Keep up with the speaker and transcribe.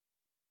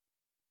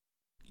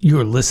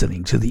You're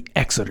listening to the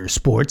Exeter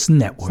Sports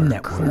Network.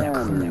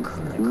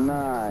 10,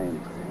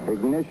 9,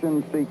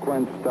 ignition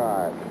sequence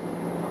start.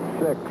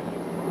 6,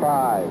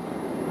 5,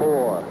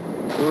 4,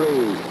 3,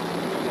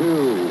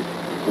 2,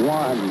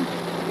 1,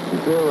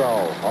 0.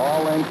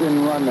 All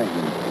engine running.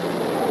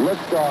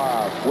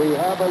 Liftoff. We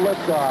have a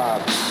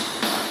liftoff.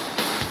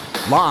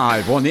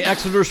 Live on the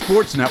Exeter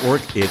Sports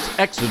Network, it's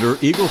Exeter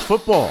Eagles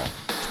football.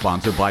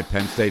 Sponsored by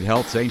Penn State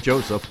Health St.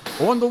 Joseph,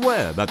 on the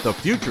web at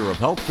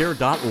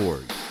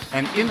thefutureofhealthcare.org,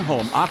 and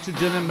in-home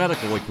oxygen and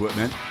medical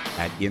equipment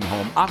at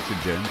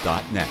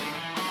inhomeoxygen.net.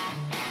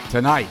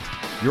 Tonight,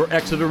 your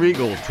Exeter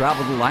Eagles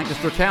travel to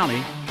Lancaster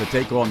County to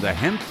take on the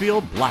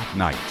Hempfield Black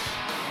Knights.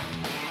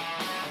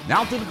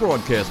 Now to the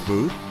broadcast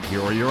booth,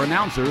 here are your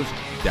announcers,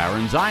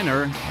 Darren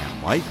Ziner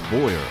and Mike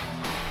Boyer.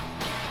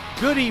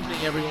 Good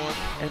evening, everyone,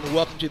 and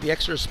welcome to the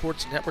Exeter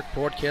Sports Network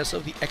broadcast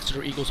of the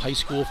Exeter Eagles High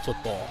School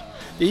football.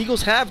 The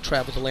Eagles have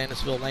traveled to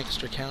Landisville,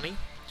 Lancaster County,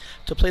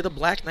 to play the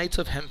Black Knights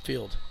of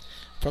Hempfield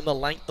from the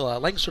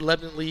Lancaster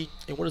Lebanon League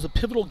in what is a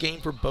pivotal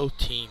game for both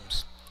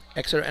teams.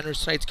 Exeter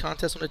enters tonight's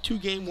contest on a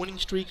 2-game winning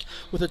streak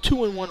with a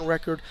 2-1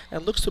 record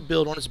and looks to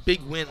build on its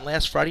big win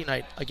last Friday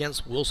night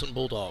against Wilson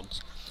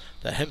Bulldogs.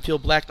 The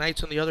Hempfield Black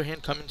Knights, on the other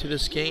hand, come into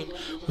this game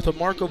with a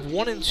mark of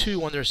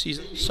 1-2 on their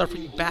season,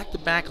 suffering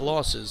back-to-back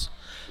losses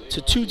to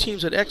two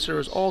teams that Exeter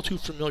is all too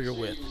familiar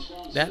with,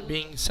 that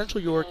being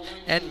Central York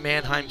and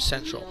Mannheim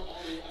Central.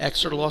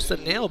 Exeter lost a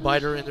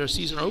nail-biter in their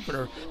season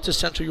opener to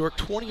Central York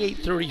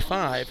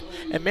 28-35,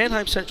 and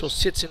Mannheim Central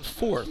sits in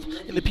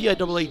 4th in the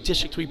PIAA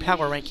District 3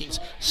 Power Rankings,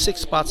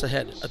 6 spots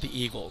ahead of the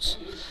Eagles.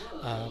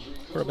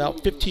 We're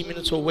about 15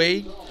 minutes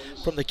away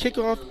from the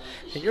kickoff,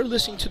 and you're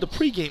listening to the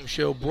pregame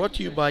show brought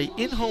to you by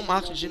In-Home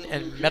Oxygen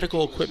and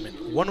Medical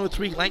Equipment,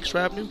 103 Lancaster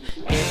Avenue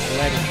in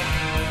Reading.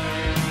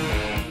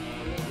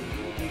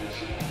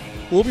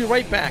 We'll be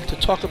right back to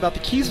talk about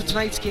the keys of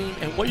tonight's game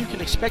and what you can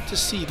expect to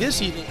see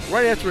this evening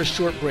right after a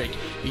short break.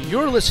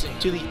 You're listening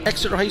to the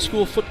Exeter High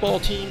School football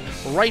team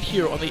right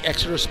here on the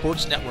Exeter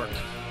Sports Network.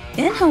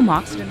 In-Home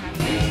Oxygen.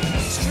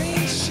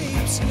 Strange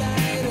shapes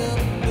light up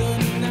the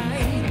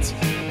night.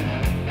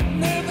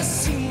 Never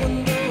seen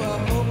one though, I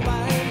hope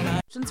I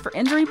might. For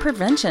injury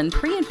prevention,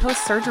 pre- and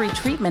post-surgery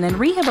treatment, and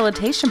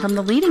rehabilitation from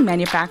the leading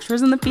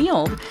manufacturers in the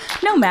field.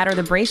 No matter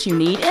the brace you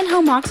need,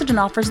 In-Home Oxygen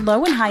offers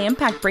low and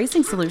high-impact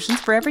bracing solutions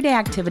for everyday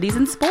activities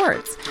and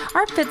sports.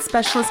 Our fit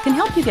specialists can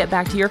help you get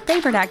back to your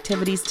favorite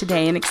activities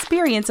today and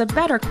experience a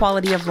better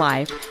quality of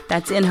life.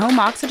 That's In-Home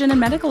Oxygen and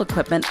Medical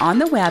Equipment on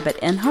the web at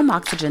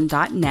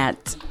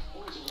inhomeoxygen.net.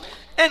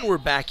 And we're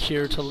back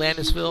here to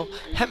Landisville,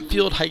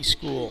 Hempfield High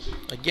School,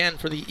 again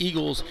for the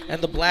Eagles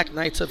and the Black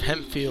Knights of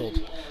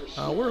Hempfield.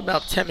 We're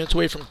about 10 minutes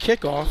away from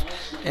kickoff,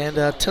 and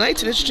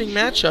tonight's an interesting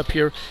matchup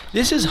here.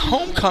 This is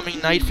homecoming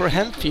night for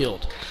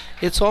Hempfield.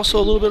 It's also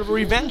a little bit of a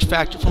revenge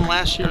factor from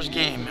last year's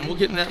game, and we'll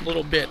get into that in a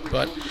little bit.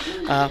 But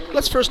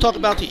let's first talk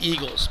about the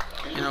Eagles.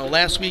 You know,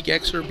 last week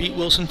Exeter beat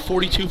Wilson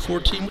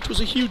 42-14, which was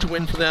a huge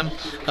win for them.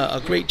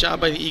 A great job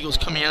by the Eagles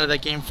coming out of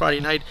that game Friday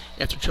night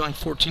after trailing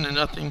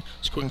 14-0,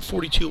 scoring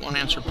 42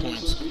 unanswered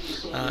points.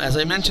 As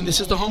I mentioned, this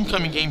is the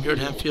homecoming game here at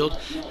Hempfield,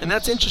 and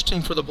that's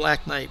interesting for the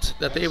Black Knights,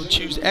 that they would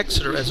choose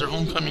Exeter as their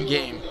homecoming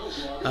game.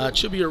 It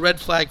should be a red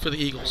flag for the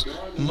Eagles.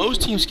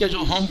 Most teams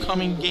schedule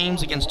homecoming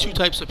games against two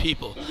types of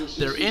people.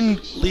 They're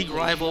in-league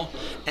rival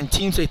and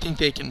teams they think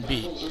they can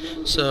beat.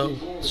 So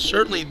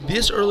certainly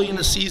this early in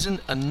the season,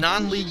 a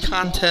non-league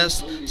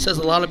contest says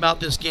a lot about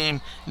this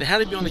game. And it had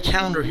to be on the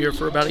calendar here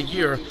for about a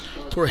year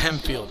for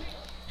Hempfield.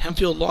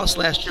 Hempfield lost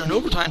last year in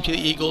overtime to the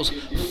Eagles,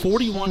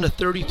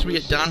 41-33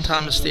 at Don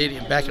Thomas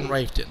Stadium back in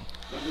Rifton.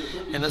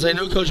 And as I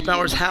know Coach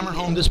Bowers hammered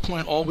home this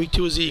point all week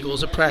to his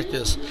Eagles at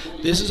practice,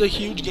 this is a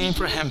huge game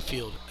for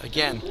Hempfield.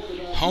 Again,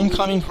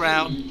 homecoming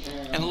crowd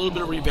and a little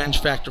bit of revenge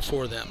factor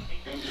for them.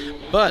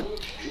 But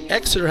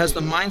Exeter has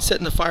the mindset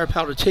and the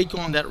firepower to take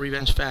on that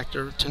revenge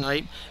factor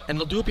tonight, and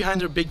they'll do it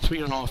behind their big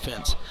three on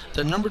offense.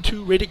 The number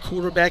 2 rated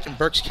quarterback in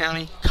Berks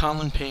County,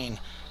 Colin Payne.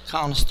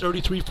 Colin is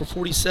 33 for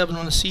 47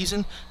 on the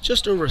season,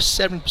 just over a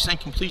 70%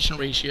 completion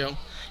ratio.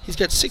 He's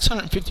got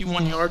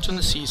 651 yards on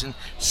the season,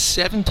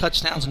 7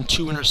 touchdowns and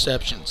 2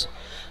 interceptions.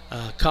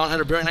 Colin had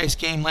a very nice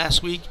game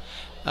last week.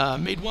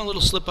 Made one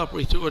little slip up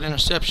where he threw an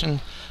interception,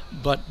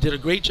 but did a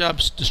great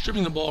job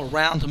distributing the ball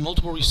around to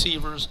multiple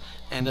receivers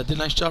and did a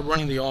nice job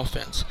running the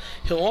offense.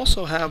 He'll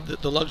also have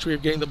the luxury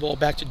of getting the ball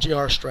back to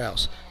J.R.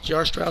 Strauss.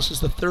 J.R. Strauss is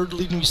the 3rd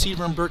leading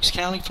receiver in Berks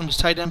County from his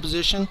tight end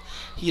position.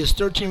 He has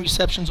 13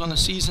 receptions on the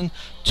season,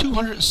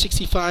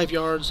 265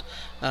 yards.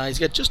 He's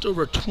got just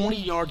over a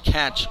 20-yard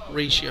catch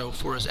ratio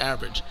for his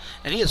average,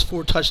 and he has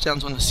 4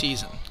 touchdowns on the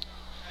season.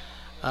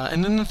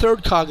 And then the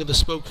third cog of the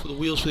spoke for the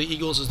wheels for the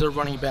Eagles is their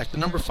running back, the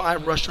number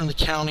 5 rusher in the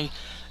county,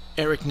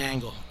 Eric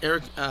Nangle.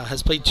 Eric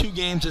has played 2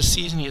 games this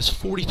season. He has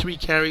 43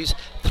 carries,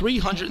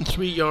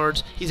 303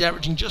 yards. He's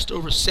averaging just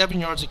over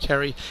 7 yards a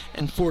carry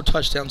and 4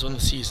 touchdowns on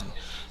the season.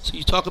 So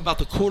you talk about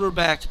the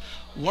quarterback,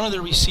 one of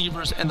the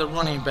receivers, and the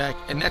running back,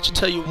 and that should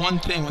tell you one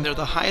thing when they're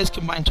the highest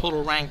combined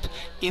total ranked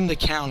in the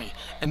county,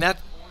 and that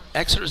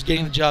Exeter is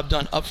getting the job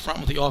done up front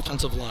with the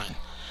offensive line.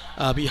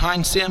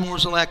 Behind Sam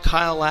Morzalek,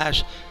 Kyle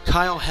Lash,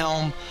 Kyle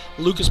Helm,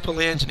 Lucas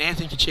Palange, and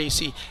Anthony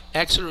Kachese,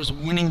 Exeter is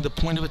winning the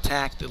point of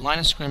attack, the line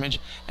of scrimmage,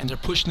 and they're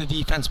pushing the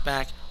defense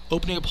back,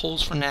 opening up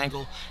holes for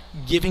Nagel,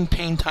 giving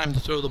Payne time to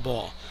throw the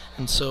ball.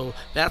 And so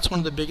that's one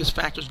of the biggest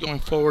factors going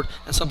forward,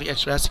 and something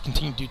Exeter has to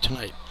continue to do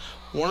tonight.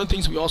 One of the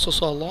things we also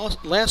saw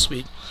last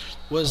week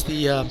was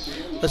the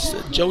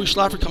Joey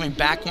Schlaffer coming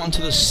back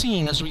onto the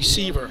scene as a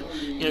receiver.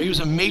 He was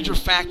a major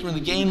factor in the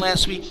game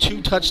last week,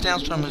 2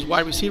 touchdowns from his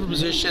wide receiver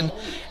position,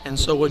 and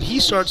so when he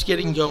starts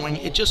getting going,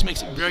 it just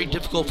makes it very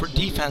difficult for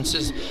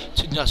defenses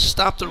to just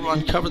stop the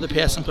run, cover the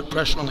pass, and put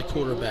pressure on the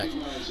quarterback.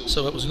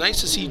 So it was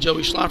nice to see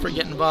Joey Schlaffer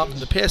get involved in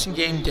the passing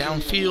game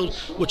downfield,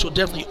 which will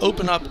definitely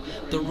open up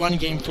the run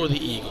game for the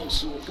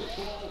Eagles.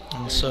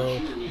 And so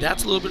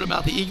that's a little bit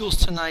about the Eagles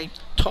tonight.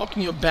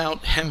 Talking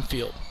about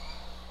Hempfield.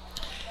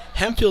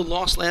 Hempfield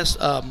lost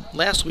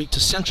last week to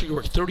Central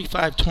York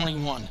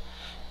 35-21.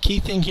 Key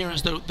thing here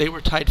is that they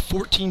were tied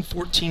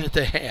 14-14 at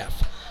the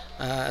half.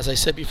 As I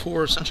said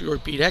before, Central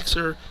York beat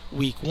Exeter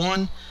week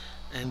 1,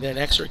 and then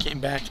Exeter came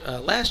back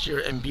last year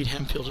and beat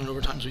Hempfield in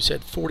overtime, as we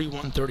said,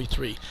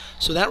 41-33.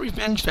 So that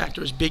revenge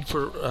factor is big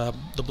for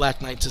the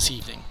Black Knights this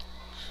evening.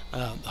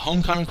 The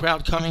homecoming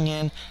crowd coming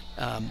in.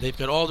 They've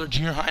got all their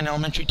junior high and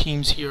elementary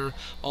teams here,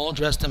 all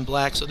dressed in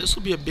black. So this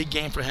will be a big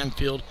game for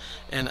Hempfield,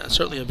 and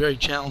certainly a very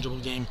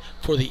challengeable game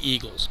for the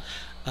Eagles.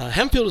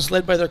 Hempfield is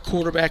led by their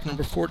quarterback,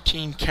 number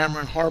 14,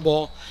 Cameron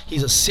Harbaugh.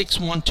 He's a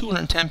 6'1",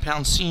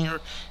 210-pound senior.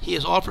 He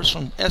has offers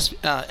from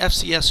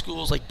FCS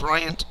schools like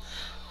Bryant.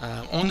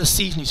 On the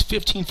season, he's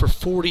 15 for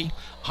 40,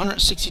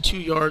 162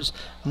 yards,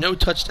 no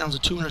touchdowns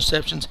and 2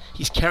 interceptions.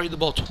 He's carried the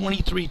ball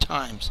 23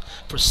 times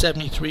for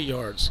 73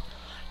 yards.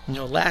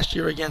 Last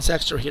year against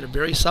Exeter, he had a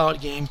very solid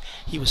game.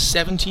 He was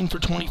 17 for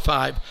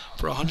 25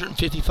 for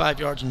 155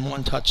 yards and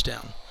 1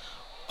 touchdown.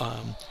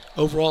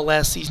 Overall,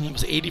 last season, he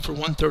was 80 for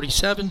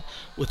 137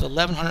 with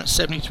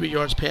 1,173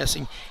 yards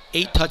passing,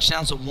 8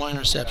 touchdowns and 1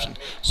 interception.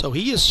 So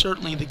he is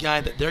certainly the guy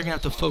that they're going to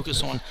have to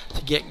focus on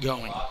to get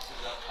going.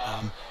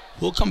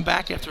 We'll come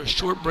back after a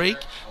short break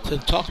to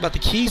talk about the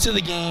keys of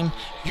the game.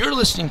 You're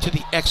listening to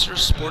the Exeter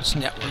Sports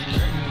Network.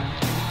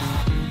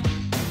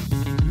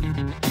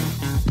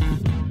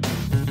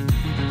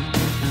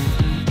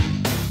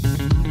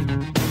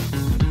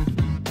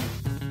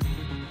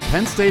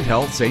 Penn State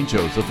Health St.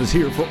 Joseph is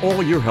here for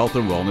all your health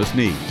and wellness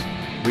needs.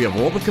 We have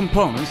all the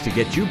components to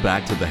get you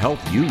back to the health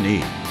you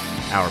need.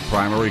 Our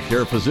primary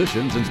care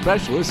physicians and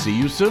specialists see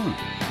you soon.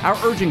 Our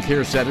urgent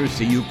care centers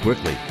see you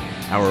quickly.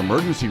 Our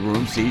emergency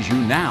room sees you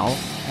now,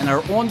 and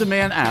our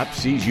on-demand app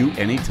sees you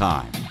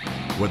anytime.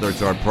 Whether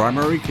it's our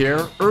primary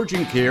care,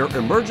 urgent care,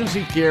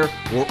 emergency care,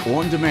 or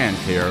on-demand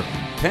care,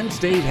 Penn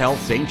State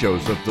Health St.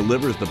 Joseph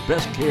delivers the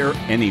best care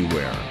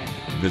anywhere.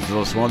 Visit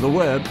us on the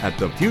web at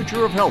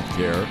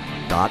thefutureofhealthcare.org.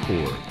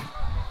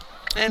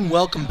 And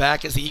welcome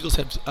back as the Eagles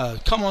have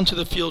come onto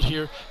the field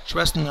here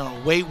dressed in their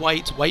away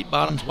whites, white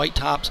bottoms, white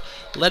tops,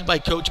 led by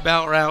Coach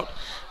Bauer out.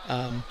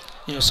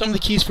 Some of the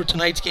keys for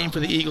tonight's game for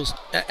the Eagles,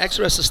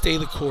 Exeter has to stay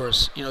the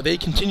course. They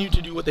continue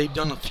to do what they've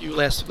done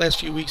last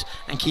few weeks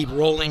and keep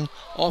rolling.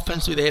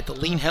 Offensively, they have to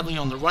lean heavily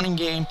on the running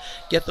game,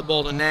 get the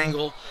ball to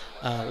Nangle,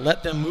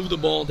 let them move the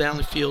ball down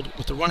the field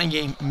with the running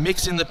game,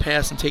 mix in the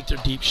pass, and take their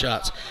deep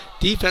shots.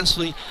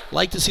 Defensively,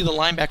 like to see the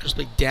linebackers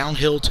play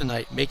downhill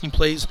tonight, making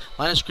plays,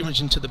 line of scrimmage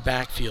into the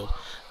backfield.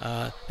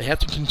 They have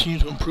to continue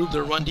to improve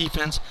their run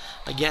defense.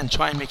 Again,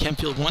 try and make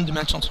Hempfield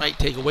one-dimensional tonight,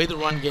 take away the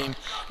run game,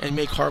 and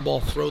make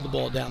Harbaugh throw the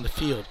ball down the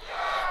field.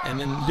 And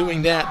then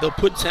doing that, they'll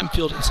put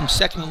Hempfield in some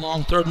second and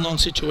long, third and long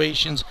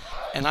situations,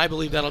 and I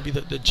believe that'll be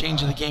the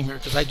change of the game here,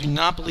 because I do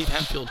not believe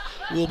Hempfield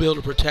will be able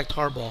to protect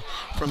Harbaugh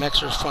from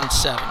Exeter's front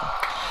seven.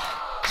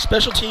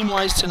 Special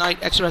team-wise tonight,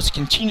 Exeter has to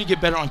continue to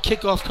get better on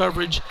kickoff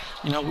coverage.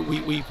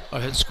 We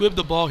had squibbed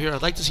the ball here.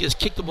 I'd like to see us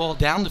kick the ball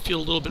down the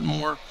field a little bit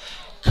more,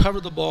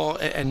 cover the ball,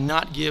 and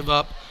not give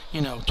up,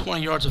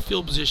 20 yards of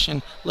field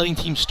position, letting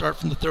teams start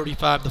from the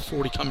 35, the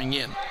 40 coming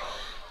in.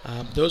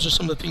 Those are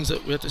some of the things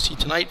that we have to see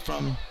tonight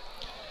from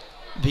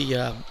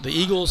the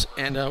Eagles,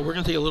 and we're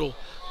going to take a little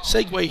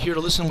segue here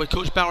to listen to what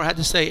Coach Bauer had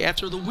to say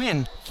after the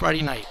win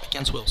Friday night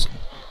against Wilson.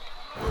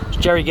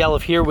 Jerry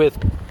Gelliff here with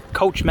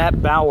Coach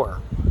Matt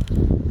Bauer.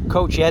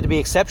 Coach, you had to be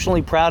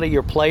exceptionally proud of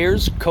your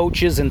players,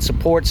 coaches, and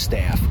support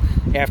staff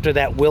after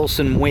that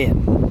Wilson win.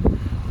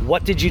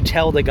 What did you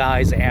tell the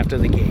guys after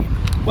the game?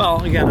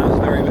 Well, again,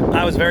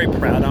 I was very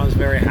proud. I was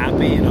very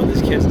happy.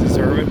 These kids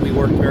deserve it. We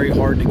worked very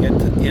hard to get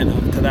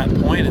to that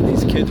point, and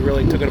these kids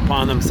really took it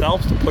upon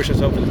themselves to push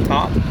us over the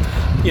top.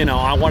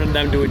 I wanted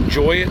them to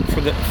enjoy it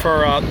for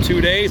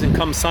 2 days, and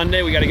come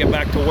Sunday, we got to get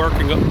back to work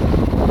and go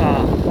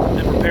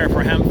and prepare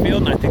for Hempfield,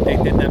 and I think they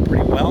did that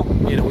pretty well.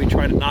 We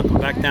try to knock them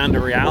back down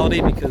to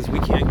reality, because we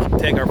can't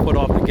take our foot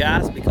off the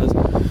gas, because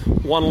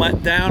one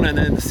let down and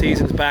then the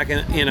season's back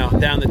in,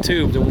 down the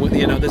tubes.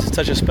 And this is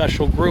such a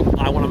special group.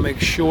 I want to make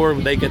sure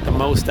they get the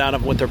most out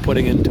of what they're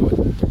putting into it.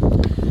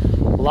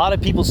 A lot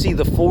of people see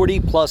the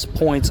 40-plus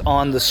points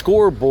on the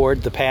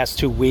scoreboard the past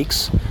 2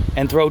 weeks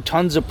and throw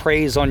tons of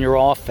praise on your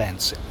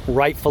offense,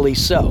 rightfully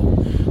so.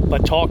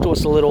 but talk to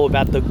us a little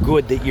about the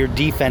good that your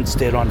defense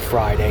did on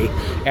Friday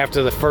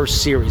after the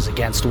first series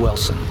against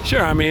Wilson.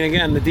 Sure. I mean,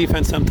 again, the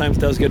defense sometimes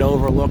does get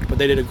overlooked, but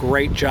they did a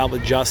great job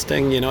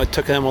adjusting. It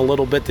took them a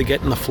little bit to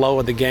get in the flow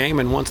of the game,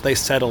 and once they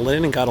settled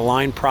in and got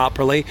aligned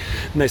properly,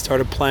 and they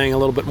started playing a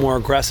little bit more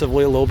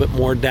aggressively, a little bit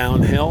more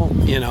downhill,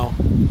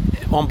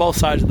 on both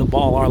sides of the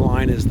ball, our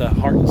line is the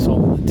heart and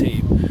soul of the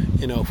team.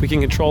 If we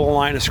can control the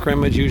line of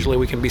scrimmage, usually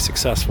we can be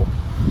successful.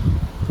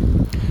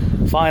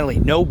 Finally,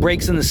 no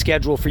breaks in the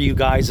schedule for you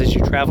guys as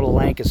you travel to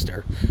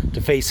Lancaster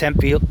to face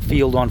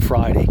Hempfield on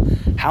Friday.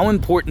 How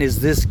important is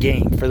this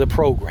game for the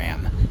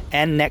program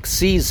and next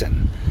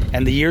season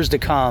and the years to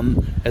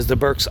come as the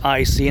Berks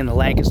IC and the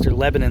Lancaster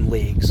Lebanon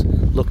leagues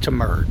look to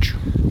merge?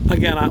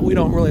 Again, we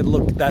don't really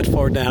look that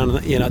far down.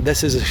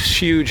 This is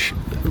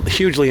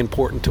hugely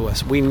important to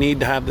us. We need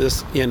to have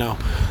this,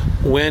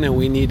 win, and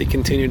we need to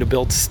continue to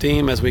build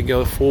steam as we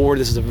go forward.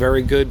 This is a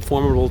very good,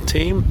 formidable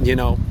team.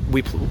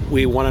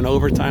 We won in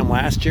overtime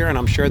last year, and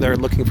I'm sure they're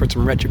looking for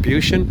some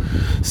retribution.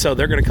 So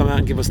they're going to come out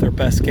and give us their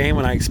best game,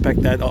 and I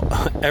expect that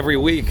every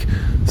week.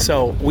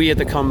 So we have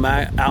to come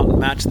back out and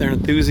match their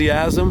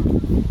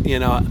enthusiasm.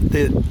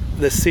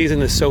 This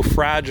season is so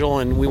fragile,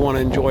 and we want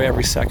to enjoy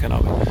every second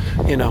of it.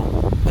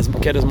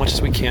 Get as much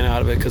as we can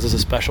out of it because it's a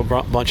special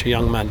bunch of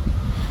young men.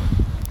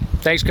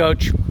 Thanks,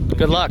 Coach.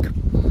 Good luck.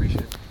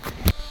 Appreciate it.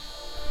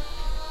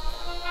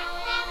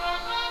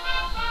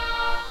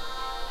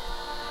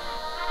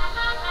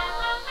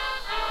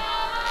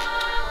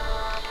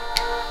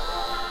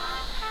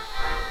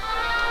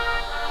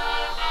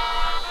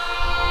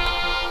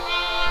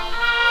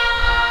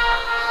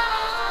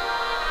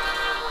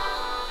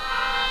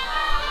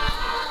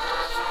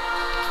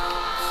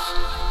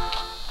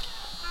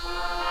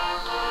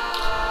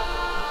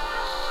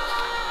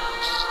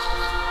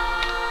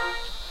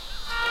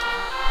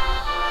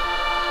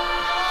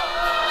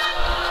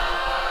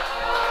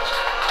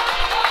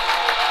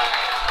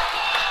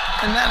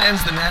 And that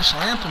ends the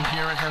national anthem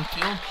here at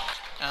Hempfield.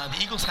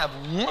 The Eagles have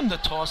won the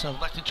toss and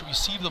have elected to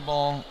receive the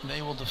ball.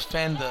 They will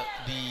defend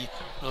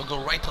they'll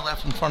go right to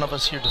left in front of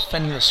us here,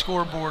 defending the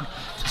scoreboard.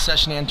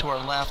 Secession to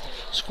our left,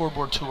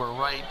 scoreboard to our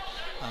right.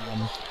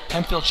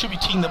 Hempfield should be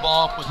teeing the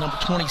ball up with number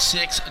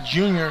 26,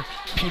 junior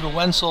Peter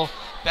Wenzel.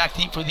 Back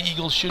deep for the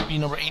Eagles should be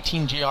number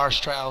 18, J.R.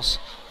 Strauss,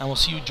 and we'll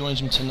see who joins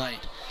him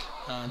tonight.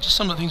 Just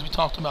some of the things we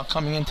talked about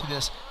coming into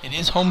this. It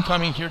is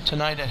homecoming here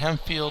tonight at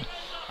Hempfield.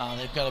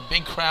 They've got a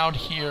big crowd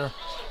here.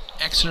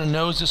 Exeter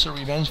knows this is a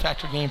revenge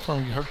factor game for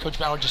him. You heard Coach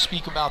Bauer just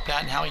speak about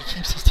that and how he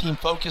keeps his team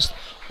focused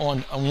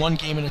on one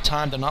game at a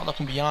time. They're not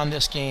looking beyond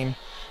this game.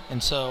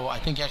 And so I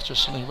think Exeter's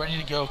certainly ready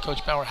to go.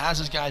 Coach Bauer has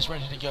his guys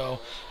ready to go.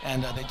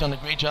 And they've done a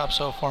great job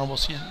so far, and we'll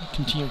see it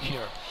continue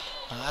here.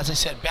 As I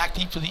said, back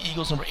deep for the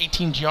Eagles, number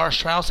 18, J.R.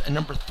 Strauss, and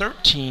number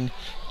 13,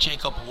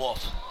 Jacob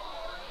Wolf.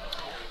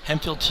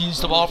 Hempfield tees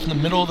the ball from the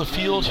middle of the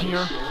field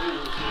here.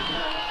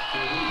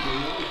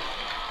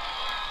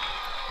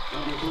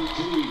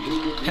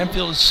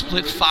 Hempfield is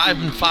split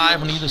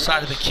 5-5 on either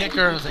side of the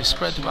kicker as they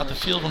spread throughout the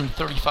field on the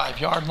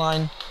 35-yard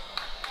line.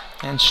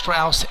 And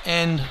Strauss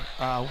and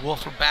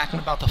Wolf are back in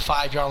about the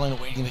 5-yard line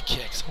awaiting the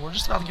kick. So we're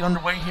just about to get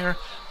underway here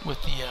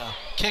with the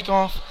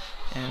kickoff.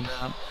 And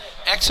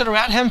Exeter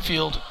at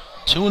Hempfield,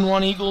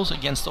 2-1 Eagles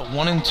against the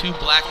 1-2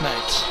 Black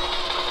Knights.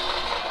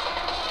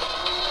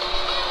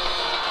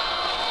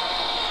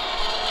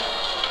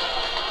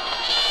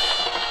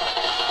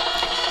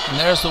 And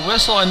there's the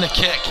whistle and the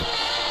kick.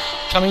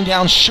 Coming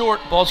down short,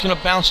 ball's going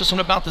to bounce just on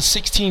about the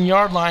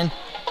 16-yard line.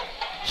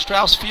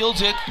 Strauss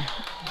fields it,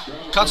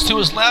 cuts to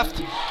his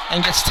left,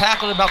 and gets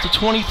tackled at about the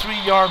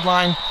 23-yard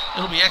line.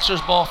 It'll be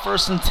Exeter's ball,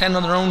 1st and 10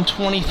 on their own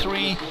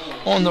 23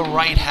 on the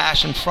right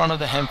hash in front of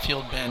the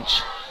Hempfield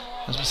bench.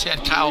 As we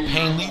said, Kyle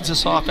Payne leads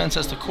this offense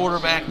as the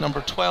quarterback, number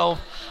 12,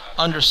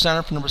 under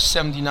center for number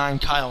 79,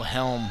 Kyle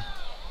Helm.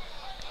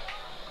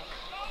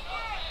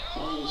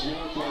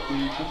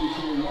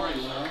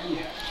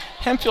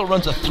 Hempfield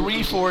runs a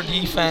 3-4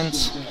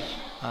 defense.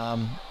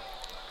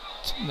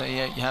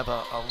 You have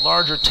a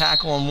larger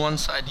tackle on one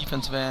side,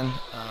 defensive end.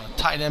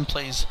 Tight end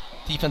plays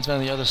defensive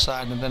end on the other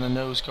side, and then a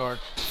nose guard.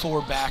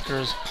 4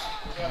 backers.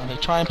 They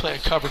try and play a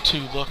cover 2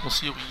 look. We'll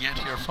see what we get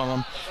here from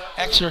them.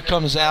 Exeter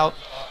comes out.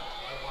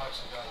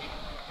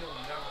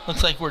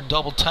 Looks like we're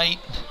double tight.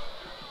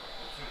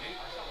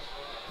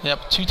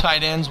 Yep, 2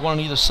 tight ends, 1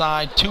 on either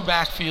side. 2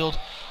 backfield.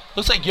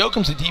 Looks like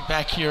Yoakum's the deep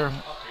back here.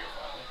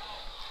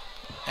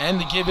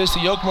 And the give is to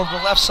Yoakum over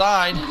the left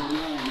side.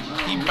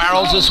 He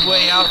barrels his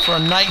way out for a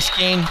nice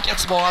gain.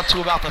 Gets the ball out to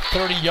about the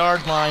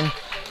 30-yard line.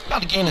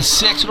 About to gain a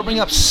 6. It'll bring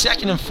up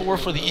 2nd and 4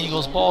 for the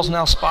Eagles. Ball's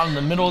now spotted in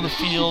the middle of the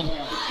field.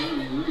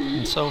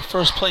 And so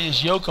first play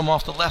is Yoakum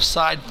off the left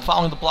side,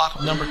 following the block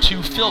of number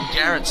 2, Phil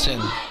Garrettson.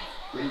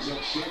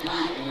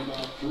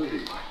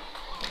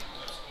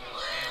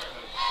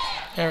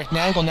 Eric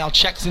Nangle now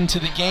checks into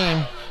the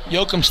game.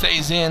 Yoakum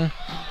stays in.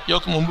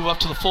 Yoakum will move up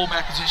to the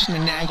fullback position,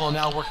 and Nangle will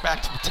now work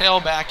back to the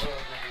tailback.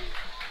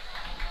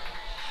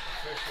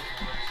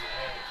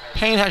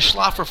 Payne has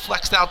Schlaffer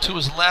flexed out to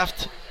his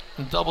left.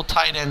 A double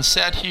tight end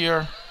set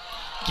here.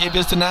 Give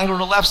this to Nangle to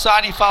the left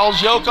side. He follows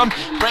Yoakum,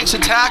 breaks a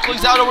tackle.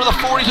 He's out over the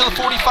 40 to the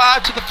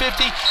 45 to the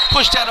 50.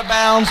 Pushed out of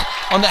bounds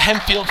on the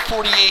Hempfield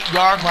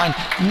 48-yard line.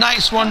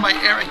 Nice run by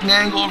Eric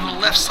Nangle over the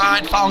left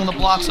side, following the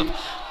blocks of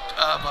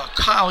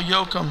Ty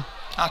Yoakum.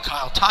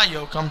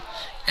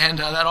 And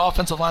that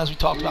offensive line, as we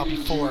talked about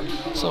before.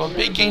 So a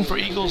big gain for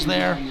Eagles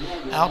there,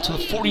 out to the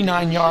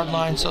 49-yard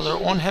line. So they're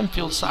on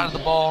Hempfield's side of the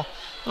ball.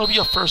 It'll be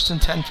a 1st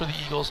and 10 for the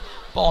Eagles.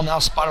 Ball now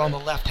spotted on the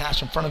left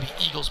hash in front of the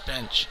Eagles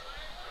bench.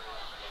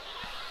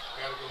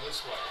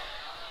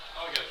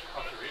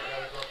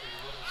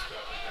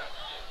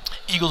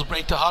 Eagles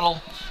break to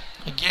huddle.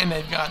 Again,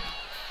 they've got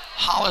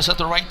Hollis at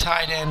the right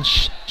tight end,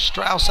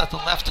 Strauss at the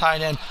left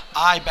tight end,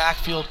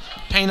 backfield,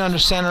 Payne under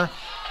center.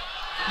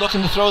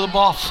 Looking to throw the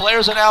ball,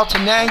 flares it out to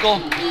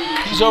Nangle.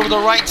 He's over the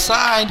right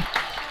side.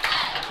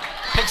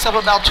 Picks up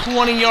about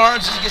 20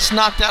 yards as he gets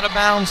knocked out of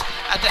bounds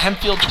at the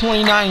Hempfield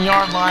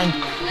 29-yard line.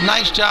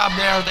 Nice job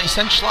there. They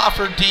sent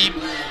Schlaffer deep.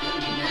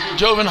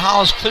 Jovan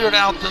Hollis cleared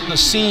out the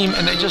seam,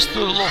 and they just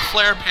threw a little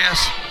flare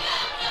pass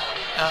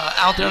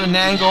out there to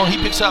Nangle. He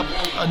picks up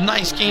a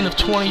nice gain of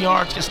 20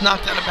 yards, gets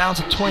knocked out of bounds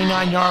at the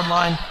 29-yard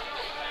line.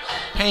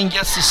 Payne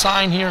gets the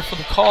sign here for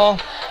the call.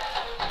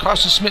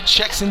 Carson Smith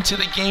checks into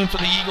the game for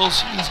the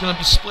Eagles. He's going to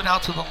be split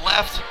out to the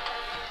left.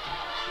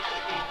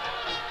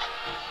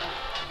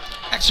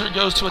 Exeter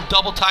goes to a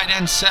double tight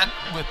end set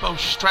with both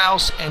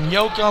Strauss and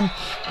Yoakum.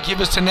 Give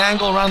us to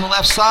Nangle around the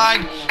left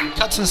side.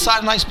 Cuts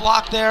inside, nice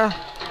block there.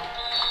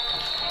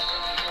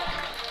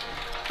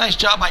 Nice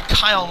job by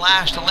Kyle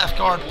Lash, the left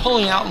guard,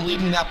 pulling out and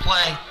leading that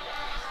play.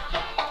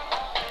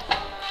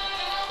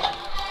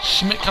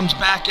 Schmidt comes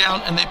back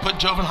out, and they put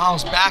Jovan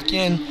Hollis back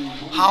in.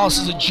 Hollis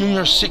is a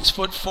junior,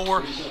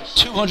 6'4",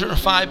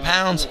 205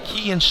 pounds.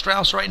 He and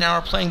Strauss right now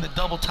are playing the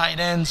double tight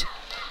ends.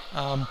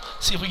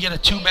 See if we get a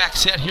 2-back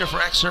set here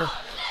for Exeter.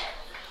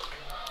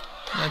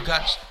 They've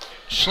got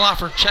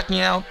Schlaffer checking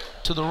out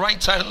to the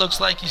right side. It looks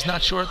like he's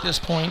not sure at this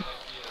point.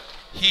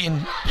 He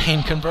and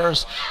Payne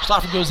converse.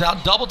 Schlaffer goes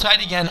out, double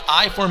tight again,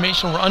 I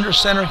formation. We're under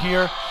center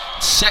here.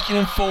 2nd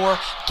and 4.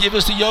 Give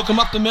us to Yoakum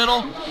up the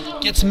middle.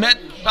 Gets met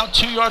about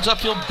 2 yards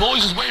upfield.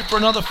 Bullies his way for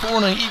another 4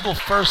 and an Eagle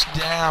 1st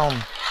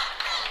down.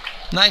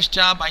 Nice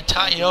job by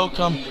Ty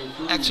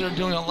Yoakum. Exeter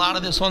doing a lot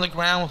of this on the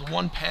ground with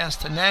one pass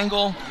to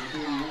Nangle.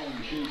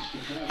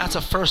 That's a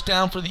 1st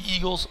down for the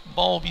Eagles.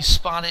 Ball will be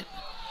spotted.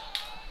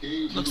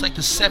 Looks like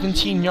the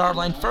 17-yard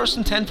line. 1st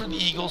and 10 for the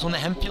Eagles on the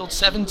Hempfield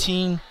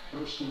 17.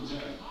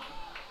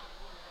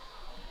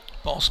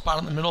 Ball spot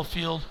in the middle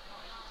field.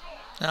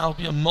 Now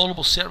it'll be a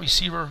multiple set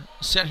receiver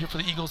set here for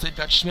the Eagles. They've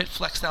got Schmidt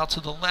flexed out to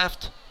the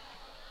left.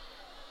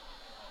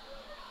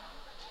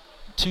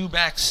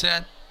 2-back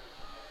set.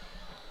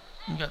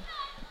 We've got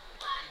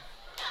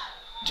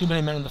too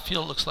many men in the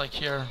field, looks like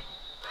here.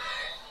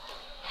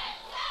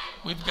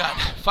 We've got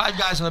 5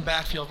 guys in the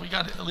backfield. We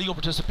got illegal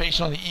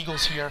participation on the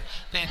Eagles here.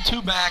 They had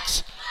 2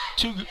 backs,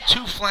 two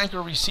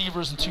flanker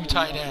receivers, and 2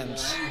 tight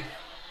ends.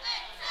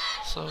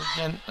 So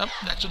again,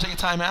 that should take a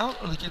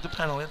timeout, or they give the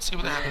penalty. Let's see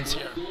what happens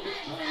here.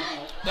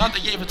 Now they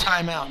gave a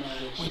timeout.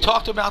 We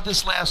talked about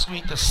this last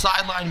week, the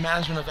sideline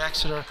management of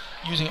Exeter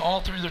using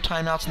all 3 of their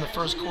timeouts in the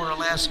 1st quarter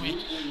last week.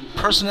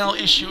 Personnel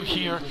issue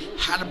here,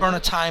 had to burn a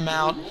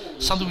timeout,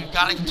 something we've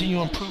got to continue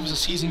to improve as the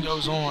season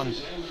goes on.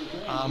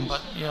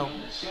 But, you know,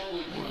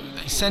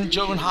 they sent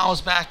Jovan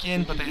Hollis back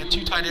in, but they had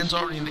 2 tight ends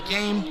already in the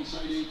game.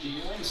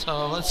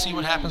 So let's see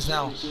what happens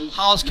now.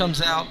 Hollis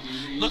comes out.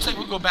 Looks like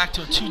we'll go back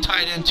to a 2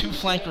 tight end, 2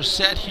 flanker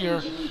set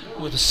here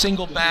with a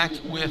single back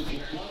with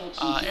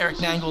Eric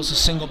Nangle as a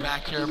single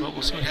back here, but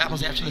we'll see what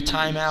happens after the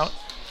timeout.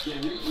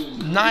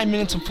 9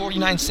 minutes and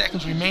 49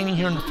 seconds remaining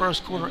here in the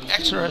 1st quarter.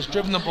 Exeter has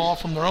driven the ball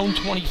from their own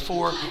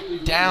 24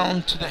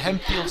 down to the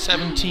Hempfield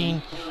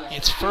 17.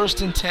 It's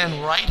 1st and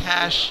 10, right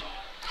hash.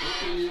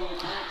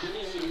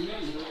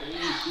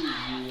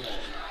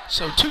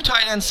 So 2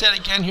 tight end set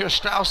again here.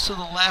 Strauss to the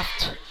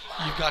left.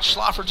 You've got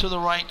Schlaffer to the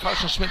right.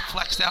 Carson Schmidt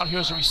flexed out here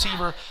as a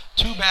receiver.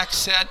 2-back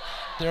set.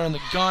 They're in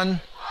the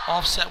gun.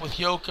 Offset with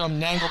Yoakum.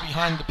 Nangle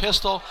behind the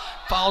pistol.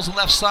 Follows the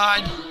left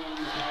side.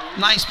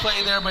 Nice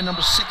play there by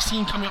number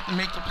 16 coming up to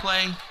make the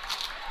play.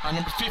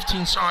 Number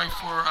 15, sorry,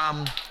 for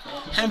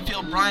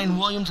Hempfield. Brian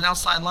Williams, an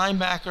outside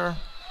linebacker.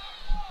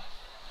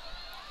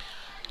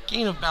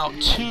 Gain of about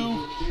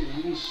 2.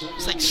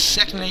 It's like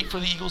 2nd and 8 for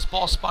the Eagles.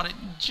 Ball spotted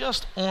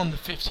just on the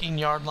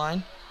 15-yard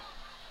line.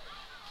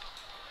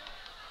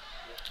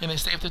 And they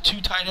stay with the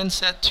 2 tight end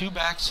set, 2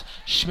 backs.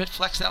 Schmidt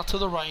flexed out to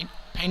the right,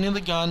 Payne in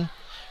the gun.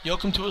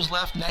 Yoakum to his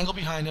left, Nangle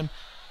behind him.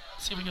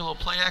 See if we get a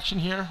little play action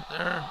here.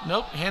 There,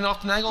 nope, hand off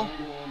to Nangle.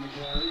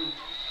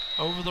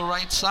 Over the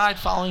right side,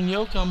 following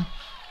Yoakum.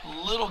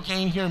 Little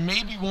gain here,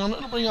 maybe 1.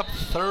 It'll bring up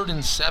 3rd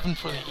and 7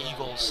 for the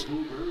Eagles.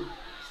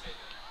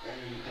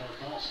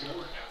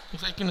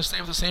 Looks like they're going to stay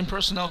with the same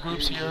personnel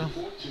groups here.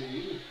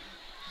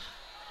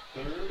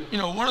 You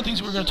know, one of the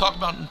things we were going to talk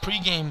about in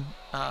pregame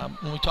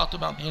when we talked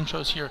about the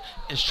intros here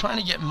is trying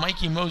to get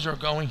Mikey Moser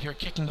going here,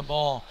 kicking the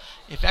ball.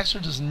 If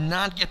Exeter does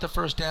not get the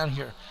 1st down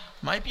here,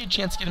 might be a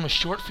chance to get him a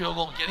short field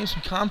goal, get him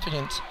some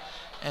confidence,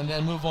 and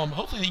then move on. But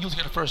hopefully the Eagles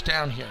get a 1st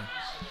down here.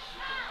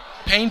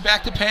 Payne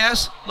back to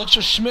pass. Looks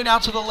for Schmidt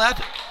out to the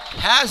left.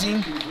 Has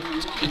him.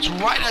 It's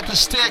right at the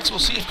sticks. We'll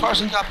see if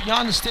Carson got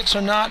beyond the sticks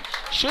or not.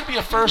 Should be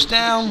a first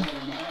down,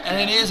 and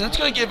it is. And it's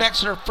going to give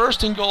Exeter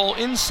first and goal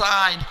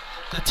inside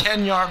the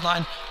 10-yard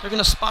line. They're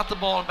going to spot the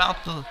ball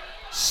about the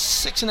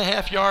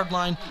 6.5-yard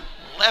line,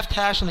 left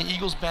hash on the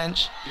Eagles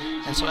bench.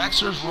 And so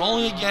Exeter's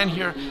rolling again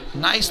here.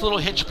 Nice little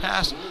hitch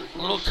pass,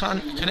 a little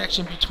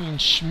connection between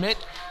Schmidt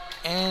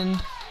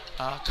and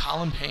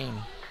Colin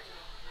Payne.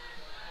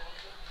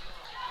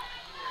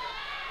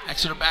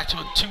 Exeter back to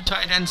a 2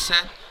 tight end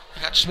set.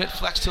 They got Schmidt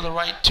flex to the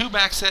right, 2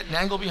 back set, an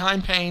angle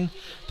behind Payne.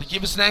 They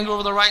give us an angle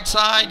over the right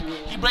side.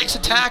 He breaks a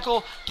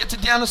tackle, gets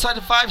it down the side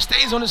of 5,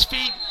 stays on his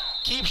feet,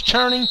 keeps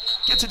churning,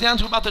 gets it down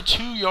to about the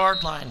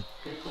 2-yard line.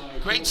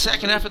 Great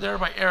second effort there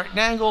by Eric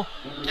Nangle,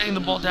 getting the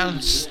ball down to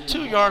the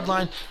 2-yard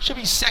line. Should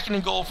be second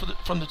and goal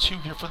from the 2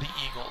 here for the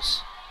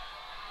Eagles.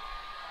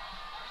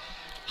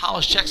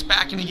 Hollis checks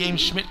back in the game.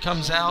 Schmidt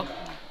comes out.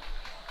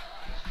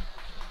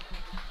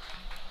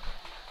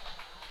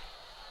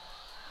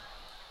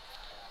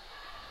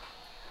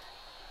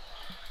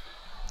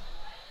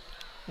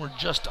 We're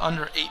just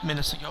under 8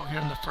 minutes to go here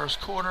in the first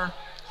quarter.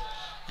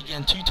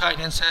 Again, 2 tight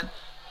end set.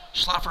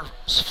 Schlaffer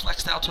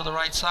flexed out to the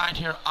right side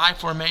here. I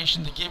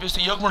formation to give us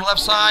to Yoakum on the left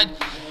side.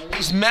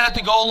 He's met at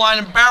the goal line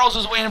and barrels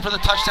his way in for the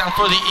touchdown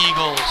for the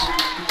Eagles.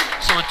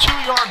 So a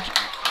 2-yard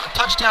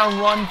touchdown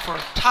run for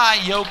Ty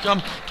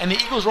Yoakum, and the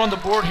Eagles are on the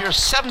board here.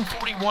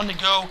 7:41 to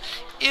go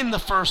in the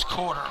first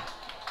quarter.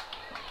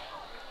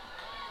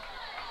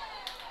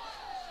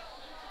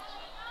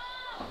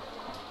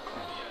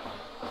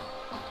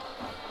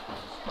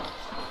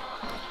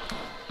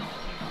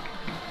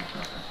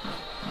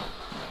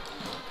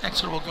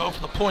 Exeter will go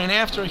for the point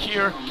after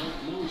here.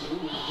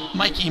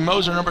 Mikey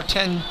Moser, number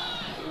 10,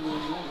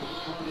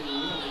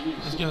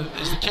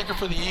 is the kicker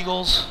for the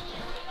Eagles.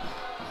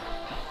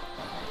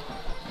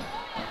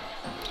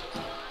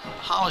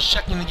 Hollis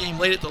checking the game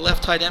late at the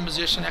left tight end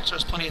position. Exeter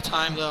has plenty of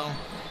time though.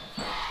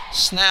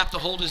 Snap, the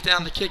hold is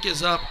down, the kick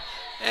is up,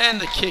 and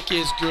the kick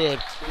is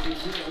good.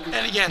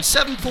 And again,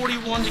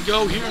 7:41 to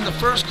go here in the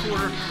first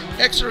quarter.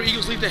 Exeter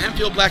Eagles lead the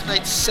Hempfield Black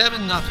Knights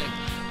 7-0.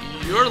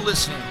 You're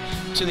listening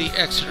to the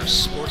Exeter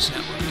Sports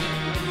Network.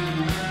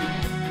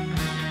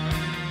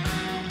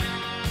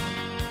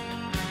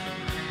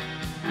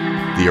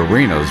 The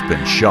arena's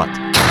been shut.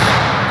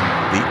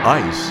 The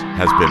ice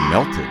has been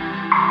melted.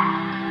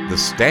 The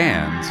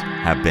stands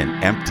have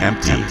been emptied.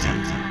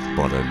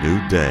 But a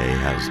new day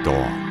has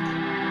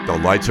dawned. The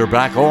lights are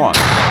back on.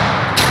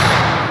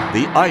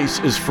 The ice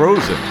is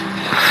frozen.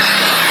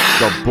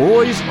 The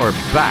boys are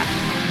back.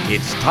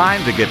 It's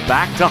time to get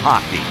back to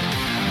hockey.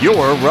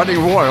 Your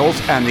Reading Royals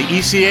and the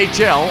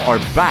ECHL are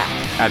back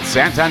at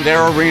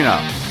Santander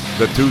Arena.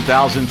 The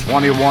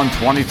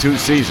 2021-22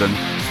 season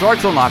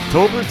starts on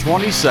October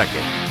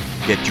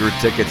 22nd. Get your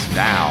tickets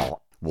now.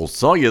 We'll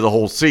sell you the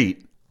whole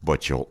seat,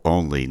 but you'll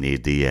only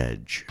need the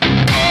edge.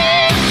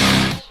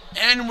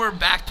 And we're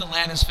back to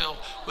Landisville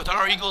with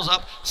our Eagles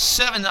up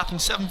 7-0,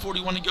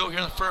 7:41 to go here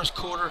in the first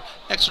quarter.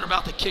 Exeter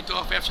about to kick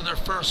off after their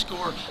first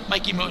score.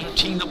 Mikey Moser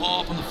teeing the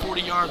ball up on the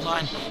 40-yard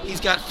line. He's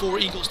got 4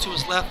 Eagles to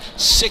his left,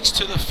 6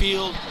 to the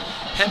field.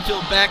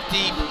 Hempfield back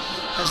deep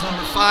has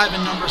number 5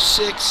 and number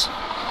 6,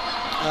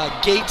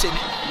 Gates and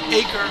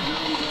Aker.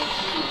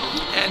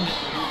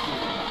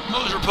 And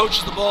Moser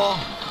poaches the ball.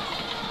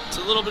 It's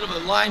a little bit of a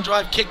line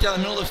drive kick down the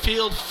middle of the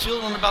field.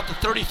 Field on about the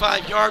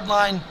 35-yard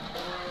line.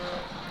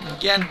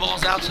 Again,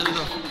 balls out to the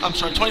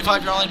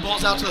 25-yard line,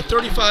 balls out to the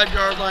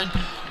 35-yard line,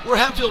 where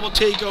Hempfield will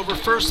take over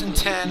 1st and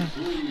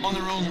 10 on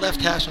their own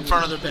left hash in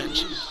front of their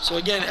bench. So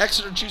again,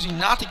 Exeter choosing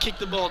not to kick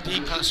the ball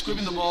deep, kind of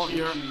scooping the ball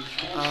here.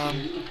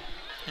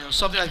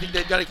 Something I think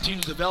they've got to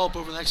continue to develop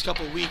over the next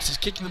couple of weeks is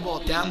kicking the ball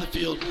down the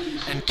field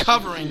and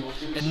covering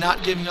and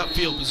not giving up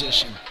field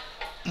position.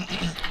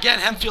 Again,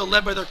 Hempfield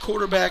led by their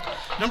quarterback,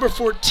 number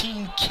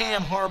 14,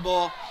 Cam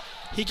Harbaugh.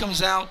 He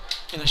comes out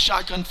in a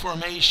shotgun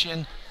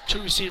formation.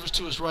 2 receivers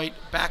to his right,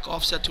 back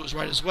offset to his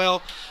right as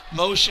well.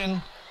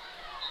 Motion,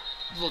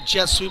 little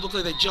jet sweep. Looked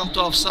like they jumped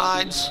off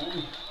sides.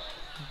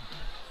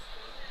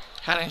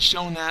 Hadn't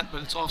shown that,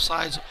 but it's off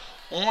sides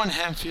on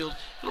Hempfield.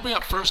 It'll bring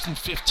up 1st and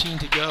 15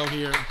 to go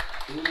here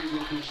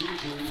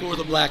for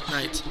the Black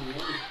Knights.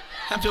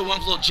 Hempfield went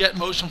with a little jet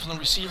motion from the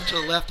receiver to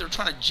the left. They're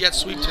trying to jet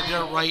sweep to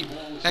their right.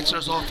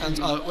 Exeter's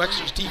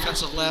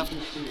defensive left,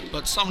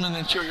 but someone in the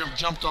interior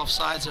jumped off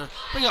sides there.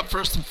 Bring up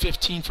 1st and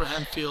 15 for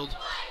Hempfield.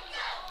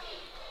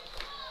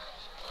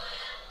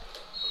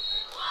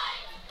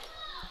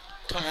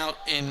 Come out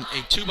in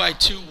a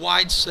 2x2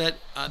 wide set.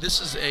 This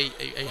is a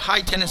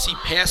high tendency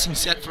passing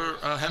set for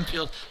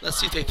Hempfield. Let's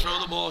see if they throw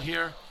the ball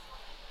here.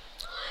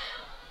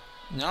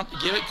 Nope,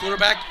 give it.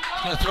 Quarterback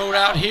going to throw it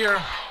out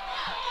here.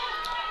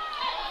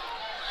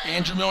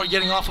 Andrew Miller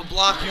getting off a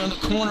block here in the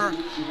corner.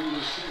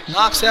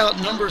 Knocks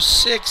out number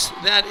 6.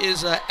 That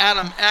is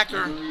Adam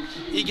Acker.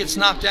 He gets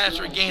knocked out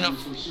after a gain of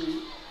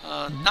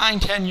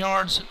 9-10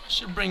 yards.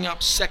 Should bring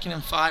up 2nd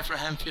and 5 for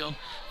Hempfield.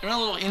 They're in a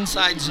little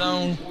inside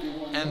zone,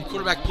 and the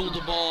quarterback pulled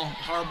the ball,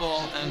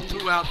 Harbaugh, and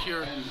threw out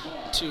here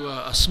to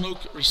a smoke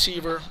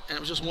receiver, and it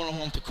was just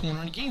one-on-one with the corner,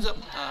 and he gains up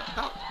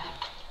about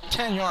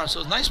 10 yards. So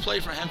it's a nice play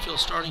for Hempfield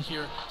starting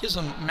here. Gives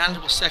them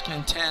manageable 2nd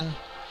and 10.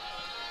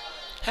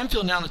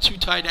 Hempfield now in the 2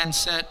 tight end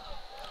set.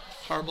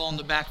 Harbaugh in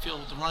the backfield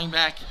with the running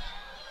back.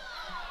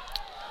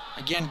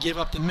 Again, give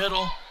up the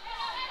middle.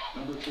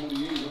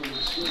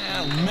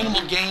 And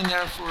minimal gain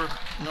there for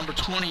number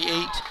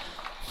 28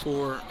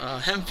 for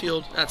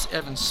Hempfield. That's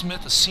Evan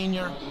Smith, a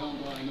senior.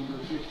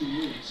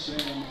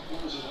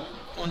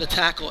 On the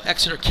tackle,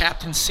 Exeter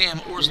captain Sam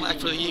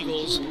Orslak for the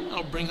Eagles.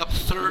 That'll bring up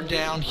 3rd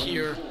down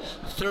here.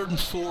 3rd and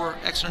 4.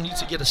 Exeter needs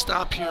to get a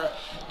stop here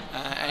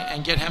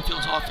and get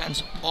Hempfield's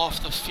offense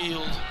off the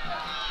field.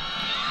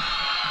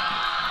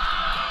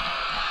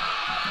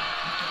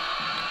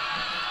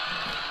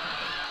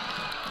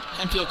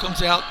 Hempfield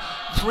comes out.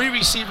 3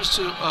 receivers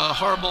to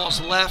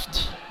Harbaugh's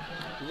left.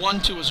 1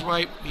 to his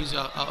right. He's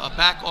a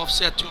back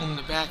offset to him in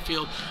the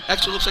backfield.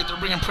 Exeter looks like they're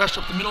bringing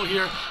pressure up the middle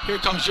here. Here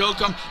comes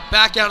Yoakum.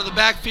 Back out of the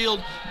backfield.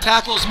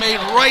 Tackle's made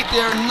right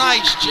there.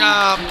 Nice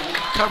job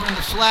covering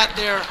the flat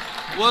there.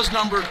 Was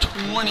number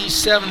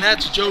 27.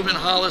 That's Jovan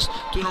Hollis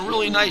doing a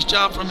really nice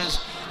job from his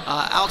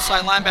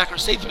outside linebacker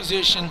safety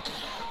position.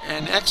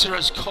 And Exeter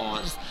has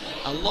caused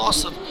a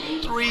loss of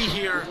 3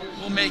 here.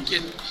 We'll make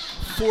it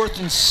 4th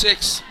and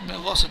 6. A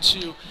loss of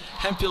 2.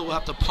 Hempfield will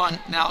have to punt.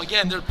 Now,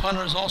 again, their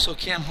punter is also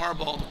Cam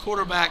Harbaugh, the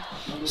quarterback,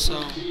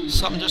 so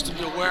something just to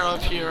be aware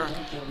of here.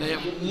 They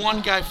have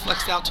 1 guy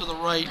flexed out to the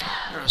right.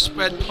 They're a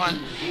spread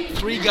punt.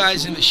 3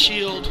 guys in the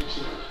shield.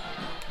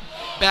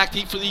 Back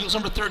deep for the Eagles,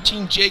 number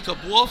 13, Jacob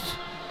Wolf.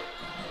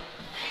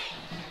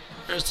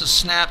 There's the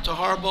snap to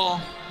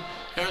Harbaugh.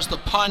 There's the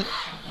punt.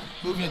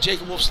 Moving to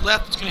Jacob Wolf's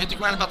left. It's going to hit the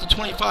ground about the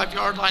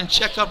 25-yard line.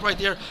 Check up right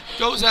there.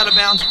 Goes out of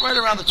bounds right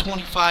around the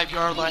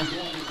 25-yard line.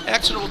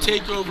 Exeter will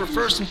take over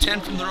 1st and 10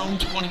 from their own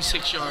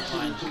 26-yard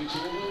line.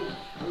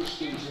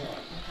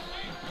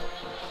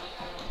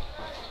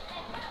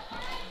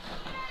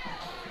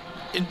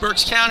 In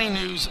Berks County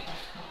news,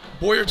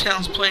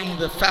 Boyertown's playing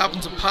the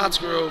Falcons of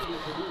Pottsgrove.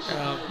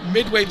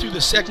 Midway through the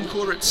 2nd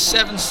quarter, it's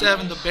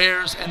 7-7, the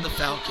Bears and the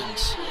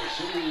Falcons.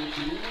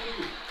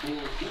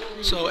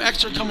 So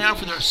Exeter coming out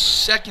for their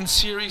 2nd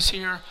series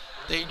here.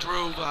 They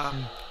drove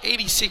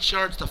 86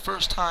 yards the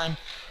first time.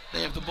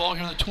 They have the ball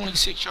here on the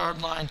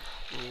 26-yard line,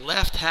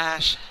 left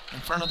hash in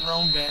front of their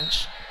own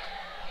bench.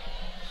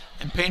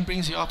 And Payne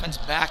brings the offense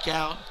back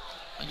out.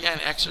 Again,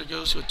 Exeter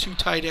goes to a 2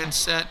 tight end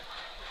set.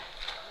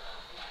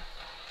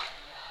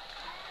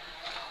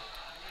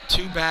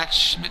 2 backs.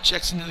 Schmidt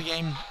checks into the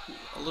game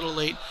a little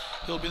late.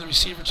 He'll be the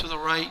receiver to the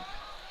right.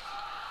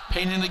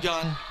 Payne in the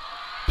gun.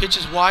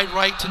 Pitches wide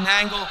right to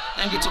Nangle,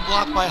 and gets a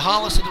block by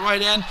Hollis at the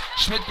right end.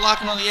 Schmidt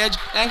blocking on the edge.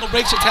 Nangle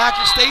breaks a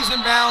tackle, stays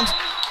in bounds,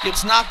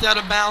 gets knocked out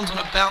of bounds on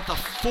about the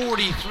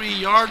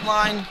 43-yard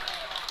line.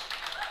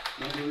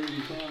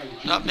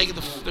 Not making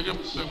they're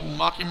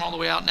mocking him all the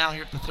way out now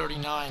here at the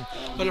 39.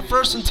 But a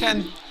 1st and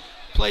 10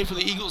 play for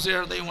the Eagles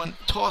there. They went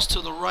tossed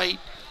to the right.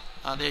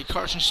 They had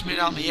Carson Schmidt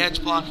out on the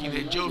edge blocking.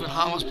 They had Jovan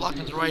Hollis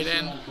blocking at the right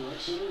end.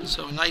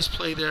 So a nice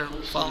play there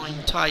following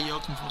Ty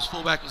Yoakum from his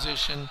fullback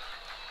position.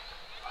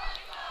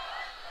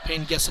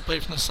 Payne gets the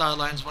play from the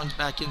sidelines, runs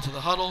back into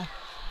the huddle.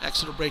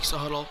 Exeter breaks the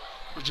huddle.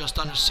 We're just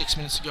under 6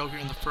 minutes to go here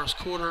in the 1st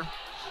quarter.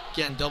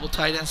 Again, double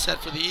tight end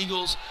set for the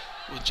Eagles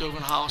with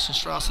Jovan Hollis and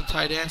Strauss the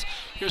tight ends.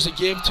 Here's a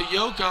give to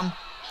Yoakum.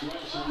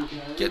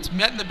 Gets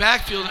met in the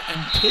backfield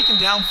and taken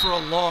down for a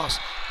loss.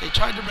 They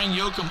tried to bring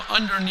Yoakum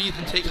underneath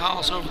and take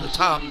Hollis over the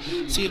top.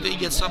 See if they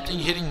get something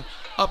hitting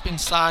up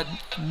inside.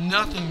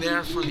 Nothing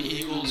there for the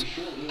Eagles.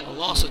 A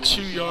loss of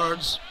 2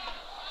 yards.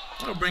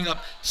 That'll bring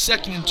up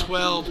 2nd and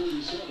 12.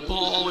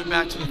 Ball all the way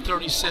back to the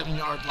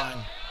 37-yard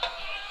line.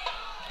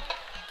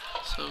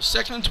 So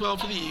 2nd and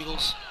 12 for the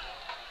Eagles.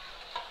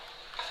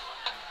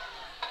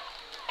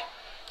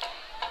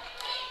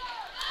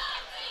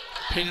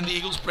 Payne and the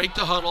Eagles break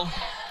the huddle.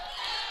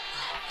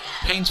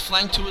 Payne's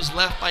flanked to his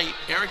left by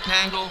Eric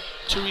Nangle.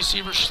 2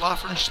 receivers,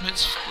 Schlaffer and Schmidt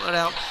split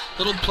out.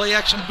 Little play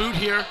action boot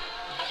here.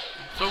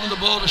 Throwing the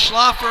ball to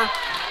Schlaffer.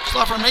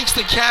 Schlaffer makes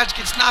the catch,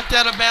 gets knocked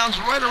out of bounds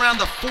right around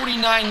the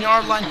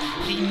 49-yard line.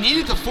 He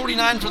needed the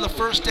 49 for the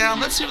 1st down.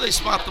 Let's see if they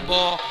spot the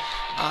ball.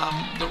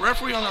 The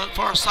referee on the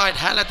far side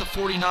had at the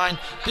 49.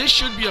 This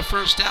should be a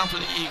 1st down for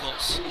the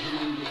Eagles.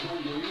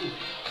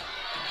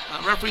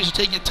 Referees are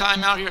taking a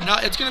timeout here. No,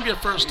 it's going to be a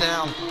 1st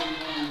down.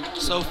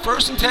 So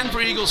 1st and 10 for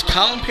Eagles.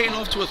 Colin Payne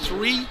off to a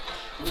 3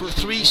 for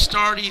 3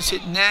 start. He's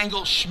hit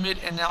Nangle,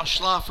 Schmidt, and now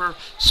Schlaffer,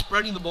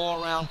 spreading the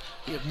ball around.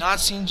 We have not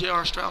seen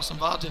J.R. Strauss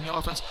involved in the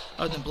offense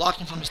other than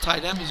blocking from his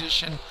tight end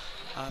position.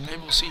 Maybe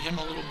we'll see him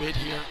a little bit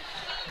here.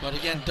 But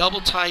again,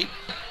 double tight.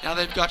 Now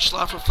they've got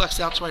Schlaffer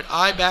flexed out to right.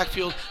 I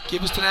backfield.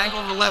 Gives to Nangle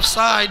on the left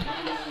side.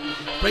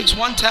 Breaks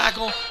 1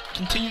 tackle.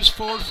 Continues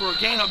forward for a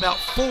gain of about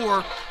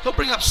 4. He'll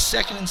bring up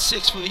 2nd and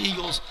 6 for the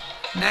Eagles.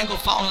 Nangle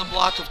following the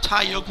block of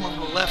Ty Yoakum on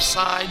the left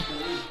side.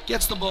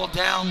 Gets the ball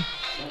down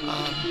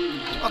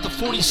about the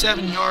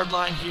 47-yard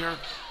line here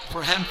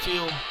for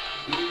Hempfield.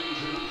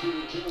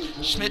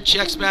 Schmidt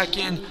checks back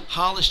in.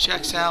 Hollis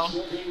checks out.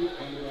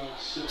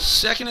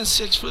 2nd and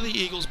 6 for the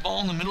Eagles.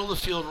 Ball in the middle of the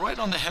field, right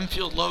on the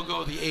Hempfield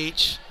logo, the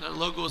H. Their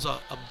logo is a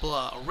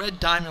red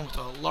diamond with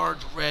a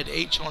large red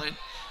H on it.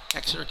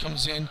 Exeter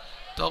comes in,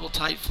 double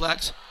tight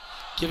flex.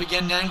 Give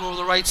again, Nangle over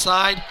the right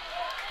side.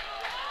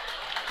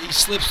 He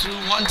slips through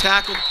one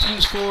tackle,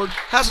 teams forward,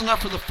 has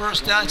enough for the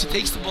first down. He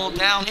takes the ball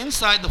down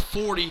inside the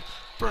 40.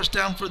 First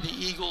down for the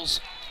Eagles.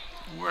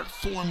 We're at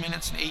 4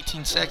 minutes and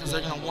 18 seconds.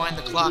 They're going to wind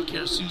the clock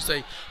here as soon as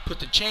they put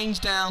the chains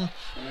down.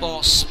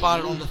 Ball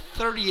spotted on the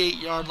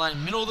 38-yard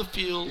line, middle of the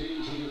field.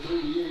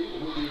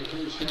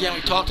 Again,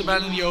 we talked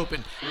about it in the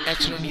open.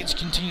 Exeter needs to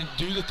continue to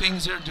do the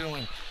things they're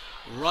doing.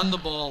 Run the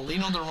ball,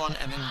 lean on the run,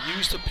 and then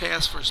use the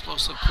pass for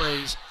explosive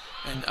plays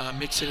and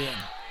mix it in.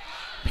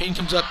 Payne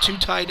comes up, 2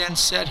 tight ends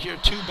set here,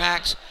 2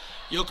 backs.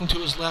 Yoakum to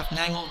his left,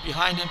 Nangle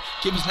behind him.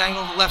 Gibbons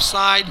Nangle on the left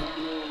side.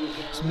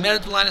 He's met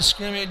at the line of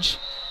scrimmage.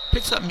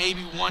 Picks up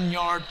maybe 1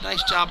 yard.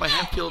 Nice job by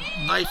Hempfield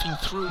knifing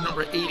through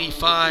number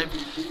 85.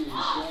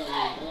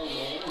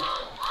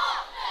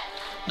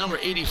 Number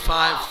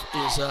 85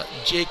 is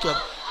Jacob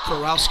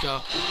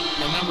Karowska.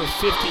 And number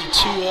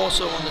 52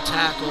 also on the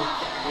tackle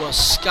was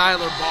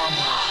Skylar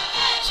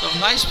Barmore. So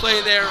nice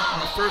play there on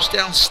the first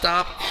down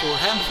stop for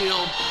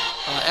Hempfield.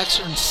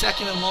 Exeter in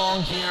 2nd and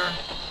long here.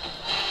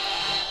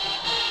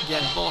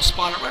 Again, ball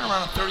spotted right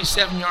around the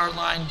 37-yard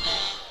line.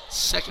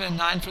 2nd and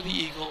 9 for the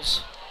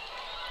Eagles.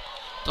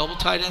 Double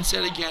tight end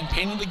set again.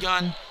 Payne in the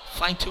gun.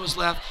 Flank to his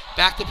left.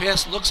 Back to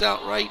pass. Looks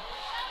out right.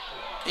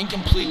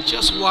 Incomplete.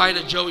 Just wide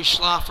of Joey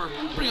Schlaffer.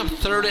 Bring up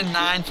 3rd and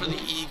 9 for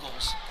the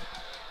Eagles.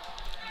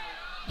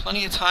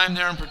 Plenty of time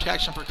there in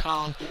protection for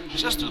Collin.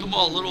 Just threw the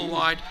ball a little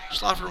wide.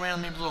 Schlaffer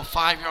ran maybe a little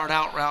 5-yard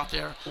out route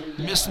there.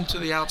 Missed him to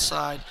the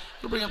outside.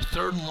 It'll bring up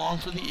 3rd and long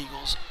for the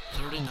Eagles.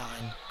 3rd and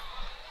 9.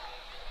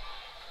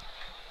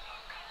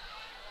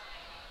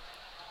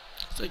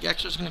 Looks like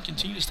Exeter's going to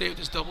continue to stay with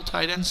this double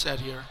tight end set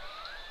here.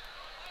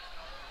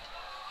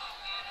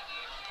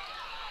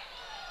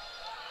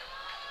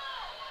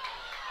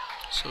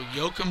 So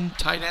Yoakum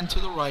tight end to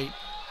the right,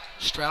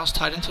 Strauss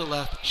tight end to the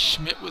left,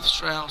 Schmidt with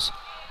Strauss,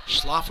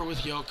 Schlaffer with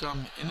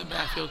Yoakum in the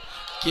backfield.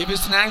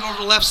 Gibbons to Nangle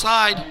over the left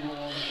side.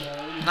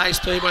 Nice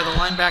play by the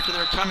linebacker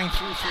there, coming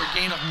through for a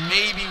gain of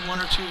maybe 1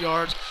 or 2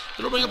 yards.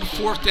 It'll bring up a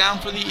 4th down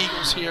for the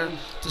Eagles here.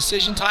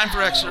 Decision time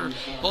for Exeter.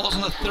 Ball's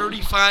on the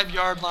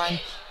 35-yard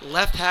line,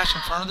 left hash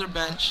in front of their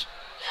bench.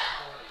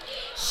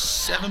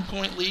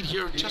 7-point lead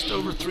here, just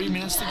over 3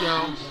 minutes to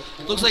go.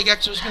 Looks like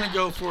Exeter's going to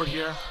go for it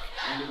here.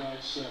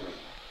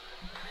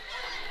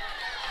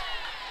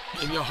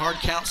 Maybe a hard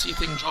count, see if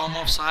they can draw them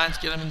off sides,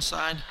 get them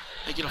inside,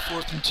 make it a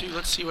 4th and 2.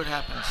 Let's see what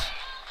happens.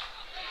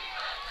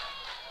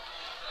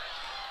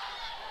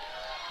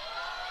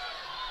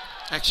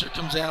 Exeter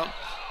comes out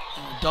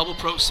in a double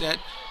pro set,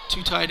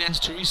 2 tight ends,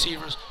 2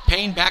 receivers.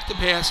 Payne back to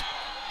pass,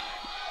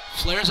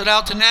 flares it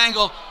out to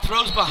Nangle,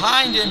 throws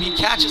behind him, he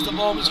catches the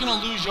ball, but he's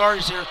going to lose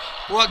yardage there,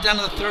 brought down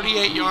to the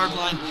 38-yard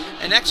line,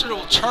 and Exeter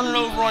will turn it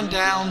over on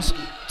downs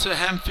to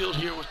Hempfield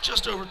here with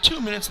just over 2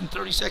 minutes and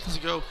 30 seconds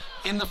to go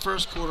in the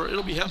first quarter.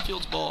 It'll be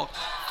Hempfield's ball.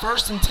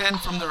 1st and 10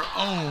 from their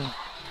own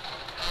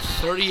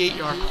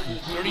 38-yard line,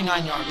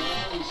 39-yard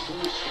line.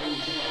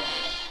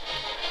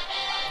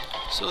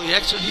 So the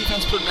Exeter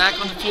defense put back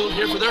on the field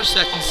here for their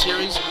 2nd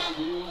series.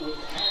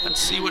 Let's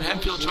see what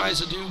Hempfield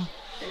tries to do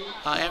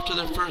after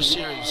their first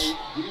series.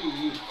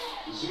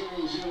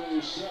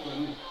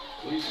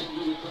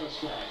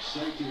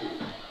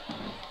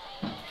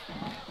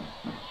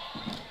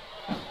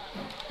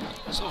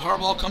 So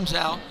Harbaugh comes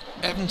out,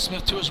 Evan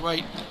Smith to his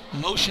right,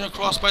 motion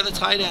across by the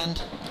tight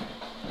end,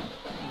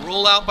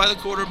 roll out by the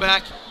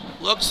quarterback,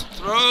 looks,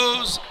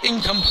 throws,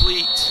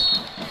 incomplete.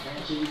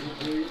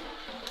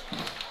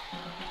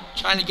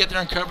 Trying to get there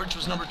in coverage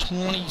was number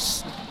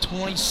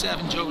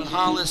 27, Jovan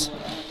Hollis.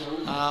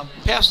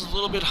 Pass was a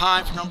little bit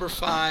high for number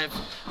 5.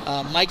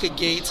 Micah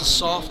Gates, a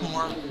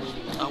sophomore,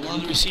 one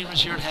of the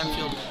receivers here at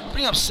Hempfield.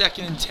 Bring up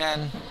 2nd and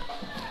 10.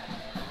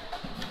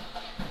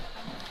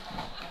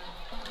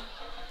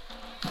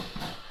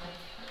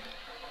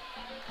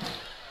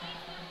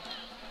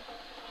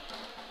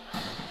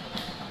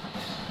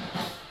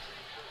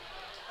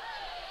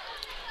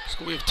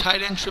 So we have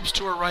tight end trips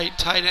to our right,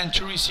 tight end,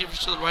 2 receivers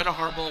to the right of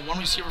Harbaugh, 1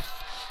 receiver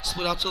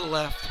split out to the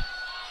left.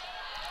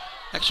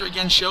 Exeter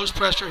again shows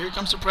pressure. Here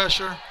comes the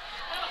pressure.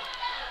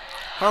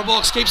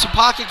 Harbaugh escapes the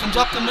pocket, comes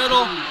up the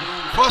middle,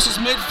 crosses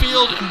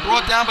midfield, and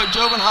brought down by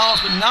Jovan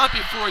Hollis, but not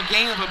before a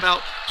gain of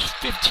about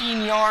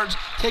 15 yards,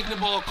 taking the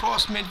ball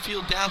across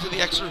midfield down to the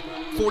Exeter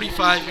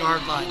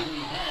 45-yard line.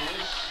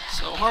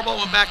 So Harbaugh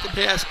went back to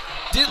pass,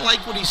 didn't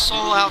like what he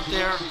saw out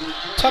there,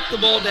 tucked the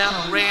ball down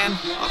and ran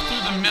up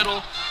through the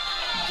middle.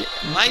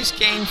 Nice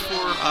gain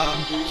for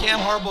Cam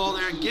Harbaugh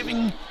there,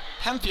 giving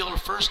Hempfield a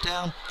first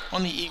down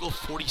on the Eagle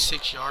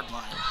 46-yard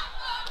line.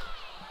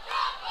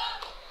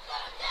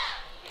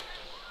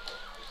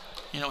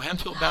 You know,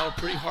 Hempfield battled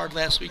pretty hard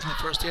last week in the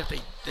first half.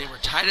 They were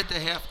tied at the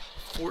half,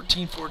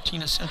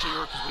 14-14 at Central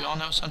York, because we all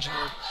know Central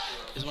York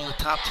is one of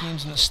the top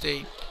teams in the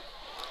state.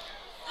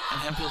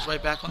 And Hempfield's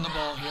right back on the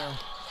ball here.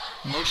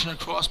 Motion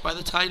across by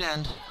the tight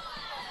end.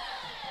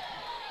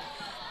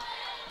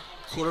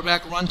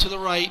 Quarterback run to the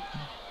right.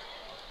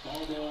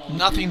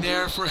 Nothing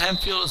there for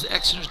Hempfield as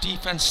Exeter's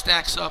defense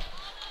stacks up,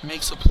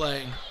 makes a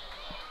play.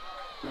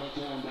 Brought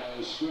down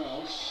by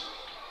Strauss.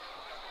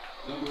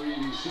 Number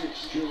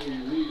 86, Joey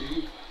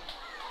Reedy.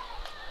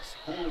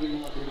 Penalty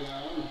marker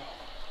down.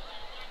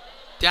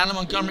 Down in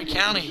Montgomery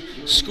County,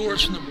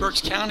 scores from the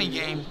Berks County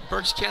game.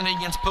 Berks County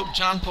against Pope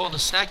John Paul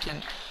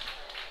II.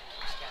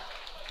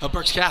 Oh,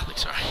 Berks Catholic,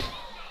 sorry.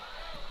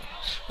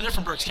 But they're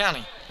from Berks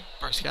County.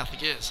 Berks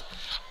Catholic is.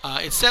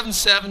 It's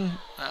 7-7.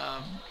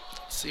 Let's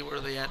see, where are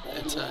they at?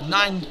 It's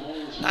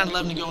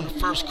 9-11 to go in the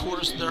first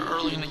quarter, so they're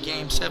early in the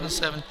game,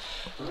 7-7.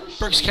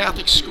 Berks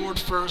Catholic scored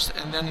first,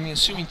 and then in the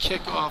ensuing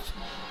kickoff,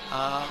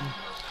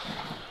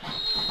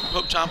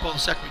 Pope John Paul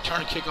II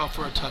returned a kickoff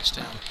for a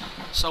touchdown.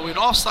 So we had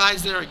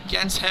offsides there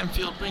against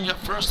Hempfield, bringing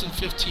up 1st and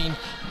 15.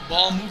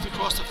 Ball moved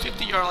across the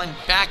 50-yard line,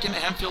 back into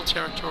Hempfield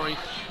territory.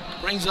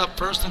 Brings up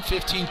 1st and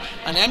 15.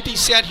 An empty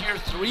set here,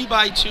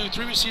 3-by-2,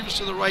 3 receivers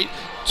to the right,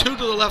 2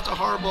 to the left of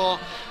Harbaugh.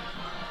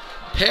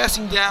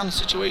 Passing down the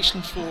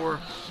situation for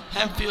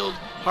Hempfield.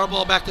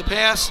 Harbaugh back to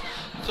pass.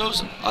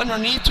 Goes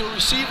underneath to a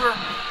receiver.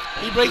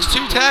 He breaks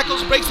 2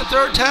 tackles, breaks the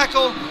 3rd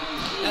tackle,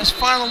 and is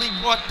finally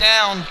brought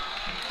down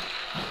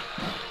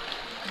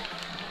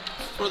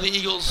for the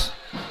Eagles.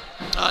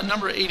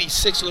 Number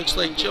 86, it looks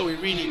like Joey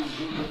Reedy.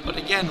 But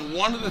again,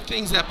 one of the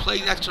things that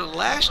plagued Exeter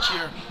last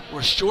year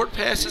were short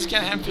passes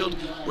against Hempfield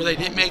where they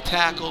didn't make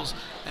tackles.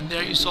 And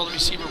there you saw the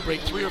receiver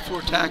break 3 or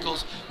 4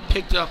 tackles,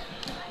 picked up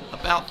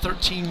about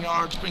 13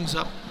 yards, brings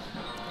up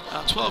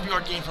a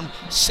 12-yard gain from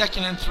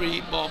 2nd and 3,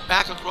 ball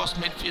back across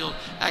midfield,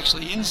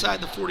 actually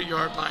inside the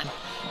 40-yard line.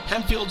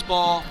 Hempfield's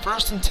ball,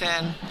 1st and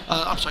 10,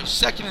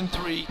 2nd and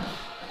 3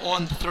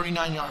 on the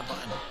 39-yard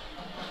line.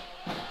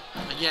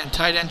 Again,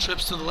 tight end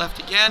trips to the left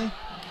again.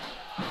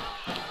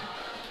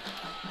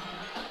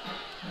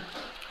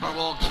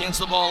 Harbaugh cancels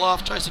the ball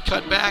off, tries to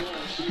cut back.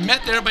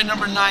 Met there by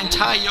number 9,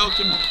 Ty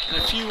Yoakum, and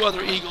a few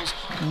other Eagles.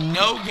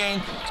 No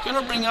gain. It's going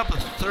to bring up a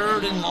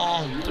 3rd and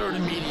long, 3rd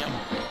and medium.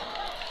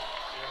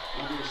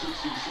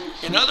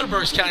 In other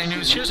Berks County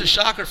news, here's a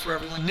shocker for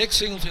everyone. Nick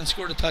Singleton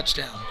scored a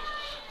touchdown.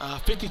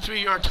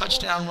 53-yard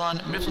touchdown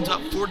run. Mifflin's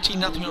up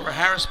 14-0 over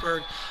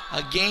Harrisburg.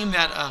 A game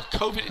that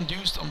COVID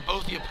induced on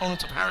both the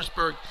opponents of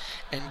Harrisburg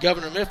and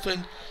Governor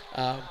Mifflin.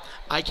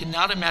 I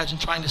cannot imagine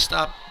trying to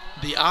stop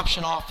the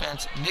option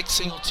offense, Nick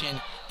Singleton,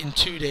 in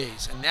 2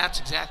 days. And that's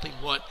exactly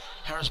what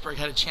Harrisburg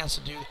had a chance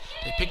to do.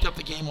 They picked up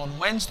the game on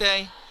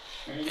Wednesday,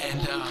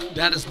 and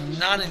that is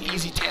not an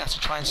easy task to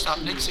try and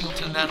stop Nick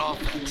Singleton in that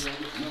offense.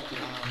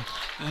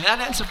 And that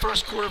ends the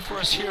first quarter for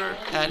us here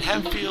at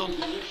Hempfield.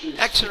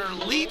 Exeter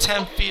leads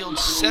Hempfield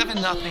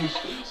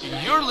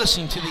 7-0. You're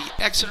listening to the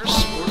Exeter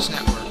Sports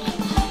Network.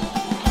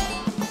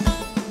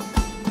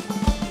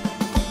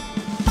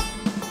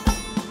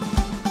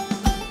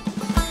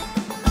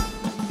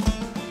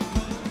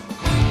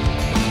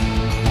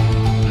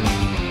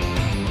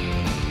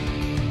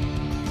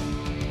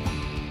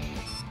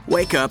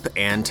 Wake up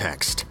and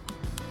text.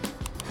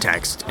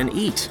 Text and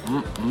eat.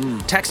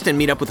 Text and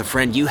meet up with a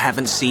friend you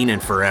haven't seen in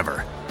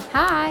forever.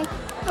 Hi.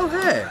 Oh,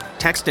 hey.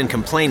 Text and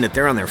complain that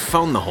they're on their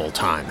phone the whole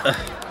time.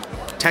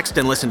 Text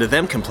and listen to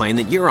them complain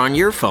that you're on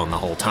your phone the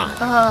whole time.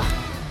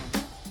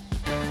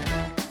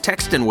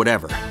 Text and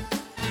whatever.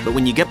 But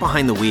when you get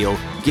behind the wheel,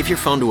 give your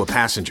phone to a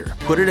passenger.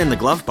 Put it in the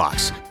glove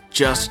box.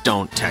 Just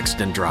don't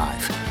text and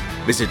drive.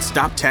 Visit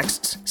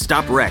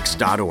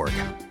StopTextsStopWrecks.org.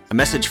 A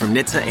message from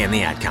NHTSA and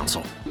the Ad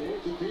Council.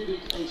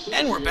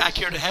 And we're back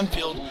here to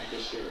Hempfield.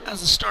 As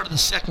the start of the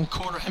second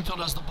quarter, Hempfield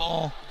has the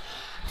ball.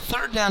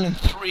 3rd down and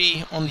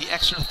 3 on the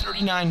Exeter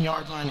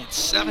 39-yard line. It's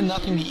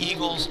 7-0 the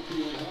Eagles.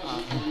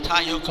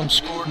 Ty Yoakum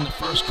scored in the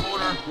first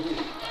quarter.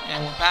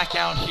 And we're back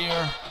out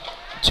here.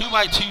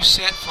 2-by-2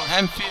 set for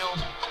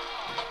Hempfield.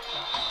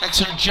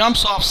 Exeter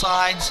jumps off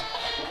sides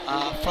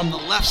from the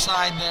left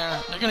side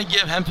there. They're going to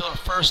give Hempfield a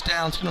first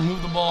down. It's going to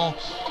move the ball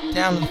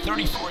down to the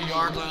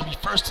 34-yard line. It'll be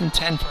 1st and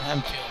 10 for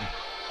Hempfield.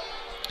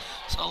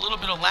 So a little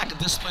bit of lack of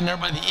discipline there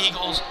by the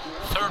Eagles.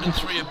 3rd and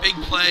 3, a big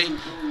play.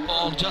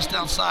 Ball just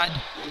outside,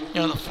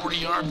 the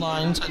 40-yard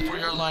line, inside the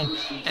 40-yard line.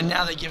 And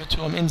now they give it to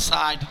him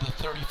inside to the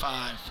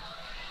 35.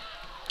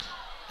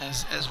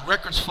 As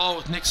records fall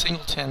with Nick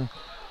Singleton,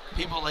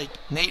 people like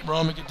Nate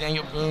Romick,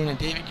 Daniel Boone, and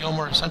David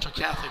Gilmore of Central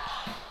Catholic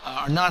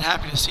are not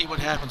happy to see what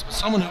happens. But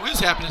someone who is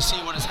happy to see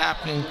what is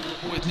happening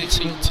with Nick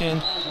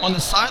Singleton on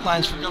the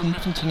sidelines for Governor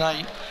Mifflin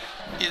tonight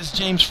is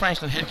James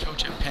Franklin, head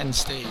coach at Penn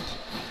State.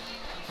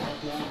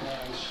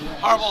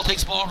 Harbaugh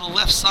takes the ball over the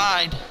left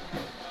side.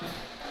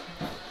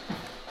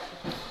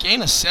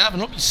 Gain of 7.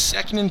 It'll be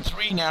 2nd and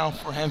 3 now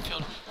for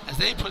Hempfield as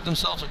they put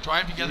themselves a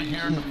drive together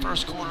here in the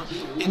first quarter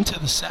into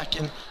the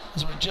second,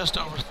 as we're just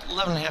over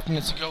 11 and a half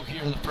minutes to go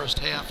here in the first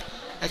half.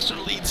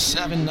 Exeter leads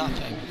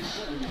 7-0.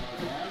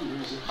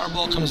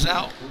 Harbaugh comes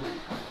out.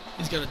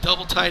 He's got a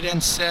double tight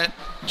end set.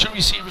 2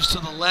 receivers to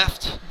the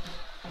left.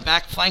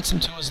 Back flanks him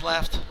to his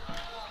left.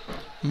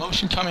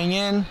 Motion coming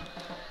in.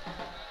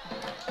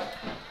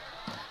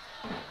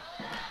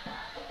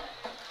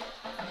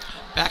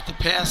 Back to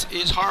pass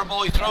is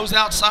horrible. He throws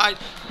outside,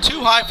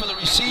 too high for the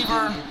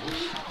receiver.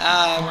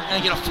 We're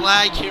going to get a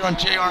flag here on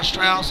J.R.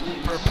 Strauss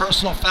for a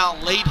personal foul,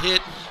 late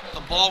hit.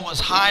 The ball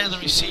was high to the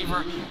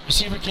receiver.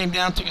 Receiver came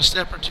down, took a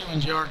step or two,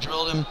 and J.R.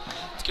 drilled him.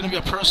 It's going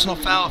to be a personal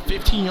foul, a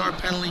 15-yard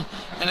penalty.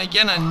 And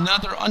again,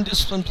 another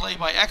undisciplined play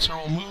by Exeter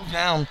will move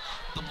down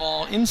the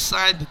ball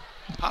inside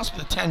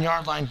possibly the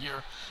 10-yard line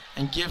here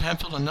and give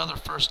Hempfield another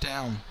first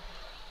down.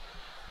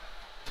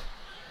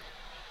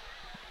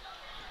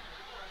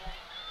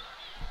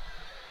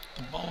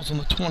 The ball's on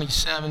the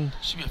 27.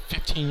 Should be a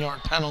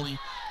 15-yard penalty,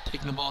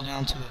 taking the ball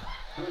down to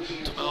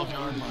the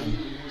 12-yard line.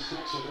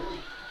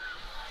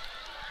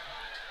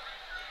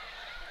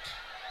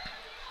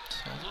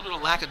 So a little bit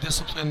of lack of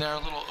discipline there, a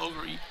little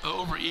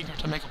over-eager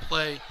to make a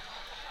play,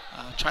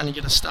 trying to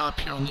get a stop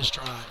here on this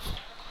drive.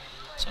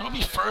 So it'll be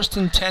 1st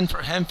and 10 for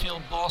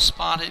Hempfield. Ball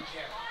spotted.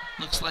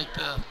 Looks like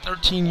the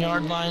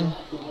 13-yard line.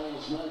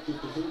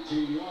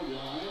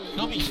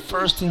 It'll be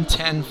 1st and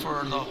 10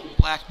 for the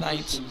Black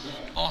Knights.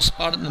 Ball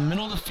spotted in the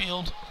middle of the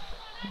field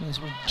as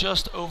we're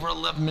just over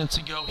 11 minutes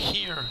ago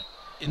here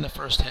in the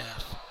first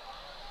half.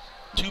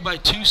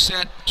 2-by-2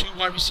 set, 2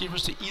 wide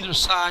receivers to either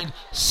side,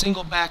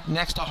 single back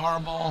next to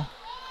Harbaugh.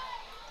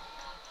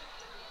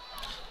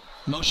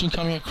 Motion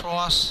coming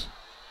across.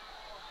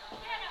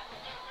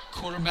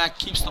 Quarterback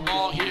keeps the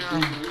ball here.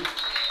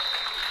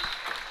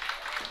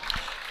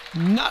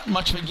 Not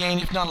much of a gain,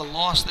 if not a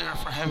loss there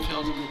for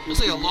Hempfield.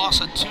 Looks like a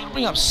loss of 2 to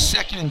bring up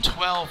 2nd and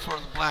 12 for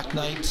the Black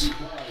Knights.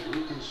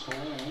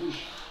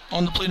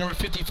 On the play, number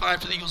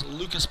 55 for the Eagles,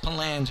 Lucas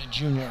Palange, a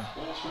junior.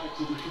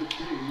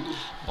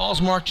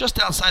 Ball's marked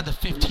just outside the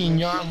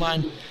 15-yard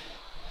line.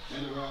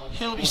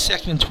 It'll be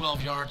 2nd and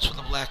 12 yards for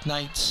the Black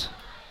Knights.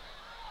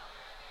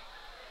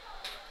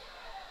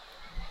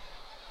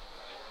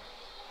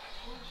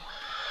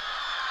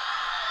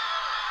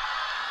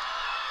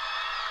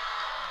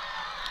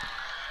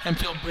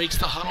 Hempfield breaks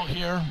the huddle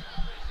here.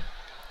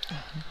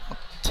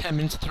 10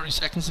 minutes and 30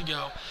 seconds to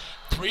go.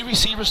 3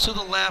 receivers to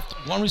the left,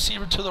 1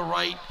 receiver to the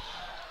right.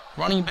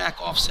 Running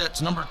back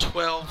offsets number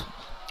 12,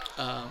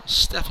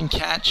 Stephen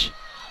Catch.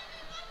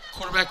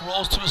 Quarterback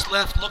rolls to his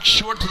left, looks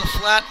short to the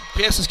flat.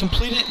 Pass is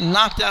completed and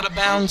knocked out of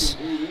bounds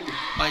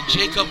by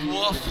Jacob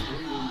Wolf.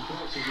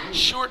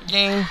 Short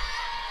gain.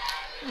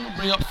 We'll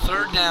bring up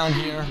 3rd down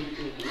here.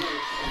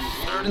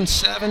 3rd and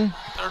 7,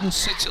 3rd and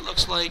 6 it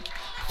looks like.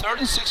 3rd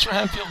and 6 for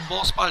Hempfield,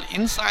 ball spotted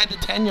inside the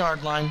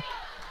 10-yard line.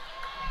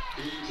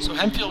 So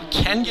Hempfield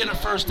can get a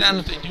first down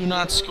if they do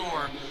not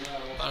score.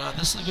 But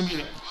this is going to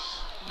be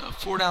a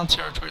 4-down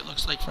territory, it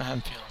looks like, for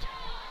Hempfield.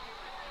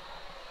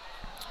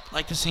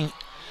 Like to see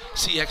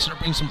Exeter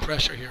bring some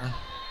pressure here.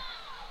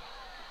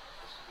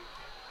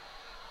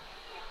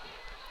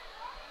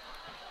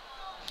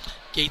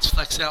 Gates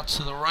flex out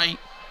to the right.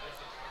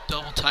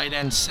 Double tight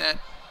end set.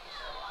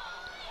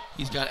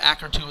 He's got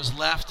Acker to his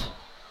left.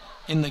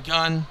 In the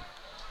gun.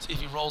 See if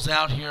he rolls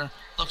out here.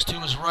 Looks to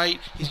his right.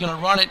 He's going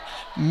to run it.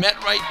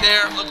 Met right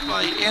there. Looked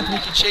by Anthony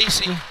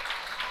Kachase.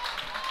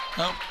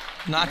 Nope,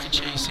 not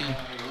Kachase.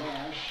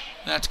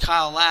 That's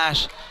Kyle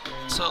Lash.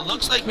 So it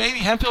looks like maybe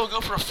Hempfield will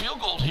go for a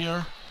field goal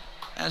here,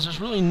 as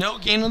there's really no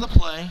gain on the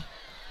play.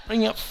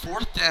 Bringing up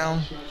 4th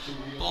down.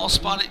 Ball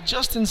spotted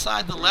just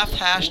inside the left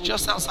hash,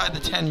 just outside the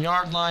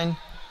 10-yard line.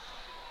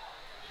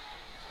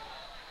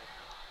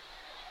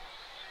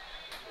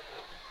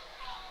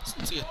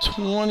 Let's see, a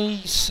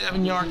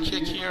 27-yard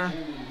kick here.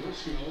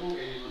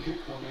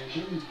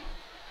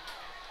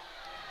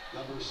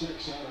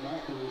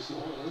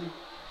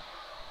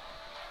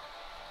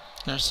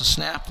 There's the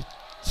snap.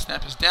 The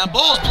snap is down.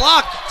 Ball is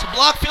blocked. It's a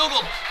blocked field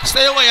goal.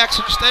 Stay away,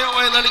 Exeter. Stay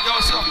away. Let it go.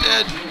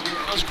 Self-dead.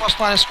 Goes across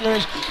line of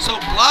scrimmage. So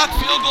blocked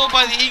field goal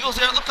by the Eagles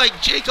there. It looked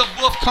like Jacob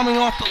Wolf coming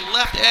off the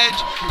left edge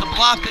to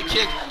block the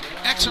kick.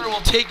 Exeter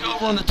will take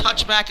over on the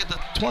touchback at the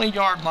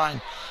 20-yard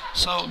line.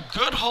 So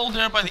good hold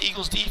there by the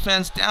Eagles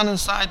defense down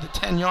inside the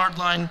 10-yard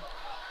line.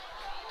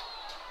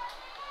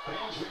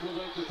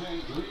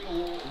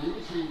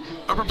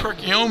 Upper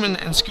Perk Yeoman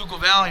and Schuylkill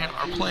Valley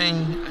are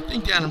playing, I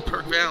think, down in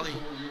Perk Valley.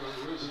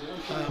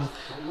 A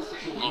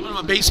little bit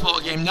of a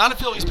baseball game. Not a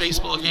Phillies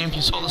baseball game if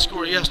you saw the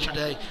score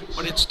yesterday,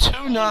 but it's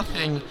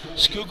 2-0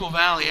 Schuylkill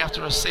Valley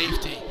after a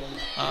safety.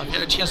 If you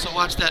had a chance to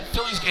watch that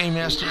Phillies game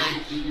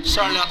yesterday,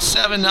 started out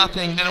 7-0,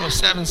 then it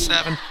was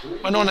 7-7.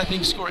 Went on, I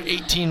think, scored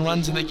 18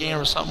 runs in the game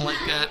or something like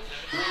that.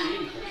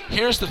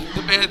 Here's the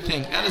bad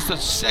thing. That is the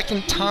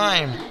 2nd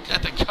time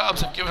that the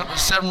Cubs have given up a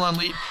 7-run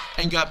lead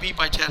and got beat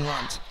by 10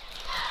 runs.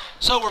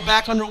 So we're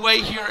back underway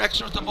here.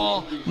 Exeter with the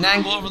ball.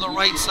 Nangle over the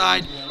right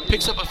side.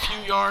 Picks up a few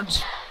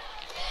yards.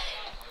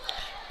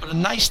 But a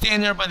nice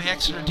stand there by the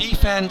Exeter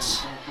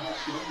defense.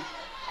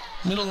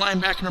 Middle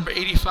linebacker number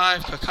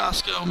 85,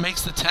 Kakasco,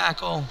 makes the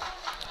tackle.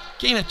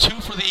 Gain of 2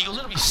 for the Eagles.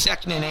 It'll be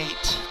 2nd and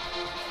 8.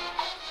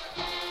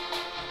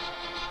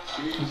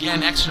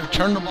 Again, Exeter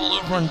turned the ball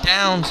over on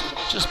downs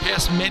just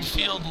past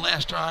midfield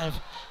last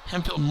drive.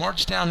 Hempfield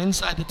marched down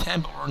inside the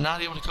 10, but were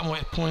not able to come away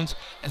with points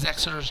as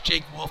Exeter's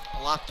Jake Wolf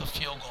blocked the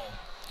field goal.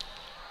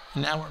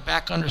 And now we're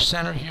back under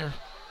center here.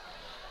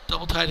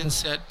 Double tight end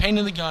set. Payne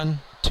in the gun.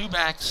 Two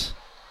backs.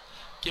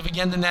 Give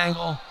again to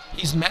Nangle.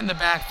 He's met in the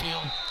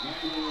backfield.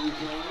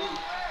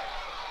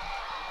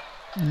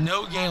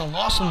 No gain, a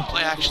loss on the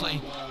play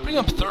actually. Bring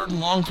up 3rd and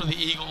long for the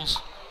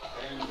Eagles.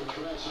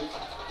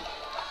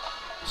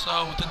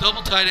 So with the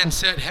double tight end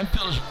set,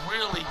 Hempfield is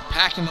really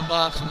packing the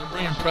box and they're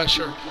bringing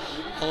pressure.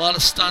 A lot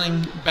of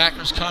stunning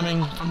backers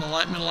coming from the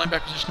middle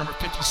linebacker position, number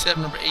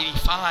 57, number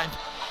 85.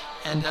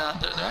 And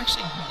they're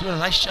actually doing a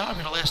nice job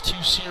in the last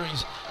 2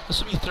 series.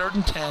 This will be 3rd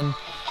and 10.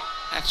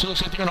 Actually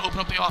looks like they're going to open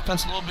up the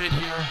offense a little bit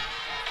here.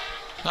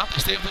 Nope, they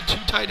stay with the 2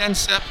 tight end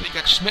set. They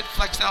got Schmidt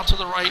flexed out to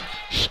the right,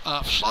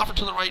 Schlaffer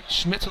to the right,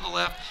 Schmidt to the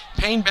left.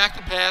 Payne back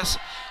to pass.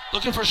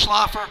 Looking for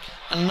Schlaffer.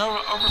 Another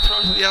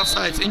overthrow to the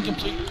outside. It's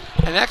incomplete.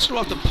 And Exeter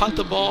will have to punt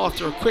the ball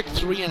after a quick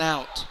 3 and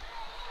out.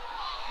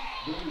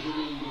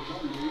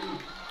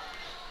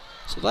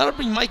 So that'll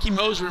bring Mikey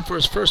Moser in for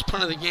his first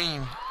punt of the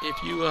game.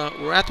 If you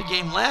were at the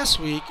game last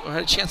week or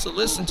had a chance to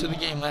listen to the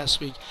game last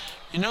week,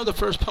 you know the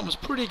first punt was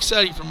pretty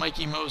exciting for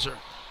Mikey Moser.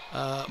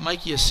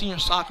 Mikey, a senior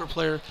soccer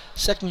player,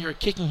 2nd year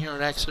kicking here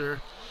at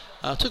Exeter,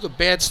 took a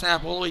bad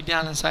snap all the way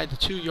down inside the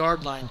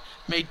 2-yard line,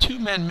 made 2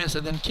 men miss,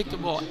 and then kicked the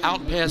ball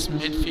out past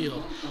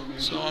midfield.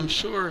 So I'm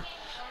sure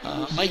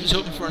Mikey's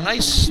hoping for a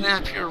nice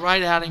snap here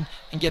right at him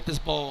and get this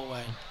ball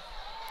away.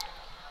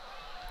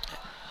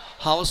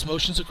 Hollis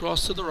motions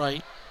across to the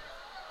right.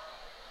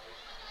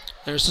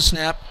 There's the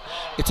snap.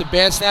 It's a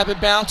bad snap.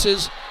 It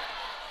bounces.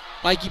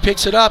 Mikey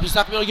picks it up. He's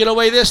not going to be able to get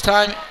away this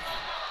time.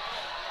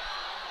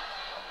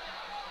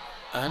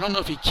 I don't know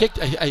if he kicked.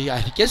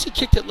 I guess he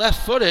kicked it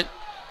left-footed.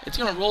 It's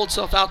going to roll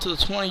itself out to the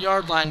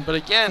 20-yard line. But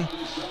again,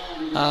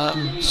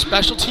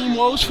 special team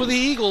woes for the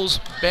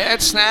Eagles.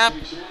 Bad snap.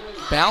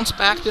 Bounce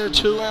back there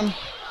to him.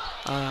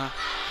 I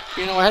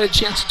had a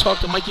chance to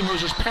talk to Mikey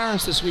Moser's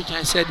parents this week, and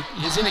I said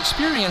his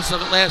inexperience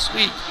of it last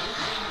week.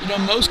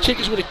 Most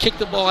kickers would have kicked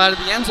the ball out of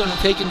the end zone and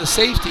taken the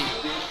safety.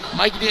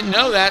 Mikey didn't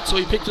know that, so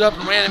he picked it up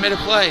and ran and made a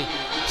play.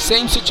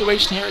 Same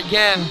situation here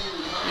again.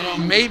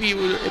 Maybe it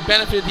would have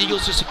benefited the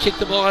Eagles just to kick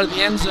the ball out of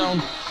the end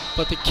zone,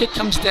 but the kick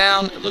comes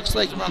down. It looks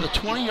like around the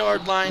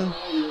 20-yard line.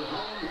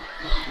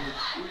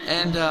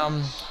 And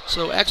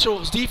so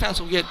Exeter's defense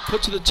will get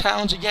put to the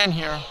challenge again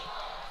here.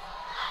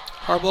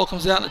 Harbaugh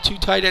comes out in a 2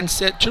 tight end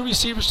set. 2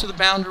 receivers to the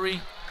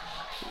boundary.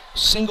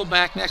 Single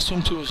back next to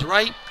him to his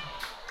right.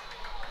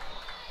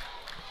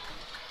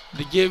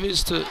 The give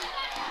is to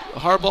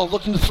Harbaugh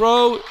looking to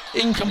throw.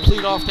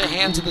 Incomplete off the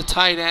hands of the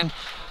tight end.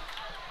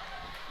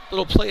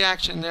 Little play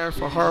action there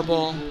for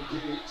Harbaugh.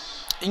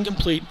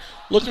 Incomplete.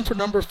 Looking for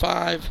number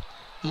 5,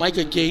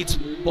 Micah Gates.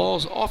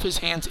 Ball's off his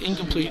hands.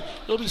 Incomplete.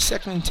 It'll be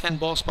 2nd and 10.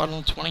 Ball spot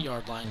on the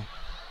 20-yard line.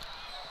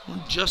 We're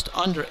just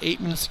under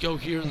 8 minutes to go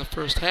here in the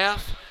first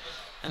half.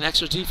 And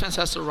Exeter's defense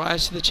has to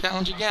rise to the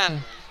challenge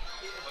again.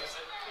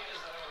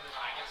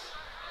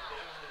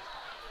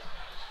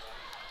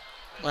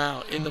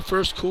 Wow, in the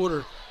first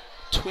quarter,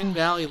 Twin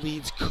Valley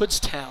leads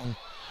Kutztown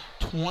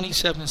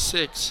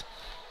 27-6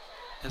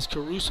 as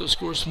Caruso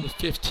scores from the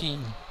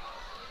 15.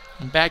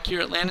 And back here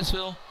at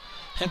Landisville,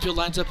 Hempfield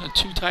lines up in a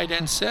 2 tight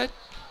end set.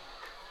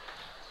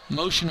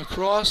 Motion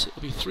across.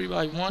 It'll be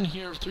 3-by-1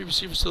 here. 3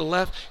 receivers to the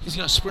left. He's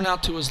going to sprint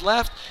out to his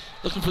left,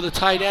 looking for the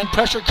tight end.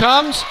 Pressure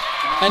comes,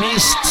 and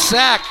he's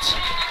sacked.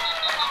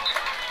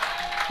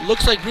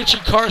 Looks like Richie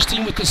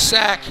Karstein with the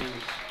sack.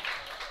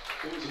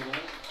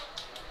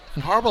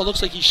 And Harbaugh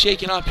looks like he's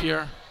shaking up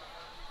here.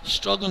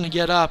 Struggling to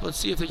get up. Let's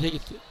see if they take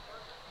it.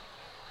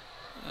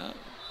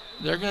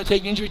 They're going to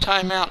take injury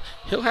timeout.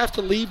 He'll have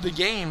to leave the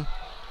game.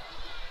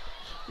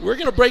 We're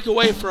going to break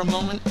away for a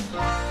moment.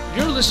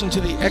 You're listening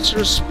to the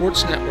Exeter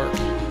Sports Network.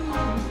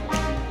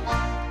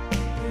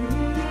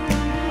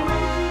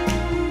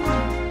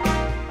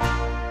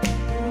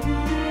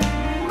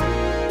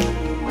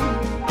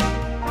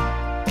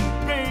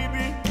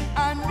 Baby,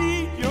 I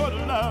need your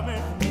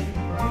loving.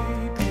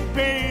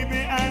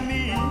 Baby, I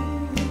need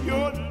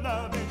your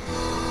loving.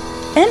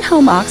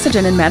 In-home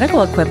oxygen and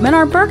medical equipment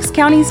are Berks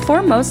County's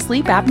foremost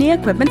sleep apnea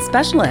equipment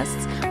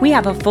specialists. We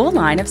have a full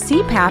line of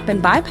CPAP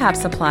and BiPAP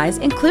supplies,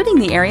 including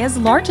the area's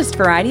largest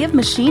variety of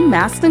machine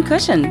masks and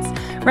cushions.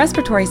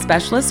 Respiratory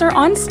specialists are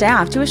on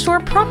staff to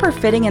assure proper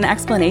fitting and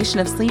explanation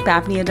of sleep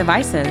apnea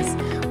devices.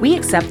 We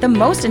accept the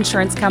most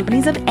insurance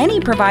companies of any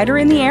provider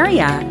in the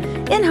area.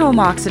 In-home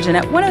oxygen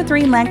at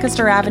 103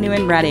 Lancaster Avenue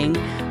in Reading.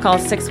 Call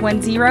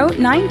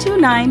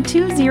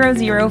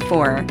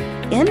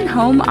 610-929-2004.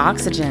 In-home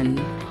oxygen.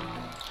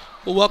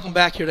 Well, welcome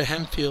back here to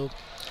Hempfield.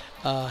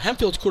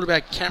 Hempfield's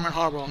quarterback, Cameron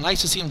Harbaugh.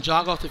 Nice to see him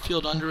jog off the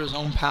field under his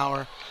own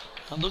power.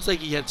 Looks like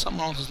he had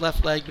something wrong with his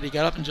left leg, but he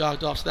got up and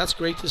jogged off, so that's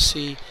great to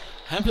see.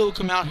 Hempfield will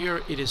come out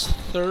here. It is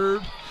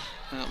 3rd,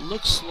 and it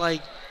looks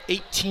like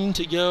 18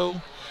 to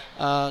go.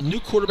 New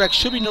quarterback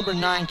should be number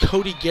 9,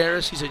 Cody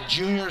Garris. He's a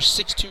junior,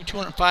 6'2",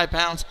 205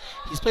 pounds.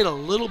 He's played a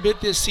little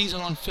bit this season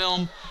on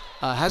film.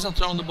 Hasn't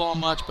thrown the ball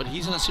much, but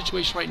he's in a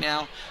situation right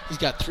now. He's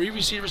got 3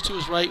 receivers to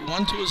his right,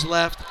 1 to his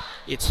left.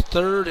 It's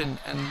 3rd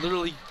and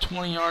literally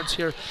 20 yards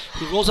here.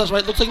 He rolls out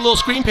right. Looks like a little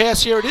screen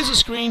pass here. It is a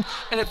screen,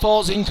 and it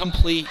falls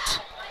incomplete.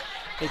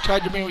 They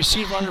tried to bring a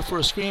receiver under for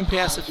a screen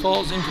pass that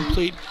falls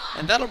incomplete,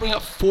 and that'll bring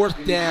up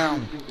 4th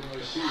down.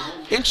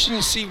 Interesting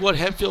to see what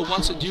Hempfield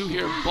wants to do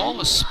here. Ball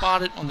is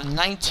spotted on the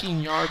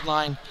 19-yard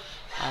line.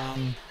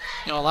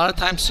 A lot of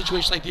times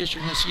situations like this,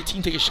 you're going to see a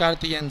team take a shot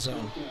at the end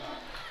zone.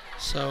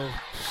 So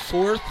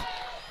 4th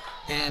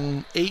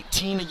and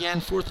 18 again,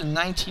 4th and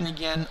 19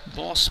 again.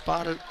 Ball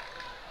spotted.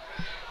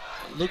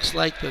 Looks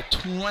like the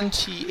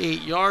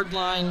 28-yard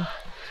line.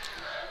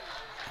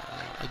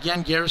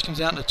 Again, Garris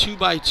comes out in a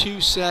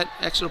 2-by-2 set.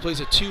 Exeter plays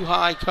a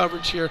 2-high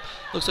coverage here.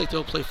 Looks like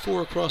they'll play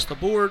 4 across the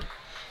board.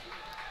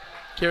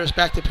 Garris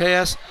back to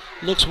pass.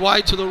 Looks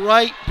wide to the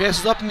right.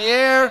 Passes up in the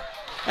air.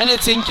 And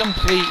it's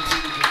incomplete.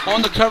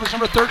 On the coverage,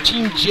 number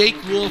 13,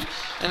 Jake Wolf.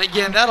 And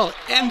again, that'll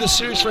end the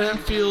series for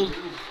Hempfield.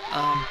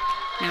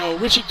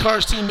 Richie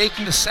Carr's team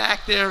making the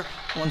sack there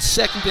on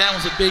 2nd down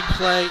was a big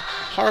play.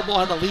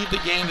 Harbaugh had to leave the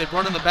game. They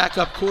brought in the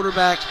backup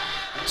quarterback.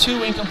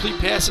 2 incomplete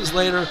passes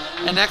later,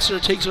 and Exeter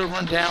takes over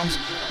on downs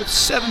with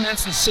 7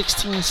 minutes and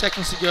 16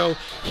 seconds to go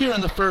here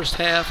in the first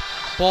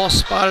half. Ball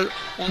spotted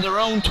on their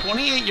own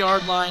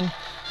 28-yard line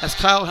as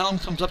Kyle Helm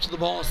comes up to the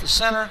ball as the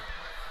center.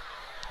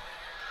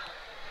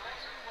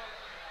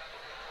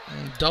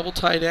 And double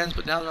tight ends,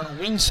 but now they're on a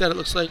wing set, it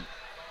looks like.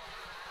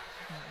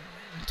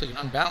 It's like an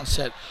unbalanced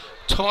set.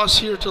 Toss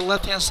here to the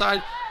left-hand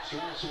side.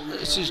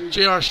 This is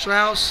J.R.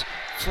 Strauss.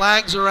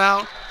 Flags are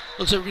out.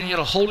 Looks like we're going to get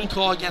a holding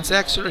call against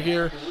Exeter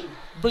here.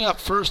 Bring up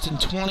 1st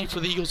and 20 for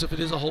the Eagles if it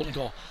is a holding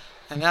call.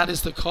 And that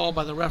is the call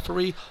by the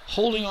referee.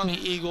 Holding on the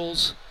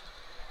Eagles.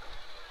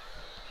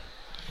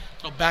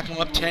 They'll back them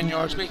up 10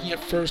 yards, making it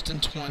 1st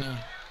and 20.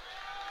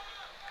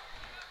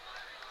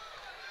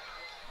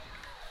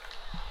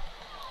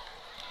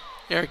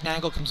 Eric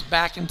Nangle comes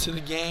back into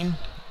the game,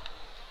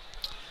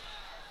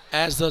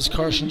 as does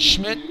Carson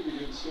Schmidt.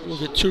 We'll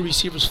get 2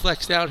 receivers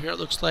flexed out here. It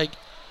looks like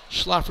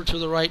Schlaffer to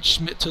the right,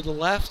 Schmidt to the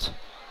left.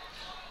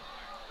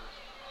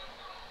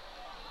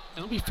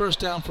 It'll be 1st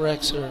down for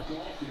Exeter.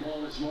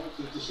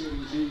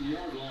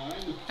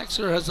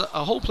 Exeter has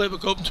a whole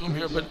playbook open to him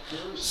here, but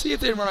see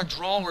if they run a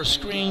draw or a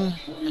screen.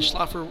 And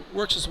Schlaffer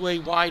works his way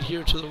wide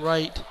here to the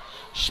right.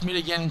 Schmidt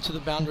again into the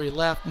boundary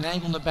left.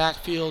 Nangle in the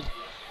backfield.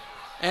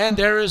 And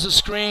there is a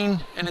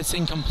screen, and it's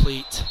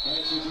incomplete.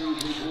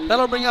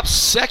 That'll bring up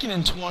 2nd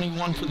and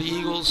 21 for the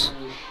Eagles.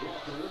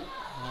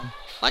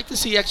 Like to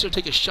see Exeter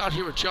take a shot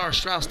here with J.R.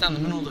 Strauss down the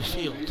middle of the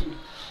field.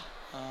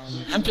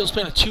 Hempfield's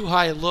playing a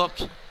 2-high look.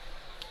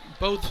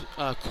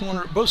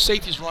 Both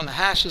safeties run the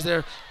hashes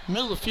there.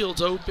 Middle of the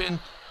field's open.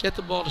 Get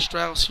the ball to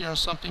Strauss here on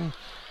something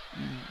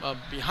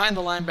behind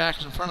the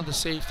linebackers, in front of the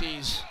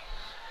safeties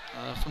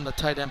from the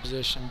tight end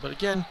position. But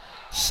again,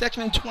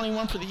 2nd and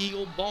 21 for the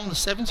Eagle. Ball on the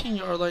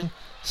 17-yard line.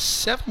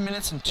 7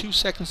 minutes and 2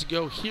 seconds to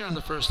go here in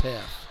the first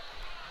half.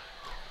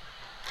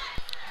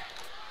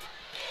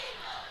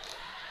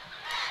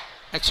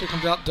 Exeter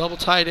comes out double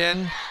tight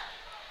end.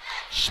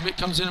 Schmidt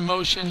comes in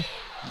motion.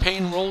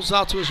 Payne rolls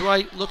out to his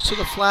right, looks to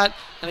the flat,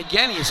 and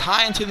again he is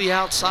high into the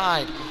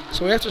outside.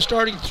 So after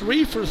starting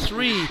 3 for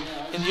 3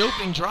 in the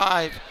opening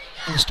drive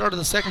and the start of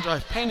the second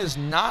drive, Payne has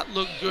not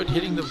looked good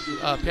hitting the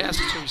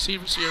passes to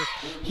receivers here.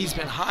 He's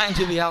been high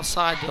into the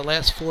outside the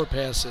last 4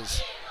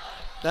 passes.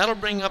 That'll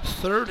bring up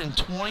 3rd and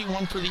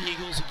 21 for the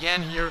Eagles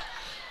again here.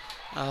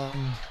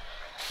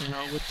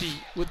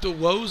 With the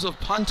woes of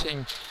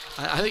punting,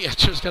 I think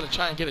Exeter's got to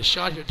try and get a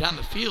shot here down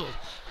the field,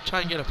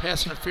 try and get a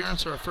pass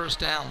interference or a 1st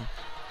down.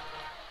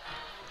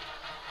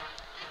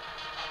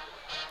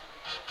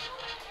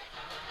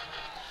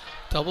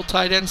 Double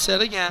tight end set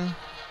again.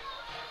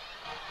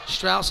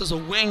 Strauss has a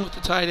wing with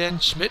the tight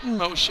end. Schmidt in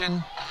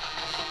motion.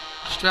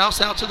 Strauss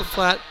out to the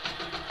flat.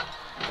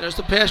 There's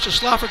the pass to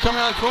Schlaffer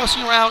coming on the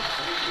crossing route.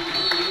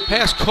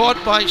 Pass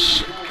caught by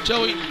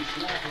Joey.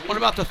 What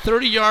about the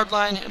 30-yard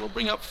line? It'll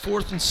bring up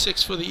 4th and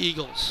 6 for the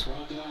Eagles.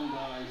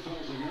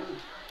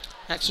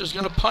 Exeter's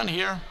going to punt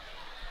here.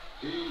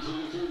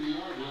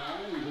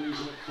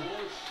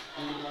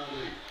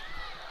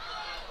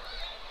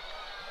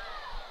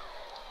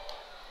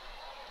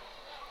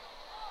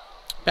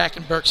 Back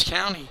in Berks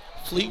County,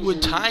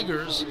 Fleetwood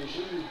Tigers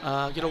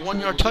get a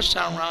 1-yard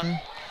touchdown run,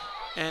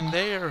 and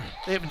they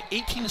have an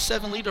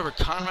 18-7 lead over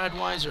Conrad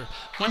Weiser.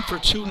 Went for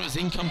 2 and it was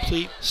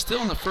incomplete.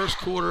 Still in the first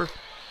quarter,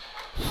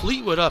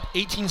 Fleetwood up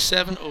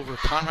 18-7 over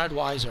Conrad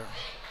Weiser.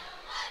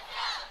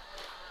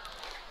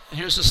 And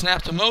here's the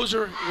snap to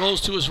Moser. Rolls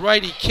to his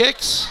right, he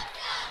kicks.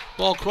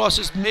 Ball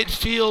crosses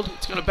midfield.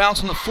 It's going to bounce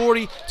on the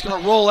 40. It's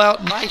going to roll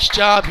out. Nice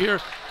job here.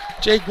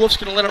 Jake Wolf's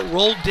going to let it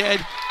roll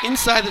dead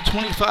inside the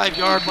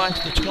 25-yard line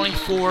to the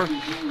 24.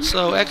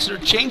 So Exeter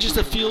changes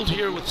the field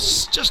here with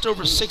just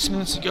over 6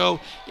 minutes to go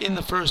in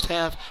the first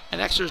half,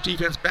 and Exeter's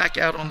defense back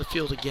out on the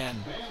field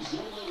again.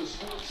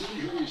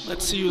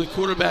 Let's see who the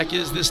quarterback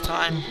is this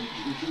time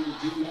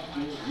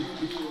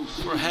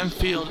for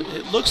Hempfield.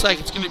 It looks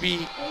like it's going to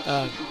be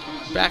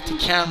back to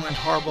Cameron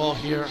Harbaugh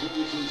here.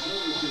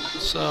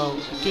 So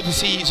good to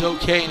see he's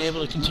okay and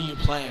able to continue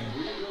playing.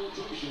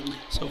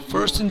 So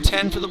 1st and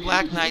 10 for the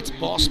Black Knights.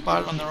 Ball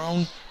spotted on their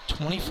own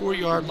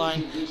 24-yard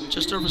line.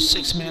 Just over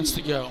 6 minutes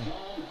to go.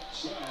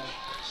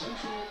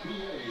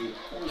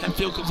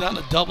 Hempfield comes out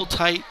in a double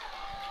tight,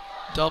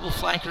 double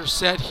flanker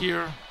set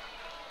here.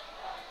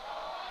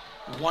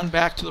 One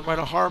back to the right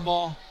of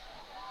Harbaugh.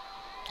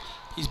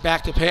 He's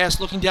back to pass,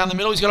 looking down the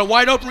middle. He's got a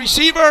wide open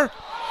receiver.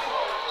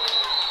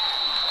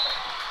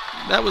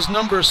 That was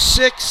number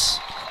 6,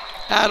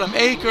 Adam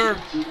Aker.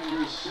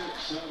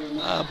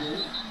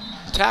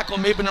 Tackle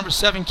maybe number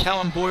 7,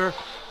 Kellen Boyer.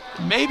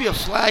 Maybe a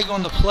flag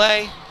on the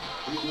play.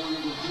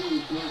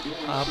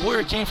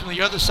 Boyer came from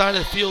the other side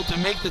of the field to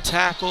make the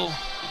tackle,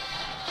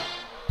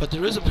 but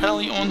there is a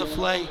penalty on the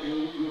play.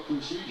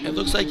 It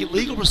looks like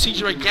illegal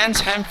procedure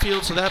against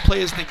Hempfield, so that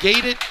play is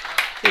negated.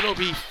 It'll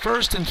be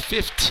 1st and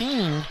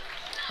 15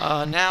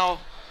 now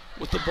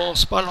with the ball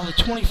spotted on the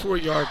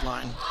 24-yard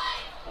line.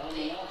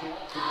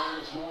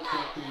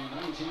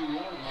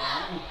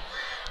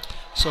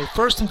 So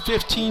 1st and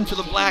 15 for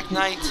the Black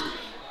Knights.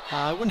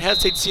 I wouldn't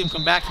hesitate to see him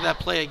come back to that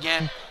play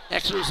again.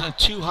 Exeter's in a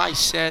too-high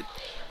set.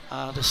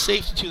 The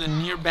safety to the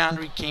near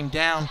boundary came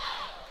down.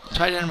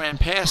 Tight end ran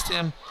past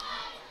him.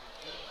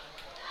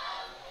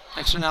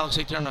 Exeter now looks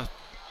like they're in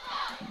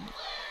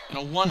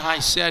a one-high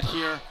set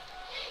here.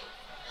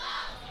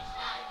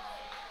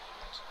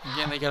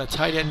 Again, they got a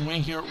tight end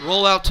wing here.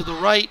 Roll out to the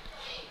right.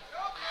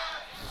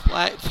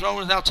 Flat,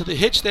 throwing it out to the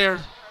hitch there.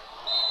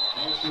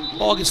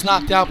 Ball gets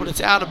knocked out, but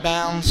it's out of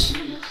bounds.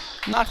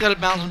 Knocked out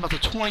of bounds on about the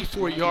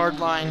 24-yard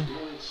line.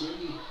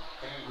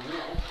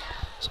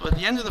 So at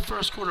the end of the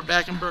first quarter,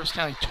 back in Berks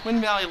County,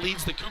 Twin Valley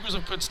leads the Cougars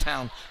of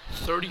Kutztown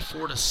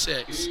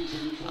 34-6. This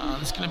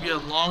is going to be a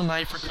long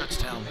night for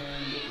Kutztown.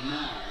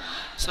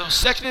 So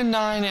 2nd and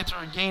 9 after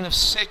a gain of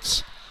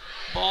 6.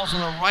 Ball's on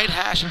the right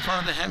hash in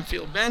front of the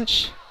Hempfield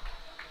bench.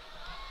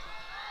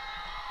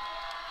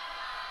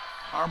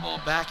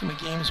 Harbaugh back in the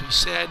game, as we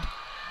said.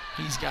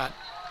 He's got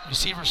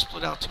receiver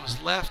split out to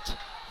his left.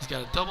 He's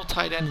got a double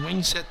tight end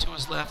wing set to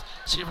his left,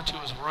 receiver to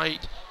his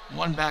right,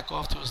 one back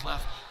off to his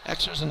left.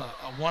 Exeter's in a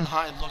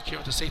one-high look here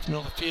at the safety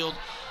middle of the field.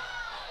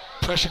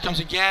 Pressure comes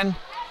again.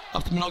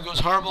 Up the middle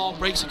goes Harbaugh,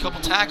 breaks a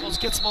couple tackles,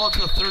 gets the ball to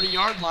the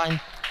 30-yard line.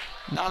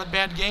 Not a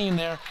bad gain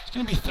there. It's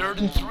going to be 3rd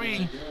and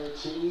 3.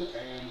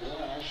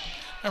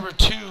 Number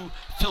 2,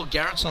 Phil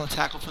Garrett's on the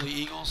tackle for the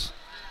Eagles.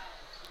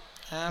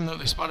 And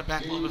they spotted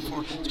back a little bit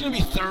forward. It's going to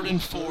be 3rd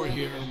and 4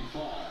 here.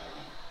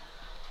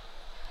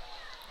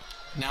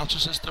 Announcer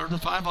says 3rd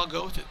and 5. I'll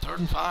go with it. 3rd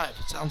and 5.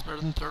 It sounds better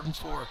than 3rd and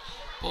 4.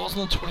 Ball's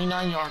on the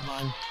 29-yard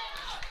line.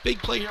 Big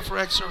play here for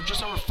Exeter.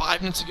 Just over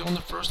 5 minutes to go in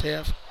the first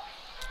half.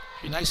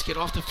 Be nice to get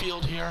off the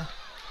field here.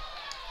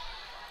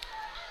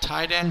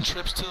 Tight end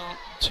trips to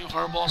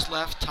Harbaugh's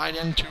left. Tight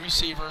end, 2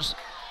 receivers.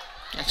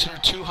 Exeter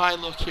too-high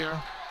look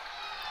here.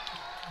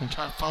 And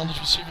try to funnel these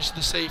receivers to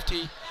the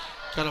safety.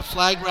 Got a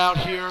flag route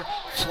here.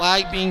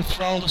 Flag being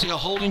thrown. Looks like a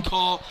holding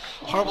call.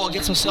 Harbaugh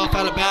gets himself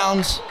out of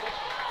bounds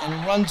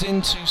and runs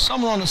into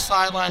someone on the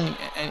sideline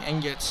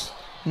and gets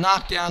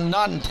knocked down.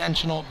 Not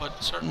intentional,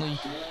 but certainly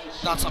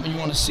not something you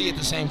want to see at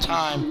the same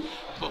time.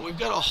 But we've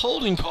got a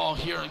holding call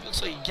here. It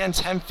looks like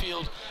against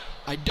Hempfield.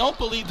 I don't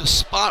believe the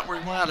spot where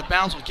he went out of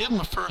bounds will give him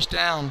a first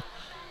down.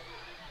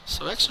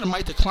 So Exeter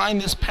might decline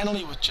this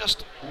penalty with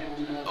just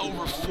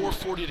over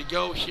 4:40 to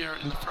go here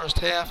in the first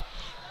half.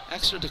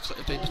 Exeter,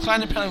 if they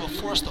decline the penalty,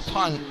 will force the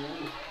punt.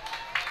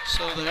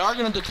 So they are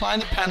going to decline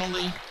the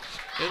penalty.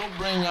 It'll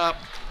bring up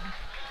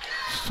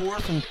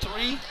 4th and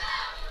 3.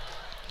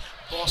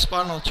 Ball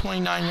spotted on the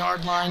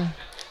 29-yard line.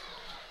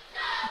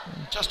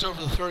 Just over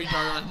the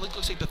 30-yard line. It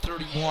looks like the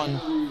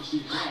 31.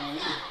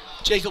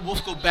 Jacob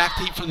Wolf go back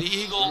deep for the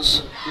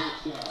Eagles.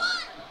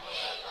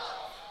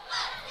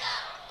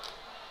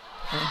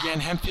 And again,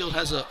 Hempfield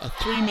has a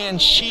 3-man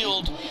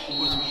shield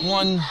with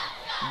one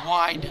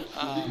wide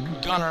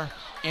gunner.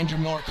 Andrew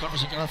Miller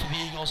covers the gunner for the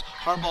Eagles.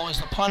 Harbaugh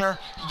is the punter.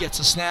 He gets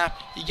a snap.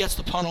 He gets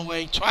the punt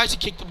away. Tries to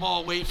kick the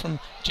ball away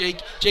from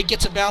Jake. Jake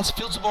gets a bounce,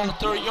 fields the ball on the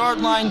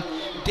 30-yard line.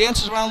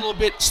 Dances around a little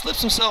bit.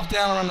 Slips himself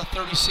down around the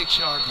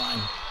 36-yard line.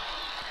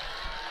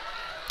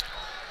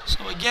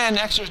 So again,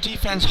 Exeter's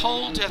defense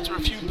holds after a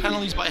few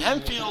penalties by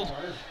Hempfield.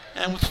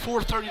 And with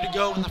 4:30 to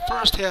go in the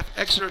first half,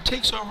 Exeter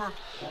takes over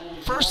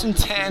 1st and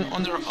 10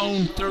 on their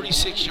own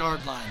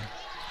 36-yard line.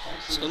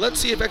 So let's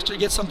see if Exeter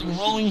gets something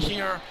rolling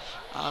here.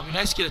 It'd be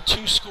nice to get a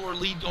 2-score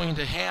lead going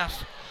into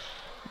half,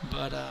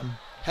 but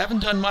haven't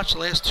done much the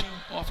last 2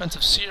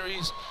 offensive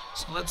series.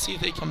 So let's see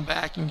if they come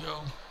back and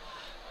go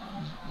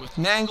with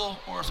Nangle,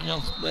 or if they're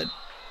going to let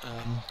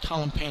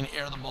Colin Payne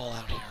air the ball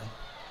out here.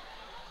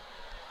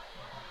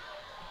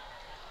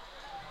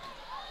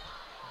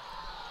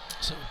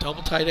 So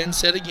double tight end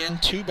set again,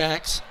 2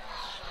 backs.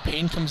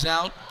 Payne comes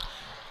out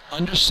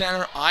under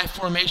center, I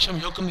formation,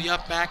 Yoakum the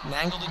up back,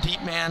 Nangle the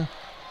deep man,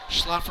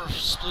 Schlaffer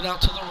split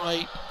out to the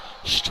right.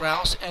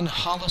 Strauss and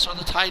Hollis are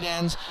the tight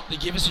ends. They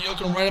give us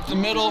Yoakum right up the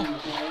middle.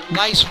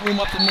 Nice room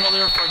up the middle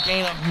there for a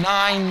gain of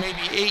 9,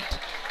 maybe 8.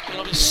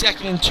 It'll be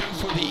 2nd and 2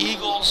 for the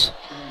Eagles.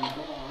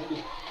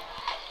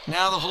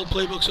 Now the whole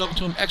playbook's open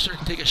to him. Exeter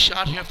can take a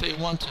shot here if they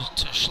want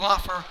to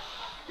Schlaffer.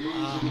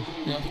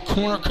 The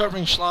corner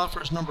covering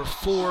Schlaffer is number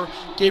 4.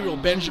 Gabriel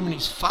Benjamin,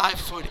 he's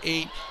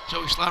 5'8".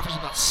 Joey Schlaffer's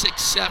about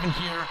 6'7"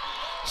 here.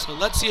 So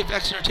let's see if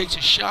Exeter takes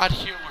a shot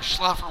here with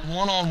Schlaffer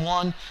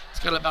one-on-one. He's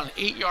got about an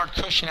 8-yard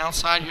cushion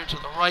outside here to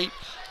the right.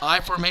 I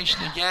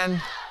formation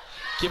again.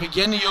 Give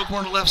again to Yoakum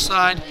on the left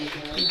side.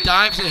 He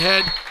dives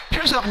ahead.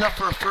 Appears to have enough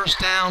for a first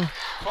down.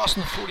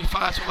 Crossing the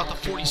 45 to about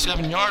the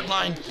 47-yard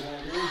line.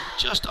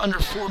 Just under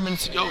 4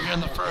 minutes to go here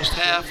in the first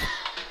half.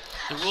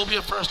 It will be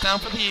a first down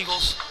for the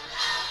Eagles.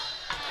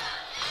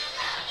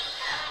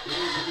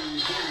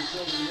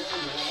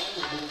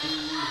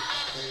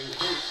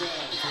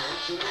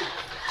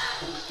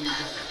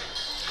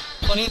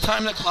 Plenty of time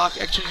on the clock.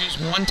 Exeter used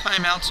 1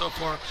 timeout so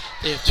far.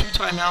 They have 2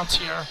 timeouts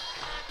here.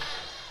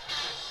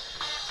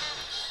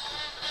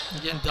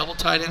 Again, double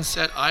tight end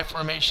set, I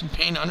formation,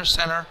 Payne under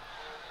center.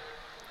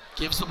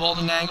 Gives the ball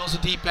to Nangle's a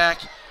deep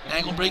back.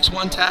 Nangle breaks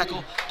 1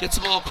 tackle, gets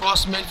the ball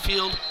across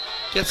midfield,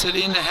 gets it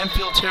into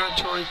Hempfield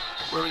territory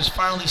where he's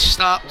finally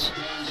stopped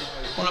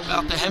on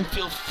about the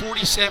Hempfield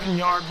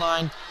 47-yard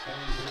line.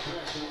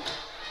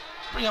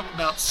 Bring up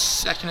about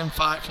 2nd and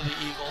 5 for the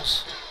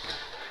Eagles.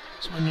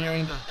 So we're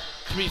nearing the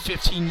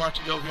 3:15 mark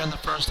to go here in the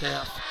first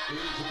half.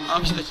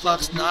 Obviously the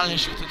clock's not an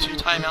issue with the 2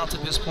 timeouts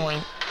at this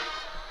point.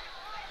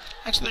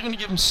 Actually, they're going to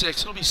give him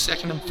 6. It'll be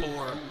 2nd and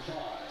 4.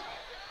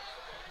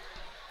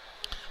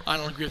 I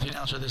don't agree with the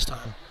announcer this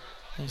time.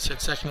 He said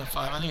 2nd and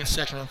 5. I think it's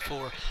 2nd and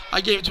 4.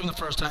 I gave it to him the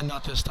first time,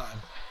 not this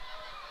time.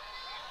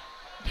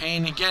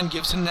 Payne again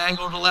gives him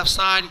Nangle to the left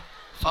side.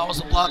 Follows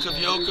the block of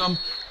Yoakum.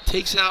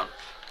 Takes out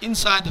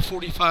inside the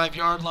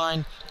 45-yard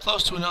line.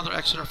 Close to another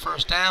Exeter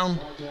first down.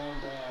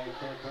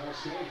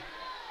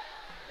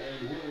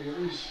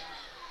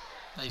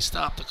 They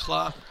stop the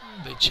clock.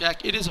 They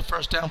check. It is a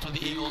first down for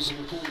the Eagles.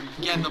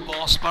 Again, the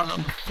ball spotted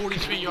on the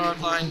 43-yard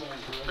line.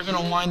 They're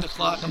going to wind the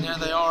clock, and there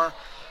they are.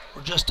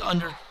 We're just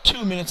under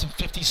 2 minutes and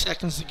 50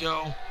 seconds to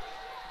go.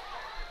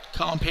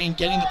 Colin Payne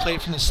getting the play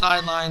from the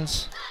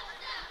sidelines.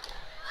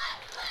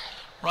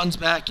 Runs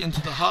back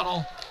into the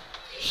huddle.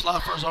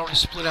 Schlaffer is already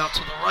split out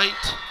to the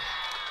right.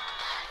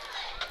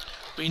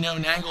 We know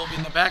Nangle will be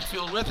in the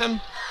backfield with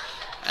him,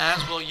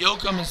 as will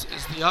Yoakum is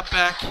the up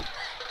back.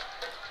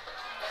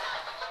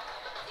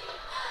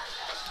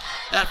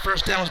 That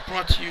first down was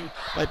brought to you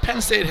by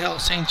Penn State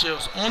Health St.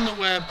 Joe's on the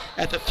web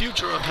at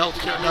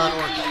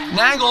thefutureofhealthcare.org.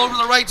 Nangle over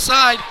the right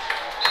side.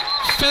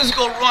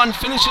 Physical run.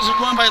 Finishes a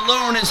run by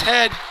lowering his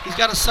head. He's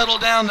got to settle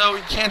down, though.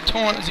 He can't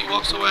taunt as he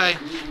walks away.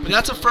 But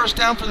that's a first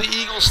down for the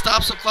Eagles.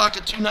 Stops the clock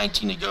at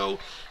 2:19 to go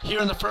here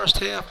in the first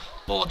half.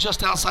 Ball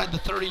just outside the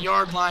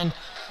 30-yard line.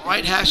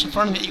 Right hash in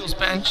front of the Eagles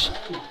bench.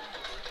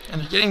 And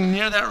they're getting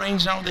near that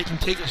range now where they can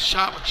take a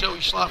shot with Joey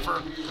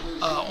Schlaffer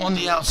on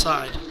the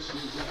outside.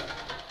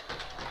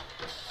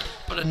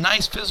 But a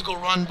nice physical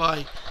run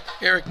by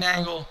Eric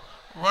Nangle,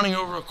 running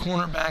over a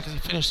cornerback as he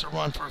finished the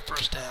run for a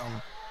first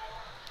down.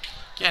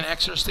 Again,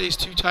 Exeter stays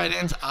 2 tight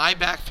ends, I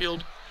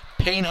backfield,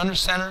 Payne under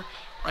center,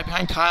 right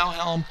behind Kyle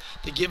Helm.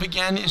 The give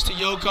again is to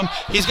Yoakum.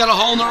 He's got a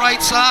hole in the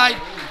right side.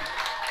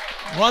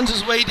 Runs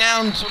his way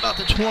down to about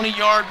the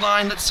 20-yard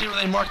line. Let's see where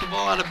they mark the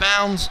ball out of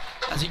bounds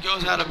as he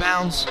goes out of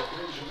bounds,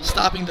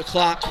 stopping the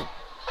clock.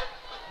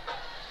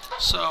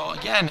 So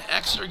again,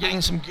 Exeter getting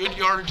some good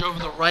yardage over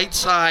the right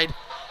side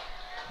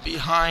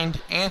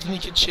behind Anthony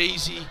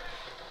Kachese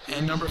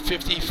and number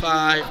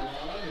 55,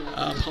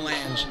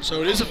 Palange.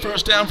 So it is a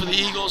first down for the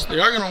Eagles. They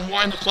are going to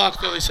wind the clock,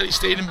 though. They said he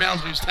stayed in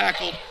bounds when he was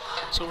tackled.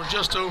 So we're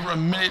just over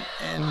 1 minute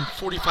and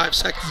 45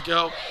 seconds to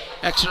go.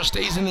 Exeter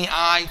stays in the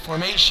I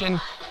formation,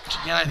 which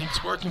again, I think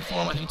it's working for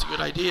him. I think it's a good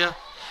idea.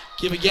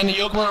 Give again to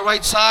Yoakum on the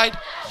right side.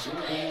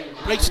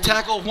 Breaks the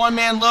tackle,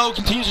 1-man low,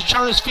 continues to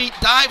turn his feet,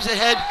 dives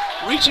ahead,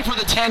 reaching for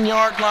the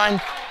 10-yard line.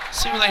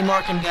 See where they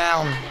mark him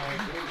down.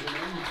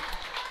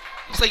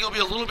 Looks like he'll be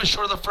a little bit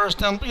short of the first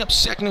down. Bring up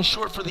 2nd and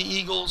short for the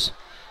Eagles.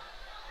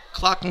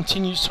 Clock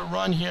continues to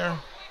run here.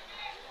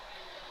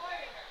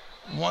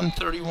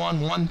 1:31,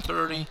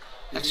 1:30.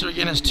 Exeter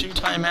again has 2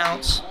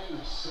 timeouts.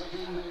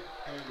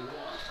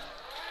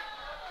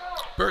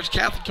 Berks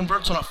Catholic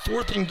converts on a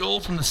 4th and goal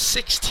from the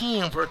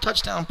 16 for a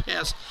touchdown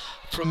pass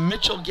from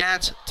Mitchell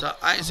Gatz to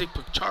Isaac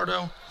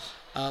Pichardo.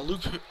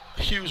 Luke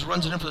Hughes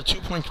runs it in for the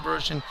 2-point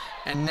conversion.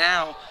 And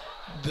now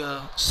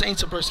the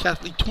Saints of Berks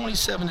Catholic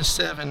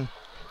 27-7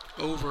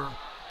 over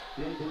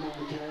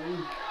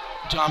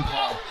John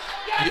Paul.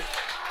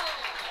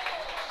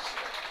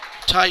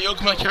 Ty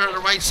Yoakum carry to the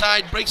right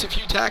side, breaks a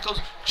few tackles,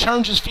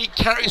 turns his feet,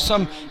 carries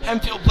some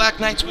Hempfield Black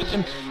Knights with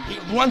him. He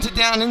runs it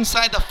down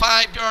inside the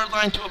 5-yard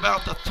line to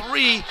about the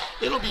 3.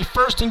 It'll be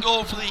 1st and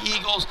goal for the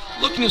Eagles.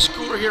 Looking to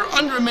score here,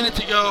 under a minute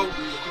to go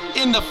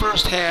in the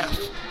first half.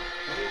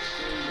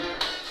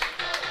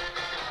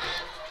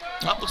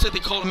 Looks like they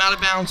called him out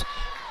of bounds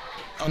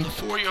on the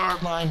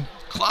 4-yard line.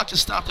 Clock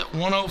is stopped at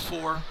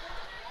 1:04.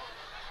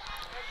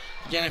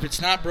 Again, if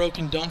it's not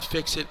broken, don't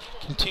fix it.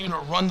 Continue to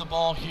run the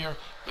ball here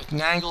with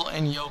Nangle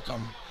and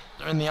Yoakum.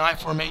 They're in the I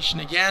formation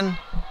again.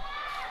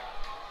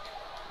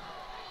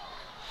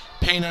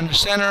 Payne under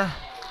center.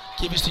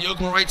 Give us to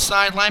Yoakum on the right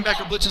side.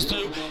 Linebacker blitzes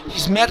through.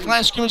 He's met the line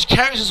of scrimmage,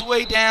 carries his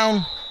way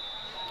down.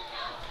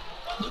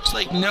 Looks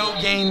like no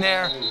gain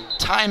there.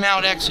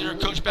 Timeout Exeter.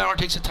 Coach Bauer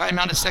takes a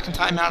timeout, his second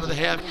timeout of the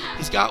half.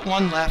 He's got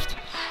one left.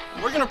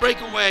 We're going to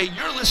break away.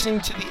 You're listening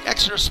to the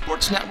Exeter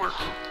Sports Network.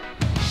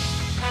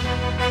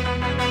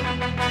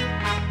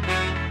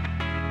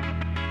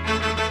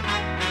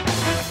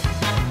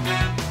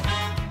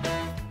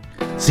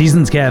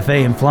 Seasons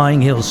Cafe in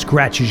Flying Hill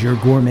scratches your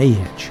gourmet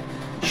itch.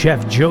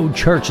 Chef Joe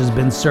Church has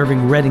been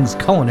serving Reading's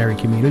culinary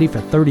community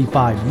for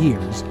 35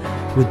 years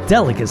with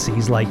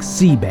delicacies like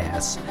sea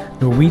bass,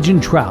 Norwegian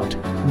trout,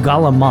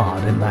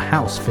 galamad, and the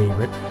house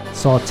favorite,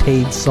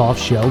 sautéed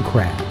soft-shell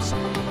crabs.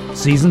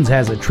 Seasons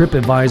has a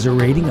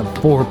TripAdvisor rating of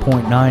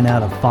 4.9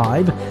 out of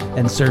 5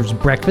 and serves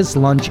breakfast,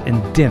 lunch,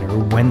 and dinner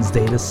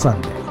Wednesday to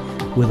Sunday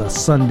with a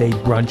Sunday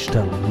brunch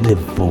to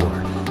live for.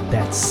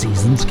 That's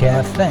Seasons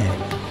Cafe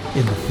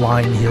in the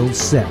Flying Hills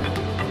Center.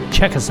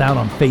 Check us out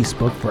on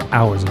Facebook for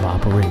hours of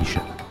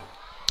operation.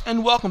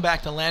 And welcome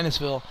back to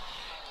Landisville.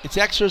 It's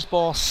Exeter's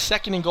ball,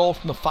 second and goal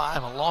from the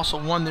 5. A loss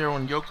of 1 there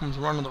on Yoakum's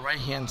run on the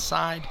right-hand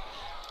side.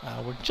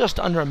 We're just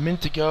under a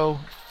minute to go.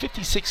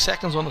 56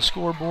 seconds on the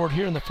scoreboard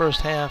here in the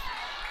first half.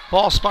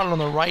 Ball spotted on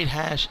the right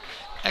hash.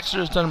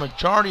 Exeter's done a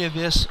majority of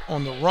this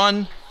on the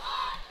run.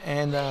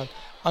 And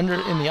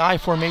in the I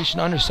formation,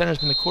 under center has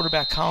been the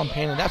quarterback, Colin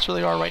Payne. And that's where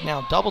they are right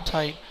now. Double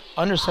tight,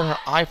 under center,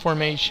 I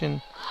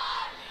formation.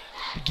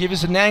 Give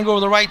us an angle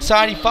over the right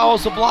side. He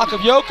follows the block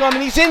of Yoakum,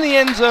 and he's in the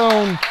end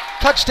zone.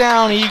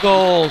 Touchdown,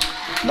 Eagles.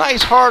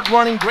 Nice hard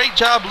running. Great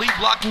job lead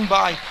blocking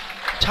by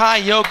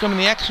Ty Yoakum, and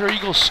the Exeter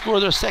Eagles score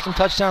their second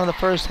touchdown in the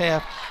first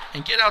half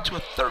and get out to a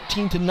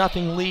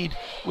 13-0 lead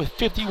with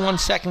 51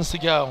 seconds to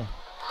go.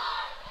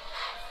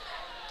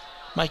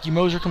 Mikey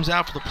Moser comes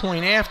out for the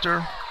point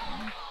after.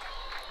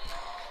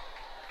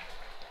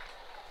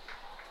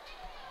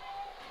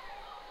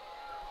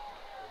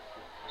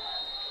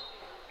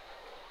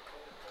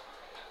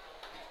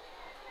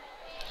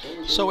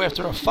 So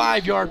after a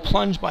 5-yard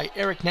plunge by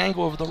Eric Nango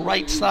over the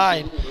right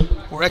side,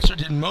 where Exeter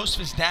did most of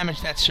his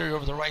damage that series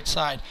over the right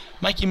side,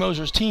 Mikey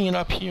Moser's teeing it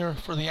up here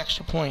for the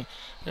extra point.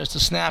 There's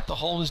the snap, the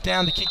hold is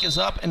down, the kick is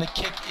up, and the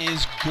kick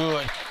is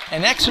good.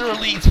 And Exeter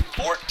leads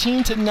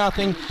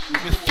 14-0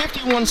 with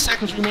 51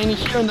 seconds remaining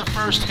here in the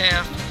first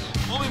half.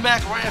 We'll be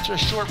back right after a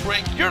short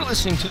break. You're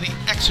listening to the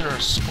Exeter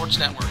Sports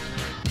Network.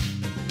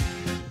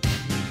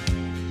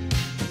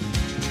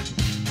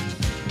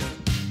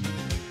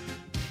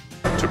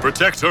 To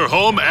protect her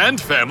home and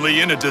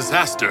family in a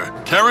disaster,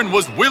 Karen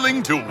was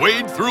willing to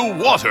wade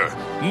through water,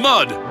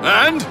 mud,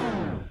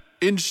 and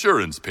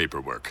insurance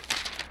paperwork.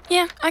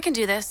 Yeah, I can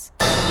do this.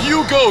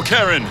 You go,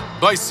 Karen!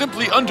 By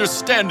simply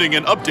understanding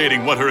and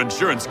updating what her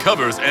insurance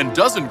covers and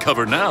doesn't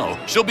cover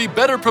now, she'll be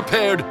better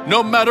prepared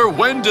no matter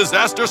when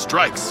disaster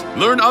strikes.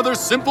 Learn other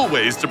simple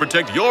ways to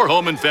protect your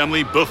home and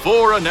family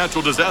before a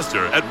natural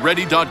disaster at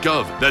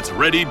ready.gov. That's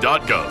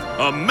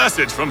ready.gov. A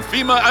message from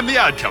FEMA and the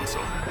Ad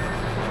Council.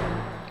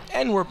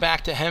 And we're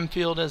back to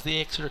Hempfield as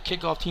the Exeter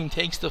kickoff team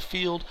takes the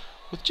field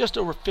with just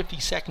over 50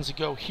 seconds to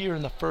go here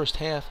in the first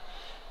half.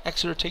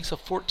 Exeter takes a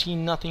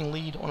 14-0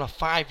 lead on a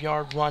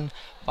 5-yard run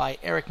by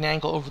Eric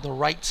Nangle over the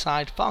right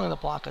side, following the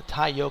block of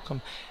Ty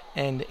Yoakum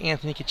and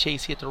Anthony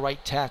Kachase at the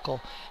right tackle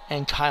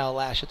and Kyle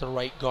Lash at the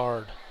right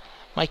guard.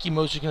 Mikey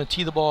Moser is going to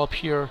tee the ball up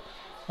here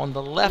on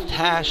the left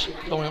hash,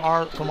 going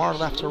from our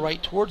left to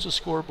right towards the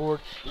scoreboard.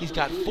 He's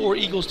got 4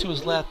 Eagles to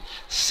his left,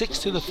 6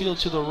 to the field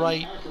to the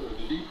right.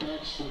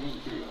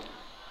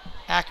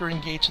 Acker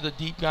engaged to the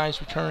deep guys,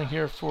 returning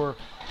here for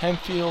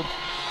Hempfield.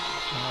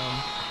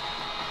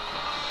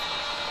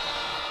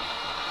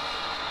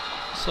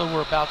 So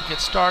we're about to get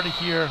started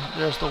here.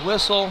 There's the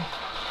whistle.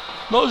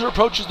 Moser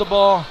approaches the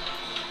ball,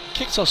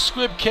 kicks a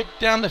squib kick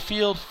down the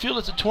field, field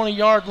at the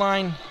 20-yard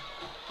line.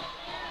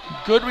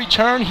 Good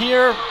return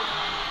here.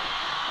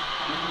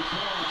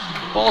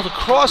 Ball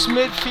across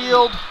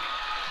midfield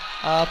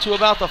to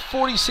about the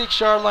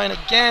 46-yard line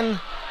again.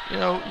 You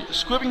know,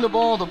 squibbing the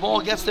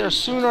ball gets there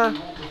sooner.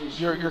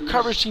 Your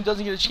coverage team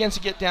doesn't get a chance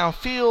to get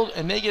downfield,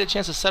 and they get a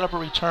chance to set up a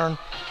return.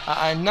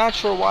 I'm not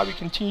sure why we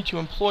continue to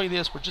employ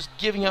this. We're just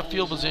giving up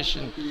field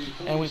position,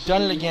 and we've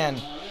done it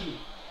again.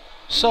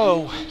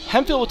 So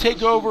Hempfield will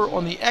take over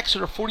on the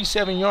Exeter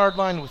 47-yard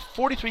line with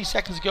 43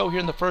 seconds to go here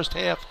in the first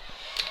half.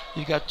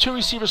 You've got 2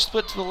 receivers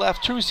split to the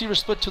left, 2 receivers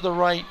split to the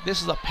right.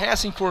 This is a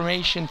passing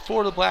formation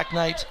for the Black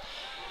Knights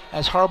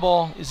as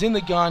Harbaugh is in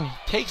the gun,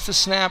 takes the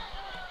snap,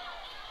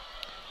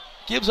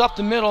 gives up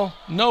the middle,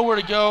 nowhere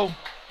to go.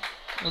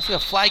 Looks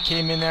like a flag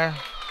came in there.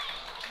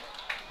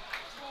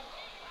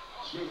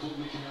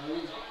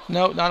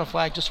 No, not a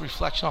flag, just a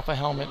reflection off a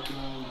helmet.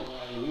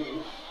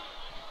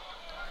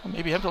 Well,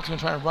 maybe Hempfield's going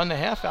to try and run the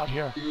half out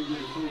here.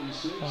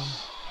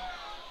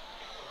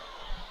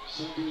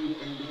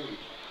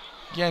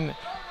 Again,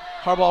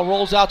 Harbaugh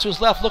rolls out to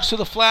his left, looks to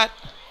the flat,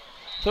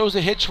 throws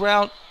a hitch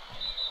route.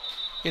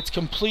 It's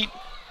complete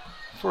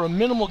for a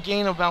minimal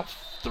gain of about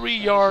 3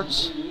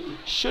 yards.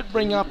 Should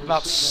bring up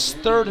about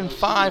 3rd and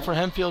 5 for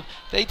Hempfield.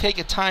 They take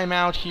a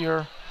timeout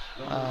here.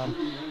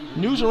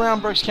 News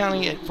around Berks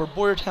County for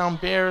Boyertown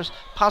Bears.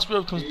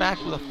 Pottsgrove comes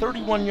back with a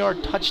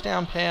 31-yard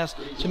touchdown pass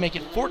to make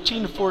it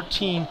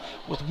 14-14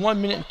 with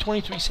 1 minute and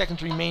 23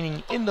 seconds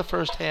remaining in the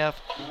first half.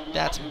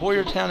 That's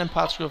Boyertown and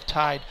Pottsgrove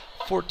tied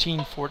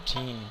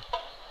 14-14.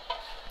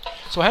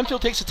 So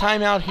Hempfield takes a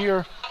timeout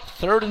here.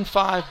 3rd and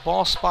 5,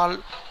 ball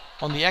spotted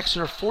on the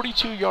Exeter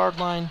 42-yard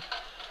line.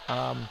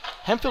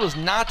 Hempfield is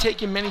not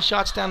taking many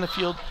shots down the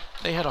field.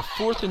 They had a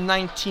 4th and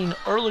 19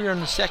 earlier in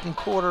the second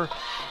quarter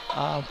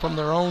from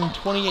their own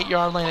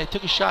 28-yard line. They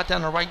took a shot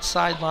down the right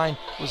sideline.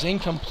 It was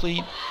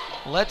incomplete.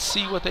 Let's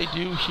see what they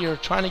do here.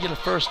 Trying to get a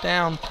first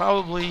down.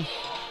 Probably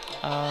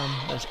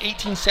there's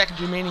 18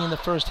 seconds remaining in the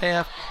first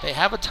half. They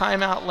have a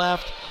timeout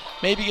left.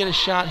 Maybe get a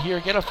shot here,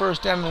 get a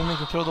first down, and then they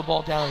can throw the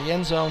ball down in the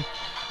end zone.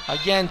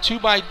 Again,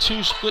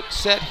 2-by-2 split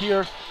set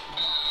here.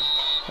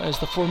 As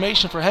the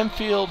formation for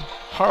Hempfield.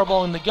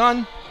 Harbaugh in the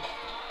gun.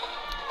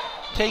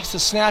 Takes the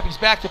snap. He's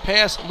back to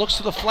pass. Looks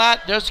to the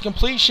flat. There's the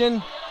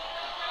completion.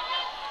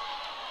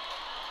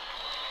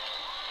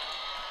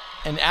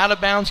 And out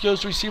of bounds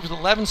goes to receiver with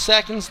 11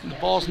 seconds. And the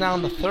ball's now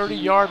on the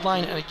 30-yard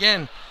line. And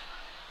again,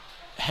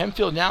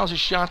 Hempfield now has a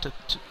shot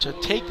to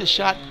take the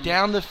shot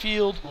down the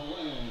field.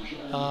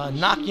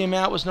 Knocking him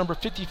out was number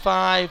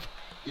 55.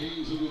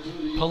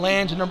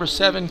 Palan to number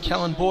 7,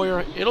 Kellen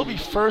Boyer. It'll be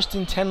 1st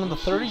and 10 on the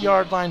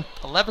 30-yard line.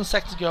 11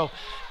 seconds to go.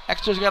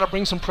 Exeter's got to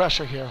bring some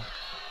pressure here.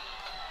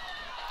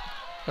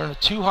 They're in a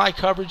 2-high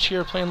coverage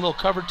here, playing a little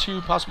cover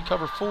 2, possibly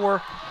cover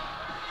 4.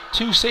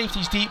 2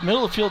 safeties deep.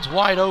 Middle of the field's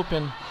wide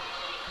open.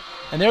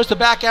 And there's the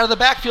back out of the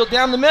backfield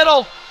down the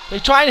middle. They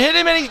try and hit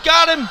him, and he's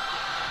got him.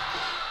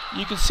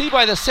 You can see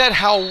by the set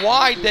how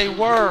wide they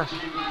were.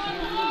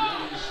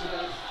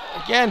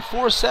 Again,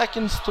 4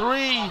 seconds,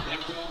 3,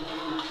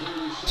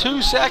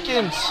 2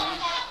 seconds.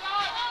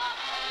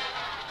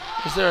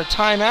 Is there a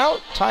timeout?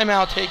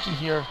 Timeout taken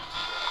here.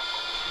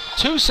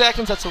 2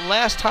 seconds, that's the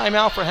last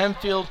timeout for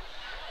Hempfield.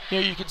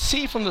 You could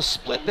see from the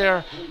split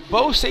there,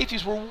 both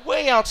safeties were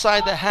way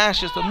outside the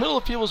hashes. The middle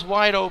of the field was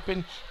wide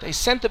open. They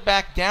sent it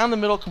back down the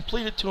middle,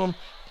 completed to him,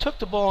 took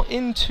the ball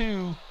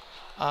into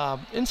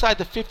inside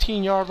the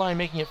 15-yard line,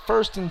 making it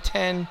 1st and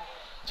 10.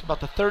 It's about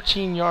the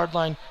 13-yard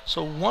line.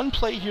 So 1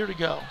 play here to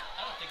go. I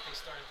don't think they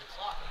started the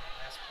clock on the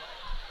last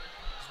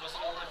play. Was it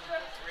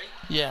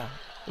 11.3? Yeah,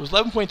 it was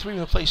 11.3 when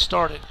the play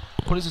started.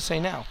 What does it say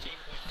now?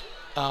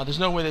 There's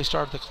no way they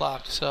started the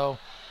clock. So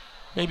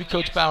maybe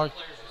Coach Bauer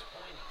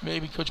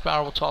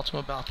will talk to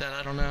him about that.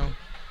 I don't know.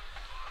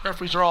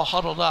 Referees are all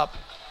huddled up.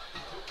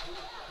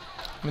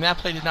 I mean, that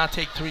play did not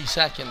take 3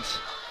 seconds.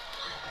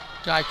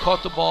 Guy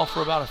caught the ball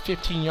for about a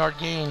 15-yard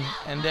gain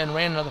and then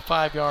ran another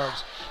 5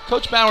 yards.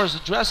 Coach Bauer is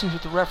addressing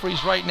with the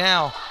referees right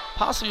now,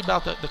 possibly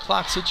about the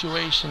clock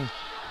situation.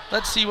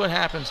 Let's see what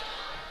happens.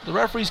 The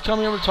referees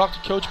coming over to talk to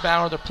Coach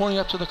Bauer. They're pointing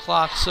up to the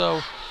clock,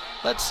 so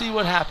let's see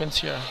what happens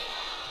here.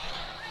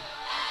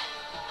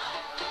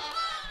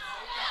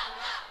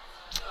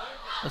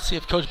 Let's see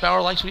if Coach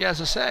Bauer likes what he has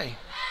to say.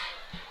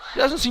 He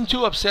doesn't seem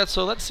too upset,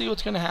 so let's see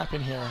what's going to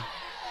happen here.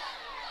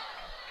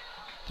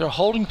 They're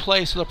holding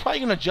play, so they're probably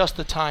going to adjust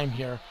the time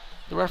here.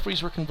 The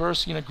referees were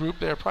conversing in a group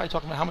there, probably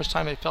talking about how much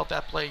time they felt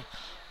that play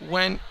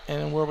went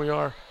and where we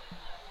are.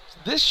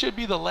 This should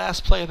be the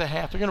last play of the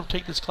half. They're going to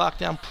take this clock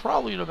down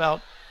probably at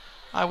about,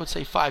 I would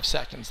say, 5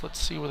 seconds. Let's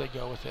see where they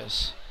go with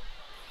this.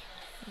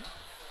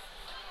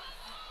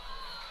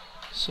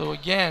 So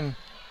again,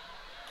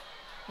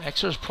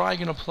 Exeter's probably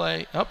going to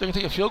play. Oh, they're going to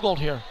take a field goal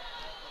here.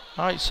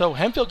 All right, so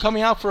Hempfield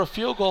coming out for a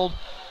field goal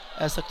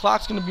as the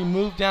clock's going to be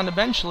moved down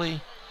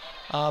eventually.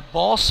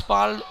 Ball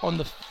spotted on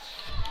the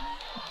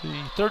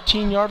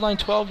 13-yard line,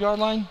 12-yard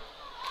line.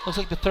 Looks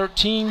like the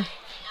 13.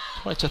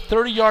 It's a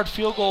 30-yard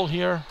field goal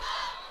here.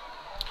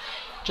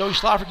 Joey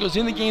Schlaffer goes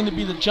in the game to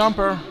be the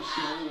jumper.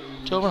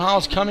 Jovan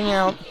Hall's coming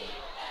out.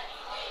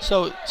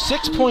 So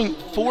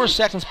 6.4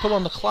 seconds put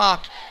on the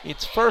clock.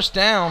 It's 1st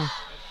down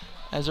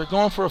as they're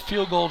going for a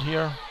field goal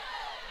here.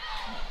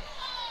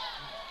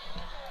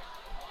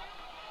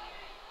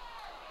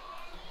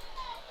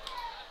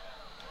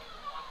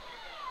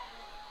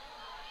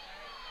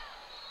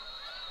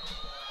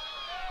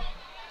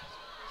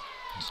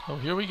 So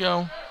here we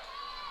go.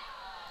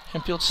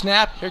 Hempfield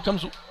snap. Here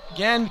comes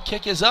again.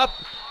 Kick is up.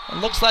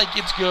 And looks like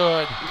it's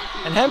good.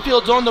 And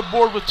Hempfield's on the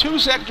board with 2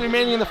 seconds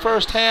remaining in the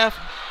first half.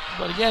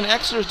 But again,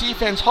 Exeter's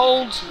defense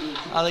holds.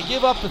 They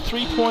give up the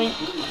 3-point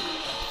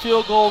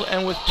field goal.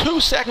 And with 2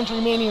 seconds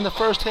remaining in the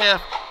first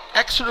half,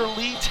 Exeter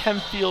leads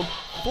Hempfield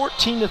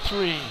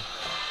 14-3.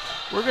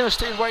 We're going to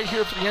stay right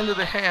here for the end of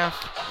the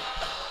half.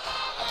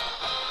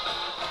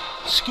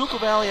 Schuylkill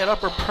Valley at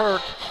Upper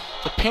Perk.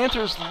 The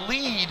Panthers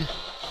lead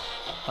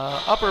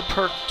Upper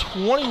Perk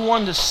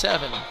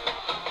 21-7.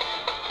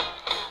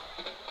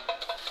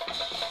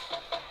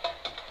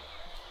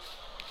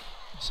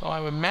 So I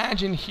would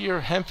imagine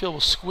here Hempfield will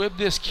squib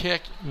this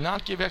kick,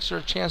 not give Exeter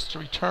a chance to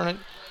return it,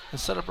 and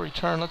set up a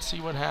return. Let's see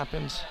what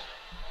happens.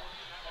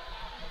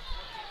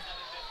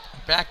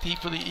 Back deep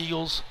for the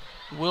Eagles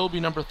will be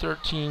number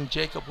 13,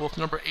 Jacob Wolf,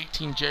 number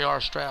 18, J.R.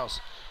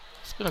 Strauss.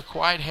 It's been a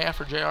quiet half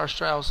for J.R.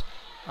 Strauss.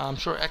 I'm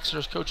sure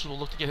Exeter's coaches will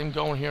look to get him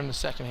going here in the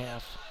second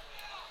half.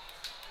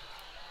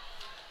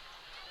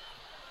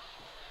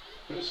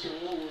 Bisco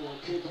will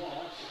kick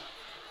off.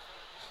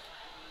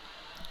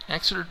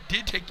 Exeter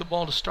did take the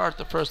ball to start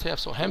the first half,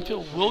 so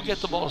Hempfield will get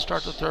the ball to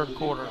start the third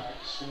quarter.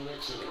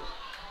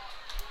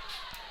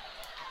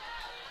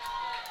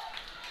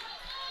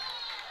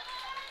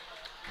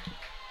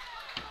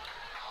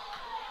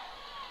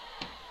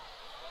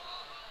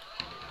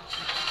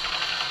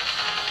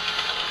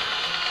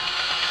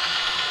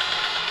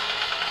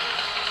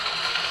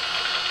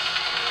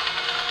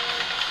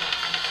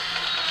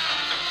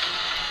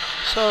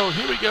 So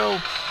here we go.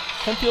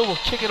 Hempfield will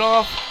kick it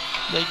off.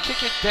 They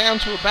kick it down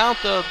to about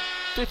the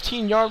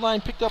 15-yard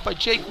line, picked up by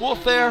Jake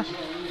Wolf there.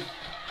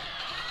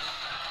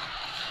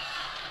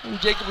 And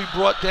Jake will be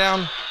brought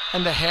down,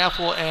 and the half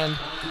will end.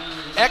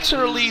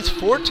 Exeter leads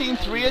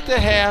 14-3 at the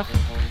half.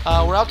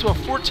 We're out to a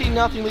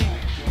 14-0 lead.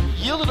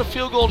 Yielded a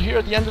field goal here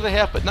at the end of the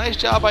half, but nice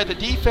job by the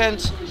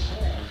defense.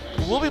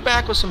 We'll be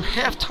back with some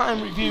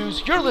halftime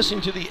reviews. You're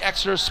listening to the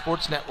Exeter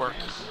Sports Network.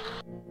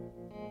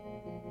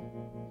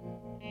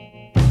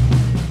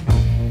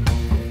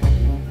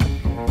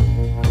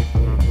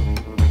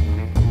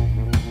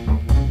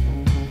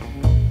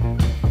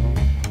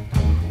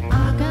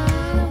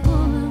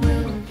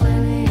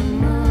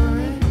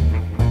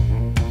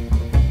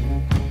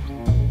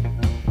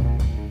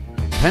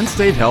 Penn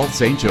State Health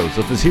St.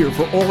 Joseph is here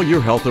for all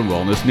your health and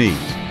wellness needs.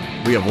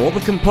 We have all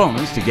the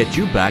components to get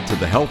you back to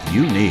the health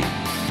you need.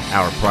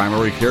 Our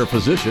primary care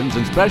physicians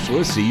and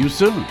specialists see you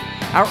soon.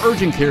 Our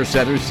urgent care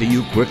centers see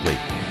you quickly.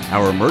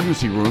 Our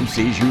emergency room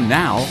sees you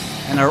now,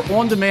 and our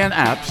on-demand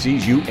app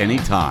sees you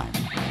anytime.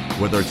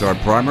 Whether it's our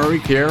primary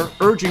care,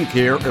 urgent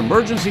care,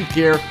 emergency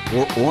care,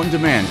 or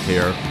on-demand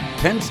care,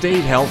 Penn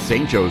State Health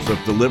St.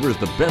 Joseph delivers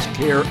the best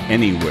care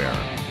anywhere.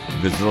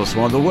 Visit us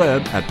on the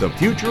web at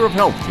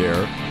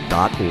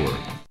thefutureofhealthcare.org.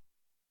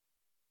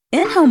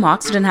 In-Home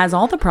Oxygen has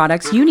all the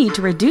products you need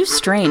to reduce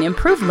strain,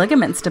 improve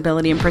ligament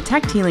stability, and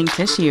protect healing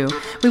tissue.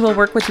 We will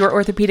work with your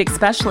orthopedic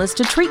specialist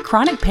to treat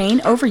chronic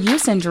pain,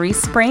 overuse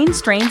injuries, sprains,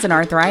 strains, and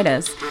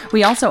arthritis.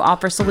 We also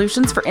offer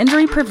solutions for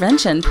injury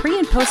prevention, pre-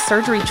 and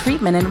post-surgery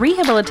treatment, and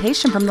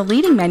rehabilitation from the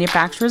leading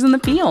manufacturers in the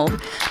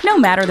field. No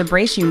matter the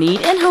brace you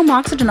need, In-Home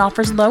Oxygen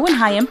offers low and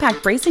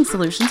high-impact bracing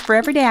solutions for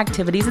everyday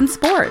activities and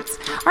sports.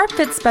 Our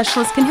fit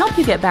specialists can help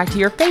you get back to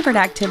your favorite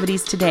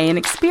activities today and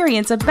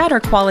experience a better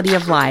quality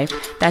of life.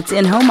 That's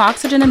In-Home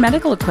Oxygen and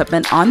medical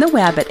equipment on the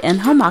web at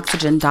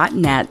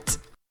inhomeoxygen.net.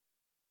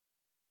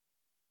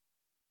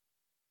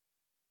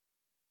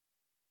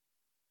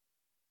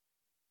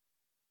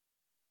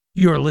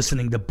 You're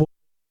listening to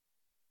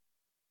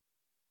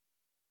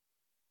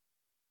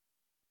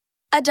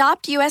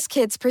Adopt US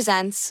Kids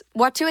presents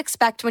What to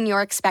Expect When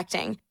You're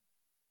Expecting.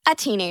 A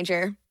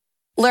teenager.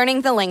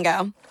 Learning the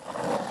lingo.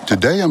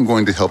 Today I'm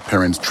going to help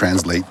parents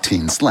translate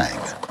teen slang.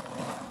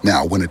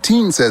 Now, when a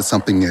teen says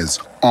something is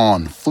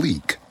on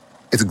fleek,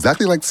 it's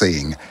exactly like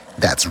saying,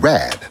 that's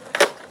rad.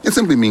 It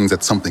simply means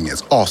that something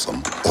is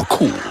awesome or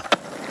cool.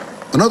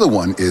 Another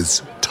one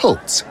is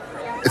totes.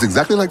 It's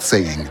exactly like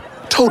saying,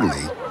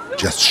 totally,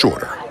 just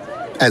shorter.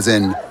 As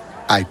in,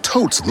 I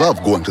totes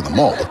love going to the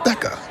mall with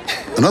Becca.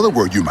 Another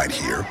word you might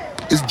hear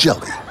is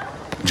jelly.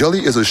 Jelly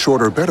is a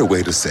shorter, better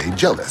way to say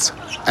jealous.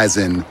 As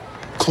in,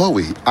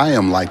 Chloe, I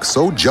am like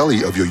so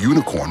jelly of your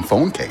unicorn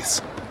phone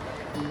case.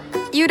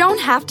 You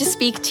don't have to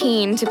speak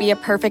teen to be a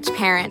perfect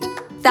parent.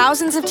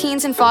 Thousands of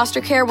teens in foster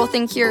care will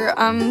think you're,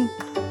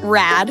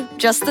 rad,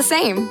 just the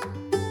same.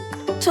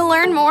 To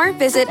learn more,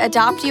 visit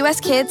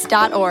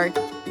adoptuskids.org.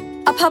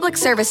 A public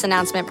service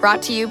announcement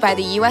brought to you by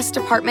the U.S.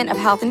 Department of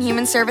Health and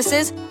Human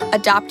Services,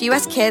 Adopt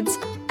U.S. Kids,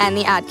 and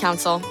the Ad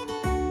Council.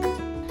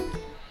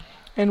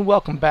 And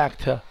welcome back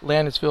to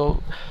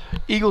Landisville.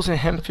 Eagles and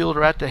Hempfield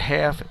are at the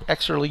half.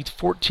 Exeter leads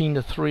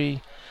 14-3.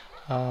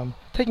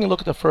 Taking a look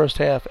at the first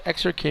half,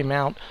 Exeter came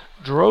out,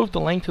 drove the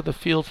length of the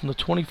field from the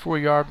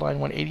 24-yard line,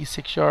 went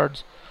 76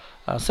 yards,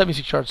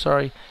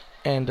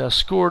 and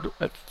scored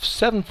at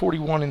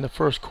 7:41 in the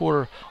first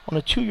quarter on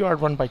a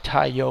 2-yard run by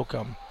Ty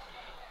Yoakum.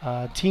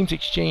 Teams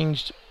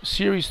exchanged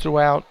series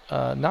throughout,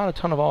 not a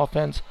ton of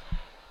offense.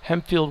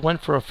 Hempfield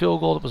went for a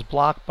field goal that was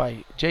blocked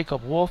by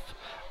Jacob Wolf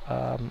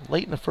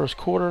late in the first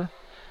quarter.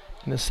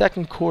 In the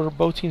second quarter,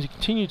 both teams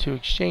continued to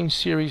exchange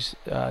series,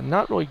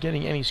 not really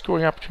getting any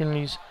scoring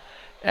opportunities.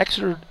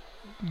 Exeter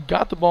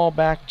got the ball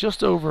back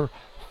just over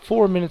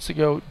 4 minutes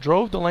ago,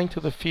 drove the length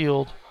of the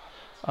field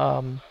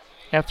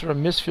after a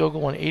missed field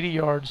goal on 80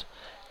 yards,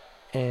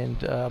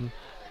 and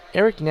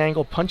Eric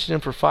Nangle punched it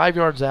in for 5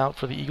 yards out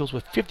for the Eagles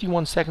with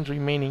 51 seconds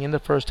remaining in the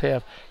first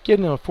half,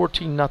 giving them a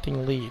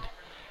 14-0 lead.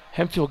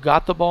 Hempfield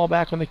got the ball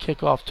back on the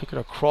kickoff, took it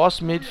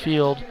across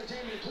midfield,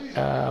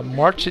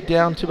 marched it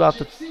down to about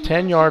the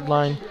 10-yard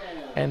line,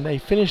 and they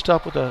finished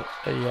up with a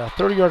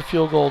 30-yard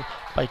field goal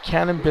by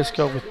Cannon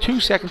Bisco with 2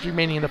 seconds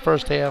remaining in the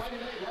first half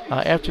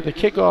after the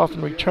kickoff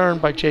and return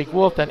by Jake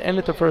Wolf that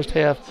ended the first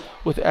half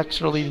with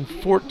Exeter leading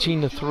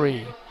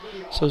 14-3.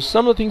 So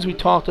some of the things we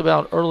talked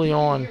about early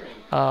on,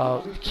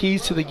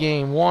 keys to the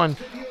game. One,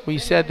 we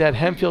said that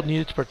Hempfield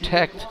needed to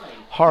protect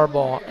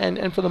Harbaugh,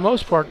 and for the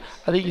most part,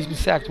 I think he's been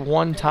sacked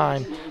one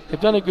time. They've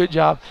done a good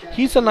job.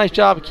 He's done a nice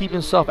job of keeping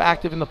himself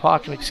active in the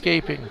pocket and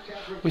escaping.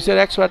 We said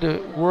Exeter had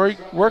to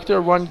work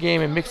their run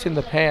game and mix in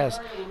the pass.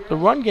 The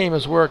run game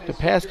has worked. The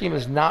pass game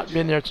has not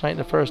been there tonight in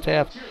the first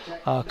half.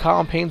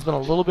 Colin Payne's been a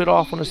little bit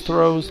off on his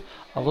throws,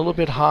 a little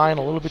bit high and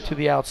a little bit to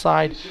the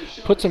outside.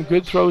 Put some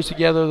good throws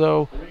together,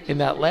 though, in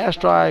that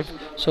last drive.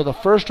 So the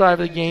first drive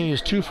of the game, he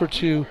was 2 for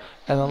 2,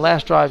 and the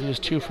last drive, he was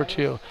 2 for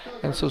 2.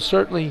 And so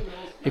certainly,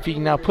 if he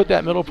can now put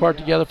that middle part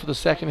together for the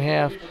second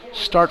half,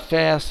 start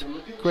fast,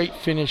 great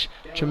finish,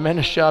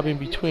 tremendous job in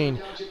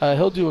between,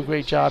 he'll do a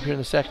great job here in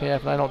the second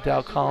half, and I don't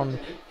doubt Colin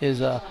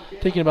is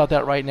thinking about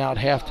that right now at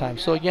halftime.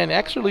 So again,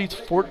 Exeter leads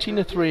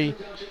 14-3.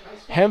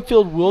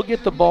 Hempfield will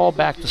get the ball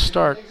back to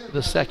start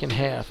the second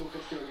half.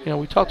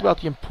 We talked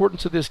about the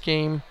importance of this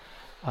game,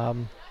 a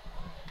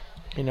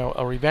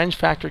revenge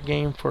factor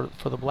game for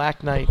the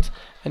Black Knights.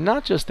 And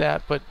not just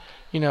that, but,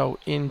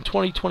 in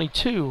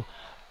 2022,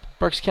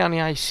 Berks County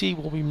IC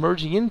will be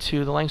merging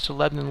into the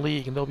Lancaster-Lebanon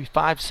League, and there'll be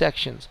 5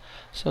 sections.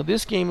 So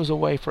this game is a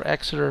way for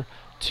Exeter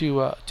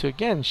to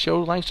again,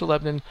 show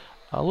Lancaster-Lebanon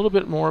a little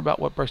bit more about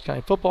what Berks County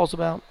football is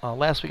about.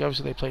 Last week,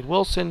 obviously, they played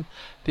Wilson.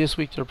 This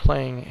week, they're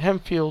playing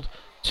Hempfield.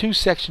 2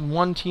 Section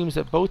 1 teams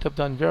that both have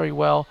done very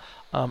well.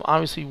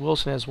 Obviously,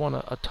 Wilson has won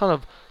a ton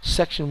of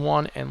Section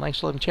 1 and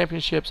Lancaster-Lebanon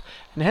championships,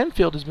 and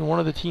Hempfield has been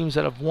one of the teams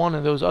that have won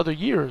in those other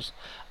years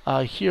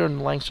here in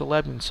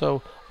Lancaster-Lebanon.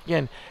 So,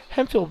 again,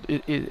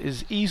 Hempfield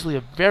is easily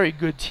a very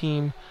good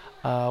team,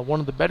 one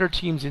of the better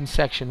teams in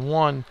Section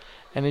 1.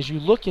 And as you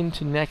look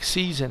into next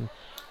season,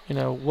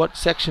 what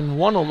Section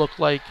 1 will look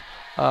like,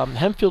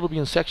 Hempfield will be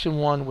in Section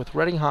 1 with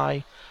Reading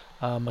High,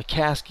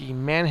 McCaskey,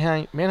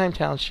 Manheim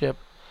Township,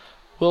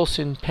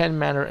 Wilson, Penn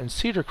Manor, and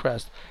Cedar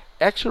Crest.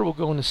 Exeter will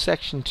go into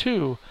Section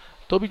 2.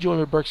 They'll be joined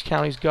with Berks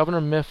County's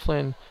Governor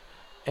Mifflin,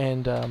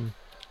 and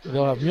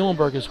they'll have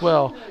Muhlenberg as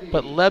well.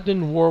 But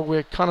Lebanon,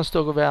 Warwick,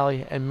 Conestoga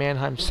Valley, and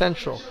Manheim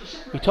Central.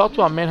 We talked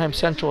about Manheim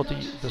Central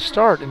at the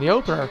start, in the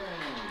opener,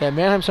 that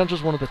Manheim Central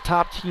is one of the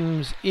top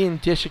teams in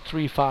District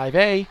 3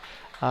 5A,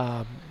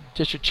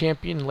 district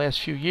champion in the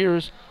last few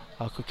years.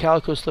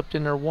 Cocalico slipped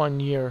in there 1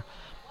 year.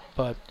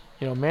 But,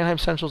 Manheim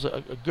Central is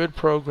a good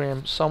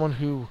program, someone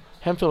who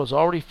Hempfield has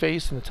already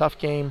faced in a tough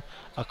game,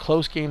 a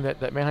close game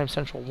that Manheim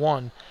Central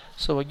won.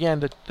 So again,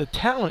 the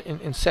talent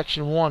in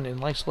Section 1 in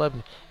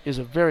Lancaster-Lebanon is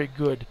a very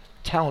good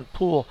talent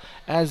pool,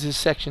 as is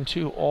Section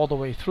 2 all the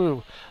way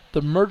through.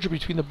 The merger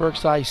between the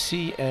Berks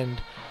IC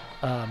and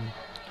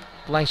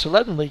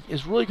Lancaster-Lebanon League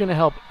is really going to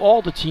help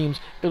all the teams.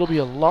 It'll be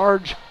a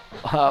large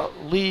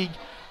league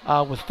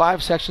with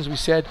 5 sections. We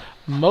said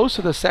most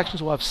of the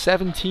sections will have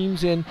 7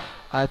 teams in.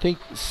 I think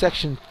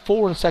Section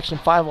 4 and Section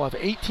 5 will have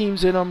 8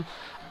 teams in them.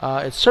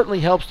 It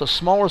certainly helps the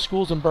smaller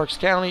schools in Berks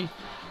County.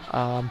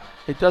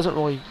 It doesn't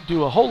really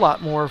do a whole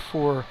lot more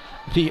for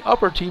the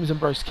upper teams in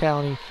Berks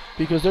County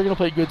because they're going to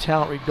play good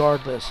talent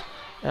regardless.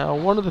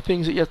 One of the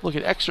things that you have to look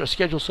at Exeter's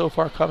schedule so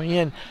far coming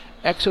in,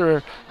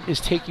 Exeter is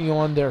taking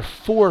on their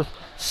 4th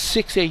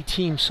 6A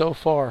team so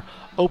far,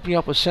 opening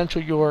up with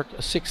Central York,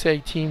 a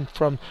 6A team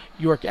from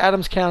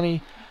York-Adams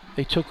County.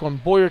 They took on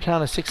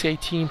Boyertown, a 6A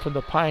team from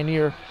the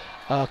Pioneer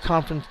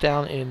Conference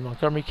down in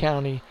Montgomery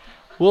County.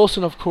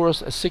 Wilson, of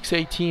course, a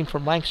 6A team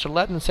from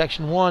Lancaster-Lebanon,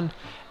 Section 1.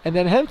 And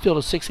then Hempfield,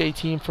 a 6A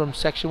team from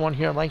Section 1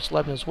 here in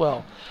Lancaster-Lebanon as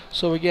well.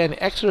 So again,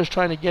 Exeter is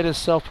trying to get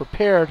itself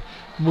prepared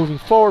moving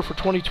forward for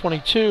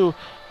 2022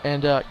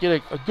 and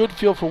get a good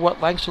feel for what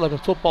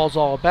Lancaster-Lebanon football is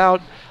all about.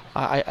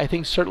 I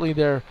think certainly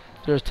they're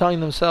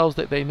telling themselves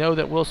that they know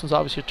that Wilson's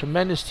obviously a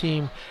tremendous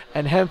team,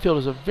 and Hempfield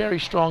is a very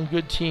strong,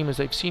 good team, as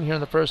they've seen here in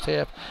the first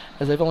half,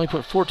 as they've only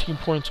put 14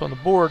 points on the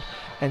board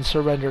and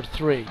surrendered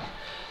 3.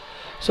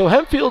 So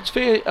Hempfield's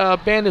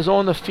band is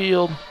on the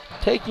field,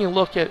 taking a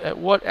look at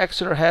what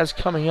Exeter has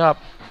coming up.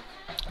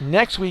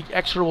 Next week,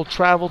 Exeter will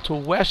travel to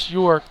West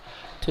York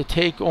to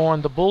take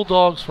on the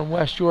Bulldogs from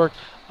West York,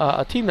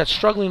 a team that's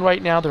struggling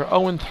right now. They're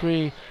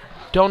 0-3.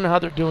 Don't know how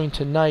they're doing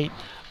tonight,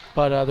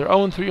 but they're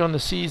 0-3 on the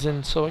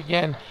season. So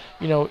again,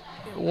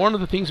 one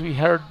of the things we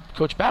heard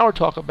Coach Bauer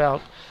talk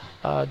about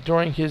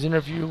during his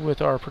interview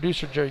with our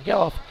producer, Jerry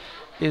Geloff,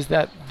 is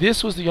that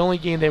this was the only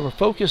game they were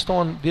focused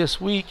on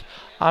this week.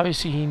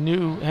 Obviously, he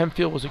knew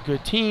Hempfield was a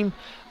good team.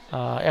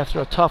 After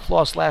a tough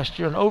loss last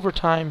year in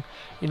overtime,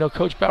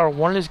 Coach Bauer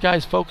wanted his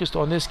guys focused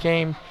on this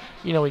game.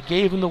 He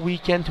gave them the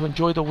weekend to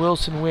enjoy the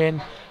Wilson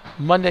win.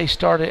 Monday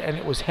started, and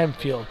it was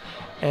Hempfield.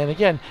 And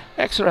again,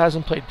 Exeter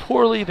hasn't played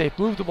poorly. They've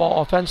moved the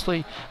ball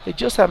offensively. They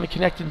just haven't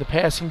connected in the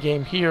passing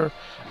game here,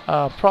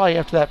 probably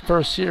after that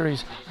first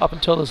series up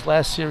until this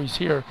last series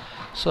here.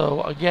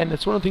 So again,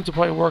 that's one of the things to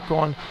probably work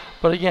on.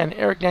 But again,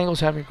 Eric Dangle's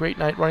having a great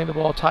night running the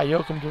ball. Ty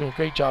Yoakum doing a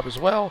great job as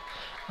well.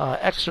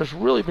 Exeter's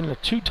really been in a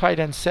 2 tight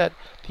end set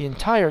the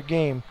entire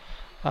game.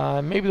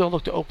 Maybe they'll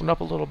look to open up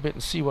a little bit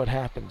and see what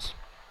happens.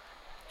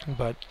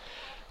 But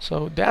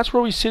so that's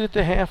where we sit at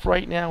the half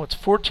right now. It's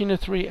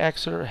 14-3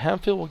 Exeter.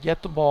 Hempfield will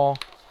get the ball.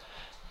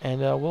 And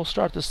we'll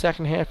start the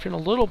second half here in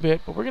a little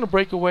bit. But we're going to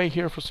break away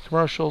here for some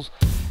commercials.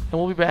 And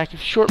we'll be back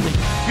shortly.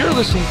 You're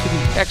listening to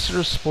the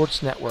Exeter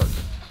Sports Network.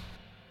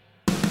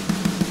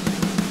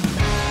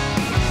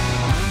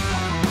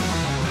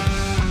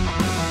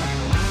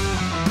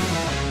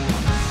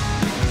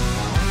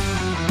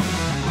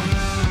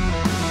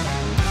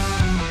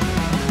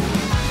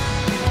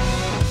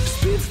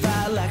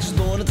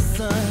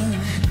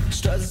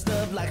 Struts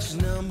stuff like she's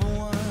number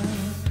one.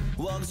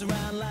 Walks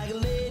around like a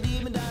lady,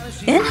 Madonna.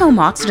 In-Home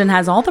Oxygen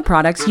has all the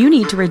products you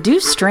need to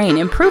reduce strain,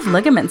 improve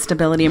ligament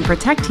stability, and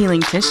protect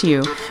healing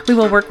tissue. We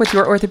will work with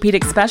your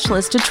orthopedic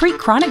specialist to treat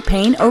chronic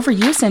pain,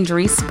 overuse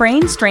injuries,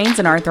 sprains, strains,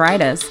 and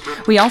arthritis.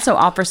 We also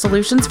offer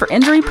solutions for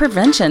injury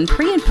prevention,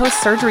 pre- and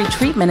post-surgery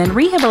treatment, and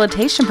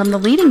rehabilitation from the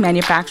leading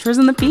manufacturers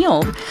in the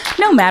field.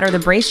 No matter the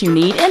brace you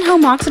need,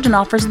 In-Home Oxygen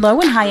offers low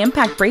and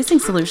high-impact bracing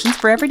solutions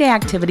for everyday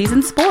activities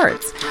and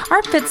sports.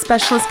 Our fit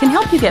specialist can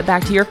help you get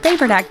back to your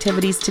favorite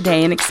activities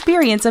today and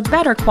experience a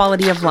better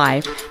quality of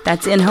life.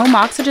 That's In-Home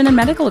Oxygen and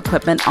medical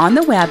equipment on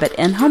the web at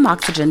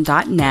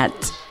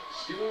inhomeoxygen.net.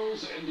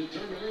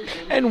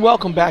 And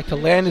welcome back to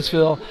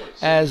Landisville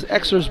as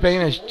Exeter's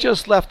band has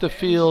just left the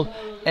field,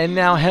 and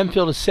now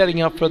Hempfield is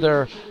setting up for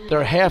their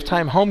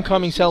halftime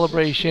homecoming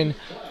celebration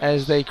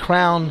as they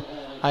crown,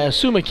 I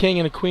assume, a king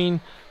and a queen.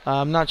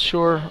 I'm not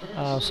sure.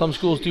 Some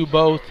schools do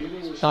both.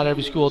 Not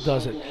every school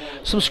does it.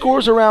 Some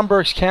scores around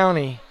Berks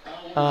County.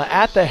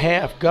 At the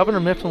half, Governor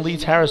Mifflin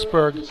leads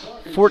Harrisburg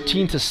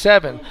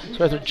 14-7.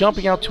 So after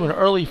jumping out to an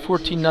early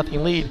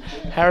 14-0 lead,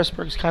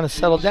 Harrisburg's kind of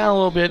settled down a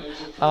little bit.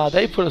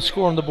 They put a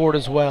score on the board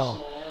as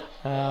well.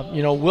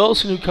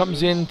 Wilson, who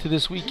comes into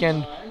this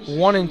weekend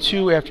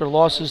 1-2 after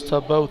losses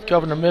to both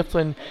Governor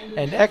Mifflin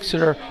and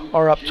Exeter,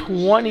 are up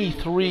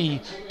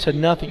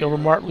 23-0 over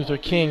Martin Luther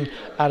King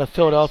out of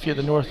Philadelphia,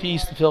 the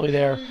Northeast Philly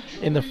there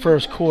in the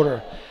first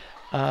quarter.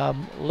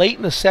 Late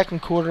in the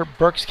second quarter,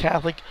 Berks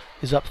Catholic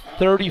is up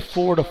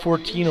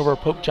 34-14 over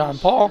Pope John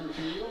Paul.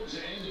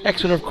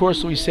 Exeter, of course,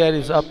 as we said,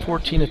 is up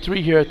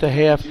 14-3 here at the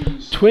half.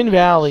 Twin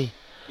Valley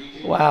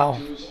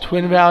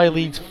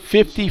leads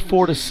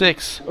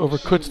 54-6 over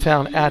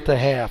Kutztown at the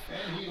half.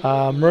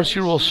 Mercy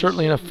rule is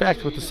certainly in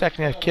effect with the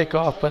second half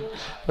kickoff, but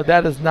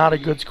that is not a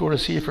good score to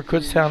see for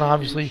Kutztown.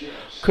 Obviously,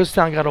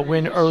 Kutztown got a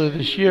win earlier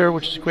this year,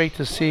 which is great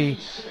to see.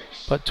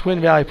 But Twin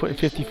Valley putting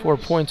 54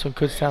 points on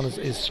Kutztown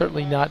is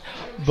certainly not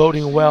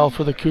boding well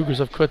for the Cougars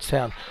of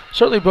Kutztown.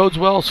 Certainly bodes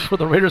well for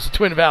the Raiders of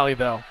Twin Valley,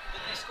 though.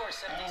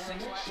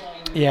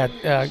 Yeah,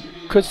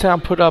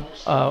 Kutztown put up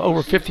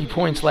over 50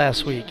 points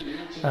last week.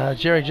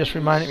 Jerry just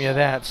reminded me of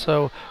that.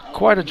 So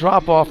quite a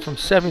drop-off from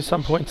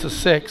 70-some points to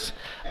 6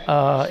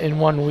 in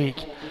 1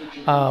 week.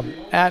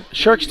 At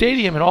Shirk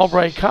Stadium at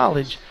Albright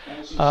College,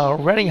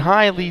 Reading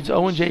High leads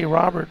Owen J.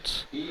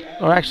 Roberts.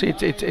 Or actually,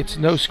 it's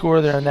no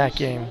score there in that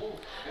game.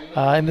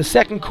 In the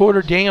second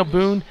quarter, Daniel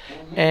Boone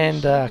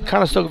and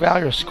Conestoga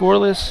Valley are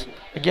scoreless.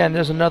 Again,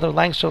 there's another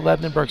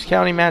Lancaster-Lebanon Berks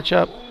County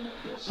matchup.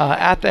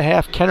 At the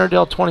half,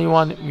 Kennerdale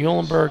 21,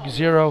 Muhlenberg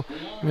 0.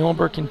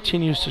 Muhlenberg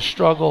continues to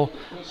struggle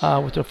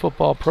with their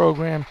football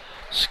program.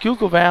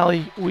 Schuylkill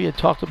Valley, we had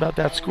talked about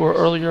that score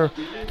earlier.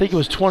 I think it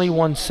was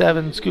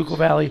 21-7, Schuylkill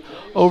Valley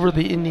over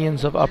the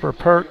Indians of Upper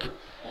Perk.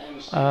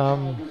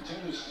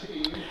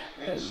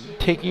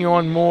 Taking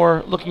on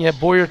more, looking at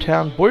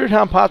Boyertown.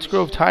 Boyertown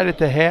Pottsgrove tied at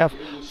the half,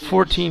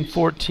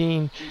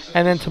 14-14.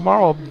 And then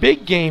tomorrow, a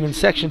big game in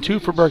Section 2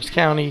 for Berks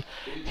County.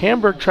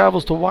 Hamburg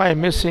travels to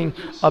Wyomissing,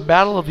 a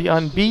battle of the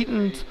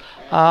unbeaten.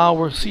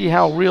 We'll see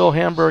how real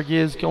Hamburg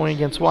is going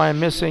against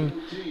Wyomissing.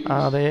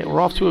 They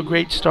were off to a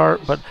great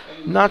start, but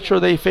not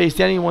sure they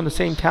faced anyone the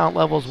same talent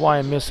level as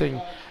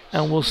Wyomissing,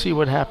 and we'll see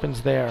what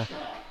happens there.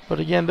 But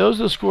again, those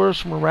are the scores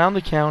from around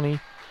the county.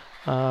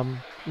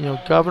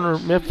 Governor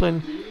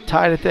Mifflin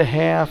tied at the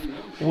half.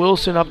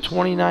 Wilson up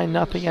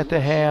 29-0 at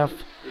the half.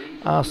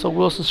 So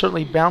Wilson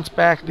certainly bounced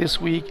back this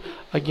week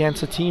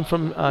against a team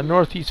from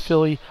Northeast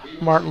Philly,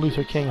 Martin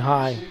Luther King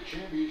High.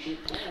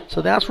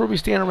 So that's where we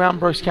stand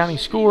around Berks County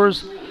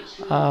scores.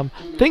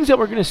 Things that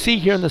we're going to see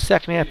here in the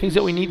second half, things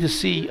that we need to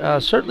see,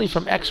 certainly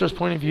from Exeter's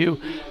point of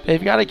view,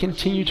 they've got to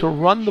continue to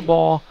run the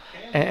ball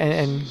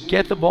and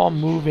get the ball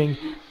moving,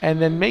 and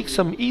then make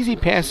some easy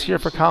passes here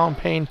for Colin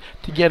Payne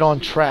to get on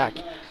track.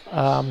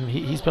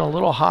 He's been a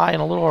little high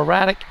and a little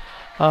erratic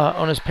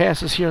on his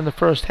passes here in the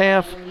first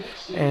half,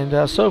 and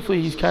so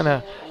hopefully he's kind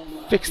of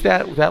fixed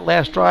that with that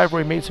last drive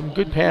where he made some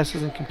good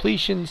passes and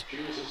completions.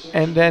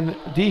 And then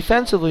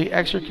defensively,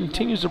 Exeter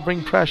continues to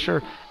bring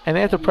pressure, and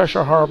they have to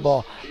pressure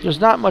hardball. There's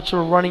not much of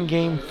a running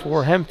game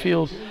for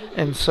Hempfield,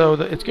 and so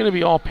it's going to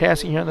be all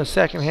passing here in the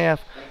second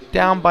half.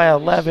 Down by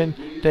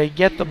 11, they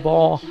get the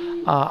ball.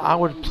 I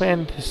would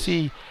plan to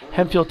see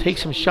Hempfield take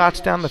some shots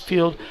down the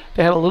field.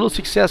 They had a little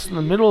success in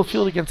the middle of the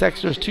field against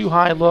Exeter's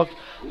 2-high look.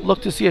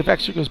 Look to see if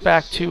Exeter goes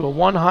back to a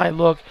 1-high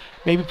look,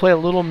 maybe play a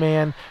little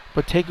man,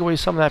 but take away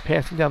some of that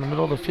passing down the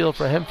middle of the field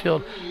for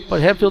Hempfield.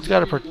 But Hempfield's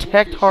got to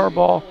protect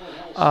hardball.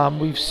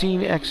 We've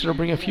seen Exeter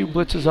bring a few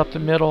blitzes up the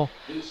middle,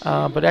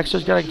 but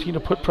Exeter's got to continue to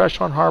put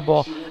pressure on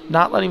hardball,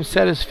 not let him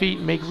set his feet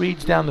and make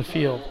reads down the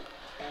field.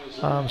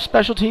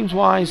 Special teams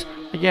wise,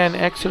 again,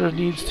 Exeter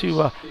needs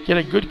to get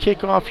a good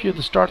kickoff here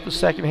to start the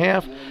second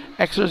half.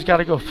 Exeter's got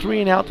to go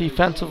 3-and-out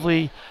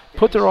defensively,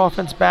 put their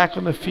offense back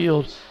on the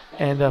field,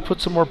 and put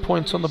some more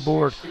points on the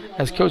board.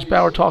 As Coach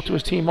Bauer talked to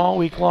his team all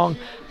week long,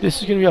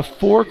 this is going to be a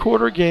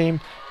 4-quarter game.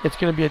 It's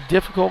going to be a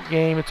difficult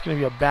game. It's going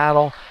to be a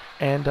battle.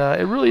 And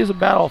it really is a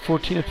battle,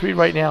 14-3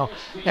 right now.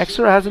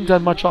 Exeter hasn't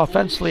done much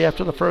offensively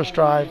after the first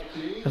drive.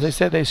 As I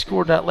said, they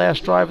scored that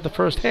last drive of the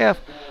first half,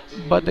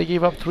 but they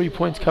gave up 3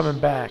 points coming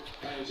back.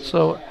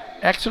 So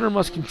Exeter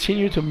must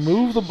continue to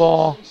move the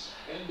ball,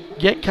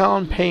 get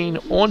Colin Payne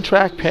on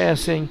track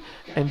passing,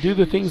 and do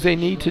the things they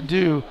need to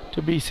do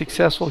to be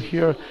successful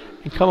here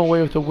and come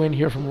away with a win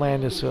here from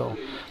Landisville.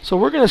 So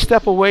we're going to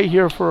step away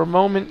here for a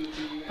moment.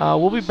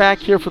 We'll be back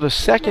here for the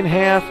second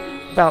half.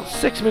 About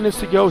 6 minutes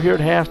to go here at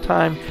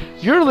halftime.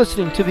 You're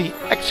listening to the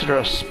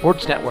Exeter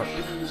Sports Network.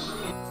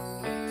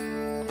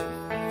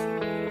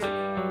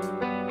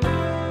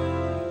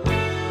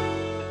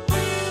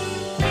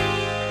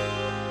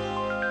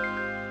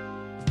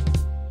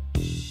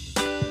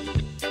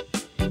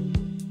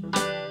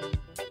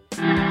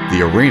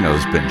 The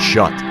arena's been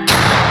shut.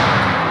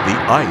 The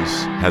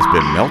ice has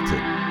been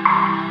melted.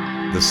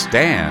 The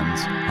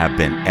stands have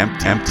been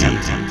empty.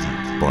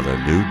 But a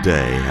new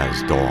day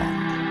has dawned.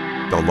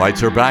 The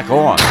lights are back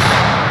on.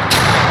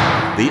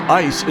 The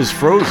ice is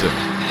frozen.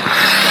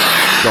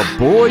 The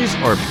boys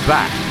are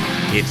back.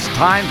 It's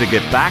time to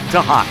get back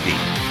to hockey.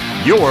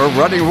 Your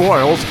Reading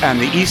Royals and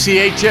the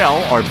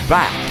ECHL are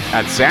back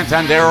at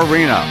Santander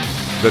Arena.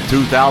 The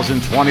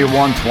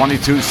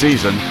 2021-22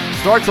 season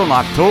starts on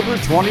October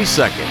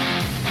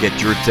 22nd.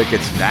 Get your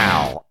tickets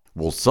now.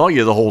 We'll sell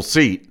you the whole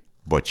seat,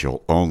 but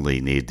you'll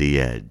only need the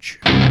edge.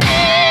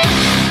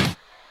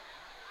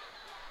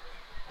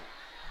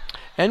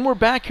 And we're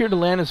back here to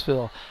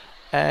Landisville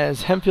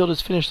as Hempfield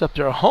has finished up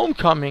their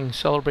homecoming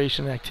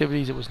celebration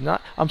activities. It was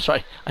not, I'm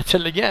sorry, I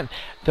said it again.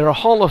 There are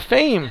Hall of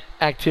Fame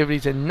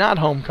activities and not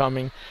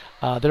homecoming.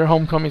 Their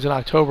homecoming's in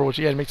October, which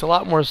again makes a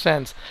lot more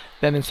sense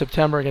than in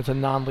September against a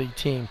non-league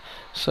team.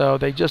 So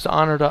they just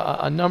honored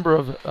a number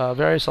of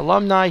various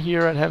alumni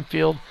here at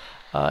Hempfield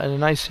in a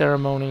nice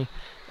ceremony.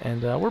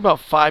 And we're about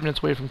 5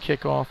 minutes away from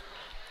kickoff.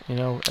 You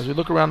know, as we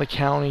look around the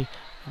county,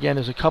 again,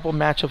 there's a couple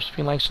matchups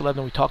between Lancaster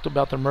 11. We talked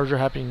about the merger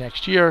happening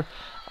next year.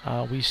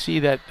 We see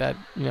that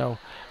you know,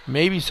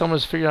 maybe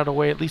someone's figured out a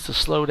way at least to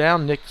slow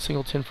down Nick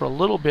Singleton for a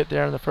little bit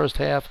there in the first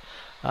half.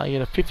 He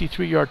had a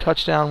 53-yard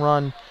touchdown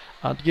run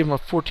to give him a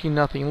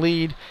 14-0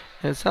 lead.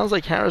 And it sounds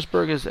like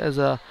Harrisburg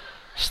has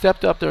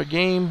stepped up their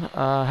game.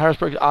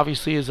 Harrisburg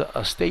obviously is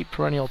a state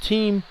perennial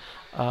team,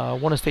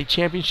 won a state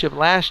championship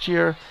last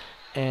year,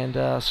 and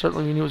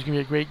certainly we knew it was going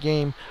to be a great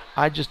game.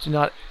 I just do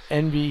not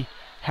envy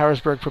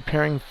Harrisburg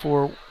preparing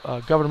for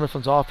Governor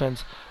Mifflin's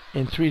offense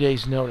in 3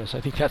 days' notice.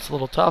 I think that's a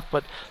little tough,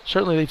 but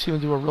certainly they seem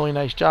to do a really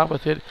nice job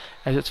with it,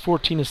 as it's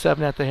 14-7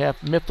 at the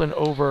half. Mifflin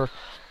over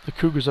the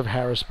Cougars of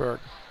Harrisburg.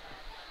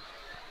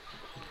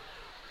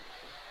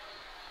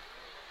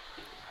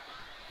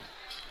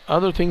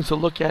 Other things to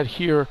look at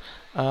here,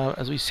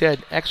 as we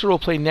said, Exeter will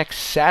play next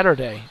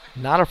Saturday,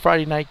 not a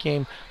Friday night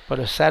game, but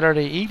a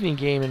Saturday evening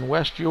game in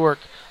West York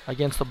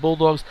against the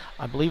Bulldogs.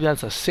 I believe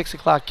that's a 6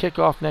 o'clock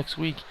kickoff next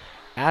week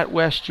at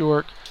West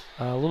York.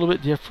 A little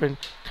bit different,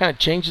 kind of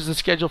changes the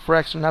schedule for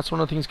Exeter, and that's one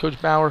of the things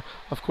Coach Bauer,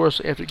 of course,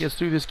 after he gets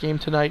through this game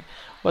tonight,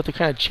 will have to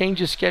kind of change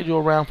his schedule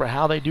around for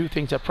how they do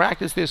things at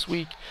practice this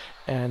week,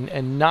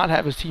 and not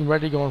have his team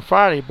ready to go on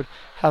Friday, but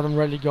have them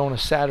ready to go on a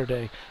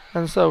Saturday.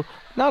 And so,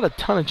 not a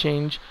ton of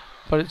change,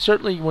 but it's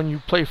certainly when you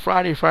play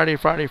Friday,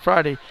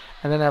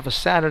 and then have a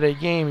Saturday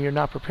game, you're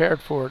not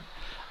prepared for it.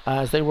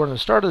 As they were in the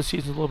start of the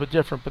season, a little bit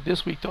different, but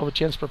this week they'll have a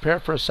chance to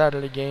prepare for a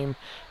Saturday game.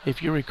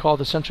 If you recall,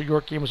 the Central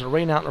York game was a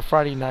rain out on a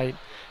Friday night,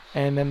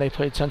 and then they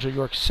played Central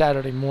York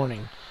Saturday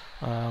morning,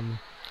 and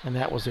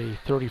that was a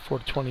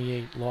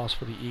 34-28 loss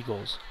for the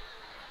Eagles.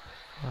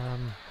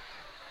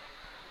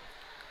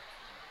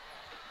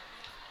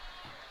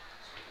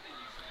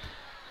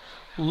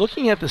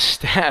 Looking at the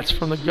stats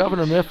from the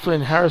Governor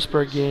Mifflin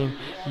Harrisburg game,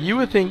 you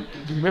would think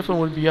Mifflin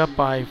would be up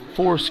by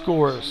 4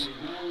 scores.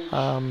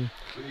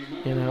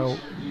 You know,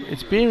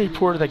 it's being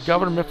reported that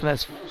Governor Mifflin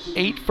has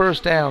 8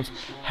 first downs.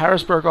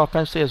 Harrisburg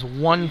offensively has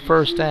 1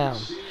 first down.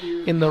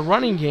 In the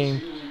running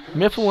game,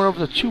 Mifflin went over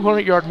the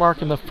 200-yard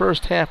mark in the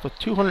first half with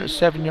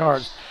 207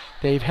 yards.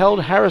 They've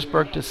held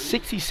Harrisburg to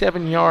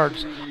 67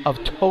 yards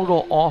of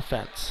total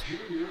offense,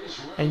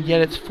 and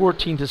yet it's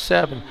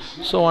 14-7.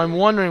 So I'm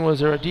wondering, was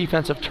there a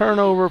defensive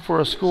turnover for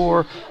a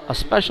score, a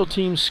special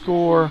team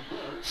score?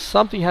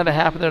 Something had to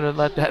happen there to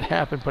let that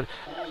happen. But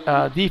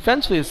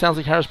defensively, it sounds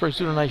like Harrisburg's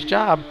doing a nice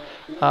job.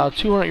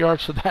 200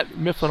 yards for that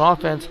Mifflin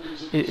offense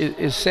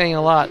is saying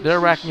a lot. They're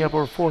racking up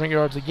over 400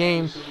 yards a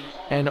game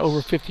and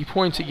over 50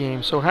 points a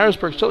game. So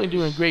Harrisburg's certainly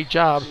doing a great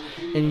job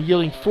in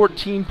yielding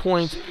 14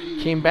 points.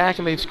 Came back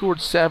and they've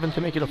scored 7 to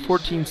make it a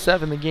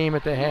 14-7 the game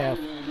at the half.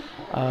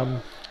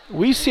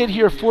 We sit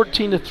here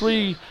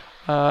 14-3,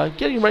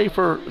 getting ready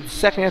for the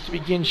second half to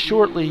begin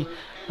shortly.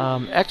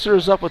 Exeter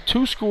is up with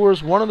 2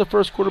 scores, one in the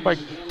first quarter by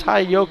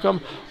Ty Yoakum,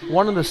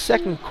 one in the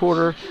second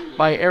quarter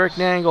by Eric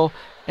Nangle,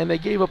 and they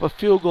gave up a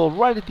field goal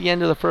right at the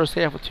end of the first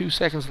half with 2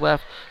 seconds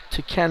left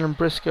to Cannon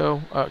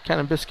Bisco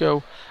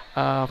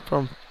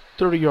from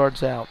 30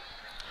 yards out.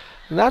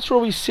 And that's where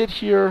we sit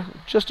here,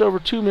 just over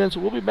 2 minutes.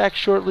 We'll be back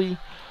shortly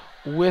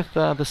with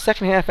the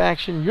second half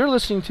action. You're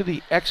listening to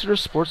the Exeter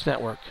Sports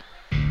Network.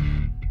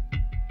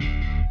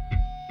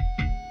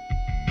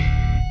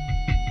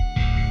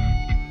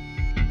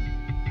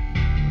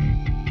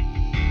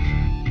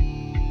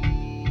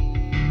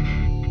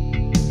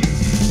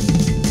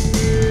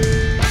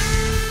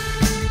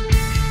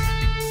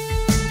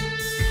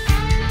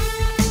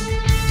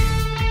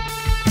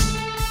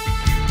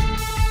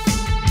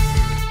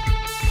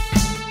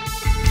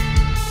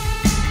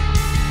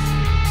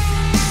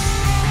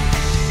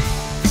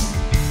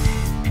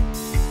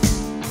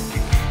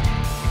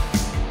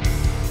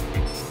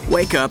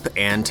 Wake up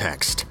and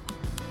text.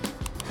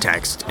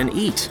 Text and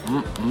eat.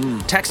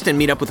 Text and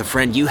meet up with a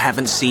friend you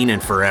haven't seen in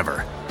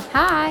forever.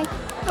 Hi.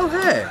 Oh,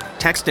 hey.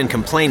 Text and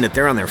complain that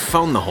they're on their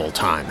phone the whole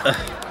time.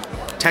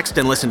 Text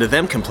and listen to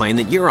them complain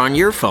that you're on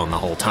your phone the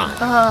whole time.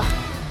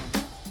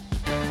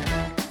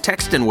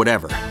 Text and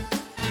whatever.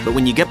 But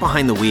when you get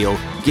behind the wheel,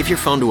 give your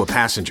phone to a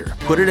passenger.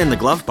 Put it in the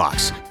glove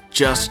box.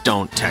 Just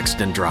don't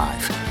text and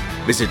drive.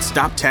 Visit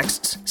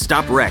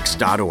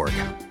StopTextsStopWrecks.org.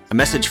 A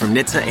message from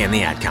NHTSA and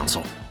the Ad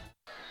Council.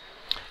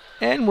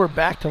 And we're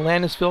back to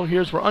Landisville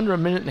here. We're under a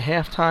minute and a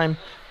half time.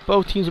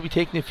 Both teams will be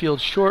taking the field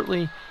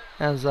shortly.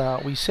 As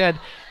we said,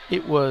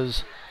 it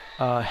was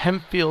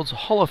Hempfield's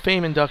Hall of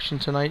Fame induction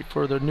tonight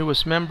for their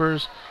newest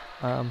members.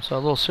 So a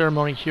little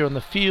ceremony here on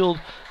the field.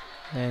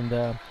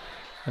 And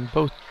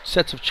both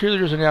sets of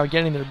cheerleaders are now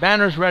getting their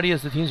banners ready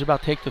as the teams are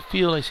about to take the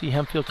field. I see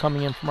Hempfield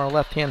coming in from our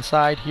left-hand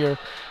side here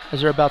as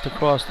they're about to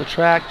cross the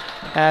track.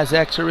 As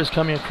Exeter is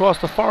coming across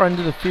the far end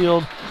of the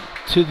field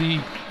to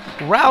the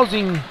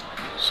rousing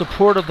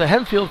support of the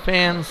Hempfield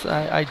fans.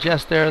 I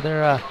jest there.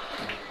 They're a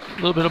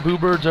little bit of boo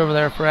birds over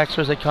there for Exeter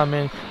as they come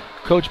in.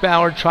 Coach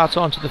Bauer trots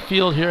onto the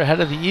field here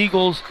ahead of the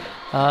Eagles.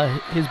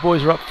 His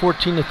boys are up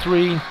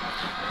 14-3,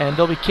 and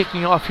they'll be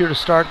kicking off here to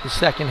start the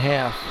second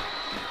half.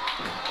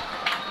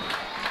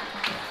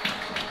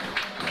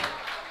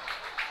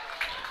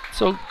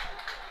 So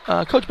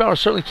Coach Bauer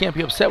certainly can't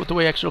be upset with the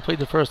way Exeter played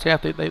the first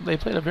half. They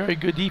played a very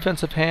good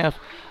defensive half.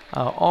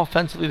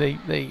 Offensively,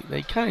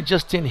 they kind of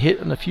just didn't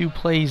hit on a few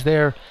plays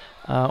there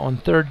on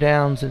third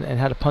downs and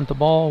had to punt the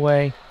ball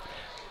away.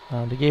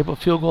 They gave up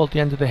a field goal at the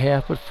end of the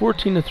half, but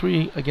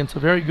 14-3 against a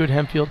very good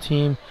Hempfield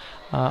team.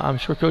 I'm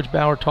sure Coach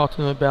Bauer talked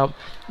to them about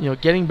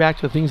getting back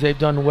to the things they've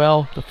done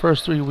well the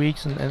first 3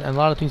 weeks and a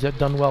lot of things they've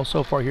done well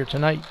so far here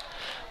tonight.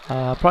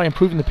 Probably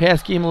improving the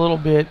pass game a little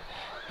bit.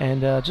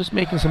 And just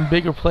making some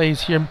bigger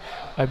plays here.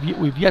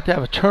 We've yet to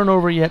have a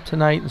turnover yet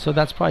tonight, and so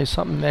that's probably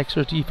something the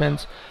Exeter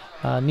defense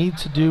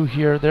needs to do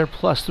here. They're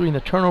 +3 in the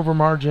turnover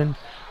margin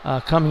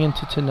coming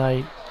into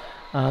tonight.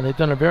 They've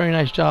done a very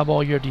nice job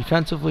all year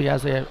defensively,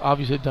 as they have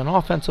obviously done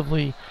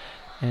offensively,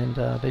 and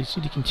they just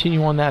need to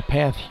continue on that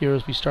path here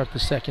as we start the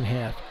second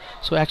half.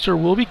 So Exeter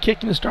will be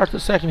kicking to start the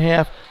second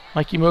half.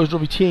 Mikey Moser will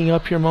be teeing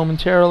up here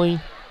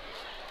momentarily.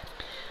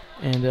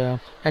 And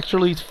Exeter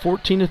leads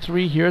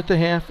 14-3 here at the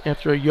half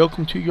after a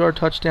Yoakum 2-yard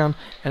touchdown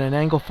and an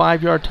Angle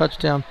 5-yard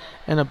touchdown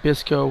and a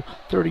Bisco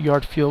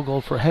 30-yard field goal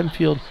for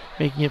Hempfield,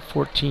 making it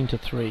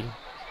 14-3.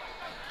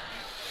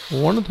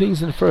 One of the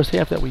things in the first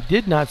half that we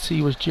did not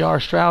see was J.R.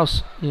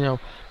 Strauss,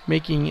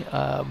 making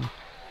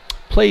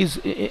plays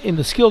in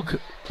the skill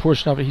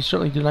portion of it. He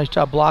certainly did a nice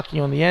job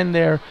blocking on the end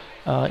there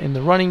in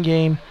the running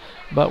game,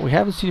 but we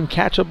haven't seen him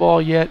catch a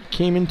ball yet.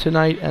 Came in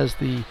tonight as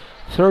the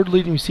third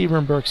leading receiver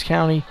in Berks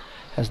County.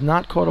 Has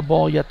not caught a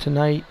ball yet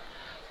tonight.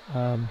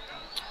 I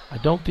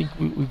don't think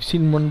we've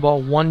seen him run the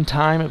ball one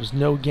time. It was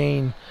no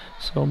gain.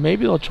 So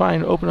maybe they'll try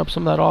and open up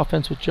some of that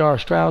offense with J.R.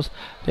 Strauss.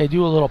 They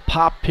do a little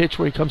pop pitch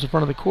where he comes in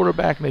front of the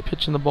quarterback and they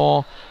pitch in the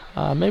ball.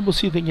 Maybe we'll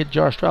see if they can get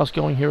J.R. Strauss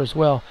going here as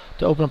well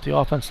to open up the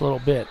offense a little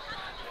bit.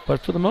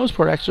 But for the most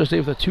part, Exeter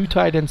stayed with a 2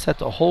 tight end set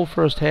the whole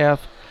first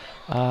half,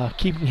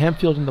 keeping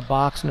Hempfield in the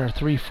box in their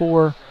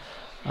 3-4.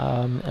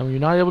 And when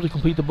you're not able to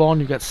complete the ball and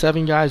you've got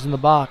 7 guys in the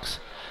box,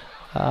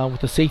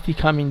 with the safety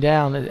coming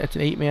down, it's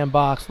an 8-man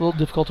box. A little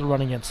difficult to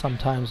run against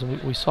sometimes,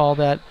 and we saw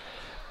that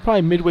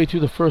probably midway through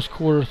the first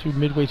quarter through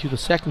midway through the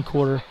second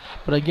quarter.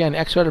 But again,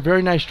 Exeter had a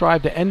very nice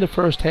drive to end the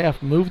first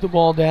half, moved the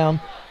ball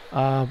down.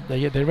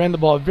 They ran the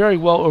ball very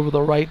well over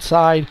the right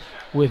side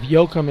with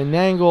Yoakum and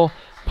Nangle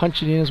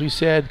punching in, as we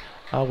said,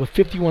 with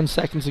 51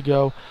 seconds to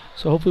go.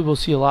 So hopefully we'll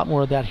see a lot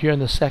more of that here in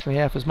the second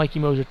half as Mikey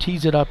Moser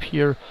tees it up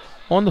here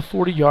on the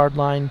 40-yard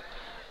line.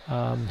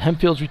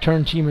 Hempfield's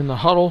return team in the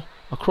huddle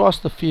across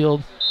the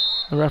field.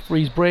 The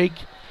referees break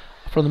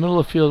from the middle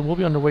of the field. We'll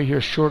be underway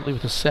here shortly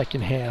with the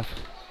second half.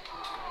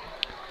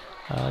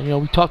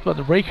 We talked about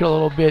the break here a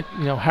little bit.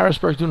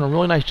 Harrisburg's doing a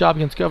really nice job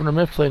against Governor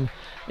Mifflin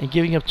and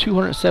giving up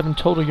 207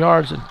 total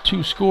yards and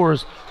 2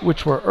 scores,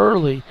 which were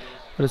early.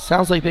 But it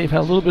sounds like they've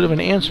had a little bit of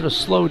an answer to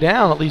slow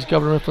down at least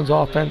Governor Mifflin's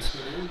offense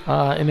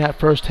in that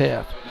first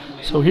half.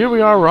 So here we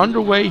are. We're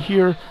underway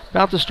here,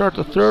 about to start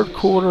the third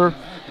quarter.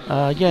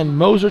 Again,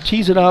 Moser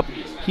tees it up.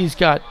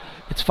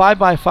 It's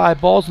 5-by-5,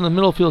 balls in the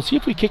middle field. See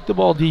if we kick the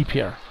ball deep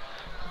here.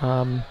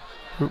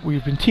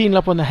 We've been teeing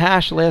up on the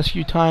hash the last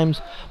few times.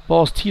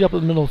 Ball's teed up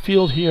in the middle of the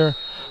field here.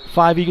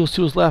 5 Eagles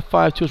to his left,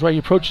 5 to his right. He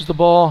approaches the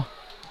ball,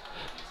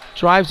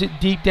 drives it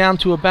deep down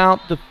to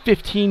about the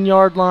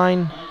 15-yard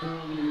line.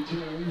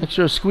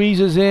 Extra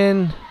squeezes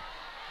in.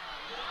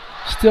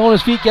 Still on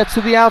his feet, gets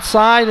to the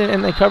outside,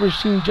 and the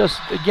coverage team just,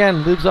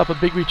 again, lives up a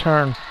big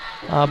return.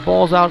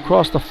 Ball's out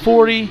across the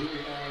 40.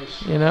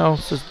 It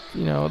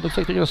looks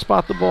like they're going to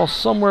spot the ball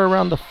somewhere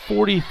around the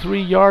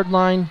 43-yard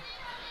line.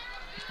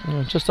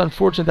 Just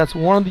unfortunate. That's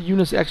one of the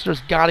units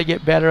Exeter's got to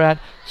get better at,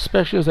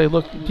 especially as they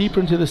look deeper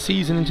into the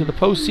season, into the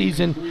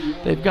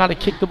postseason. They've got to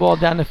kick the ball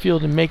down the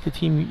field and make the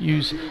team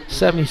use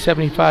 70,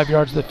 75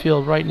 yards of the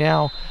field. Right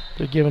now,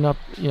 they're giving up,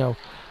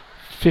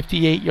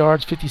 58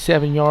 yards,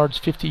 57 yards,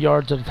 50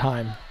 yards at a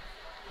time.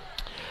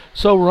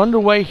 So we're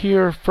underway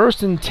here.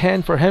 1st and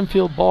 10 for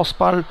Hempfield. Ball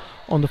spotted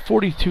on the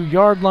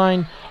 42-yard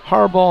line.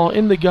 Harbaugh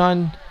in the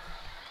gun.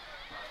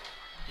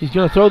 He's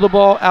going to throw the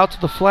ball out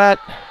to the flat.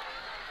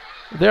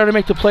 There to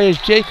make the play is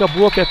Jacob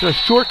Wolf after a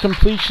short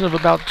completion of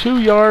about 2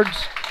 yards.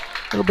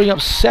 It'll bring up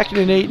 2nd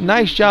and 8.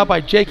 Nice job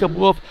by Jacob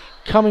Wolf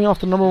coming off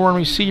the number 1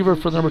 receiver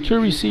for the number 2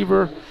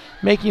 receiver,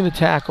 making the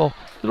tackle.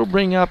 It'll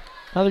bring up,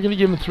 now they're going to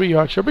give him 3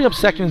 yards. It'll bring up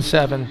 2nd and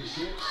 7.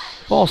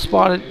 Ball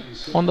spotted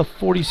on the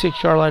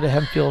 46-yard line of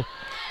Hempfield.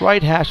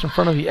 Right hash in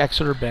front of the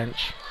Exeter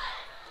bench.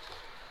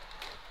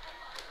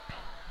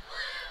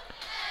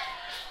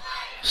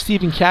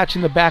 Stephen Catch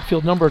in the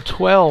backfield, number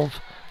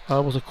 12,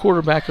 was a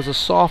quarterback as a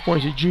sophomore.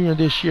 He's a junior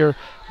this year,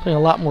 playing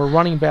a lot more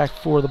running back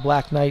for the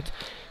Black Knights.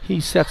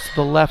 He sets to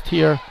the left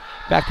here.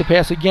 Back to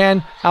pass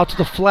again, out to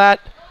the flat.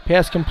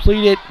 Pass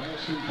completed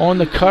on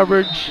the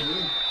coverage.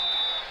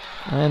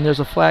 And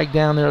there's a flag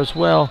down there as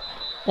well.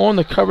 On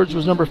the coverage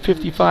was number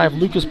 55,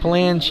 Lucas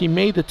Palange. He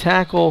made the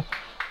tackle.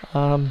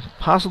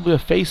 Possibly a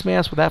face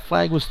mask, but that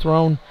flag was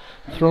thrown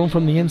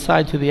from the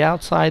inside to the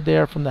outside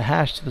there, from the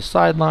hash to the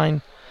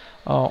sideline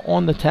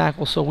on the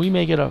tackle. So we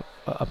may get a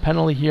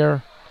penalty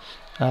here.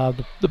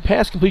 The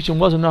pass completion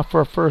was enough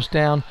for a 1st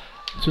down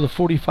to the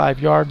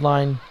 45-yard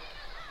line.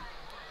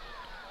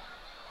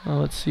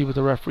 Let's see what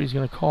the referee's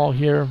going to call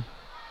here.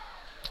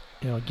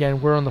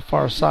 Again, we're on the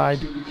far side.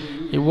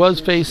 It was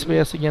face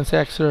mask against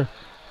Exeter.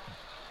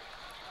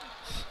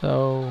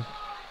 So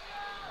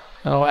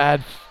that'll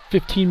add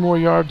 15 more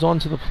yards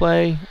onto the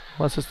play,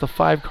 unless it's the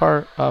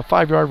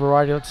 5-yard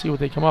variety. Let's see what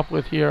they come up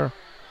with here.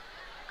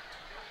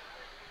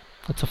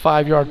 It's a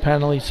 5-yard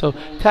penalty, so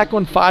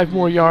tackling 5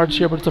 more yards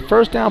here, but it's a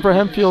 1st down for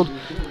Hempfield,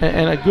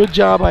 and a good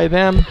job by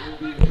them.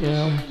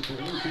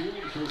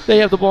 They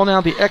have the ball now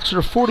at the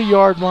Exeter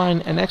 40-yard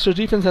line, and Exeter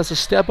defense has to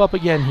step up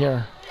again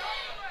here.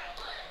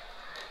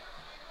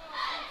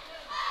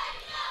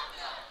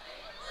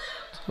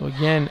 So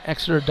again,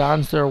 Exeter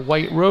dons their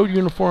white road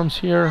uniforms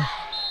here.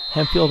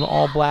 Hempfield in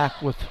all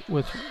black with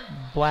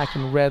black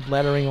and red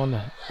lettering on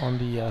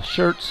the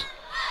shirts.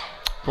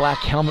 Black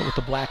helmet with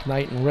the Black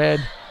Knight in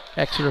red.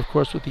 Exeter, of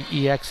course, with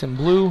the EX in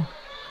blue.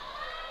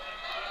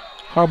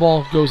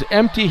 Harbaugh goes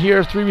empty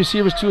here. 3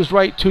 receivers to his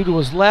right, 2 to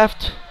his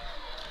left.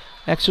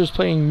 Exeter's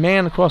playing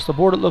man across the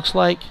board, it looks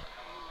like.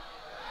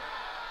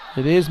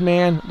 It is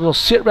man. Little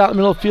sit route in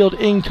the middle of the field,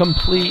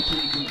 incomplete.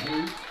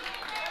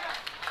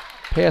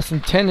 Pass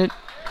intended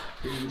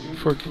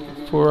for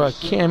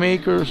Cam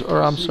Akers,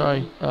 or I'm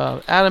sorry,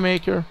 Adam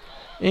Aker.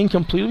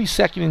 Incomplete. It'll be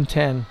 2nd and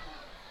 10.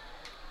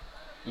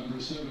 Number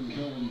 7,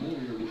 Kellen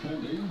Boyer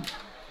defending.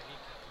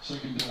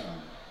 2nd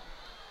down.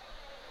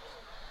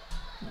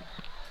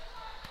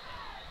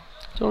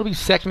 So it'll be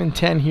 2nd and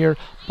 10 here.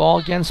 Ball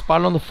again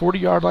spotted on the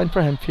 40-yard line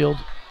for Hempfield.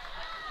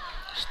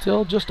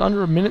 Still just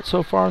under a minute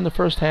so far in the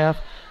 1st half.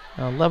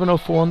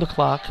 11:04 on the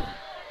clock.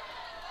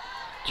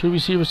 2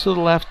 receivers to the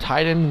left,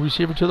 tight end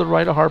receiver to the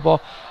right of Harbaugh.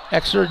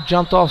 Exeter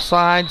jumped off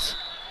sides.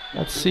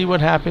 Let's see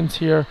what happens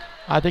here.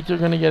 I think they're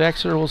going to get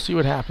Exeter. We'll see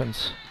what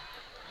happens.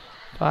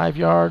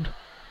 5-yard.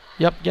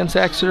 Yep, against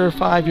Exeter,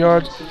 5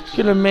 yards.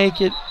 Going to make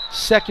it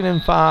 2nd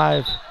and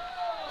 5.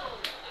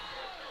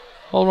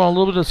 Hold on, a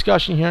little bit of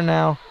discussion here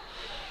now.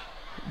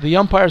 The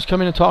umpires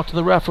come in and talk to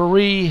the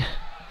referee.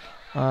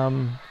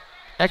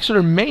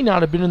 Exeter may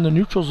not have been in the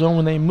neutral zone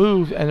when they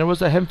moved, and there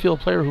was a Hempfield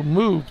player who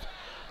moved.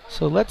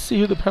 So let's see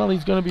who the penalty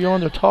is going to be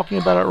on. They're talking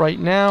about it right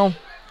now.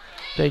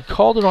 They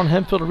called it on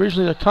Hempfield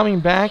originally. They're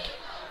coming back.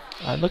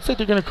 Looks like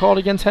they're going to call it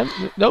against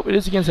Hempfield. Nope, it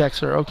is against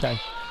Exeter. Okay.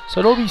 So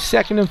it'll be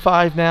 2nd and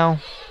 5 now.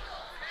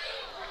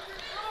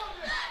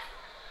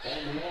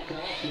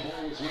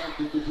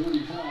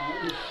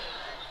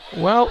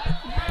 Well,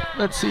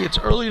 let's see. It's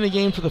early in the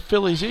game for the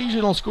Phillies. They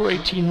usually don't score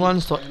 18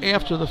 runs till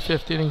after the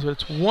 5th innings, but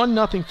it's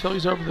 1-0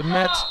 Phillies over the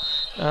Mets.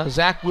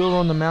 Zach Wheeler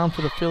on the mound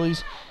for the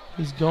Phillies.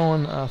 He's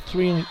going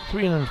 3 and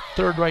a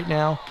third right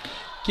now.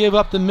 Give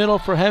up the middle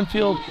for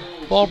Hempfield.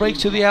 Ball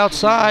breaks to the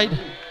outside.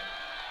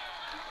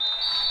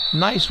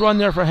 Nice run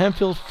there for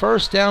Hempfield.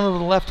 1st down over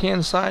the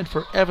left-hand side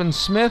for Evan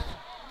Smith.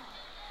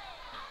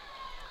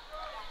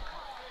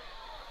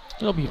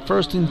 It'll be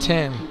 1st and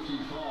 10.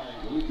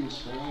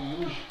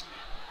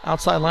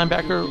 Outside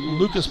linebacker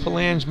Lucas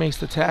Palange makes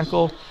the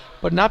tackle,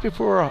 but not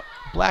before a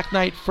Black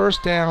Knight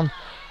 1st down.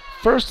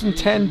 1st and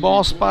 10,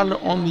 ball spotted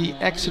on the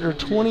Exeter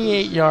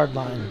 28-yard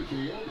line.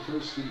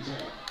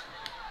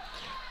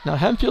 Now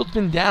Hempfield's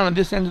been down at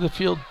this end of the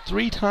field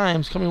 3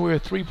 times, coming away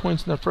with 3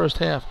 points in the 1st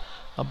half.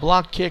 A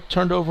block kick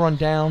turned over on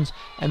downs,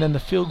 and then the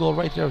field goal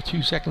right there with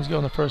 2 seconds to go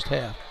in the 1st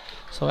half.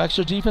 So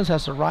Exeter defense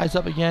has to rise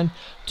up again.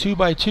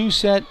 2-by-2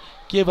 set,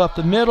 give up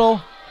the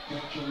middle.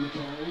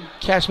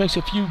 Catch makes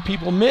a few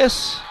people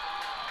miss.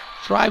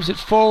 Drives it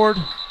forward.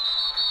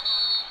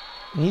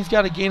 And he's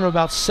got a gain of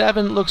about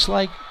 7, looks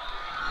like.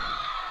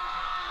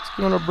 It's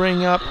going to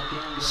bring up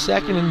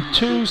 2nd and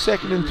 2,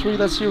 2nd and 3.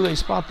 Let's see where they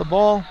spot the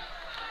ball.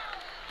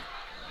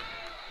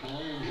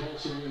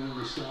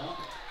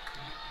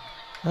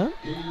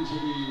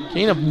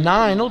 Gain of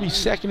 9. It'll be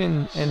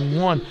 2nd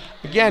and 1.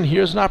 Again,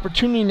 here's an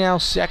opportunity now.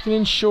 2nd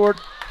and short,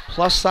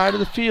 plus side of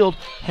the field.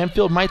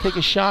 Hempfield might take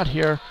a shot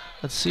here.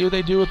 Let's see what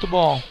they do with the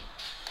ball.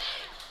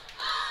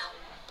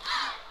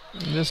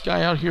 And this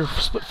guy out here,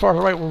 split far to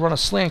the right, will run a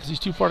slant because he's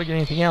too far to get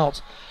anything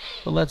else.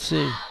 But let's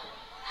see.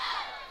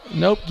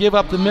 Nope, give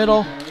up the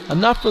middle.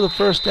 Enough for the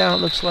first down,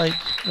 it looks like.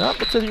 Nope,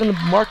 looks like they're going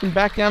to mark him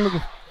back down to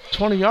the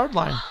 20-yard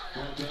line.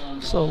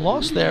 So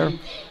lost there.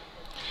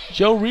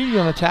 Joe Reedy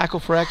on the tackle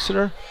for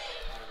Exeter.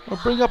 Will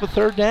bring up a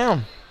 3rd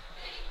down.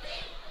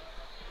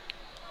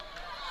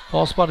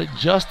 Ball spotted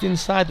just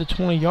inside the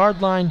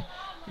 20-yard line.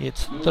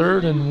 It's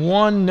 3rd and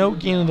 1, no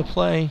gain of the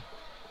play.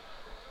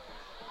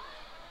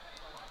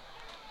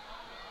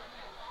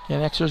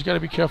 And Exeter's got to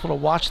be careful to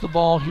watch the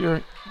ball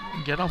here,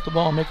 get off the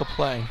ball and make a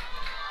play.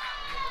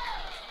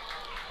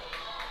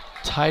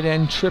 Tight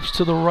end trips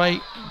to the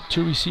right.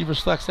 2 receivers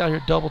flex out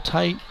here, double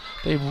tight.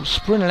 They've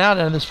sprinted out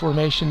of this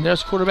formation.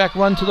 There's quarterback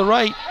run to the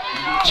right.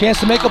 Chance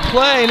to make a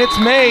play, and it's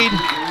made.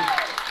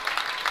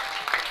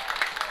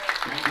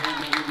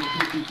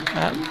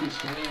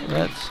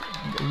 That's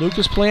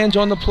Lucas Plange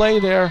on the play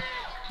there.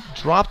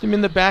 Dropped him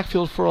in the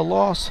backfield for a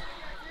loss.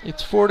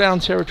 It's 4-down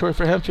territory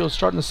for Hempfield,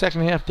 starting the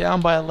second half, down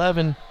by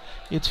 11.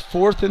 It's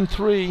 4th and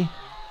 3.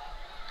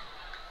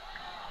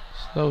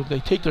 So they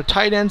take their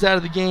tight ends out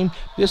of the game.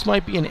 This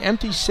might be an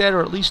empty set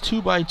or at least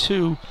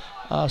 2x2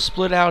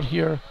 split out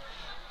here.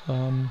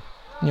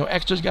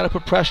 Exeter's got to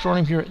put pressure on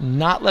him here,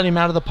 not let him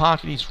out of the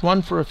pocket. He's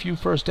run for a few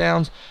first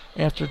downs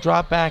after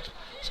drop back.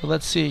 So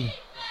let's see.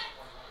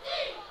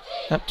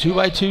 That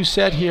 2x2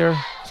 set here.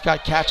 He's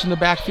got catch in the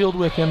backfield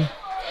with him.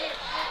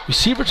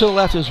 Receiver to the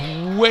left is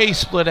way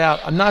split out.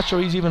 I'm not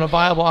sure he's even a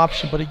viable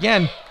option, but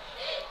again,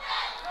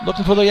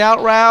 looking for the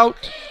out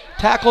route.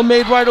 Tackle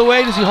made right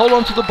away. Does he hold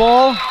on to the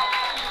ball?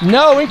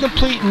 No,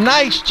 incomplete.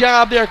 Nice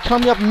job there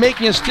coming up and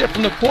making a stiff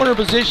from the corner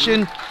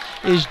position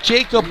is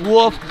Jacob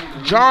Wolf,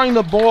 jarring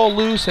the ball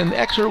loose, and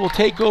Exeter will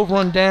take over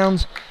on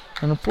downs.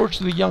 And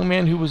unfortunately, the young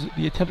man who was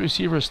the attempted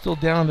receiver is still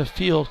down on the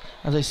field.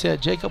 As I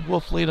said, Jacob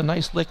Wolf laid a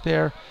nice lick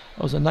there.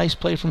 It was a nice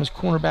play from his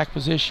cornerback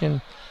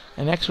position.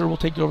 And Exeter will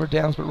take over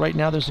downs, but right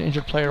now there's an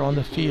injured player on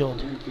the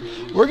field.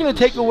 We're going to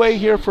take away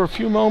here for a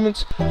few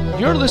moments.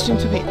 You're listening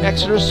to the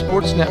Exeter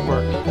Sports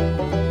Network.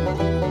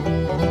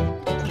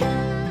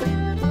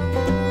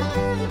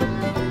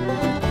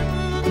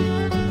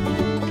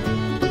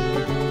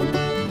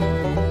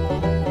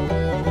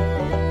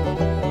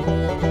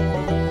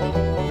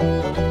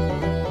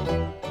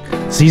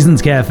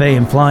 Seasons Cafe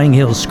in Flying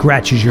Hill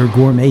scratches your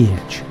gourmet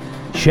itch.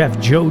 Chef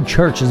Joe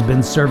Church has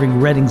been serving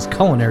Reading's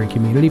culinary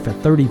community for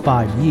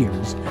 35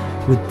 years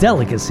with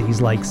delicacies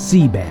like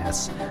sea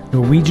bass,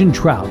 Norwegian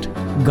trout,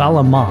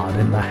 galamad,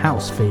 and the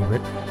house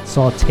favorite,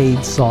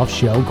 sautéed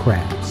soft-shell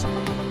crabs.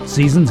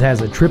 Seasons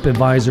has a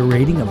TripAdvisor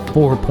rating of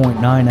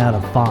 4.9 out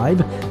of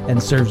 5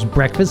 and serves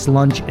breakfast,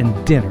 lunch,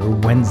 and dinner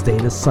Wednesday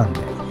to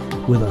Sunday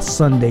with a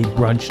Sunday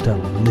brunch to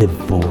live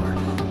for.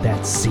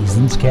 That's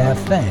Seasons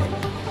Cafe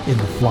in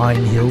the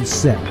Flying Hills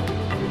Center.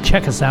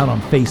 Check us out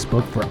on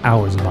Facebook for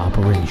hours of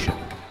operation.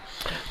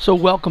 So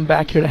welcome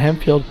back here to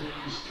Hempfield.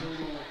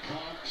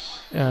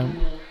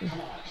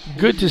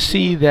 Good to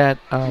see that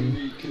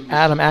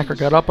Adam Acker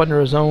got up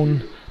under his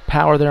own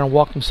power there and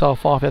walked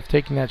himself off after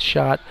taking that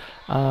shot.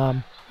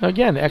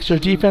 Again, Exeter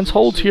defense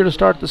holds here to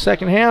start the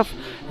second half.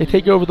 They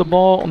take over the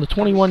ball on the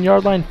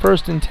 21-yard line,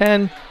 1st and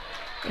 10.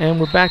 And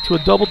we're back to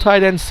a double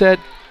tight end set.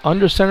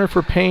 Under center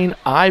for Payne,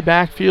 I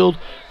backfield.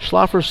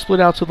 Schlaffer split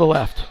out to the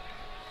left.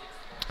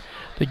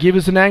 They give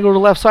us an angle to the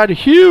left side, a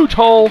huge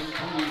hole.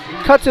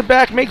 Cuts it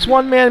back, makes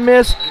one man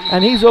miss,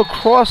 and he's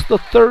across the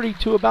 30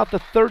 to about the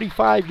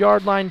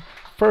 35-yard line.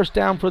 1st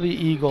down for the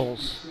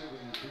Eagles.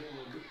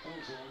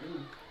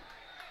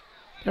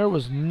 There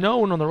was no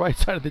one on the right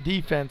side of the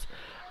defense.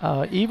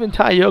 Even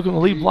Ty Yoakum, the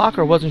lead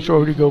blocker, wasn't sure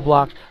who to go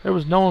block. There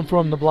was no one for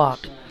him to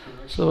block.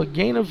 So a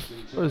gain of,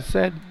 as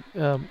said,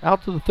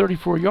 out to the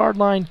 34-yard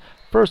line.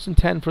 1st and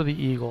 10 for the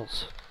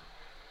Eagles.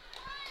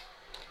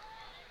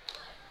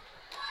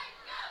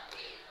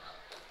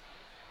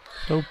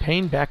 So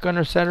Payne back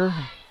under center.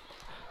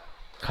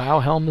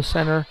 Kyle Helm the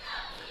center.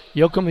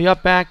 Yoakum the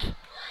up back.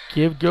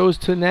 Give goes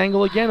to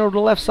Nangle again over the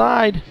left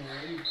side.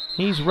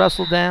 He's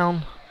wrestled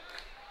down.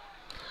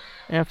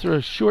 After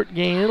a short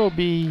gain, it'll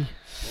be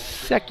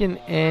 2nd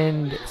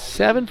and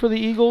 7 for the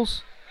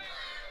Eagles.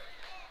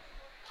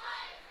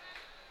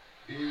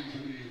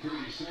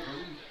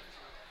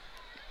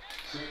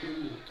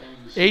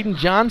 Aiden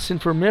Johnson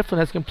for Mifflin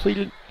has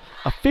completed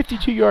a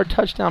 52-yard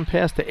touchdown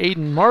pass to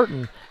Aiden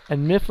Martin,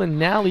 and Mifflin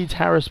now leads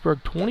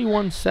Harrisburg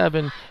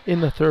 21-7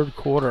 in the 3rd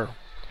quarter.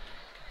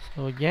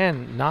 So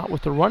again, not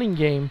with the running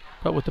game,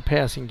 but with the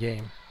passing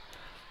game.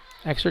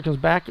 Exeter comes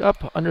back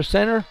up under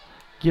center.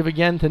 Give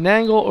again to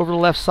Nangle over the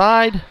left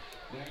side.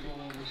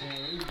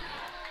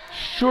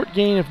 Short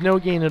gain, if no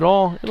gain at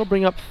all. It'll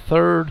bring up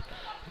 3rd,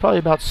 probably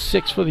about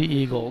 6 for the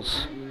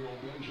Eagles.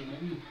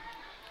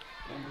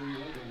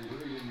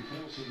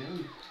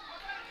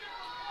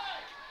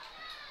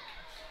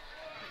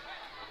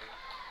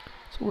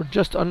 So So we're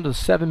just under the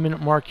 7-minute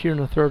mark here in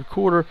the third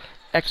quarter.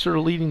 Exeter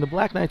leading the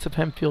Black Knights of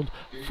Hempfield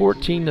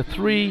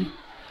 14-3.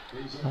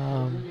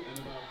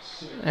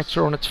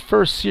 Exeter on its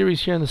first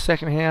series here in the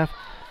second half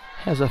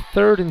has a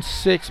 3rd and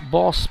 6,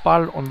 ball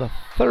spotted on the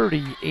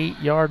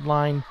 38-yard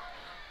line,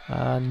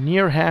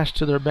 near hash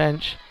to their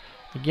bench.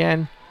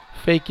 Again,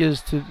 fake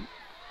is to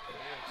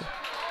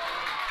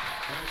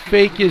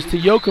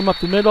Yoakum up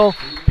the middle.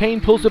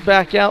 Payne pulls it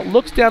back out,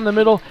 looks down the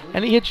middle,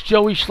 and he hits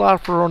Joey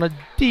Schlaffer on a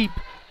deep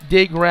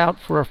dig route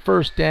for a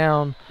first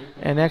down,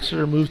 and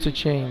Exeter moves to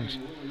change.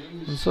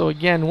 And so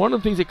again, one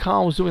of the things that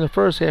Colin was doing in the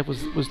first half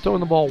was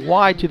throwing the ball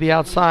wide to the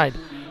outside.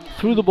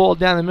 Threw the ball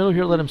down the middle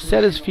here, let him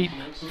set his feet,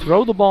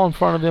 throw the ball in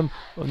front of him.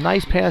 A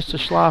nice pass to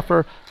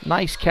Schlaffer.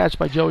 Nice catch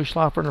by Joey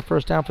Schlaffer and a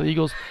first down for the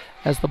Eagles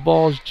as the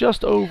ball is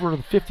just over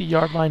the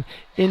 50-yard line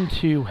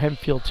into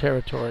Hempfield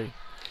territory.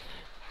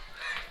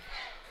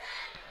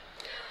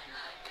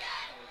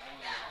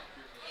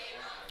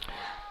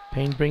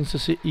 Payne brings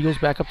the Eagles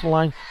back up the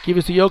line. Give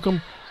it to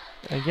Yoakum.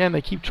 Again,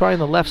 they keep trying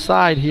the left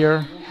side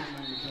here.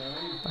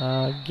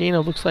 Gain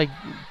of looks like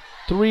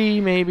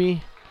 3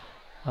 maybe.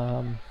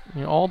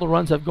 All the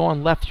runs have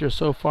gone left here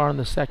so far in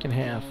the second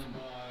half,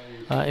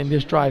 in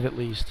this drive at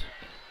least.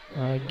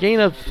 Gain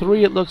of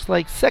 3, it looks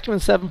like. 2nd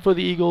and 7 for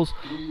the Eagles.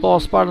 Ball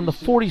spotted on the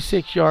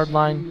 46-yard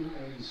line.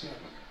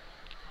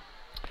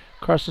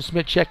 Carson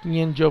Smith checking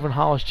in. Jovan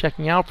Hollis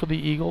checking out for the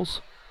Eagles.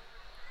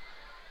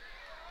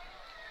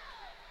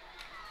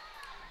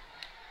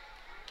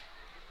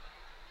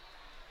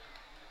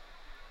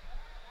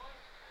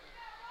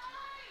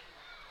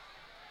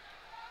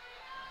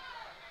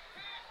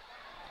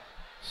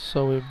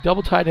 So we have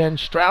double tight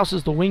end. Strauss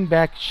is the wing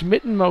back.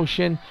 Schmidt in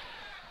motion.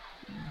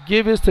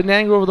 Give is to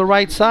Nango over the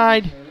right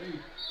side.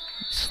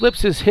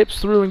 Slips his hips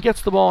through and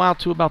gets the ball out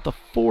to about the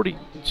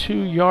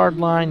 42-yard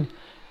line.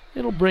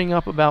 It'll bring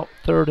up about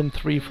 3rd and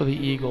 3 for the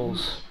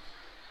Eagles.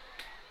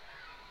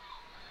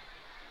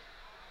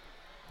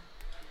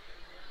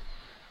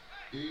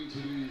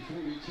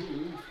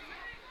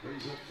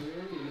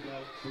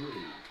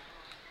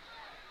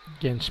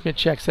 Again, Schmidt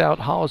checks out.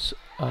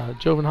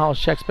 Jovan Hollis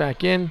checks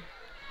back in.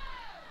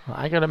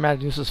 I got to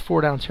imagine this is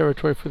 4-down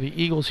territory for the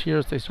Eagles here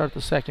as they start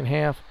the second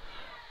half.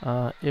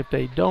 If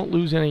they don't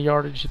lose any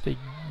yardage, if they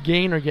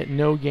gain or get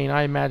no gain,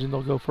 I imagine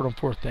they'll go for it on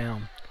 4th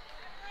down.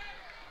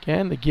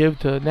 Again, the give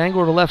to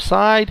Nangor to the left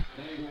side.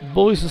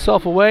 Bullies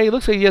himself away.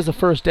 Looks like he has a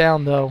first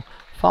down, though,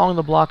 following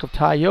the block of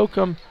Ty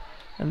Yoakum.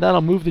 And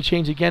that'll move the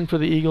chains again for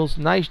the Eagles.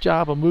 Nice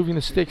job of moving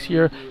the sticks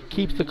here.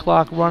 Keeps the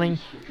clock running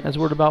as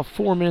we're at about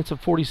 4 minutes and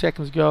 40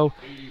 seconds go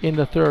in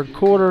the third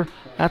quarter.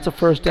 That's a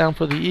first down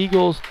for the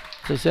Eagles.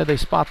 As I said, they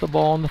spot the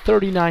ball on the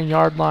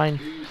 39-yard line.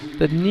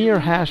 The near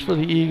hash for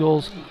the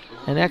Eagles.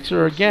 And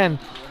Exeter, again,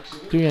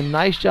 doing a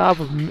nice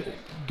job of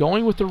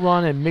going with the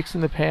run and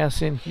mixing the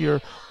pass in here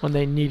when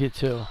they need it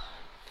to.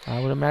 I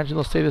would imagine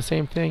they'll say the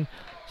same thing.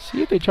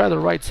 See if they try the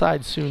right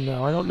side soon,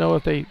 though. I don't know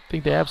if they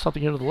think they have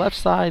something here to the left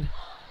side.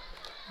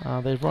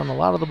 They've run a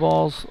lot of the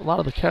balls, a lot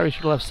of the carries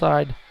to the left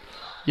side.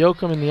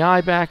 Yoakum in the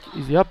I back.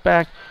 He's the up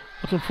back.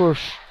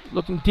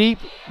 Looking deep.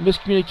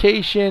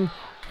 Miscommunication.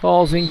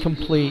 Ball's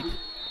incomplete.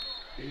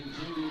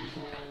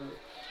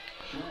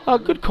 A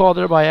good call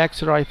there by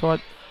Exeter. I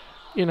thought,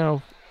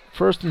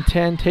 1st and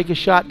 10, take a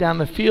shot down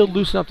the field,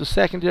 loosen up the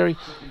secondary.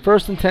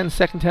 1st and 10,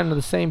 2nd and 10 to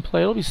the same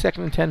play. It'll be 2nd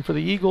and 10 for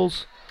the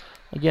Eagles.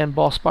 Again,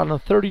 ball spotted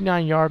on the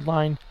 39-yard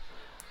line.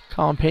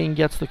 Colin Payne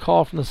gets the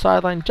call from the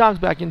sideline, jogs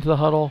back into the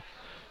huddle.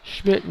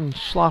 Schmidt and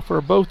Schlaffer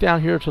are both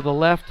down here to the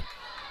left.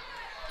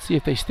 Let's see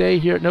if they stay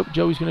here. Nope,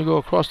 Joey's going to go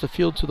across the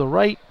field to the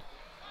right.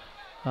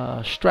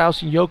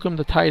 Strauss and Yoakum,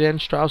 the tight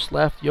end. Strauss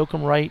left,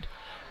 Yoakum right.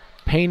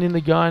 Payne in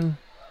the gun.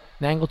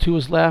 Nangle to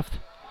his left.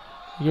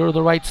 You're to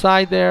the right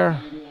side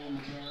there.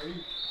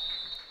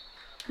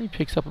 He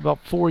picks up about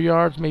 4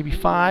 yards, maybe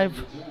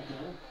 5.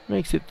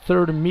 Makes it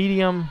 3rd and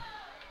medium.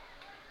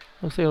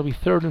 Looks like it'll be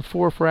 3rd and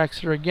 4 for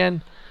Exeter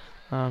again.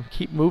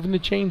 Keep moving the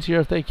chains here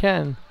if they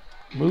can.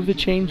 Move the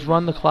chains,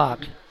 run the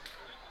clock.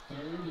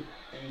 3rd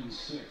and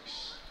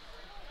 6.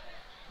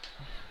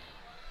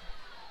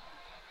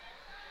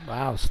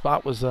 Wow, the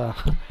spot was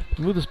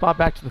move the spot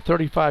back to the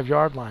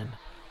 35-yard line.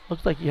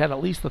 Looks like he had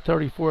at least the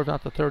 34, if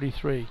not the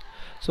 33.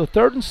 So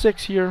 3rd and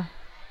 6 here.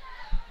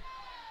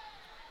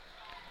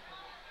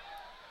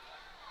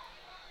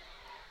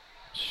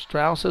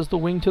 Strauss has the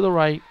wing to the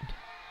right.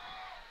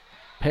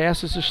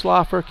 Passes to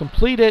Schlaffer,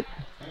 complete it.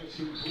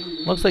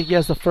 Looks like he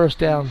has the first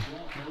down.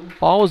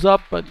 Ball was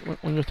up, but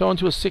when you're throwing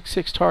to a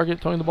 6'6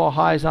 target, throwing the ball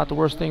high is not the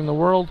worst thing in the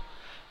world.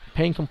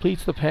 Payne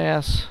completes the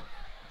pass.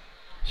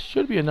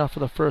 Should be enough for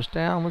the first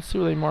down. Let's see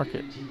where they mark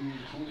it.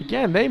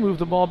 Again, they move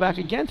the ball back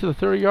again to the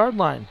 30-yard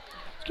line.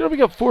 It's going to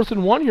be up 4th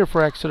and 1 here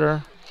for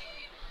Exeter.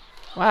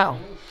 Wow.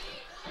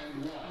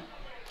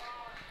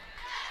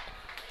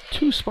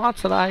 2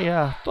 spots that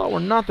I thought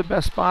were not the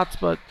best spots,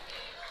 but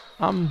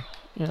I'm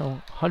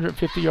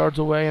 150 yards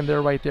away, and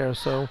they're right there.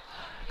 So,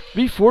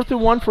 be 4th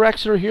and 1 for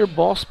Exeter here.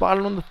 Ball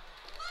spotted on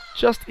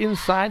just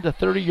inside the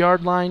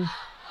 30-yard line.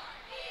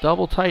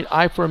 Double tight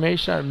I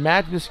formation. I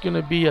imagine this is going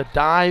to be a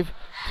dive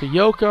to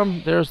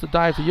Yoakum. There's the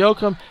dive to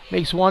Yoakum.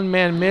 Makes one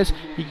man miss.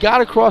 He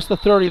got across the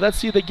 30. Let's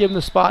see if they give him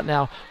the spot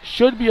now.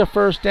 Should be a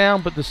first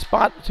down, but the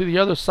spot to the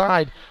other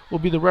side will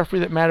be the referee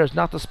that matters,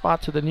 not the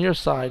spot to the near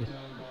side.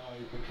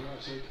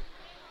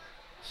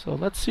 So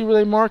let's see where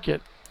they mark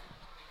it.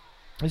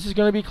 This is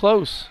going to be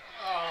close.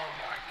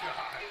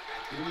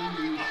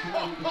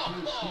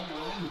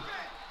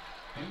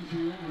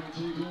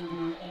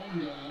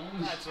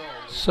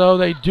 So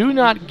they do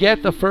not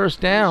get the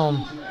first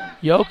down.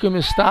 Yoakum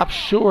is stopped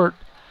short.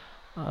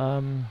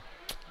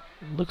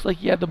 Looks like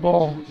he had the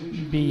ball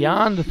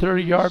beyond the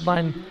 30-yard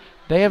line.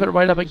 They have it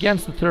right up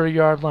against the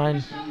 30-yard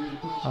line.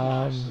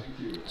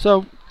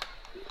 So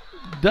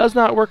does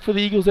not work for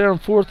the Eagles there on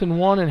 4th and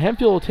 1, and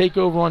Hempfield will take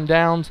over on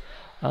downs.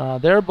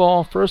 Their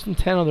ball, 1st and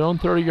 10 on their own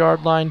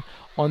 30-yard line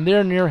on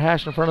their near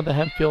hash in front of the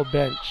Hempfield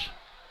bench.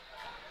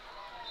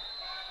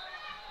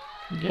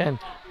 Again,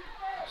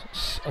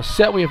 a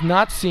set we have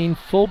not seen.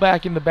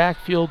 Fullback in the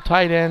backfield,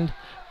 tight end,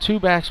 2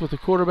 backs with the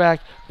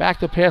quarterback, back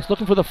to pass,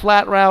 looking for the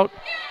flat route.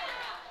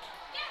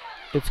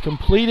 It's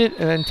completed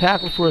and then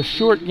tackled for a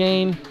short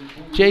gain.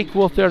 Jake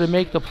Wolf there to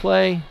make the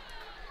play.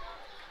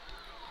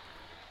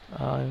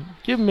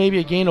 Give him maybe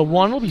a gain of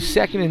 1. It'll be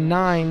 2nd and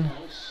 9.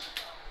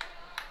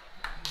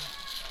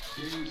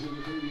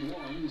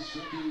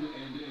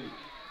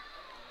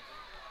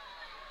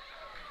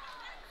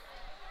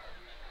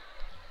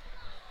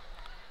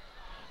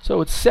 So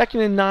it's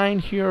 2nd and 9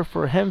 here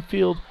for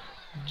Hempfield.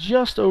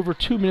 Just over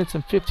 2 minutes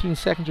and 15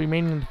 seconds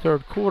remaining in the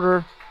third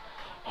quarter.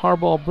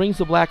 Harbaugh brings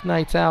the Black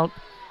Knights out.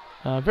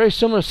 Very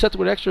similar set to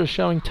what Exeter is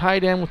showing.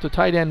 Tight end with the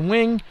tight end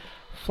wing.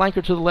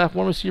 Flanker to the left,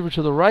 1 receiver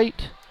to the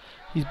right.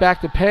 He's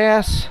back to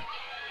pass.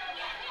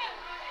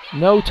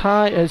 No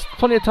time. Has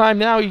plenty of time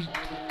now.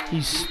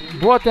 He's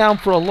brought down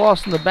for a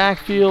loss in the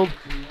backfield.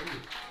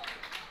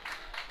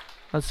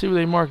 Let's see where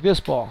they mark this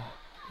ball.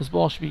 This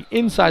ball should be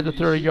inside the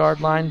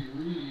 30-yard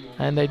line.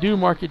 And they do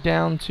mark it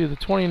down to the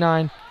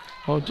 29.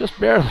 Oh, just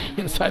barely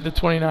inside the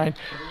 29.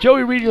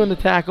 Joey Reedy on the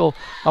tackle.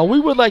 We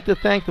would like to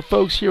thank the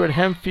folks here at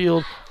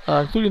Hempfield,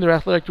 including their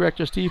athletic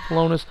director, Steve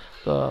Polonis,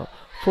 the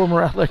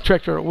former athletic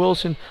director at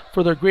Wilson,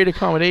 for their great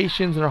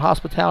accommodations and their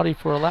hospitality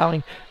for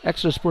allowing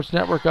Exeter Sports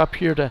Network up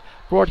here to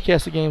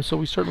broadcast the game. So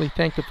we certainly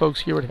thank the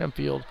folks here at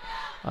Hempfield.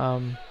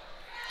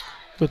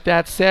 With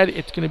that said,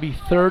 it's going to be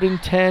 3rd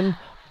and 10.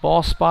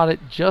 Ball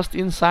spotted just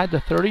inside the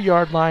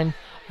 30-yard line.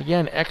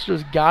 Again,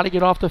 Exeter's got to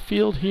get off the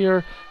field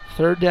here.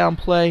 3rd down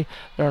play.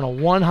 They're in a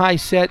 1 high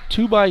set.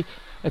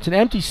 It's an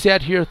empty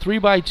set here. 3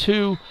 by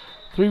 2.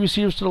 3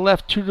 receivers to the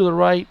left, 2 to the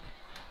right.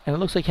 And it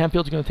looks like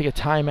Hempfield's going to take a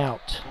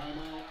timeout.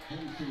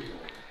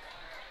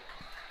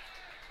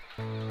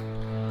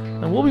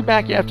 And we'll be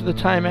back after the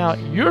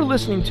timeout. You're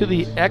listening to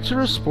the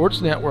Exeter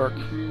Sports Network.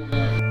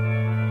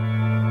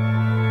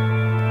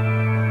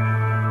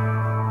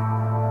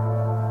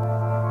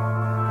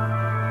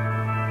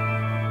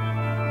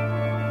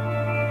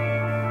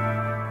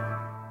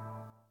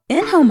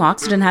 In-home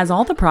oxygen has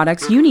all the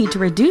products you need to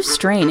reduce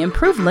strain,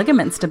 improve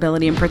ligament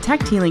stability, and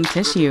protect healing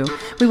tissue.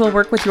 We will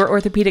work with your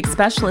orthopedic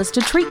specialist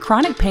to treat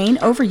chronic pain,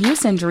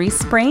 overuse injuries,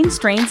 sprains,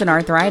 strains, and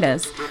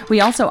arthritis.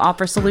 We also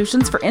offer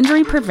solutions for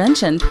injury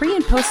prevention, pre-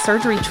 and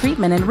post-surgery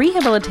treatment, and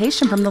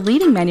rehabilitation from the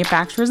leading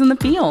manufacturers in the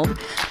field.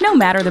 No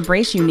matter the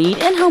brace you need,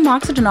 In-Home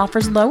Oxygen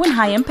offers low and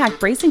high-impact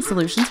bracing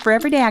solutions for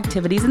everyday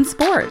activities and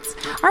sports.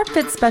 Our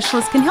fit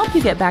specialists can help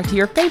you get back to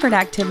your favorite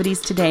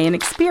activities today and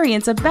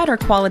experience a better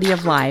quality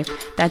of life.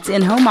 That's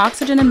In-Home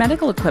Oxygen and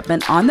medical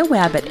equipment on the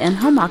web at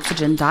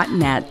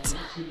inhomeoxygen.net.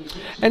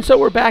 And so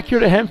we're back here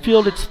to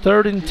Hempfield. It's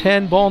 3rd and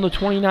 10. Ball on the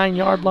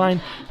 29-yard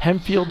line.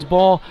 Hempfield's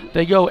ball.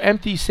 They go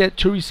empty set.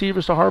 2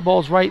 receivers to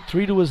Harbaugh's right,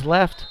 3 to his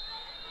left.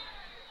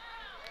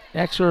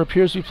 Exeter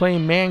appears to be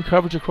playing man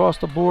coverage across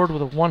the board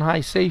with a 1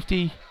 high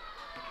safety.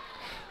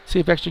 See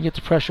if Exeter can get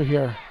the pressure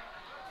here.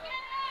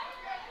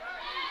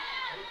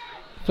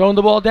 Throwing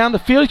the ball down the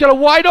field. He's got a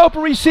wide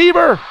open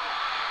receiver.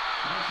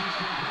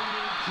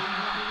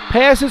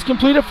 Pass is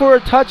completed for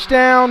a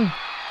touchdown.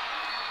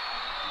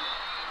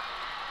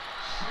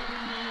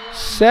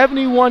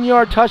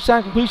 71-yard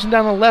touchdown completion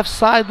down the left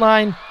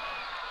sideline.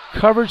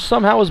 Coverage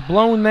somehow was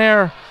blown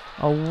there.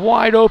 A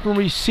wide open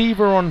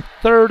receiver on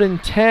 3rd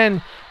and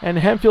 10. And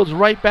Hempfield's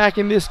right back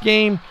in this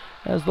game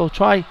as they'll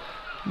try.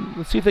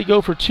 Let's see if they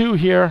go for 2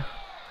 here.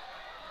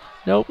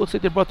 Nope, looks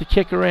like they brought the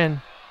kicker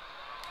in.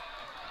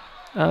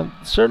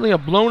 Certainly a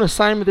blown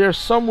assignment there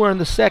somewhere in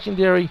the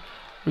secondary.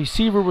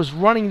 Receiver was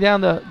running down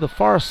the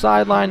far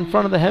sideline in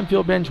front of the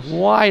Hempfield bench,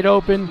 wide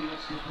open.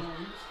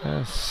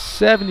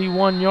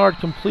 71-yard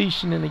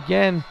completion, and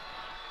again,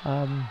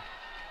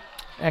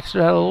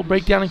 Exeter had a little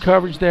breakdown in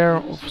coverage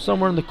there,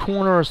 somewhere in the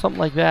corner or something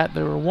like that.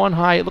 They were 1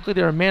 high. It looked like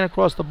they were a man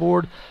across the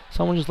board.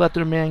 Someone just let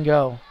their man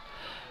go.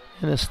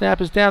 And the snap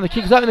is down. The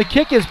kick is up, and the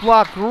kick is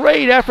blocked.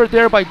 Great effort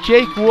there by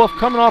Jake Wolf,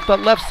 coming off that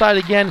left side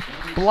again.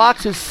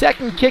 Blocks his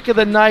 2nd kick of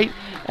the night,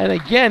 and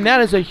again, that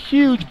is a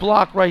huge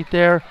block right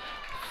there.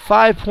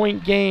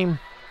 5-point game.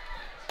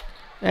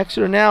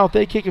 Exeter now, if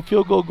they kick a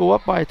field goal, go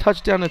up by a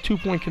touchdown, a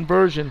 2-point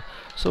conversion.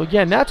 So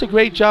again, that's a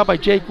great job by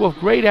Jake Wolf.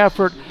 Great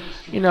effort.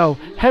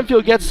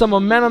 Hempfield gets some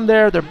momentum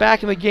there. They're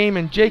back in the game,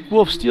 and Jake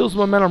Wolf steals the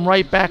momentum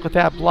right back with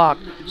that block.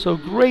 So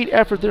great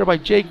effort there by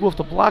Jake Wolf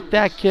to block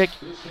that kick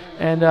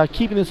and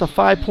keeping this a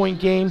 5-point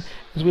game.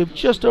 As we have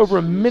just over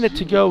a minute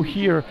to go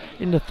here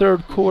in the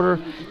third quarter.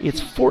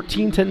 It's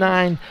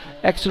 14-9,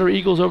 Exeter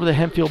Eagles over the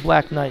Hempfield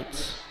Black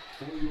Knights.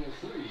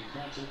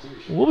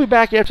 We'll be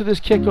back after this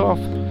kickoff.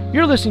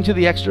 You're listening to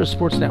the Exeter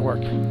Sports Network.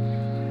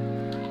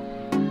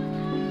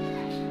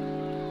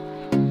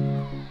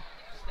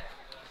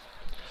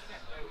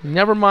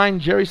 Never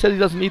mind, Jerry said he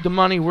doesn't need the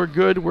money. We're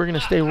good. We're going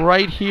to stay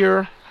right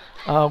here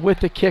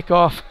with the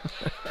kickoff.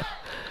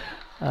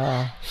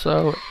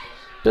 So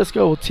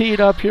Bisco will tee it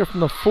up here from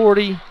the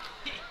 40.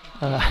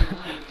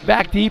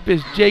 Back deep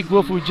is Jake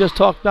Wolf, who we just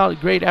talked about.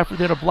 Great effort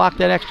there to block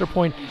that extra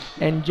point,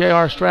 and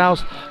J.R.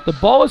 Strauss. The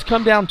ball has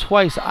come down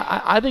twice.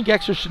 I think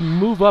Exeter should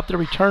move up the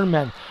return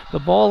men. The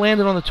ball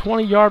landed on the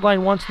 20-yard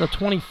line once and the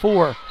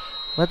 24.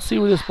 Let's see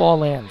where this ball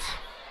lands.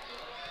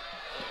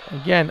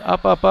 Again,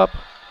 up.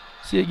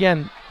 See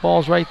again,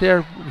 ball's right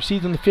there.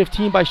 Received on the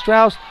 15 by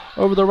Strauss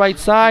over the right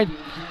side.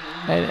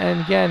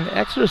 And again,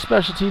 Exeter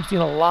special teams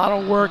doing a lot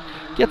of work.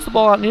 Gets the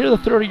ball out near the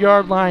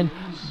 30-yard line,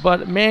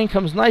 but man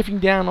comes knifing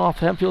down off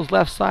Hempfield's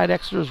left side.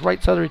 Exeter's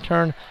right side of the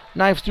return.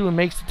 Knifes through and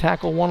makes the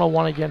tackle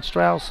 101 against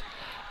Strauss.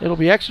 It'll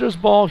be Exeter's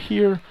ball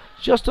here.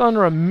 Just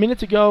under a minute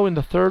to go in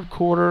the third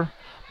quarter.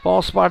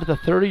 Ball spotted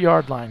at the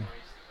 30-yard line.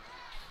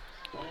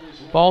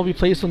 Ball will be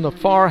placed on the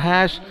far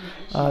hash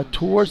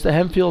towards the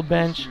Hempfield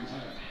bench.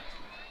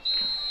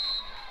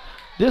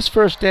 This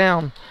first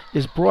down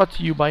is brought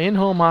to you by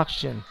In-Home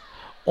Oxygen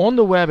on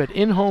the web at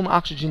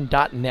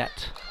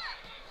inhomeoxygen.net.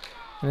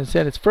 And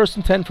instead, it's 1st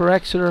and 10 for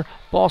Exeter.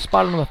 Ball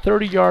spotted on the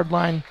 30-yard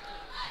line.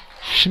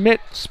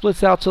 Schmidt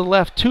splits out to the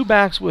left. Two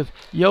backs with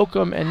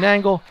Yoakum and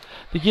Nangle.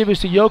 The give is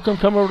to Yoakum,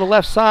 come over to the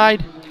left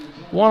side.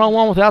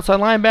 One-on-one with outside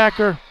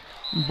linebacker.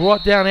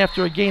 Brought down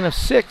after a gain of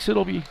 6.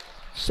 It'll be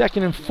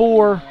 2nd and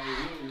 4.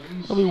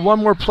 There'll be one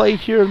more play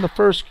here in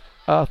the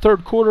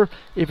third quarter.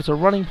 If it's a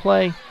running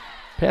play,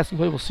 passing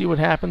play, we'll see what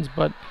happens.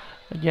 But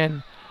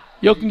again,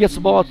 Yoakum gets the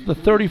ball out to the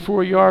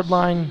 34-yard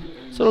line.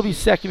 So it'll be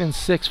 2nd and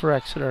 6 for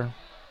Exeter.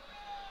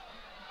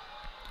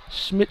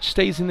 Schmidt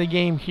stays in the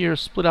game here,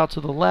 split out to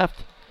the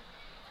left.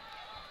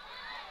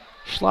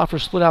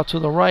 Schlaffer split out to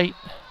the right.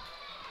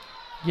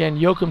 Again,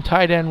 Yoakum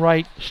tight end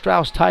right,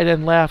 Strauss tight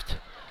end left.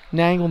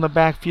 Nangle in the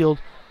backfield,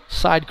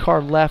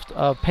 sidecar left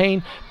of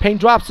Payne. Payne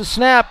drops the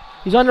snap.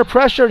 He's under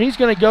pressure, and he's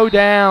going to go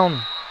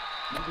down.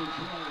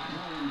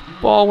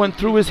 Ball went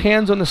through his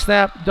hands on the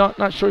snap.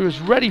 Not sure he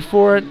was ready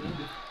for it.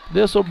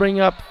 This will bring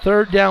up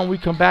third down. We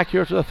come back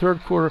here to the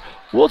third quarter.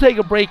 We'll take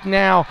a break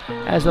now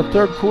as the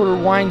third quarter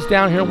winds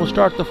down here, and we'll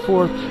start the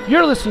fourth.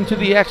 You're listening to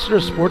the Exeter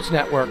Sports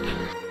Network.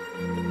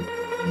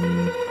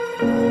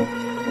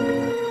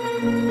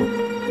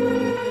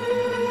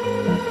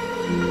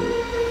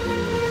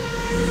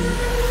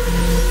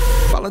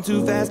 Falling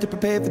too fast to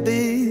prepare for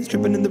this.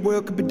 Tripping in the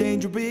world could be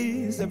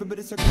dangerous.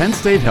 Penn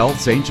State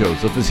Health St.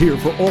 Joseph is here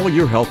for all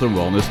your health and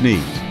wellness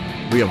needs.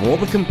 We have all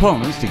the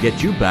components to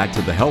get you back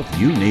to the health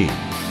you need.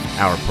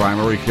 Our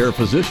primary care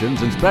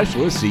physicians and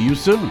specialists see you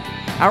soon.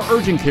 Our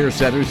urgent care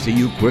centers see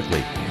you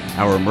quickly.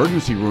 Our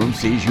emergency room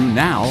sees you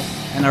now,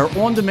 and our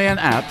on-demand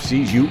app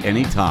sees you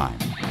anytime.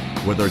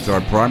 Whether it's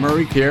our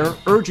primary care,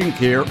 urgent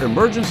care,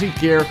 emergency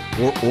care,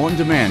 or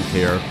on-demand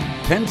care,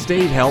 Penn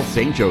State Health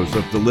St.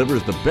 Joseph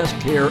delivers the best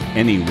care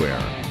anywhere.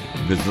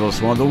 Visit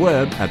us on the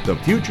web at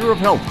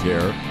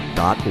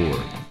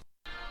thefutureofhealthcare.org.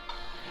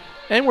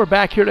 And we're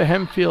back here to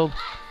Hempfield.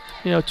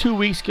 2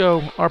 weeks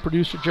ago, our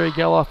producer, Jerry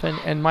Geloff,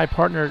 and my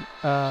partner,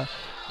 Darren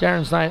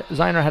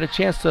Ziner, had a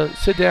chance to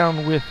sit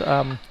down with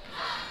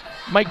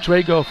Mike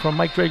Drago from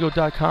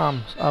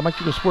MikeDrago.com,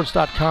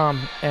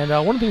 MikeDragoSports.com. And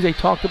one of the things they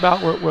talked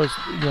about was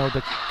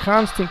the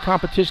constant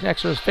competition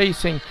Exeter is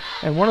facing.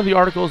 And one of the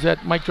articles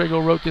that Mike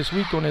Drago wrote this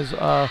week on his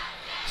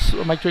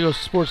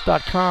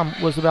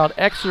MikeDragoSports.com was about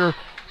Exeter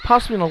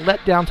possibly in a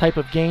letdown type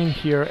of game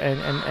here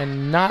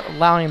and not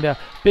allowing the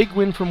big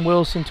win from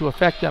Wilson to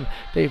affect them.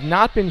 They've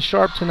not been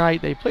sharp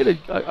tonight. They played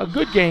a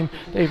good game.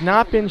 They've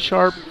not been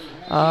sharp.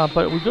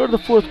 But we go to the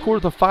fourth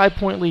quarter with a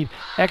 5-point lead.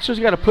 Exeter's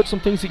got to put some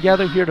things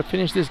together here to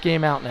finish this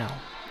game out now.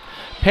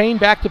 Payne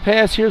back to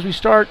pass here as we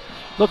start.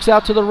 Looks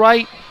out to the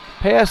right.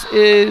 Pass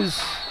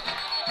is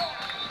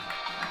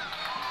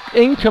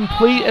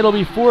incomplete. It'll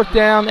be 4th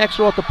down.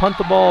 Exeter will have to punt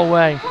the ball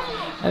away.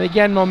 And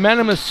again,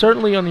 momentum is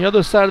certainly on the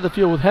other side of the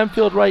field with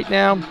Hempfield right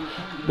now.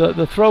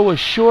 The throw was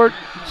short.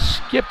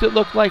 Skipped, it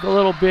looked like, a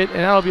little bit, and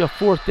that'll be a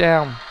 4th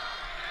down.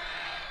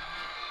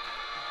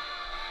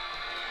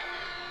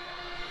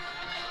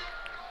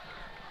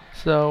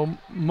 So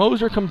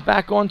Moser comes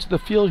back onto the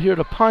field here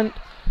to punt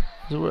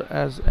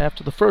as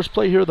after the first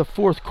play here of the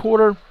fourth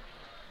quarter.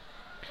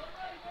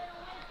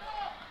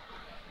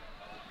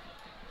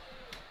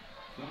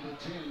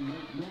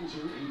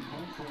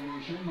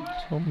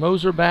 So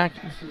Moser back.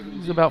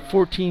 He's about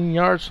 14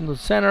 yards from the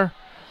center.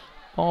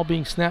 Ball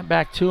being snapped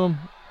back to him.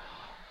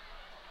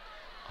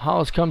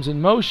 Hollis comes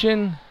in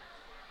motion.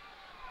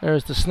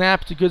 There's the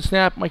snap. It's a good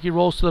snap. Mikey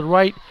rolls to the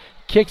right.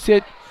 Kicks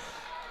it.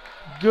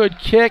 good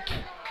kick.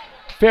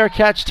 Fair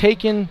catch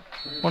taken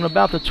on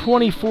about the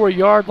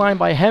 24-yard line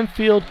by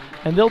Hempfield,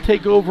 and they'll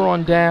take over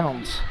on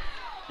downs.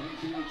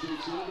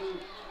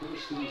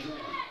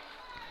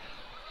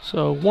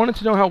 So wanted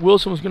to know how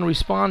Wilson was going to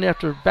respond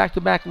after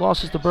back-to-back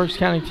losses to Berks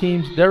County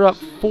teams. They're up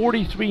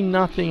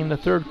 43-0 in the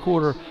third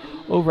quarter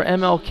over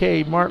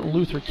MLK Martin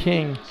Luther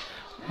King.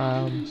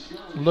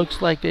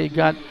 Looks like they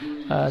got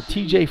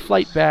TJ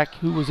Flight back,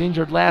 who was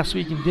injured last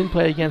week and didn't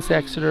play against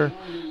Exeter.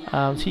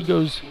 He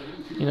goes,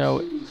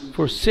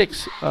 for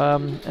 6,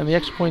 and the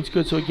extra point's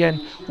good. So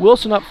again,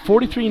 Wilson up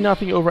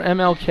 43-0 over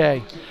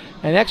MLK.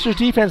 And Exeter's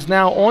defense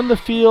now on the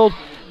field,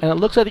 and it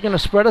looks like they're going to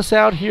spread us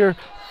out here.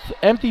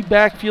 Empty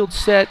backfield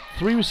set,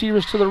 3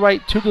 receivers to the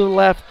right, 2 to the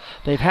left.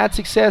 They've had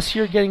success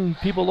here getting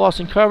people lost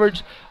in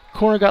coverage.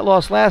 Corner got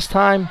lost last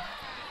time.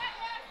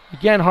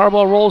 Again,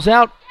 Harbaugh rolls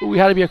out. We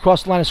had to be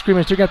across the line of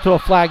scrimmage. They're going to throw a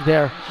flag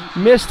there.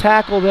 Missed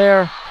tackle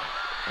there.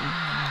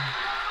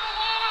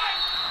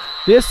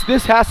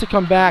 This has to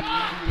come back.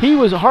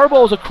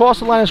 Harbaugh was across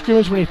the line of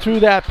scrimmage when he threw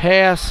that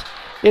pass.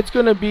 It's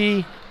going to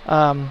be,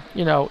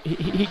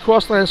 he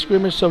crossed the line of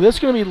scrimmage, so this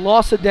is going to be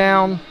loss of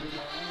down.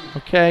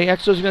 Okay,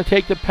 Exeter's going to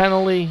take the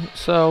penalty.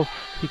 So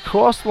he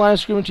crossed the line of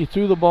scrimmage. He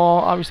threw the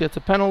ball. Obviously, that's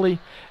a penalty.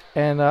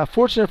 And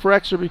fortunate for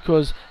Exeter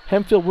because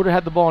Hempfield would have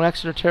had the ball in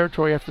Exeter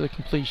territory after the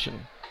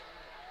completion.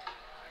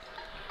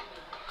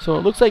 So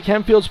it looks like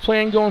Hempfield's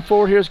plan going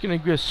forward here is going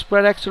to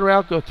spread Exeter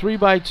out, go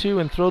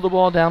 3-by-2, and throw the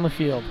ball down the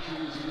field.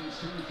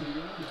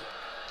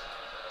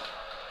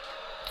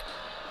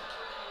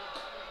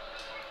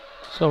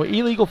 So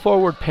illegal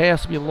forward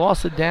pass will be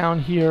loss of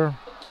down here.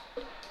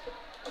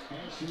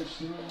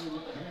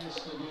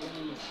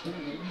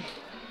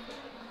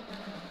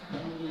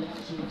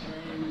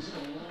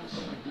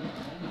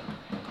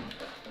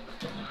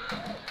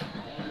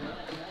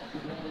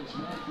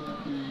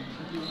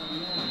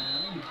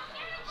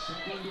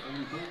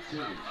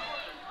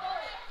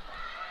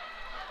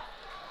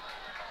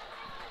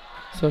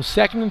 So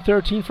 2nd and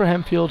 13 for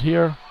Hempfield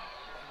here.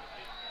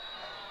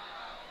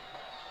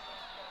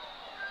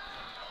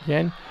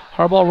 Again,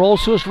 Harbaugh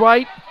rolls to his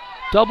right.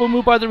 Double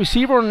move by the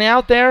receiver and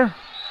out there.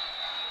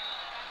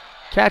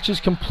 Catch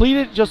is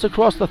completed just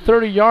across the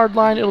 30-yard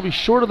line. It'll be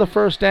short of the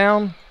first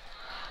down.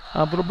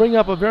 But it'll bring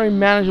up a very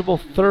manageable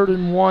 3rd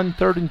and 1,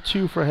 3rd and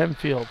 2 for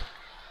Hempfield.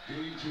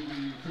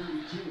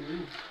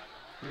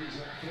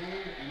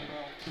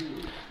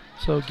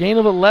 So gain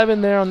of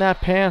 11 there on that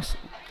pass.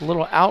 A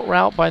little out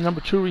route by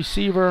number 2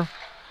 receiver.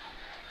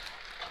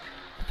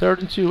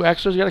 3rd and 2.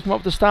 Exeter's got to come up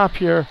with a stop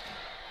here.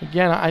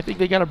 Again, I think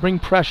they got to bring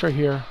pressure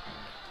here.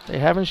 They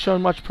haven't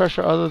shown much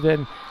pressure other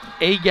than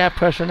A-gap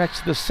pressure next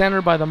to the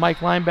center by the Mike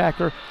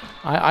linebacker.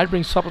 I'd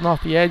bring something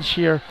off the edge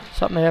here,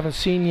 something they haven't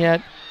seen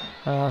yet.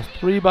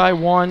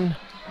 3-by-1.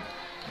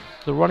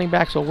 The running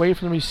back's away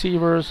from the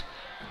receivers.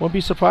 Won't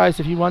be surprised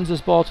if he runs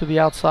this ball to the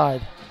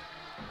outside.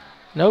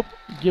 Nope.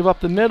 Give up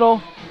the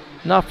middle.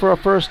 Enough for a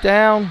first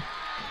down.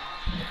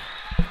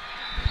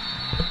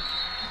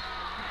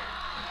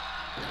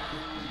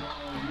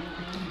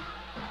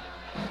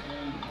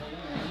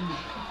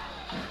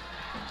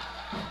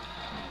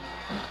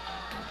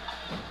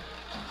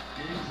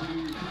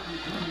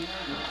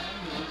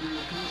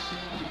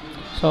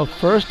 So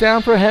first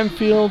down for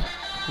Hempfield.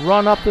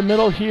 Run up the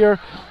middle here.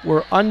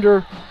 We're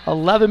under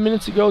 11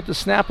 minutes ago at the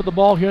snap of the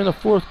ball here in the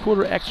fourth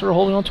quarter. Exeter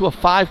holding on to a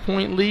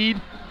 5-point lead.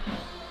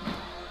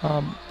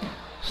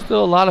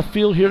 Still a lot of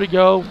field here to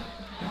go.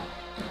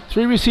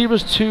 3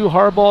 receivers, 2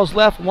 Harbaugh's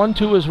left, 1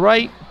 to his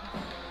right.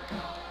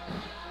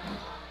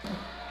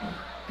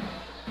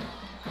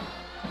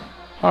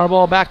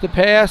 Harbaugh back to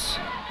pass.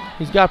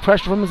 He's got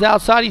pressure from his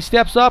outside. He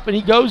steps up and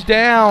he goes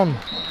down.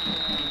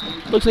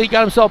 Looks like he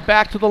got himself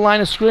back to the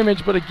line of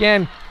scrimmage, but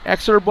again,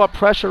 Exeter brought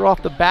pressure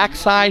off the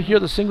backside here,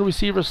 the single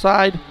receiver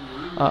side.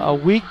 A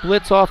weak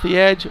blitz off the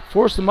edge,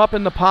 forced him up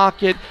in the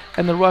pocket,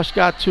 and the rush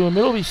got to him.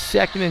 It'll be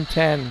 2nd and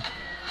 10.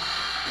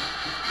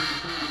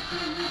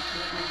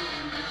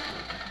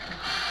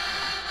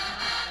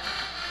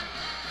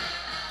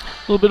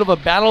 A little bit of a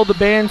battle of the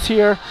bands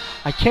here.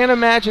 I can't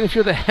imagine if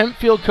you're the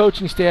Hempfield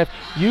coaching staff,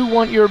 you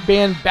want your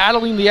band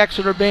battling the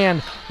Exeter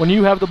band when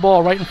you have the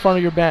ball right in front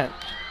of your bench.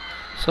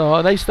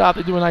 So they stopped.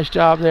 They do a nice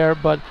job there,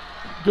 but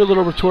good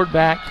little retort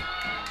back.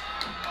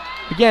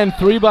 Again,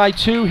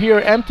 3-by-2 here,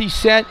 empty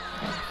set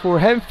for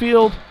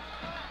Hempfield.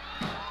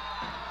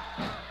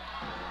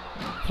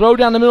 Throw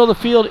down the middle of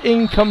the field,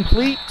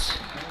 incomplete.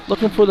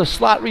 Looking for the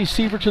slot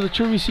receiver to the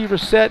 2 receiver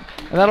set,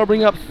 and that'll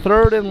bring up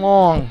 3rd and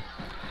long.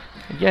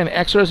 Again,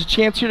 Exeter has a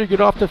chance here to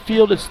get off the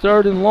field. It's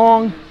 3rd and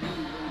long.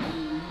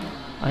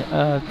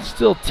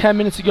 Still 10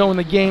 minutes to go in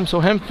the game,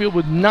 so Hempfield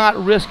would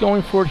not risk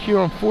going for it here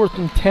on 4th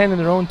and 10 in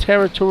their own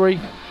territory.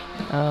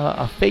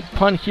 A fake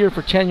punt here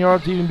for 10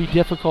 yards would even be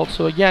difficult.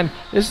 So again,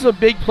 this is a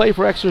big play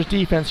for Exeter's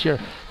defense here.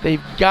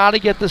 They've got to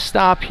get the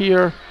stop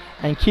here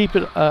and keep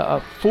it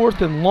a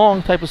 4th and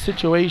long type of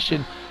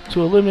situation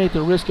to eliminate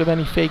the risk of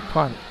any fake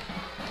punt.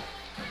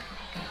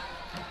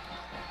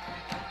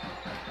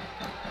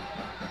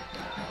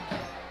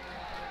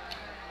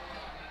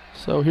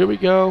 So here we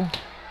go.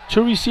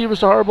 Two receivers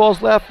to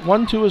Harbaugh's left,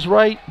 one to his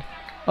right.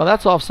 Oh,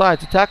 that's offsides.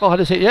 The tackle had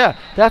his hand. Yeah,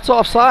 that's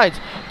offsides.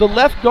 The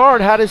left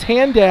guard had his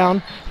hand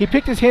down. He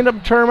picked his hand up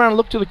and turned around and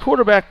looked to the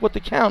quarterback with the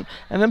count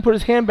and then put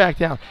his hand back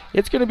down.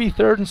 It's going to be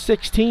 3rd and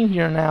 16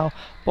 here now.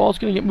 Ball's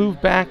going to get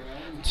moved back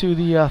to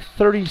the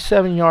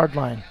 37-yard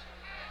line.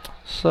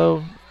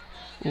 So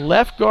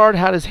left guard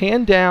had his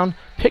hand down,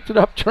 picked it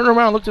up, turned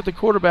around, looked at the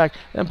quarterback,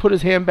 and put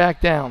his hand back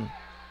down.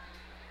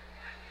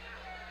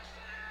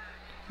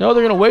 No,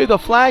 they're going to wave the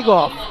flag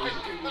off.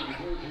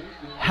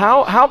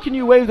 How can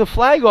you wave the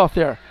flag off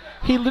there?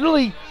 He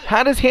literally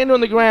had his hand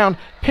on the ground,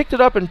 picked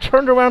it up, and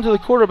turned around to the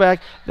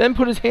quarterback, then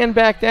put his hand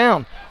back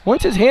down.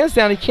 Once his hand's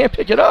down, he can't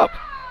pick it up.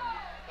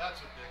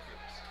 That's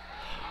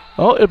ridiculous.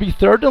 Oh, it'll be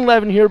 3rd and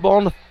 11 here, ball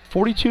on the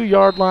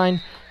 42-yard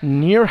line,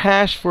 near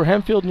hash for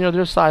Hempfield, near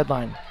their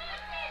sideline.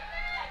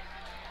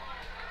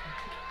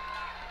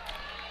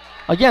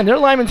 Again, their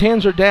lineman's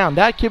hands are down.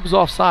 That kid was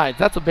offside.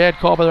 That's a bad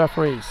call by the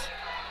referees.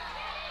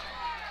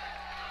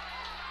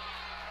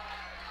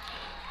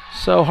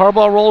 So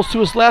Harbaugh rolls to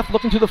his left,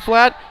 looking to the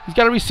flat. He's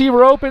got a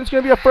receiver open. It's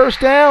going to be a first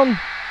down.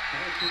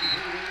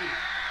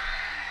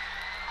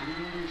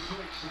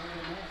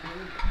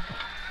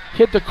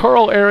 Hit the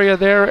curl area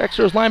there.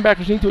 Exeter's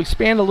linebackers need to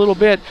expand a little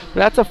bit, but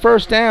that's a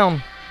first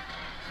down.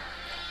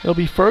 It'll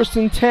be 1st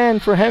and 10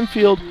 for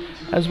Hempfield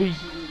as we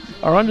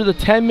are under the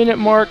 10-minute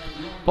mark.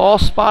 Ball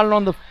spotted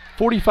on the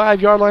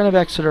 45-yard line of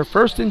Exeter.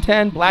 1st and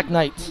 10, Black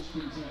Knights.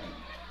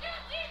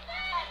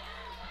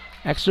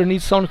 Exeter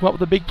needs someone to come up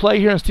with a big play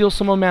here and steal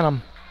some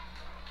momentum.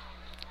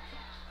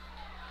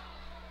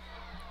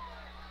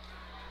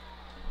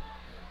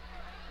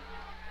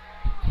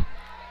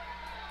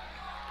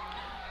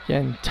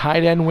 Again,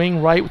 tight end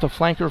wing right with a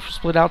flanker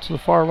split out to the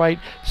far right.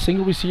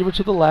 Single receiver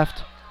to the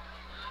left.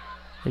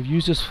 They've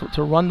used this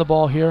to run the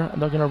ball here, and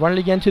they're going to run it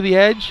again to the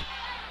edge.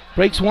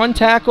 Breaks one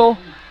tackle,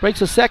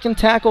 breaks a second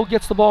tackle,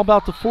 gets the ball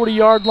about the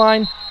 40-yard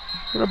line.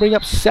 We're going to bring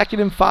up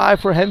 2nd and 5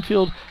 for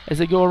Hempfield as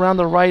they go around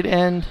the right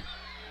end.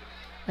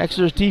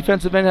 Exeter's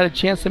defensive end had a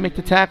chance to make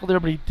the tackle there,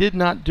 but he did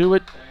not do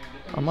it.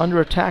 I'm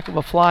under attack of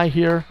a fly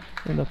here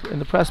in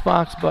the press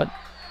box, but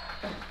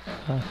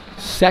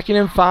 2nd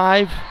and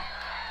 5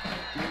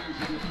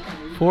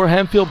 for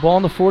Hempfield. Ball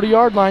on the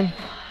 40-yard line.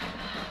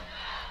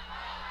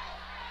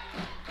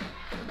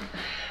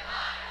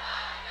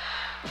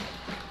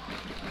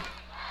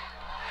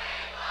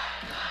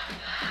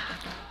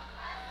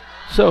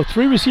 So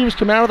 3 receivers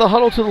come out of the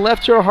huddle to the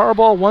left here.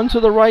 Harbaugh, 1 to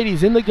the right.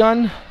 He's in the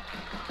gun.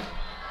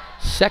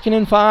 2nd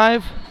and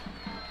 5.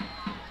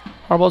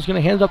 Harbaugh's going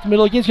to hand it up the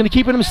middle again. He's going to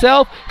keep it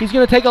himself. He's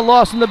going to take a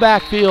loss in the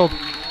backfield.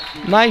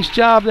 Nice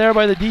job there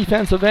by the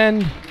defensive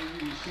end.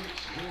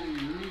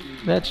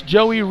 That's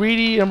Joey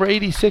Reedy, number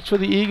 86 for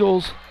the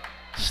Eagles.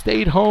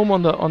 Stayed home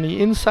on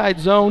the inside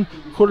zone.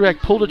 Quarterback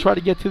pulled to try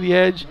to get to the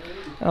edge.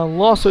 A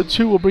loss of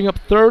 2 will bring up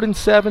 3rd and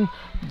 7.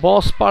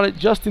 Ball spotted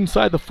just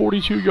inside the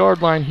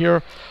 42-yard line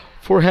here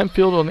for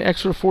Hempfield on the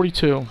Exeter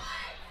 42.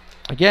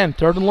 Again,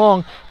 3rd and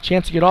long.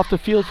 Chance to get off the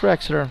field for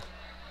Exeter.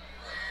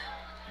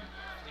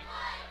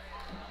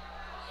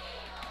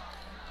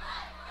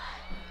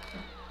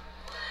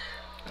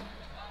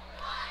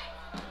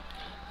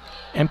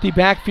 Empty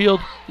backfield,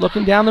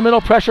 looking down the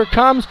middle, pressure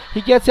comes,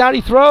 he gets out, he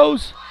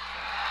throws.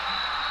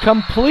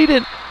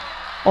 Completed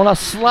on a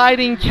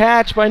sliding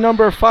catch by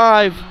number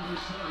 5.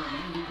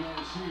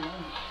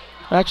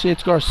 Actually,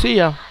 it's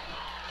Garcia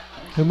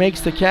who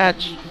makes the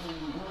catch.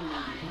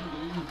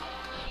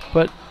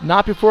 But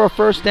not before a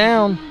first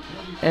down.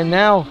 And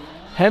now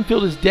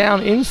Hempfield is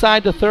down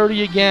inside the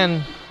 30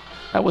 again.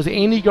 That was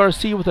Andy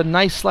Garcia with a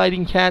nice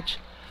sliding catch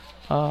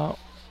on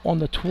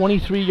the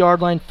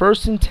 23-yard line.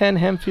 1st and 10,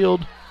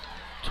 Hempfield.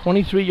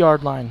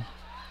 23-yard line.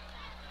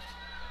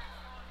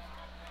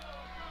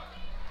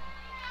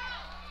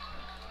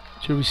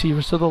 Two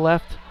receivers to the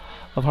left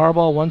of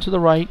Harbaugh, 1 to the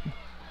right.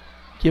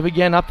 Give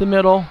again up the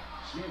middle.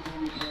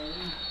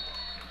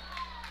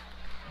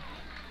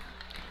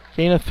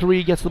 Gain of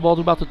 3, gets the ball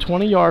to about the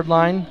 20-yard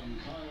line.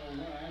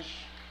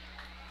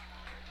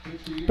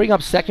 Bring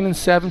up 2nd and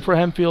 7 for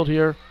Hempfield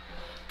here.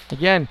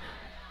 Again,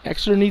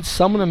 Exeter needs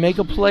someone to make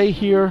a play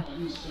here.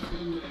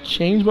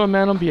 Change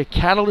momentum, be a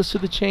catalyst to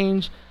the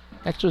change.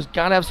 Exeter's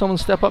got to have someone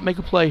step up, make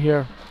a play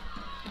here.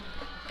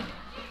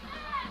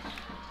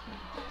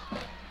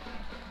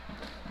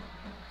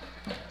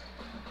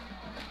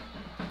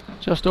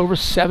 Just over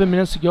 7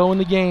 minutes to go in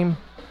the game.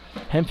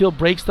 Hempfield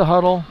breaks the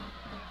huddle.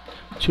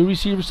 2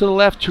 receivers to the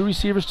left, 2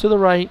 receivers to the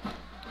right.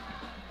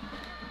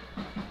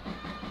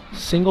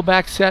 Single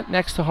back set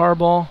next to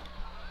Harbaugh.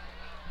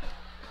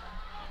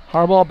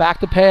 Harbaugh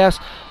back to pass,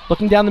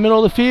 looking down the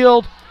middle of the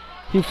field.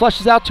 He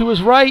flushes out to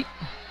his right.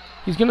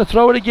 He's going to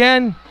throw it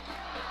again.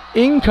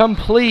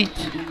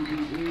 Incomplete.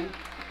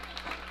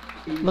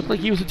 Looked like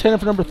he was intended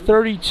for number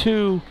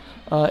 32,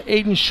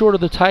 Aiden Short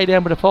of the tight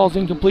end, but it falls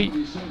incomplete.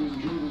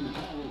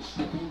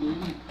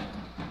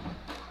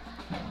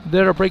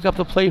 There to break up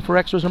the play for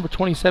Exeter's number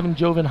 27,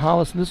 Jovan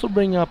Hollis, and this will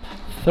bring up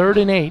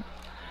 3rd and 8.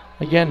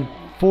 Again,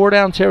 4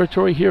 down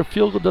territory here.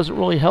 Field goal doesn't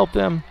really help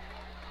them.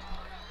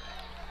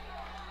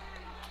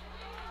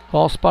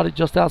 Ball spotted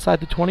just outside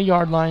the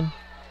 20-yard line.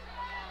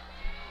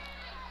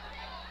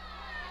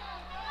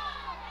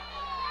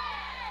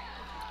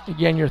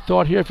 Again, your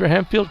thought here, if you're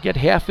Hempfield, get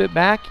half it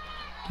back,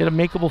 get a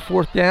makeable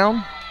fourth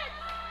down.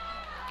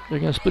 They're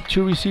going to split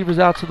two receivers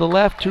out to the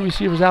left, two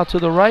receivers out to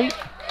the right.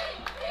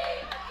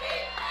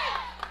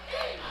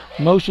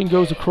 Motion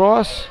goes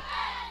across.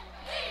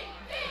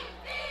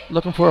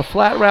 Looking for a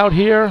flat route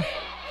here.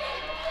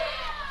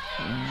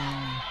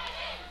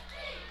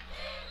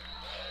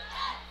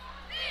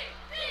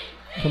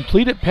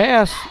 Completed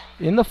pass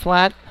in the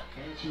flat.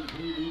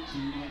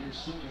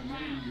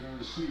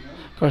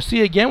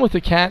 Garcia again with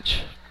the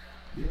catch.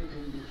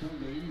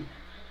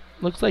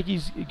 Looks like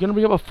he's going to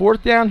bring up a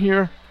fourth down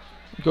here.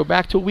 Go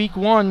back to week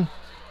one.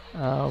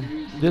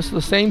 This is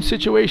the same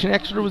situation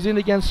Exeter was in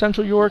against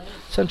Central York.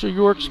 Central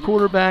York's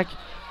quarterback,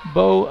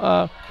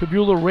 Bo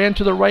Pabula, ran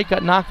to the right,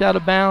 got knocked out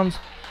of bounds.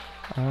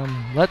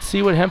 Let's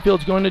see what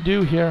Hempfield's going to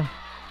do here.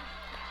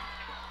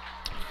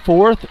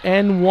 4th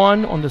and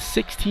 1 on the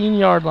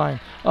 15-yard line.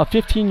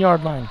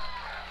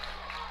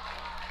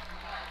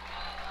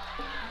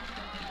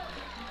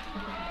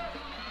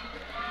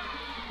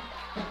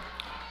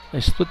 They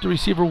split the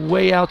receiver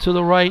way out to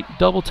the right.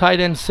 Double tight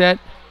end set.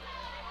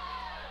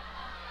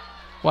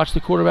 Watch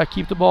the quarterback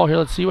keep the ball here.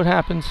 Let's see what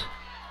happens.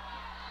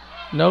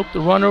 Nope,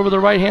 the run over the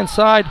right-hand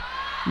side.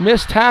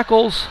 Missed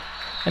tackles,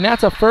 and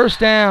that's a first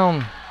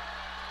down.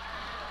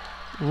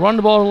 Run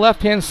the ball to the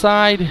left-hand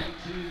side.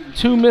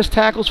 2 missed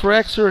tackles for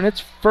Exeter, and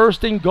it's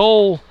 1st and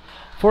goal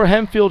for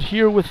Hempfield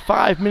here with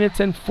 5 minutes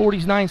and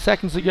 49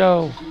 seconds to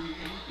go.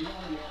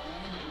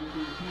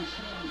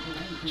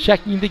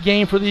 Checking the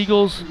game for the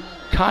Eagles,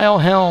 Kyle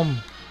Helm.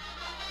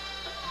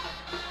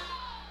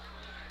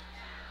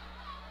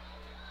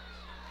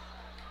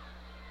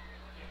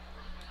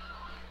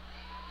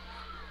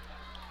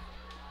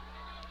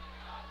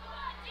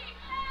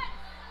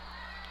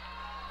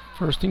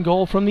 First and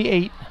goal from the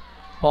 8.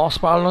 Ball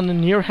spotted on the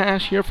near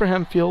hash here for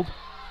Hempfield.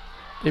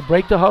 They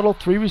break the huddle.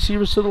 3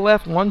 receivers to the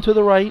left, 1 to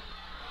the right.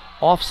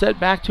 Offset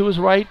back to his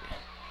right.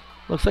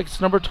 Looks like it's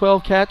number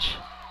 12 catch.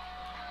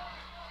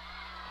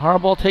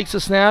 Harbaugh takes a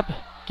snap.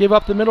 Give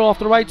up the middle off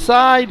the right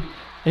side.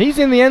 And he's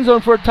in the end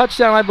zone for a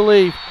touchdown, I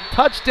believe.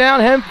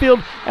 Touchdown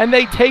Hempfield, and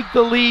they take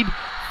the lead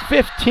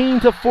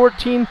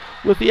 15-14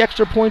 with the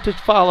extra point to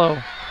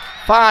follow.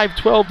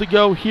 5:12 to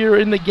go here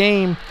in the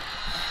game.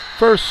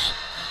 First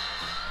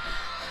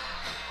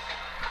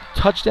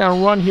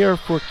touchdown run here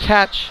for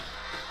catch.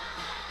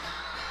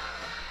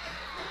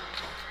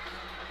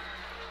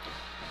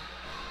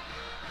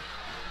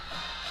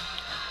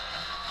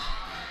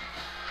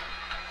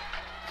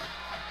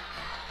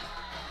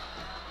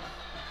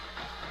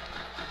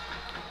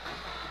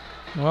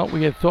 Well,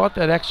 we had thought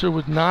that Exeter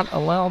would not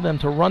allow them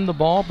to run the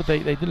ball, but they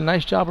did a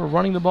nice job of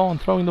running the ball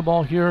and throwing the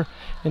ball here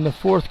in the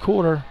 4th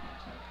quarter.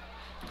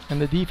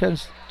 And the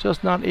defense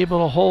just not able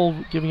to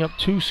hold, giving up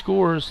 2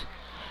 scores.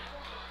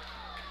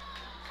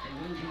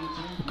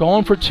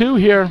 Going for 2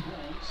 here.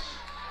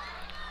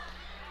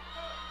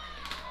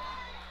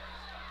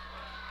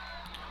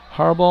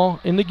 Harbaugh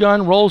in the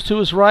gun, rolls to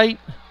his right.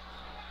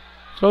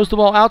 Throws the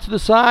ball out to the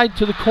side,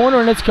 to the corner,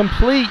 and it's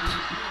complete.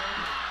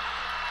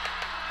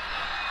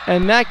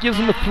 And that gives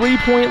them a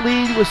 3-point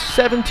lead with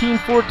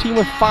 17-14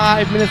 with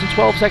 5 minutes and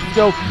 12 seconds to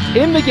go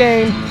in the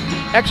game.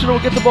 Exeter will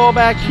get the ball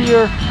back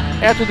here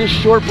after this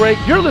short break.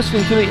 You're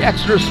listening to the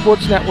Exeter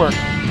Sports Network.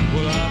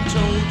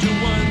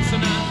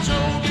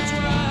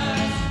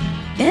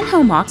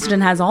 In-Home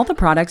Oxygen has all the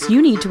products you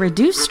need to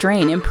reduce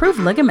strain, improve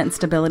ligament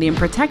stability, and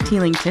protect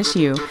healing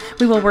tissue.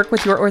 We will work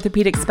with your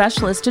orthopedic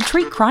specialist to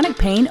treat chronic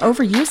pain,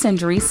 overuse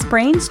injuries,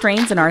 sprains,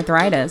 strains, and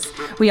arthritis.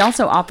 We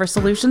also offer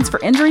solutions for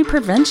injury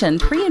prevention,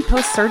 pre- and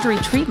post-surgery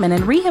treatment,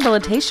 and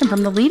rehabilitation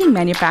from the leading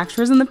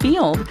manufacturers in the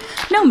field.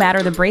 No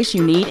matter the brace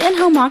you need,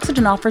 In-Home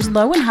Oxygen offers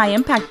low and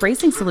high-impact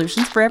bracing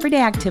solutions for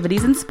everyday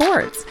activities and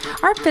sports.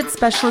 Our fit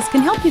specialist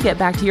can help you get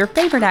back to your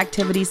favorite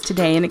activities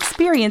today and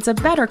experience a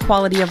better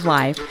quality of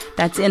life.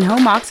 That's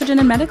In-Home Oxygen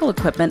and medical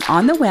equipment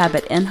on the web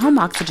at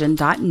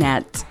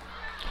inhomeoxygen.net.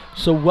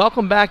 So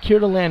welcome back here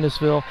to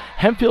Landisville.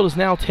 Hempfield is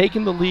now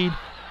taking the lead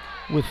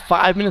with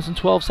 5 minutes and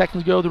 12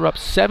 seconds to go. They're up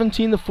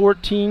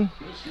 17-14.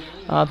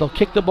 They'll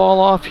kick the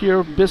ball off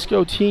here.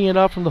 Bisco teeing it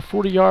up from the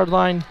 40-yard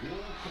line.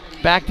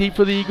 Back deep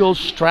for the Eagles,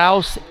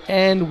 Strauss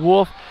and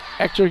Wolf.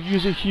 Exeter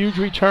use a huge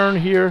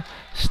return here.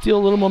 Steal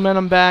a little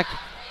momentum back.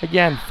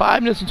 Again,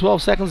 5 minutes and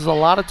 12 seconds is a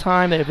lot of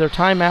time. They have their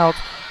timeouts.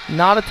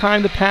 Not a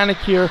time to panic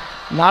here.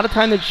 Not a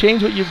time to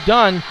change what you've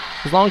done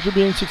as long as you're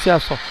being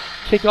successful.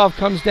 Kickoff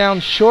comes down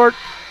short.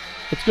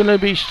 It's going to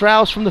be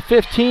Strauss from the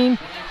 15.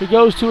 He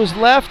goes to his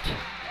left.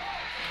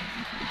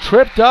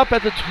 Tripped up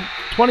at the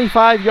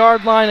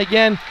 25-yard line.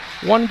 Again,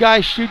 one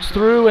guy shoots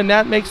through, and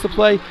that makes the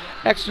play.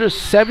 Exeter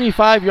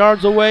 75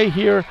 yards away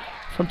here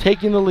from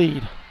taking the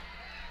lead.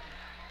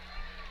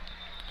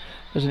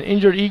 There's an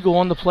injured Eagle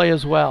on the play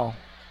as well.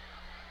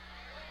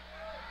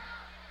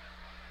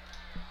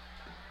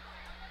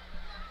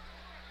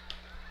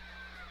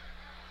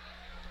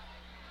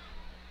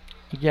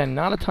 Again,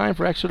 not a time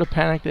for Exeter to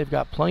panic. They've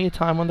got plenty of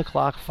time on the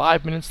clock,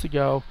 5 minutes to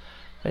go.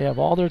 They have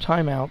all their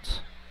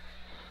timeouts.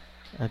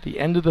 At the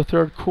end of the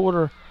third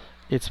quarter,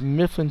 it's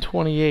Mifflin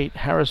 28,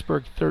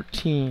 Harrisburg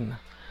 13,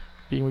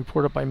 being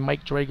reported by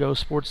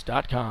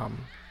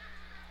MikeDragosports.com.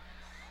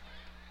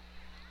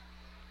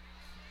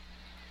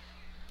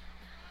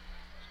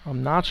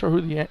 I'm not sure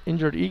who the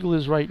injured Eagle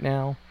is right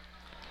now,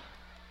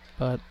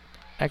 but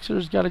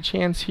Exeter's got a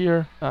chance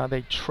here.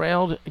 They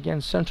trailed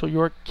against Central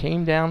York,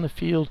 came down the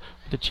field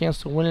with a chance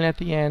to win it at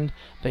the end.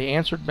 They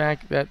answered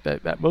back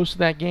that most of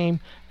that game,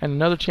 and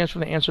another chance for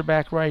them to answer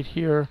back right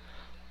here.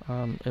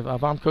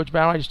 If I'm Coach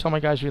Bauer, I just tell my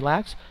guys,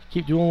 relax,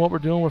 keep doing what we're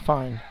doing, we're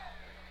fine.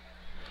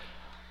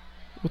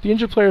 With the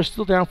injured players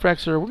still down for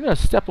Exeter, we're going to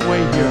step away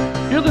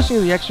here. You're listening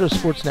to the Exeter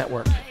Sports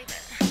Network.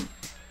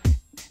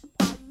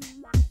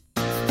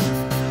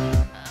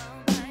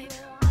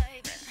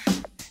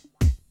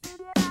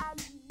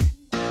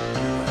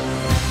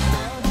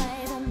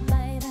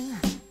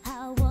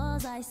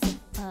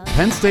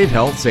 Penn State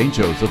Health St.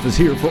 Joseph is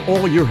here for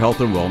all your health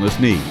and wellness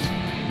needs.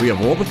 We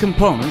have all the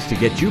components to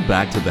get you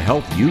back to the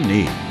health you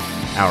need.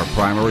 Our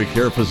primary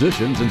care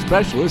physicians and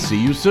specialists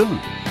see you soon.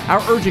 Our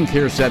urgent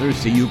care centers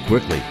see you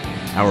quickly.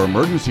 Our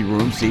emergency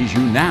room sees you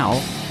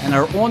now, and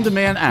our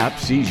on-demand app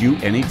sees you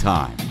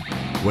anytime.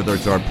 Whether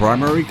it's our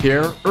primary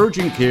care,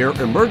 urgent care,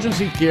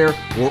 emergency care,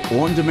 or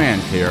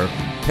on-demand care,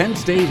 Penn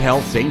State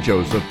Health St.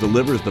 Joseph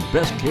delivers the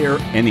best care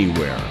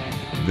anywhere.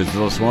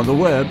 Visit us on the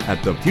web at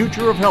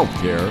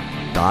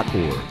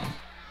thefutureofhealthcare.org.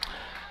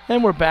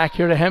 And we're back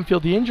here to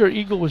Hempfield. The injured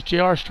Eagle was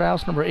J.R.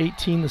 Strauss, number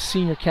 18, the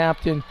senior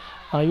captain.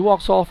 He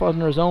walks off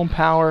under his own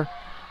power.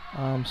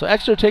 So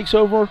Exeter takes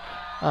over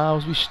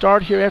as we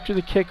start here after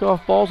the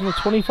kickoff. Ball's on the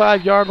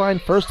 25-yard line,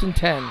 1st and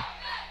 10.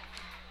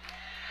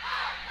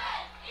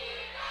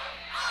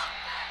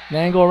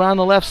 Nangle around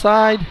the left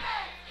side.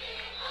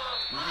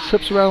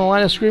 Trips around the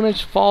line of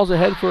scrimmage, falls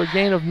ahead for a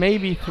gain of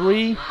maybe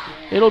 3.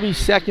 It'll be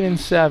 2nd and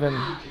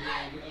 7.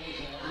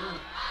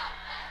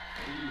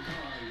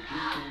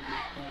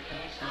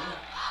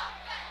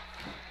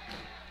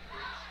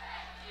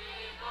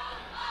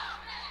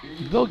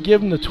 They'll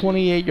give him the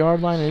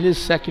 28-yard line, and it is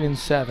 2nd and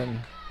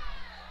 7.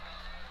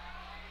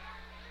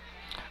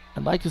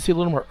 I'd like to see a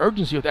little more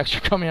urgency with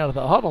Exeter coming out of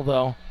the huddle,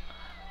 though.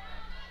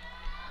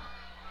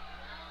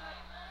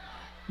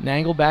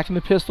 Nangle back in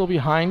the pistol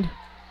behind.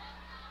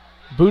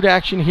 Boot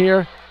action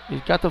here.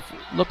 He's got the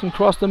looking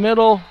across the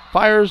middle.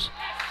 Fires.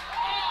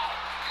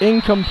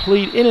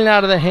 Incomplete. In and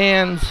out of the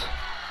hands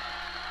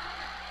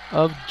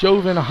of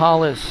Jovan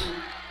Hollis.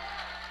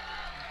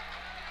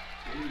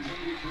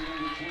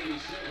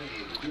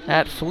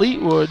 At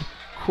Fleetwood,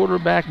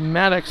 quarterback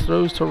Maddox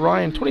throws to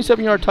Ryan.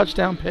 27-yard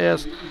touchdown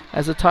pass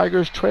as the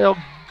Tigers trail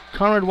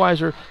Conrad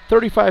Weiser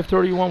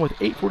 35-31 with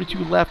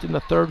 8:42 left in the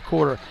third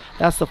quarter.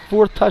 That's the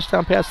 4th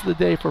touchdown pass of the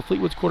day for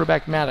Fleetwood's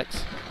quarterback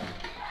Maddox.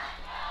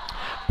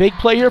 Big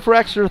play here for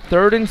Exeter,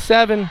 3rd and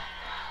 7.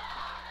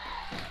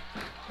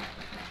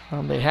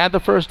 They had the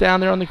first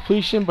down there on the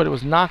completion, but it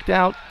was knocked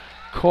out,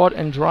 caught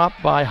and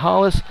dropped by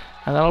Hollis,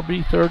 and that'll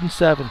be 3rd and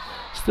 7.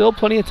 Still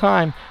plenty of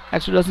time.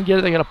 Exeter doesn't get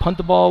it. They got to punt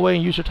the ball away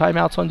and use their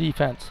timeouts on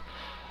defense.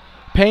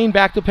 Payne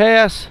back to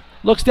pass.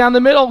 Looks down the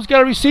middle. He's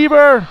got a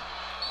receiver.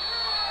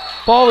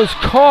 Ball is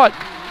caught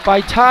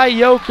by Ty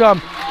Yoakum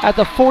at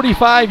the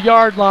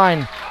 45-yard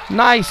line.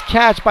 Nice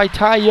catch by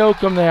Ty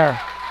Yoakum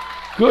there.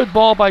 Good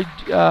ball by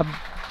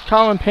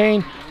Colin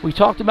Payne. We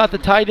talked about the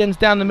tight ends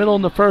down the middle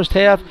in the first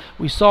half.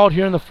 We saw it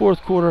here in the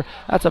fourth quarter.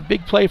 That's a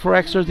big play for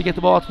Exeter to get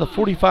the ball out to the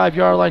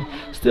 45-yard line.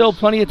 Still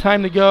plenty of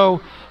time to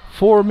go.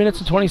 4 minutes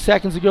and 20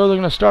 seconds to go. They're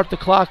going to start the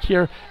clock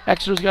here.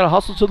 Exeter's got to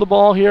hustle to the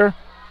ball here.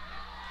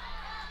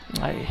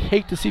 I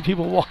hate to see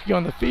people walking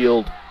on the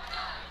field.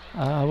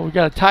 We've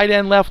got a tight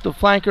end left, the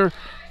flanker.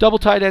 Double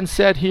tight end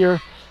set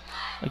here.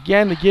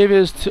 Again, the give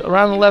is to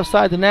around the left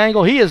side to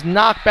Nangle. He is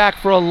knocked back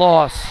for a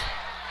loss.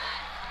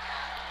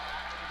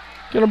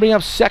 Going to bring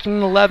up 2nd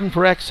and 11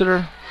 for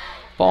Exeter.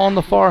 Ball on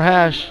the far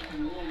hash.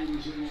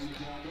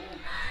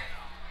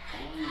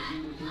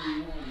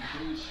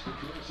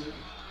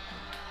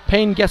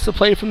 Payne gets the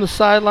play from the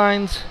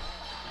sidelines,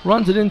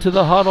 runs it into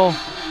the huddle,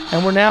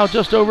 and we're now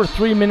just over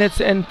 3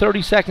 minutes and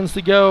 30 seconds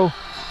to go.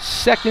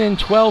 2nd and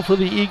 12 for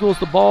the Eagles.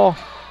 The ball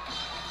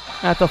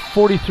at the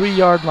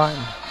 43-yard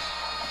line.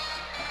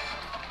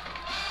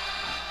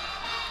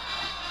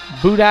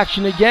 Boot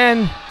action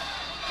again.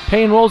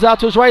 Payne rolls out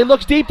to his right,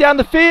 looks deep down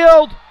the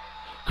field.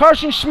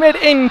 Carson Schmidt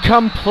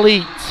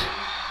incomplete.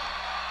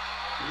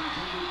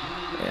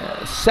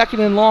 2nd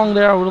and long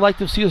there. I would like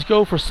to see us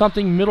go for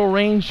something middle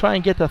range, try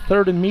and get to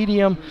 3rd and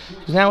medium.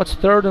 Now it's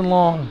 3rd and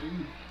long.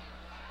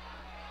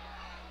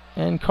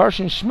 And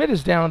Carson Schmidt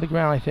is down on the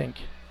ground, I think.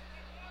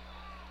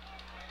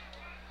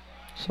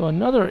 So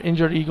another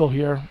injured Eagle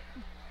here.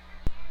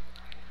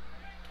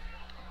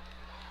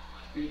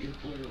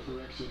 Injured player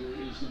for Exeter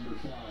is number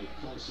 5,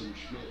 Carson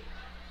Schmidt.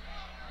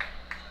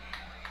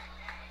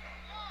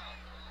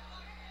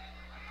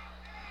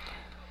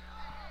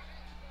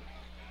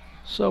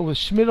 So with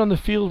Schmidt on the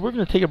field, we're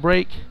going to take a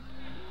break.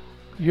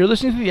 You're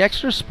listening to the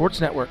Exeter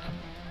Sports Network.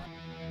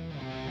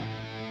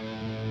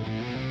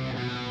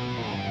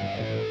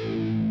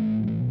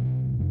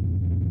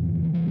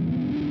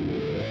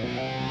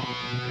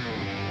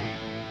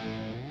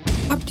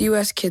 Adopt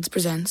US Kids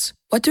presents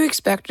What to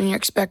Expect When You're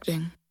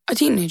Expecting a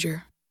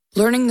Teenager.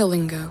 Learning the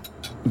lingo.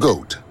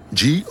 GOAT,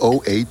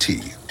 G-O-A-T,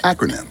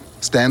 acronym,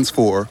 stands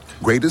for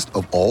Greatest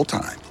of All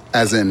Time.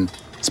 As in,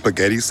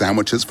 spaghetti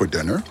sandwiches for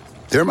dinner?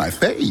 They're my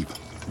fave.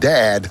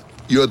 Dad,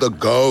 you're the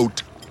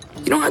GOAT.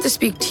 You don't have to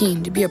speak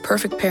teen to be a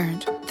perfect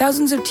parent.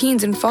 Thousands of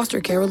teens in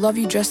foster care will love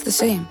you just the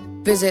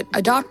same. Visit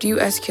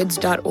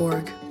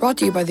adoptuskids.org. Brought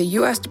to you by the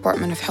U.S.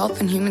 Department of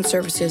Health and Human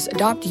Services,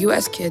 Adopt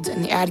U.S. Kids,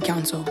 and the Ad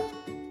Council.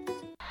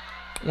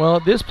 Well,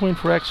 at this point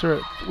for Exeter,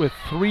 with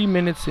 3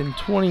 minutes and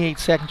 28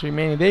 seconds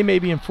remaining, they may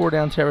be in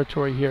 4-down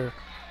territory here.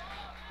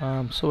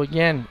 So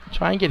again,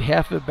 try and get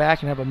half of it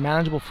back and have a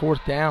manageable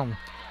 4th down.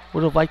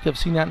 Would have liked to have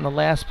seen that in the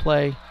last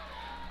play.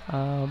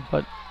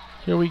 But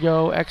here we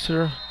go,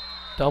 Exeter.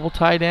 Double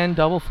tight end,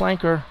 double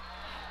flanker.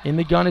 In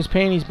the gun is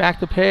Payne. He's back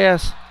to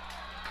pass.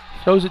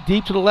 Throws it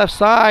deep to the left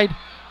side.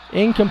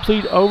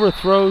 Incomplete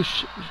overthrow.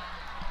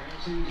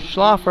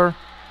 Schlaffer.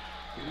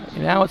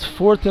 And now it's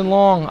 4th and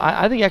long.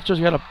 I think Exeter's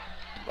got a...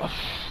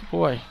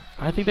 boy,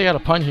 I think they got a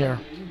punt here.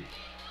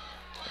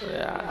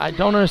 I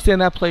don't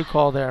understand that play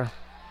call there.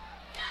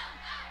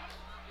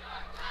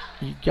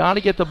 You got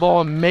to get the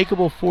ball a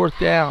makeable 4th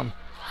down.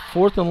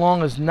 4th and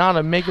long is not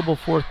a makeable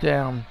 4th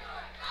down.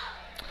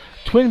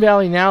 Twin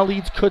Valley now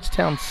leads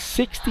Kutztown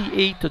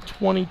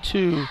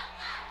 68-22,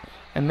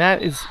 and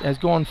that has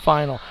gone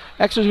final.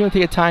 Exeter's going to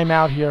take a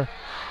timeout here.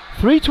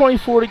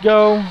 3:24 to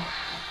go.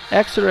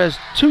 Exeter has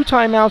 2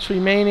 timeouts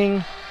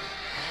remaining.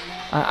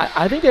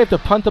 I think they have to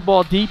punt the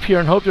ball deep here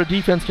and hope their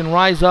defense can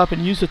rise up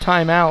and use the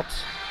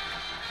timeouts.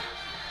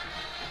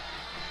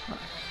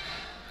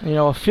 You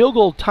know, a field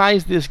goal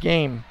ties this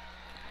game.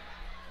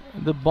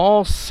 The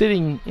ball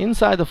sitting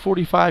inside the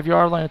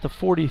 45-yard line at the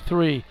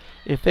 43.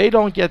 If they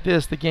don't get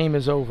this, the game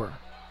is over.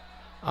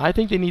 I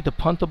think they need to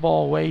punt the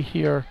ball away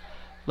here,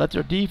 let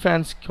their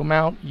defense come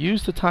out,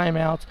 use the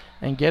timeouts,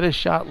 and get a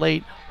shot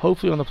late,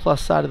 hopefully on the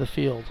plus side of the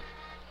field.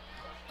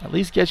 At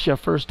least gets you a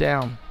 1st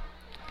down.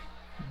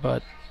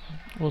 But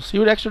we'll see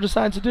what Exeter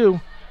decides to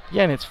do.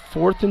 Again, it's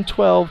 4th and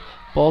 12.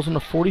 Ball's on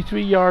the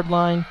 43-yard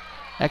line.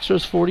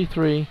 Exeter's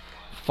 43.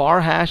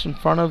 Far hash in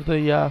front of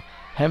the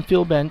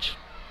Hempfield bench.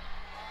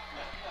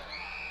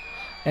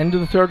 End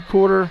of the 3rd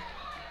quarter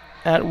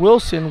at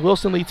Wilson.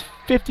 Wilson leads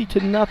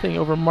 50-0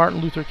 over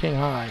Martin Luther King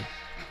High.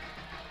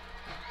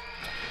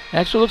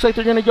 Exeter looks like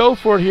they're going to go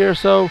for it here,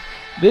 so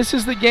this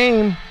is the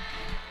game.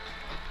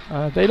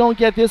 If they don't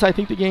get this, I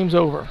think the game's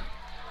over.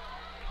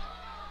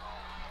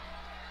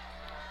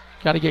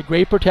 Got to get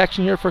great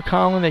protection here for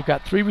Colin. They've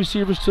got 3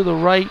 receivers to the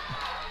right.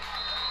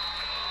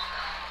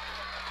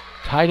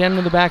 Tight end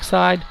on the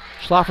backside.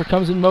 Schlaffer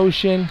comes in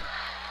motion.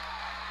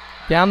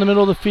 Down the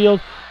middle of the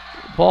field.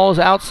 Ball is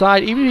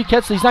outside. Even if he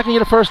catches it, he's not going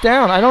to get a 1st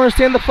down. I don't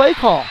understand the play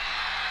call.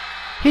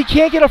 He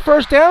can't get a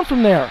 1st down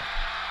from there.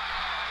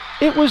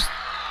 It was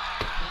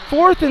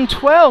 4th and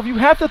 12. You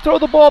have to throw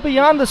the ball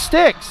beyond the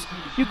sticks.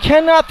 You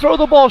cannot throw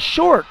the ball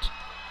short.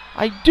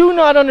 I do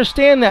not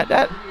understand that.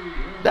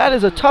 That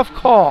is a tough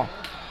call.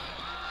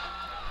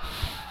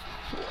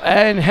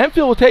 And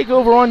Hempfield will take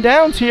over on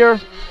downs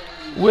here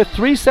with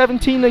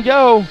 3:17 to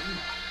go.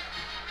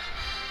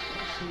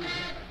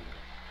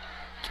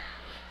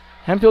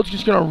 Hempfield's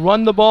just going to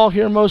run the ball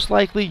here most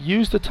likely,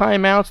 use the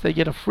timeouts. They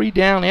get a free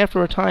down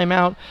after a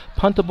timeout,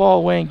 punt the ball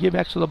away, and give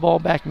Exeter the ball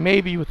back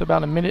maybe with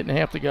about 1.5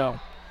 minutes to go.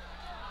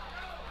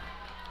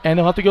 And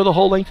they'll have to go the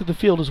whole length of the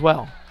field as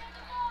well.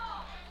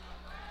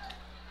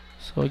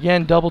 So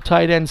again, double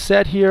tight end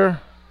set here.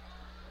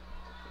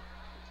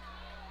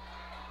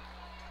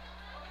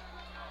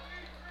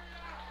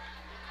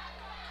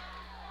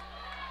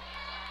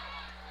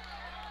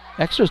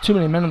 Exeter's too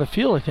many men on the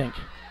field, I think.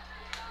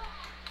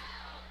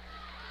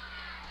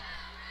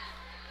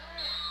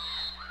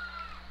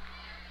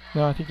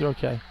 No, I think they're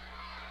okay.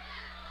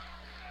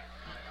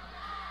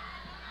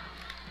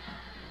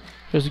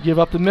 Here's a give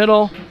up the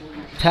middle.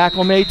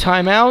 Tackle made,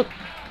 timeout.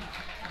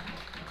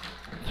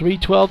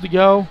 3:12 to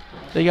go.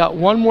 They got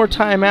one more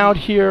timeout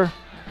here.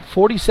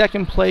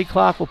 40-second play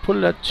clock. We'll put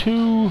it at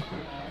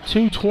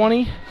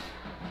 2:20.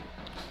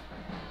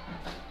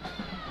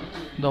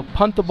 They'll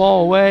punt the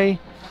ball away.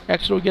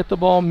 Exeter will get the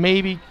ball,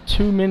 maybe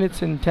 2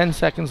 minutes and 10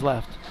 seconds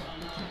left.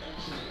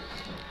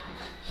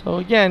 So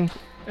again,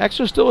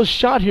 Exeter still a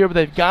shot here, but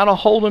they've got to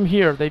hold them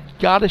here. They've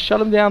got to shut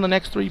them down the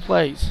next 3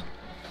 plays.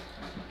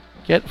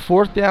 Get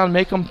 4th down,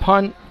 make them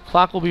punt.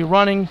 Clock will be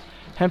running.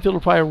 Hempfield will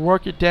probably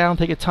work it down,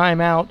 take a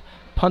timeout,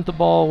 punt the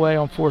ball away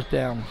on 4th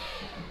down.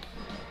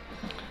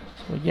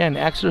 So again,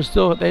 Exeter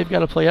still, they've got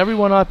to play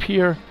everyone up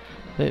here.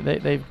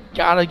 They've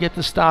got to get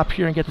the stop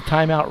here and get the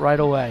timeout right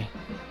away.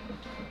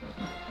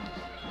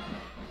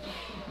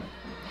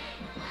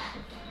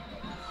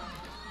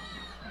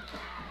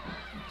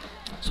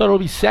 So it'll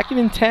be 2nd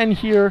and 10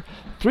 here.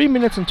 3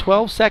 minutes and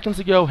 12 seconds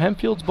to go.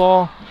 Hempfield's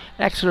ball.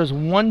 Exeter's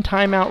 1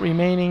 timeout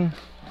remaining.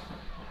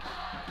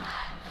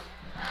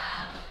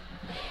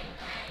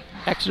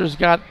 Exeter's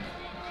got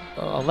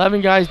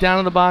 11 guys down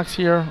in the box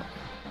here.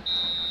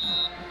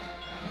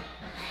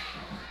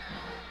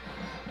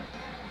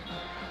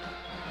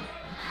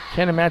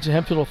 Can't imagine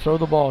Hempfield will throw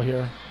the ball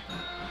here.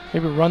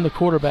 Maybe run the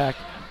quarterback.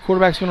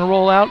 Quarterback's going to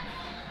roll out.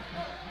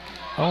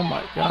 Oh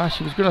my gosh,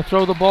 he was going to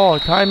throw the ball.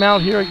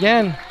 Timeout here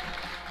again.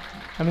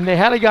 I mean, they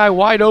had a guy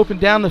wide open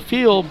down the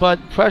field,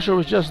 but pressure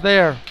was just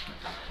there.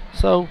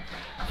 So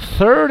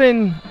 3rd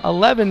and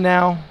 11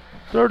 now.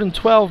 3rd and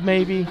 12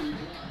 maybe.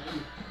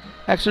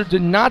 Exeter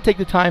did not take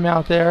the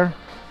timeout there.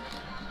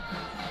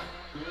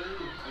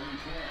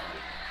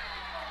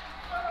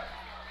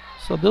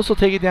 So this will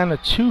take it down to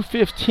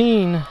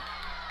 2:15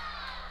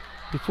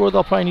 before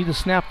they'll probably need to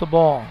snap the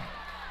ball.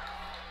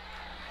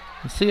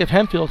 Let's see if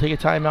Hempfield will take a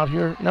timeout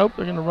here. Nope,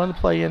 they're going to run the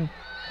play in.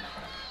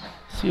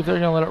 See if they're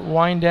going to let it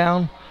wind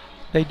down.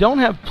 They don't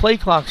have play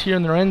clocks here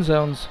in their end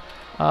zones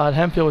at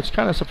Hempfield, which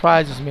kind of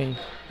surprises me.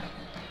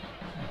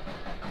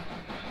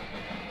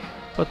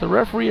 But the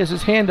referee has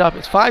his hand up.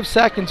 It's 5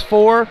 seconds.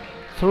 4,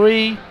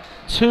 3,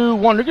 2,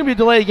 1. There's going to be a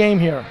delay game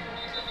here.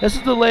 This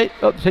is delay.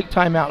 Oh, take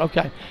timeout.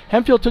 Okay.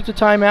 Hempfield took the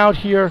timeout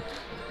here.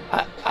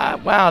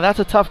 Wow, that's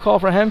a tough call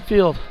for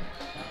Hempfield.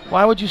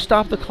 Why would you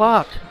stop the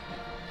clock?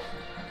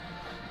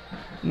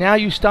 Now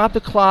you stop the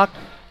clock.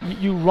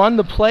 You run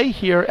the play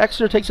here.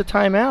 Exeter takes a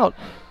timeout,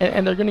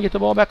 and they're going to get the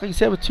ball back, like you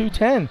said, with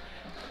 2:10.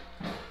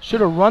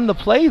 Should have run the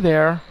play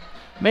there.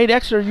 Made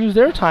Exeter use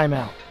their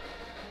timeout.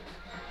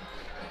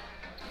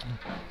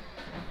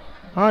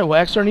 All right,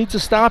 well, Exeter needs to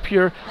stop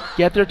here,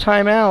 get their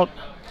timeout.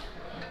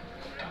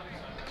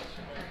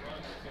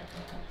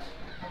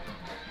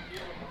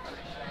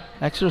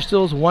 Exeter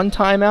still has 1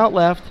 timeout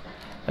left.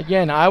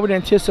 Again, I would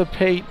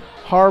anticipate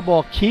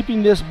Harbaugh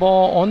keeping this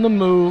ball on the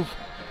move,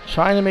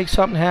 trying to make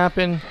something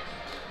happen,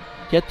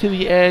 get to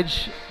the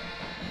edge.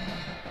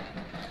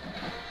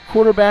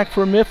 Quarterback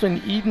for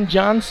Mifflin, Eden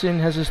Johnson,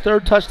 has his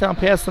 3rd touchdown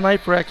pass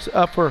tonight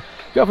for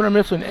Governor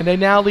Mifflin, and they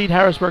now lead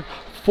Harrisburg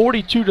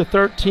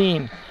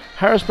 42-13.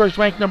 Harrisburg's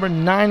ranked number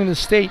 9 in the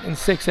state in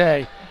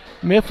 6A.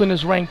 Mifflin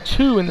is ranked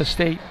 2 in the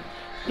state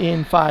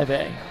in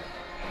 5A.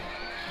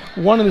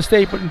 1 in the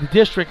state, but in the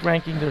district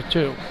ranking, they're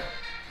 2.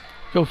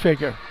 Go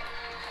figure.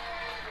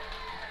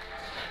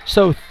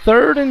 So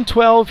 3rd and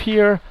 12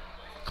 here.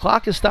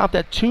 Clock is stopped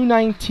at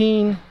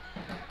 2:19.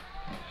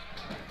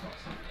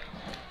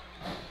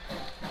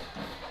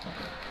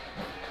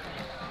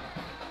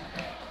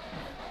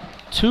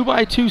 Two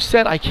by two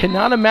set. I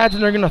cannot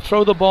imagine they're going to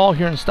throw the ball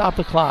here and stop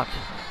the clock.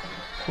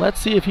 Let's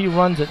see if he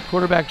runs it.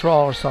 Quarterback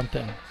draw or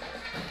something.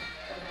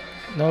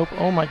 Nope.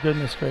 Oh my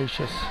goodness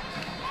gracious.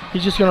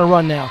 He's just going to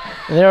run now.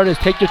 And there it is.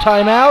 Take your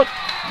time out.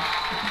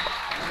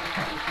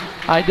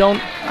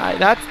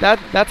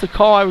 That's a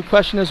call I would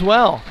question as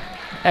well.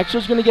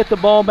 Exeter's going to get the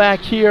ball back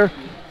here.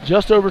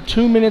 Just over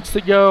 2 minutes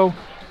to go.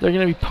 They're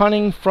going to be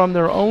punting from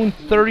their own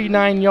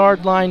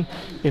 39-yard line.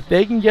 If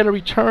they can get a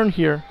return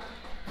here.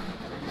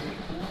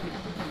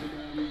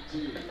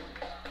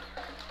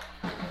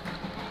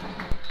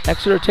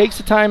 Exeter takes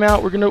the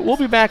timeout. We'll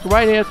be back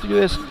right after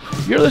this.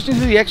 You're listening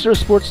to the Exeter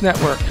Sports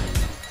Network.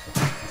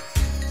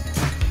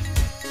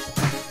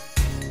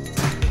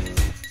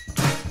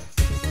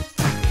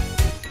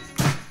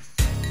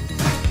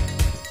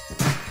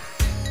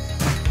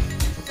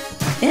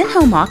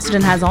 In-Home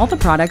Oxygen has all the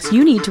products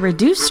you need to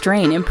reduce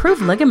strain,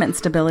 improve ligament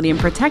stability, and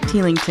protect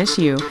healing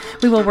tissue.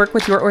 We will work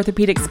with your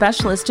orthopedic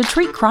specialist to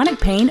treat chronic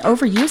pain,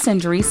 overuse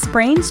injuries,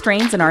 sprains,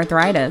 strains, and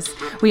arthritis.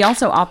 We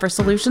also offer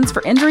solutions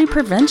for injury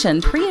prevention,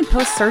 pre- and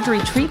post-surgery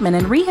treatment,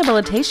 and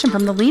rehabilitation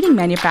from the leading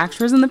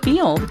manufacturers in the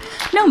field.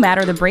 No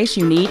matter the brace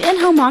you need,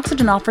 In-Home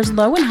Oxygen offers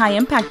low and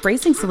high-impact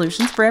bracing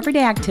solutions for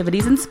everyday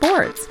activities and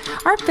sports.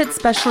 Our fit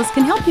specialists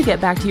can help you get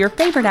back to your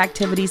favorite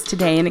activities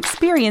today and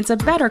experience a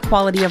better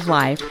quality of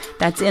life.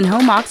 That's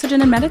In-Home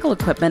Oxygen and medical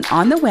equipment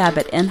on the web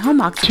at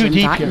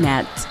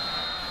inhomeoxygen.net.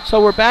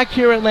 So we're back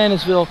here at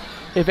Landisville.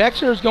 If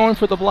Exeter is going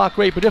for the block,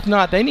 great, but if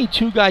not, they need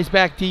 2 guys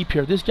back deep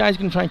here. This guy's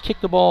going to try and kick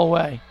the ball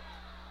away.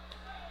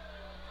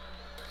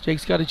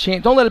 Jake's got a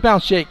chance. Don't let it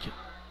bounce, Jake.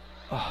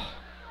 Oh.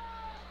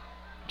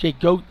 Jake,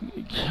 go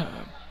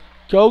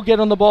get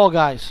on the ball,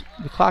 guys.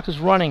 The clock is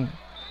running.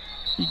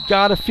 You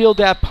got to field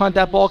that punt.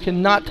 That ball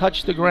cannot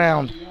touch the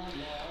ground.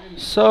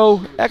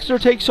 So Exeter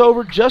takes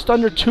over, just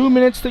under 2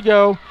 minutes to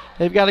go.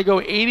 They've got to go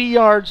 80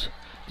 yards.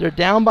 They're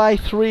down by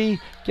 3,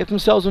 get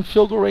themselves in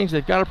field goal range.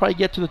 They've got to probably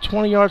get to the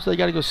 20 yards, so they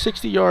got to go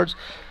 60 yards.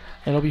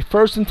 And it'll be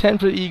 1st and 10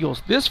 for the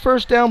Eagles. This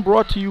first down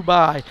brought to you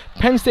by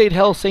Penn State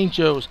Health St.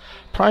 Joe's.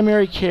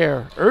 Primary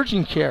care,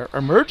 urgent care,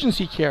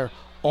 emergency care,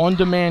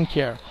 on-demand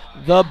care,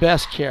 the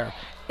best care.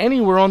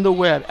 Anywhere on the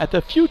web at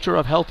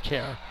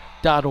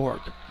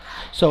thefutureofhealthcare.org.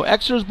 So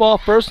Exeter's ball,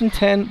 1st and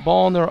 10,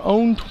 ball on their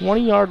own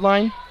 20-yard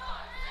line.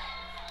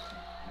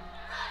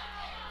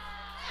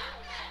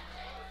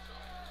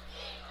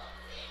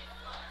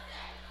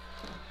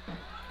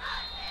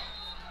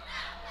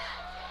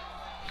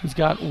 He's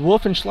got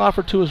Wolf and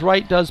Schlaffer to his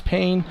right, does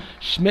Payne.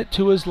 Schmidt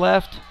to his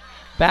left.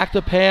 Back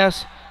to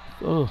pass.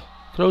 Oh,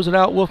 throws it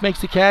out. Wolf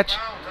makes the catch.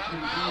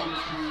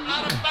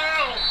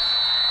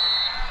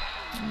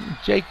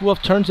 Jake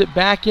Wolf turns it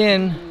back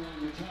in.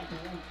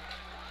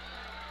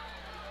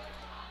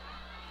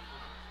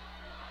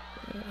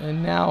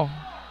 And now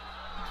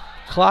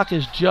Clock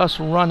is just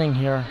running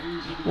here.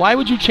 Why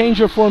would you change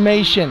your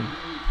formation?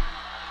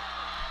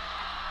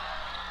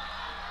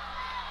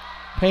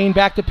 Payne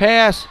back to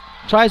pass.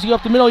 Tries to go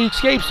up the middle. He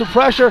escapes the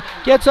pressure.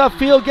 Gets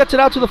upfield. Gets it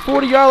out to the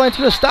 40-yard line. It's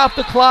going to stop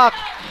the clock.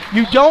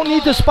 You don't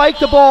need to spike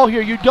the ball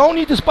here. You don't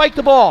need to spike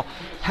the ball.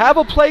 Have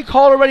a play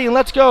called already and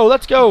let's go.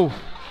 Let's go.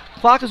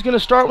 Clock is going to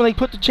start when they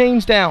put the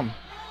chains down.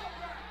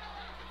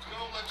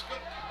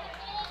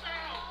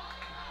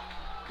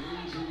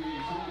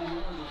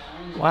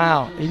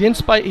 Wow, he didn't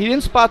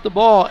spot the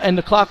ball, and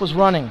the clock was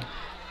running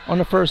on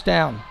the first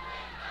down.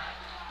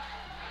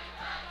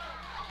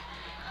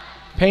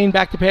 Payne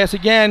back to pass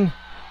again.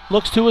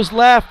 Looks to his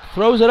left,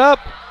 throws it up.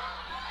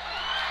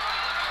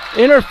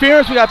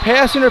 Interference, we got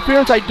pass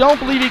interference. I don't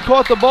believe he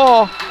caught the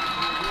ball.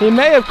 He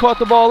may have caught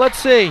the ball, let's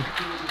see.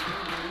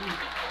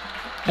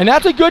 And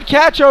that's a good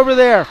catch over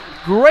there.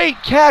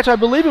 Great catch, I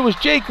believe it was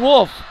Jake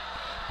Wolf.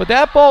 But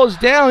that ball is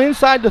down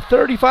inside the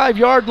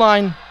 35-yard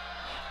line.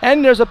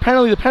 And there's a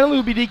penalty. The penalty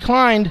will be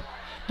declined.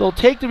 They'll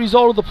take the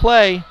result of the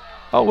play.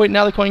 Oh, wait,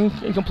 now they're calling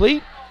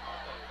incomplete?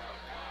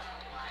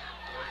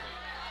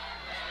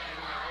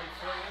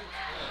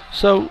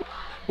 So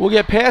we'll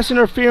get pass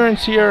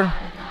interference here.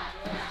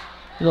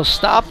 They'll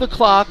stop the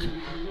clock.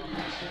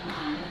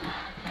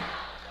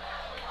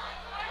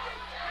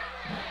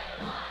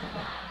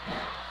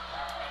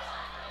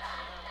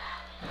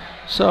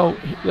 So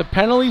the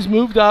penalty's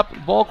moved up.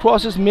 Ball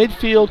crosses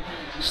midfield.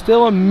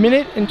 Still a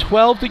minute and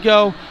 12 to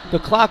go. The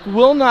clock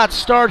will not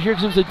start here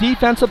because it was a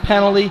defensive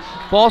penalty.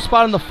 Ball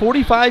spot on the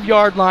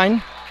 45-yard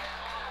line.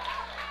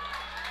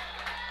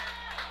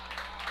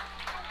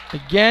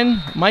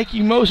 Again,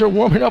 Mikey Moser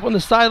warming up on the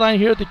sideline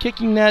here at the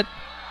kicking net.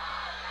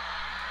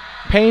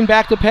 Payne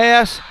back to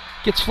pass.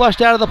 Gets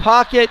flushed out of the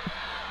pocket.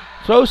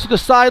 Throws to the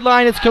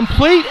sideline. It's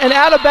complete and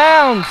out of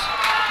bounds.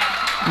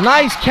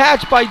 Nice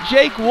catch by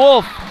Jake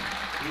Wolf.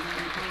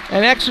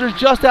 And Exeter's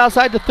just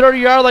outside the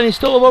 30-yard line. He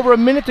still have over a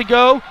minute to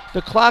go.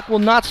 The clock will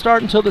not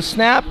start until the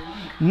snap.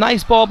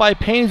 Nice ball by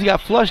Payne as he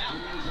got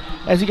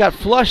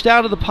flushed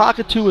out of the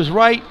pocket to his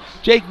right.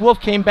 Jake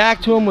Wolf came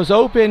back to him, was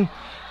open,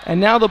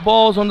 and now the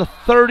ball is on the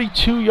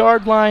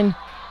 32-yard line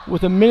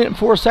with a minute and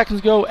 4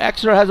 seconds to go.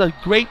 Exeter has a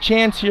great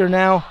chance here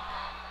now.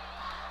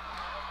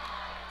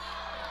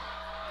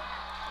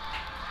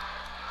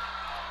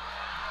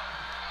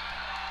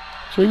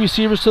 Three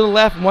receivers to the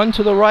left, one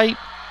to the right.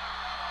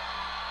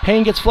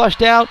 Payne gets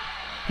flushed out.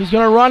 He's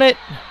going to run it.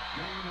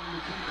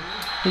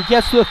 He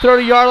gets to the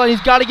 30-yard line.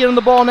 He's got to get him the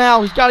ball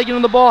now. He's got to get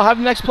him the ball. Have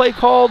the next play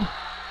called.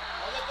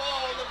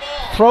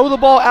 Throw the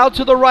ball out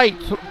to the right.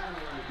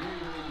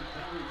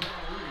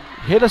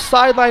 Hit a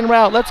sideline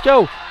route. Let's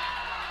go.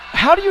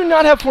 How do you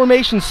not have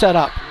formation set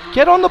up?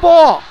 Get on the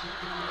ball.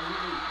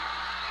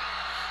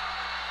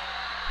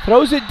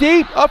 Throws it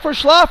deep. Up for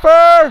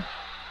Schlaffer.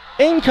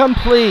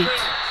 Incomplete.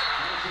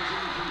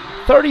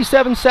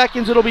 37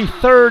 seconds, it'll be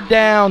third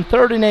down,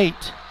 3rd and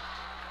 8.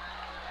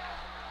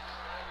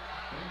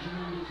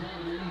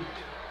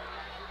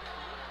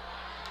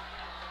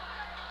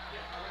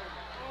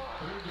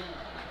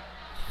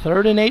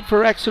 Third and 8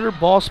 for Exeter.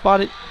 Ball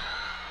spotted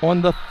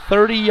on the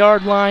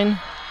 30-yard line.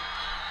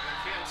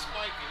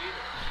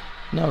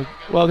 No,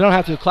 well, they don't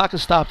have to. The clock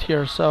is stopped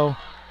here, so.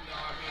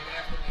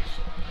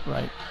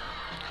 Right.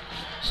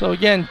 So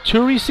again,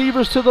 two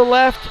receivers to the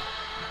left.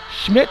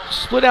 Schmidt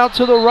split out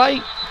to the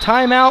right.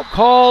 Timeout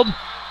called.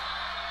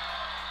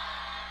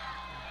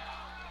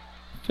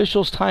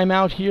 Officials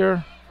timeout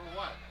here.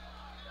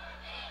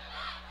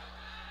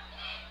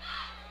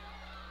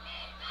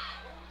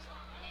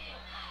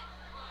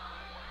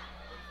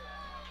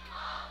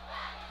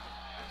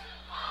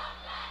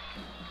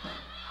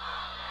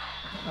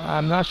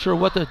 I'm not sure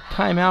what the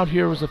timeout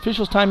here was.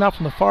 Officials timeout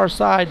from the far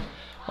side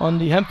on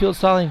the Hempfield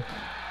side.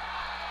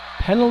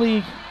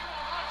 Penalty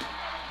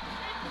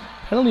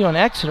on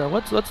Exeter.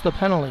 What's the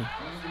penalty?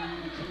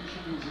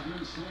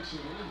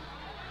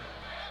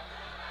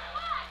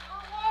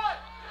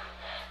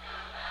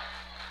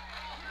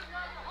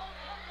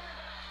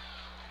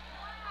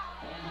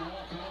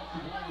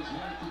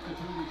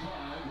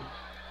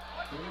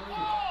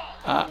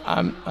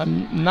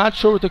 I'm not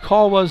sure what the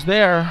call was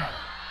there.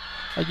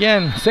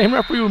 Again, same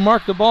referee who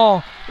marked the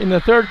ball in the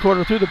third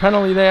quarter threw the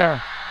penalty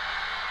there.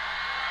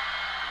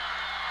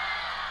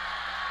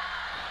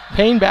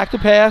 Payne back to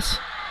pass.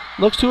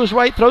 Looks to his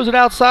right, throws it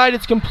outside.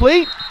 It's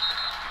complete.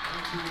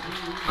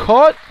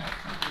 Caught.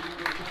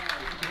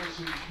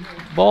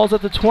 Ball's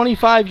at the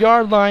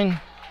 25-yard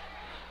line.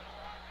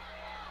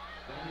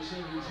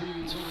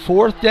 It's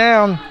 4th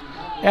down.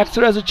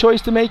 Exeter has a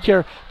choice to make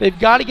here. They've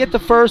got to get the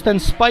first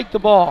and spike the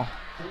ball.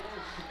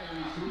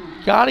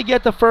 Got to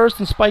get the first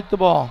and spike the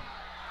ball.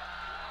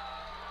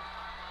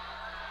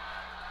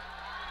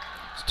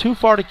 It's too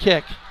far to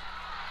kick.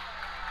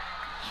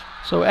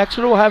 So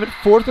Exeter will have it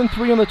 4th and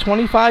 3 on the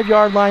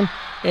 25-yard line.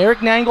 Eric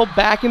Nangle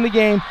back in the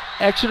game.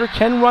 Exeter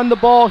can run the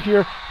ball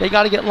here. They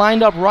got to get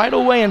lined up right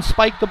away and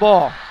spike the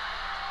ball.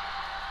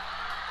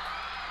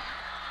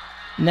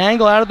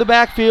 Nangle out of the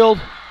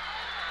backfield.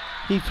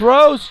 He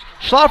throws.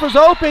 Schlaffer's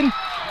open.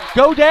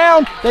 Go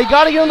down. They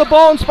got to get on the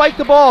ball and spike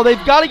the ball.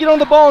 They've got to get on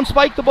the ball and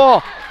spike the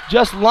ball.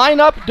 Just line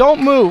up,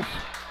 don't move.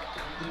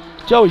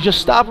 Joey,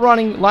 just stop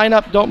running, line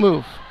up, don't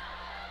move.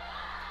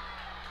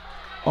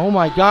 Oh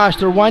my gosh,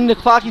 they're winding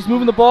the clock. He's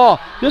moving the ball.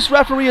 This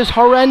referee is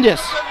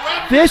horrendous.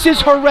 This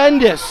is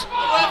horrendous.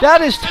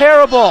 That is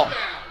terrible.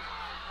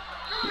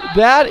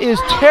 That is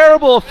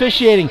terrible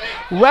officiating.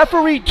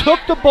 Referee took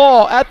the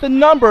ball at the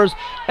numbers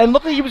and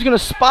looked like he was going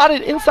to spot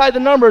it inside the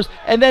numbers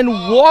and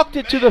then walked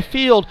it to the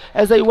field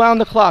as they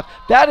wound the clock.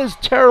 That is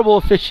terrible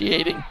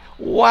officiating.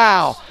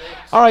 Wow.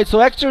 All right,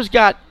 so Exeter's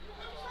got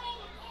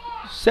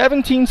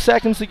 17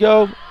 seconds to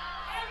go.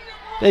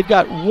 They've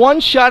got one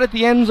shot at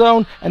the end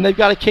zone, and they've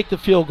got to kick the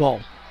field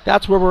goal.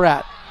 That's where we're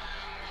at.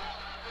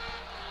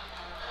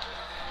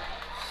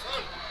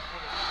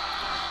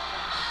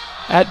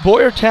 At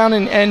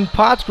Boyertown and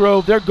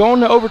Pottsgrove, they're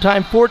going to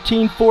overtime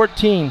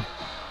 14-14.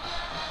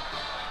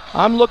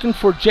 I'm looking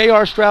for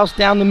J.R. Strauss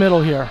down the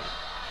middle here.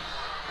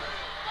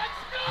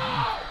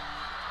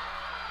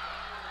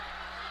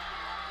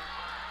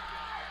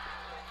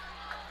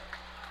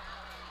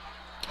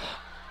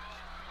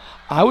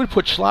 I would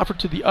put Schlaffer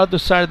to the other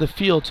side of the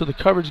field so the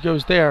coverage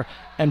goes there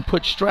and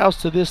put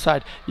Strauss to this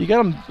side. You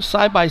got them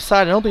side by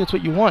side. I don't think that's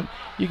what you want.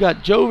 You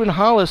got Joven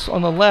Hollis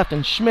on the left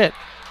and Schmidt.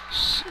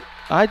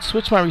 I'd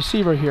switch my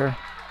receiver here.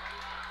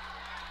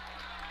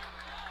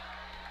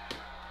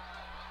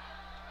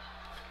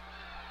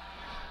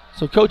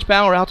 So Coach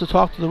Bauer out to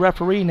talk to the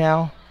referee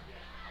now.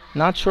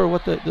 Not sure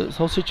what this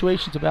whole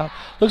situation's about.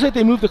 Looks like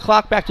they moved the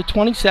clock back to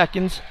 20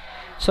 seconds.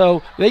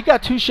 So they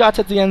got 2 shots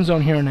at the end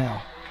zone here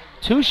now.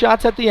 2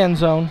 shots at the end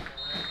zone.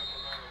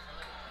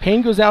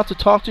 Payne goes out to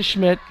talk to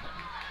Schmidt.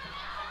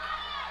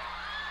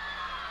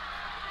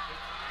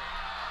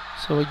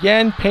 So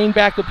again, Payne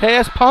back to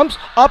pass, pumps,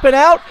 up and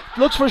out,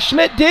 looks for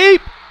Schmidt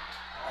deep.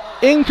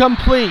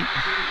 Incomplete.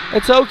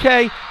 It's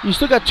okay. You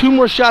still got 2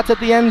 more shots at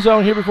the end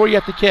zone here before you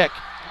have to kick.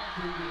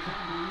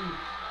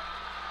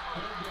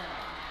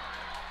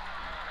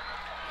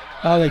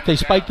 Oh, they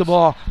spiked the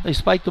ball. They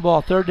spiked the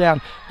ball. 3rd down.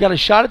 You got a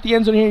shot at the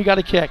end zone here. You got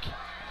to kick.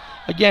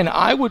 Again,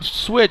 I would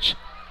switch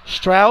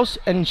Strauss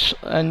and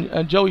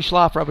Joey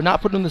Schlaffer. I would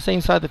not put them on the same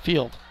side of the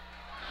field.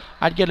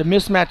 I'd get a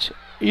mismatch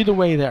either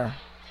way there.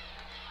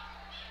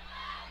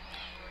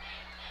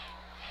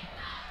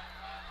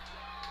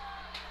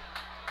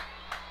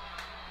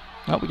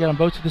 Oh, we got them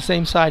both to the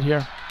same side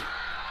here.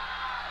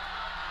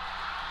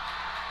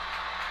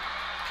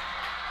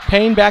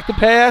 Payne back to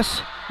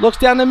pass. Looks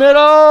down the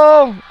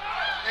middle.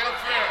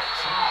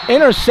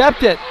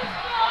 Intercepted.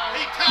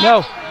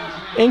 No.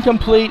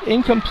 Incomplete.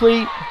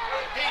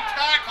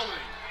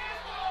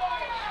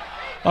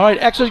 All right,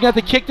 Exeter's going to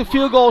have to kick the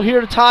field goal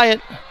here to tie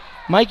it.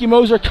 Mikey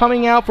Moser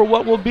coming out for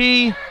what will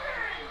be.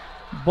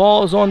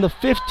 Ball is on the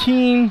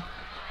 15,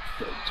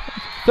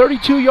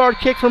 32-yard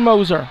kick for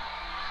Moser.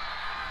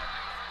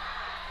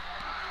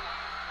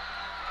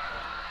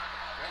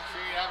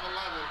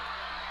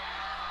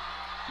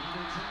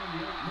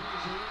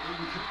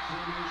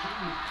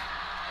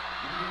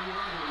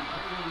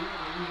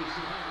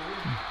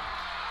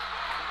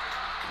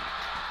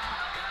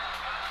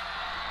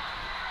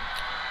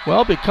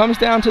 Well, it comes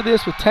down to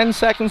this with 10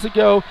 seconds to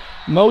go.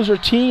 Moser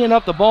teeing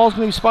up. The ball's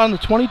going to be spotted on the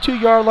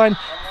 22-yard line.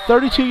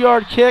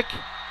 32-yard kick.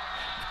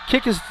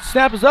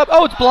 Snap is up.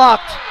 Oh, it's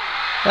blocked.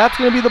 That's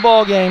going to be the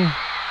ball game.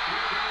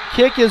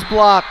 Kick is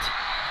blocked.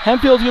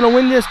 Hempfield's going to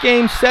win this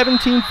game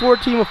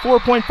 17-14 with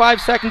 4.5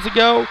 seconds to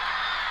go.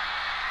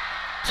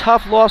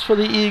 Tough loss for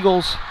the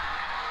Eagles.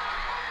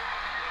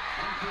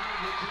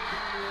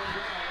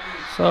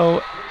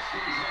 So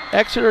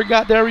Exeter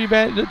got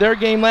their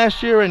game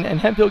last year, and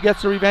Hempfield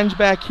gets the revenge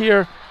back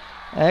here.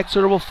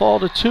 Exeter will fall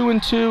to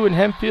 2-2, and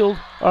Hempfield,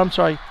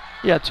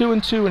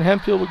 2-2, and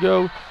Hempfield will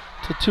go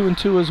to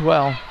 2-2 as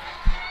well.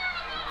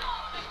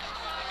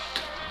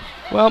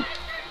 Well,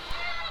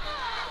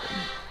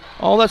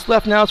 all that's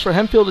left now is for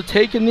Hempfield to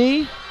take a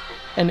knee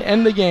and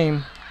end the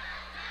game.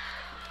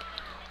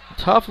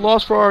 Tough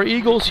loss for our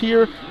Eagles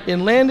here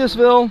in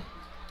Landisville.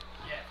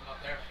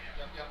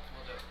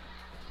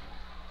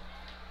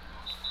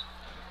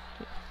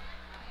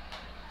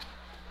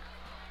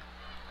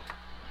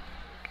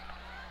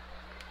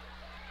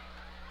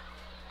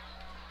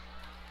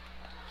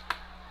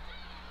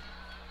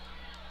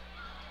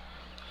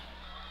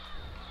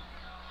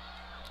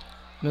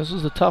 This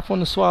is a tough one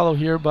to swallow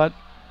here, but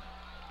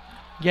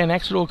again,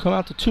 Exeter will come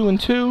out to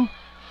 2-2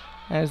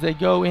 as they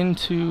go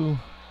into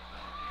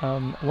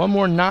one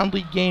more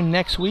non-league game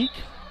next week.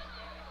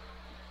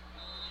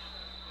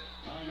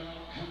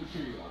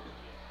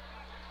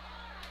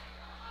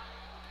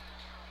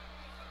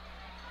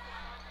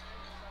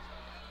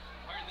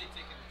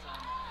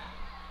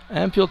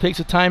 Hempfield takes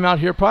a timeout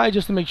here, probably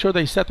just to make sure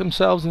they set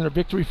themselves in their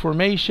victory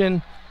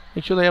formation,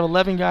 make sure they have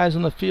 11 guys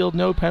on the field,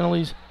 no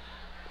penalties.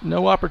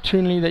 No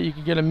opportunity that you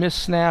could get a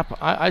missed snap.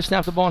 I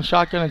snap the ball in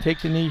shotgun and take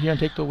the knee here and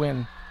take the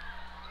win.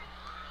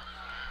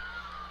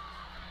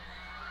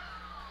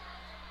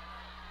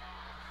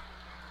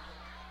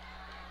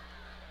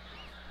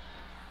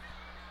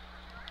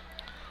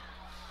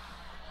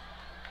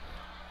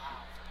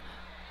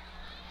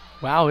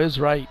 Wow is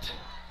right.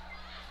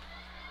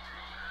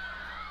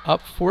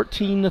 Up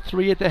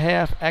 14-3 at the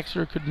half.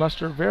 Exeter could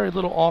muster very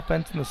little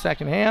offense in the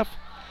second half.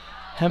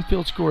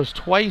 Hempfield scores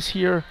twice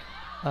here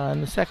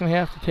in the second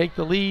half to take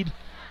the lead.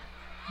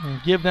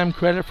 And give them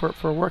credit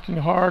for working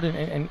hard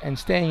and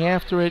staying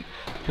after it.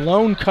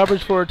 Blown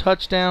coverage for a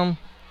touchdown.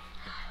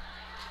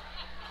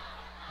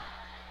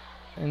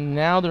 And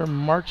now they're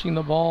marching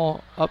the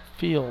ball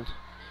upfield.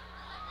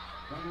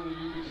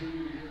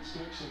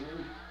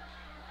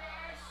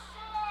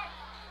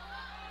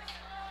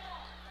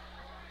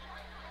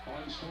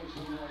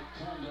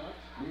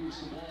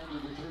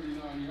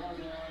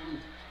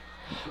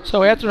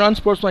 So after an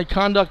unsportsmanlike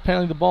conduct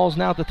penalty, the ball is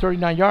now at the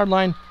 39-yard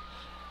line.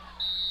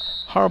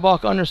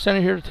 Harbaugh under center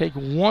here to take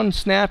one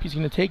snap. He's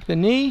going to take the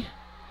knee,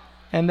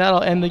 and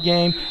that'll end the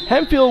game.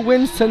 Hempfield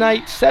wins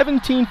tonight,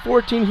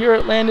 17-14 here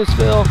at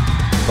Landisville.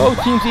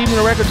 Both teams even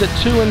their records at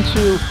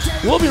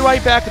 2-2. We'll be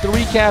right back with the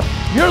recap.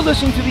 You're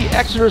listening to the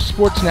Exeter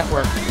Sports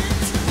Network.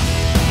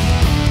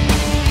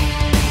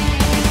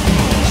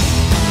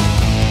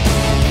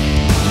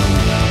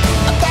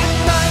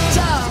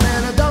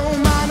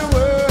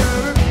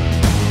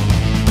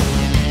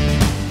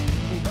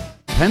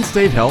 Penn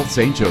State Health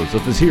St.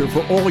 Joseph is here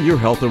for all your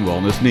health and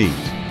wellness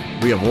needs.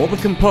 We have all the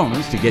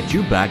components to get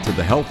you back to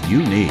the health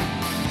you need.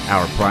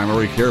 Our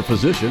primary care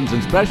physicians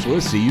and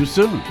specialists see you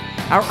soon.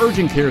 Our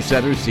urgent care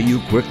centers see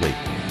you quickly.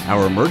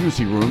 Our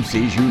emergency room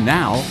sees you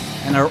now,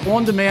 and our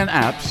on-demand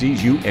app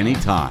sees you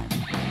anytime.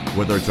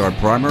 Whether it's our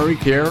primary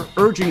care,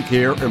 urgent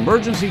care,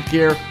 emergency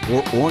care,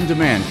 or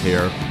on-demand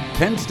care,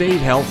 Penn State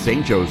Health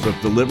St. Joseph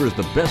delivers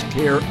the best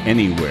care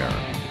anywhere.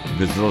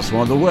 Visit us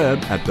on the web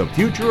at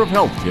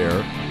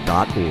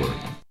thefutureofhealthcare.org.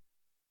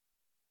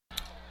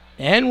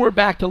 And we're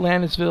back to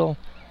Landisville.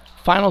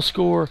 Final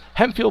score,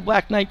 Hempfield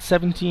Black Knights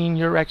 17,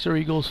 your Exeter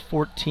Eagles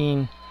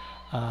 14.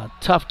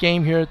 Tough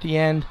game here at the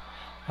end.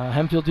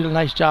 Hempfield did a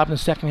nice job in the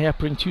second half,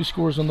 putting 2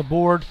 scores on the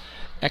board.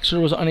 Exeter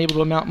was unable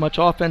to mount much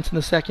offense in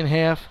the second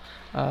half.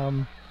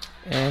 So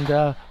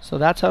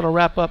that's how to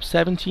wrap up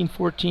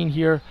 17-14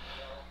 here.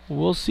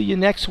 We'll see you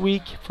next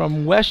week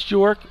from West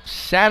York,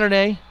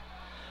 Saturday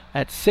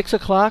at 6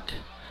 o'clock.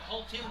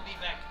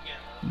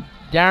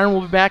 Darren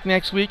will be back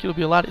next week. It'll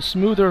be a lot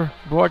smoother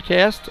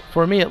broadcast,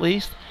 for me at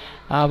least.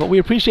 But we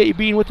appreciate you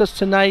being with us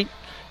tonight.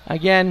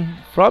 Again,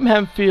 from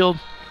Hempfield,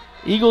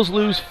 Eagles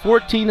lose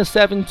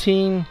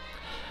 14-17.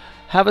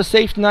 Have a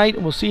safe night,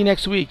 and we'll see you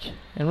next week.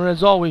 And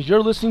as always, you're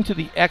listening to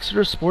the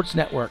Exeter Sports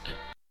Network.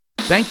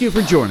 Thank you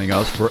for joining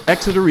us for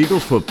Exeter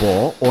Eagles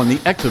football on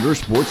the Exeter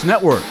Sports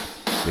Network.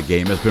 The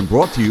game has been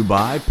brought to you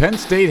by Penn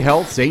State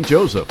Health St.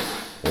 Joseph,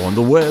 on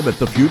the web at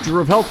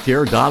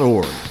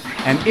thefutureofhealthcare.org,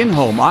 and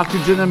in-home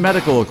oxygen and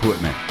medical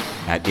equipment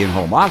at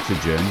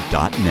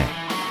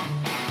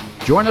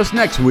inhomeoxygen.net. Join us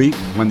next week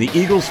when the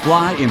Eagles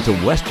fly into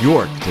West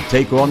York to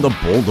take on the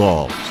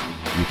Bulldogs.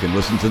 You can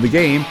listen to the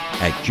game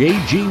at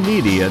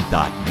jgmedia.us.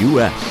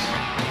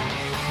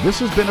 This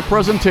has been a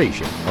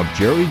presentation of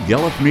Jerry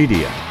Gelliff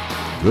Media.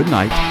 Good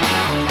night.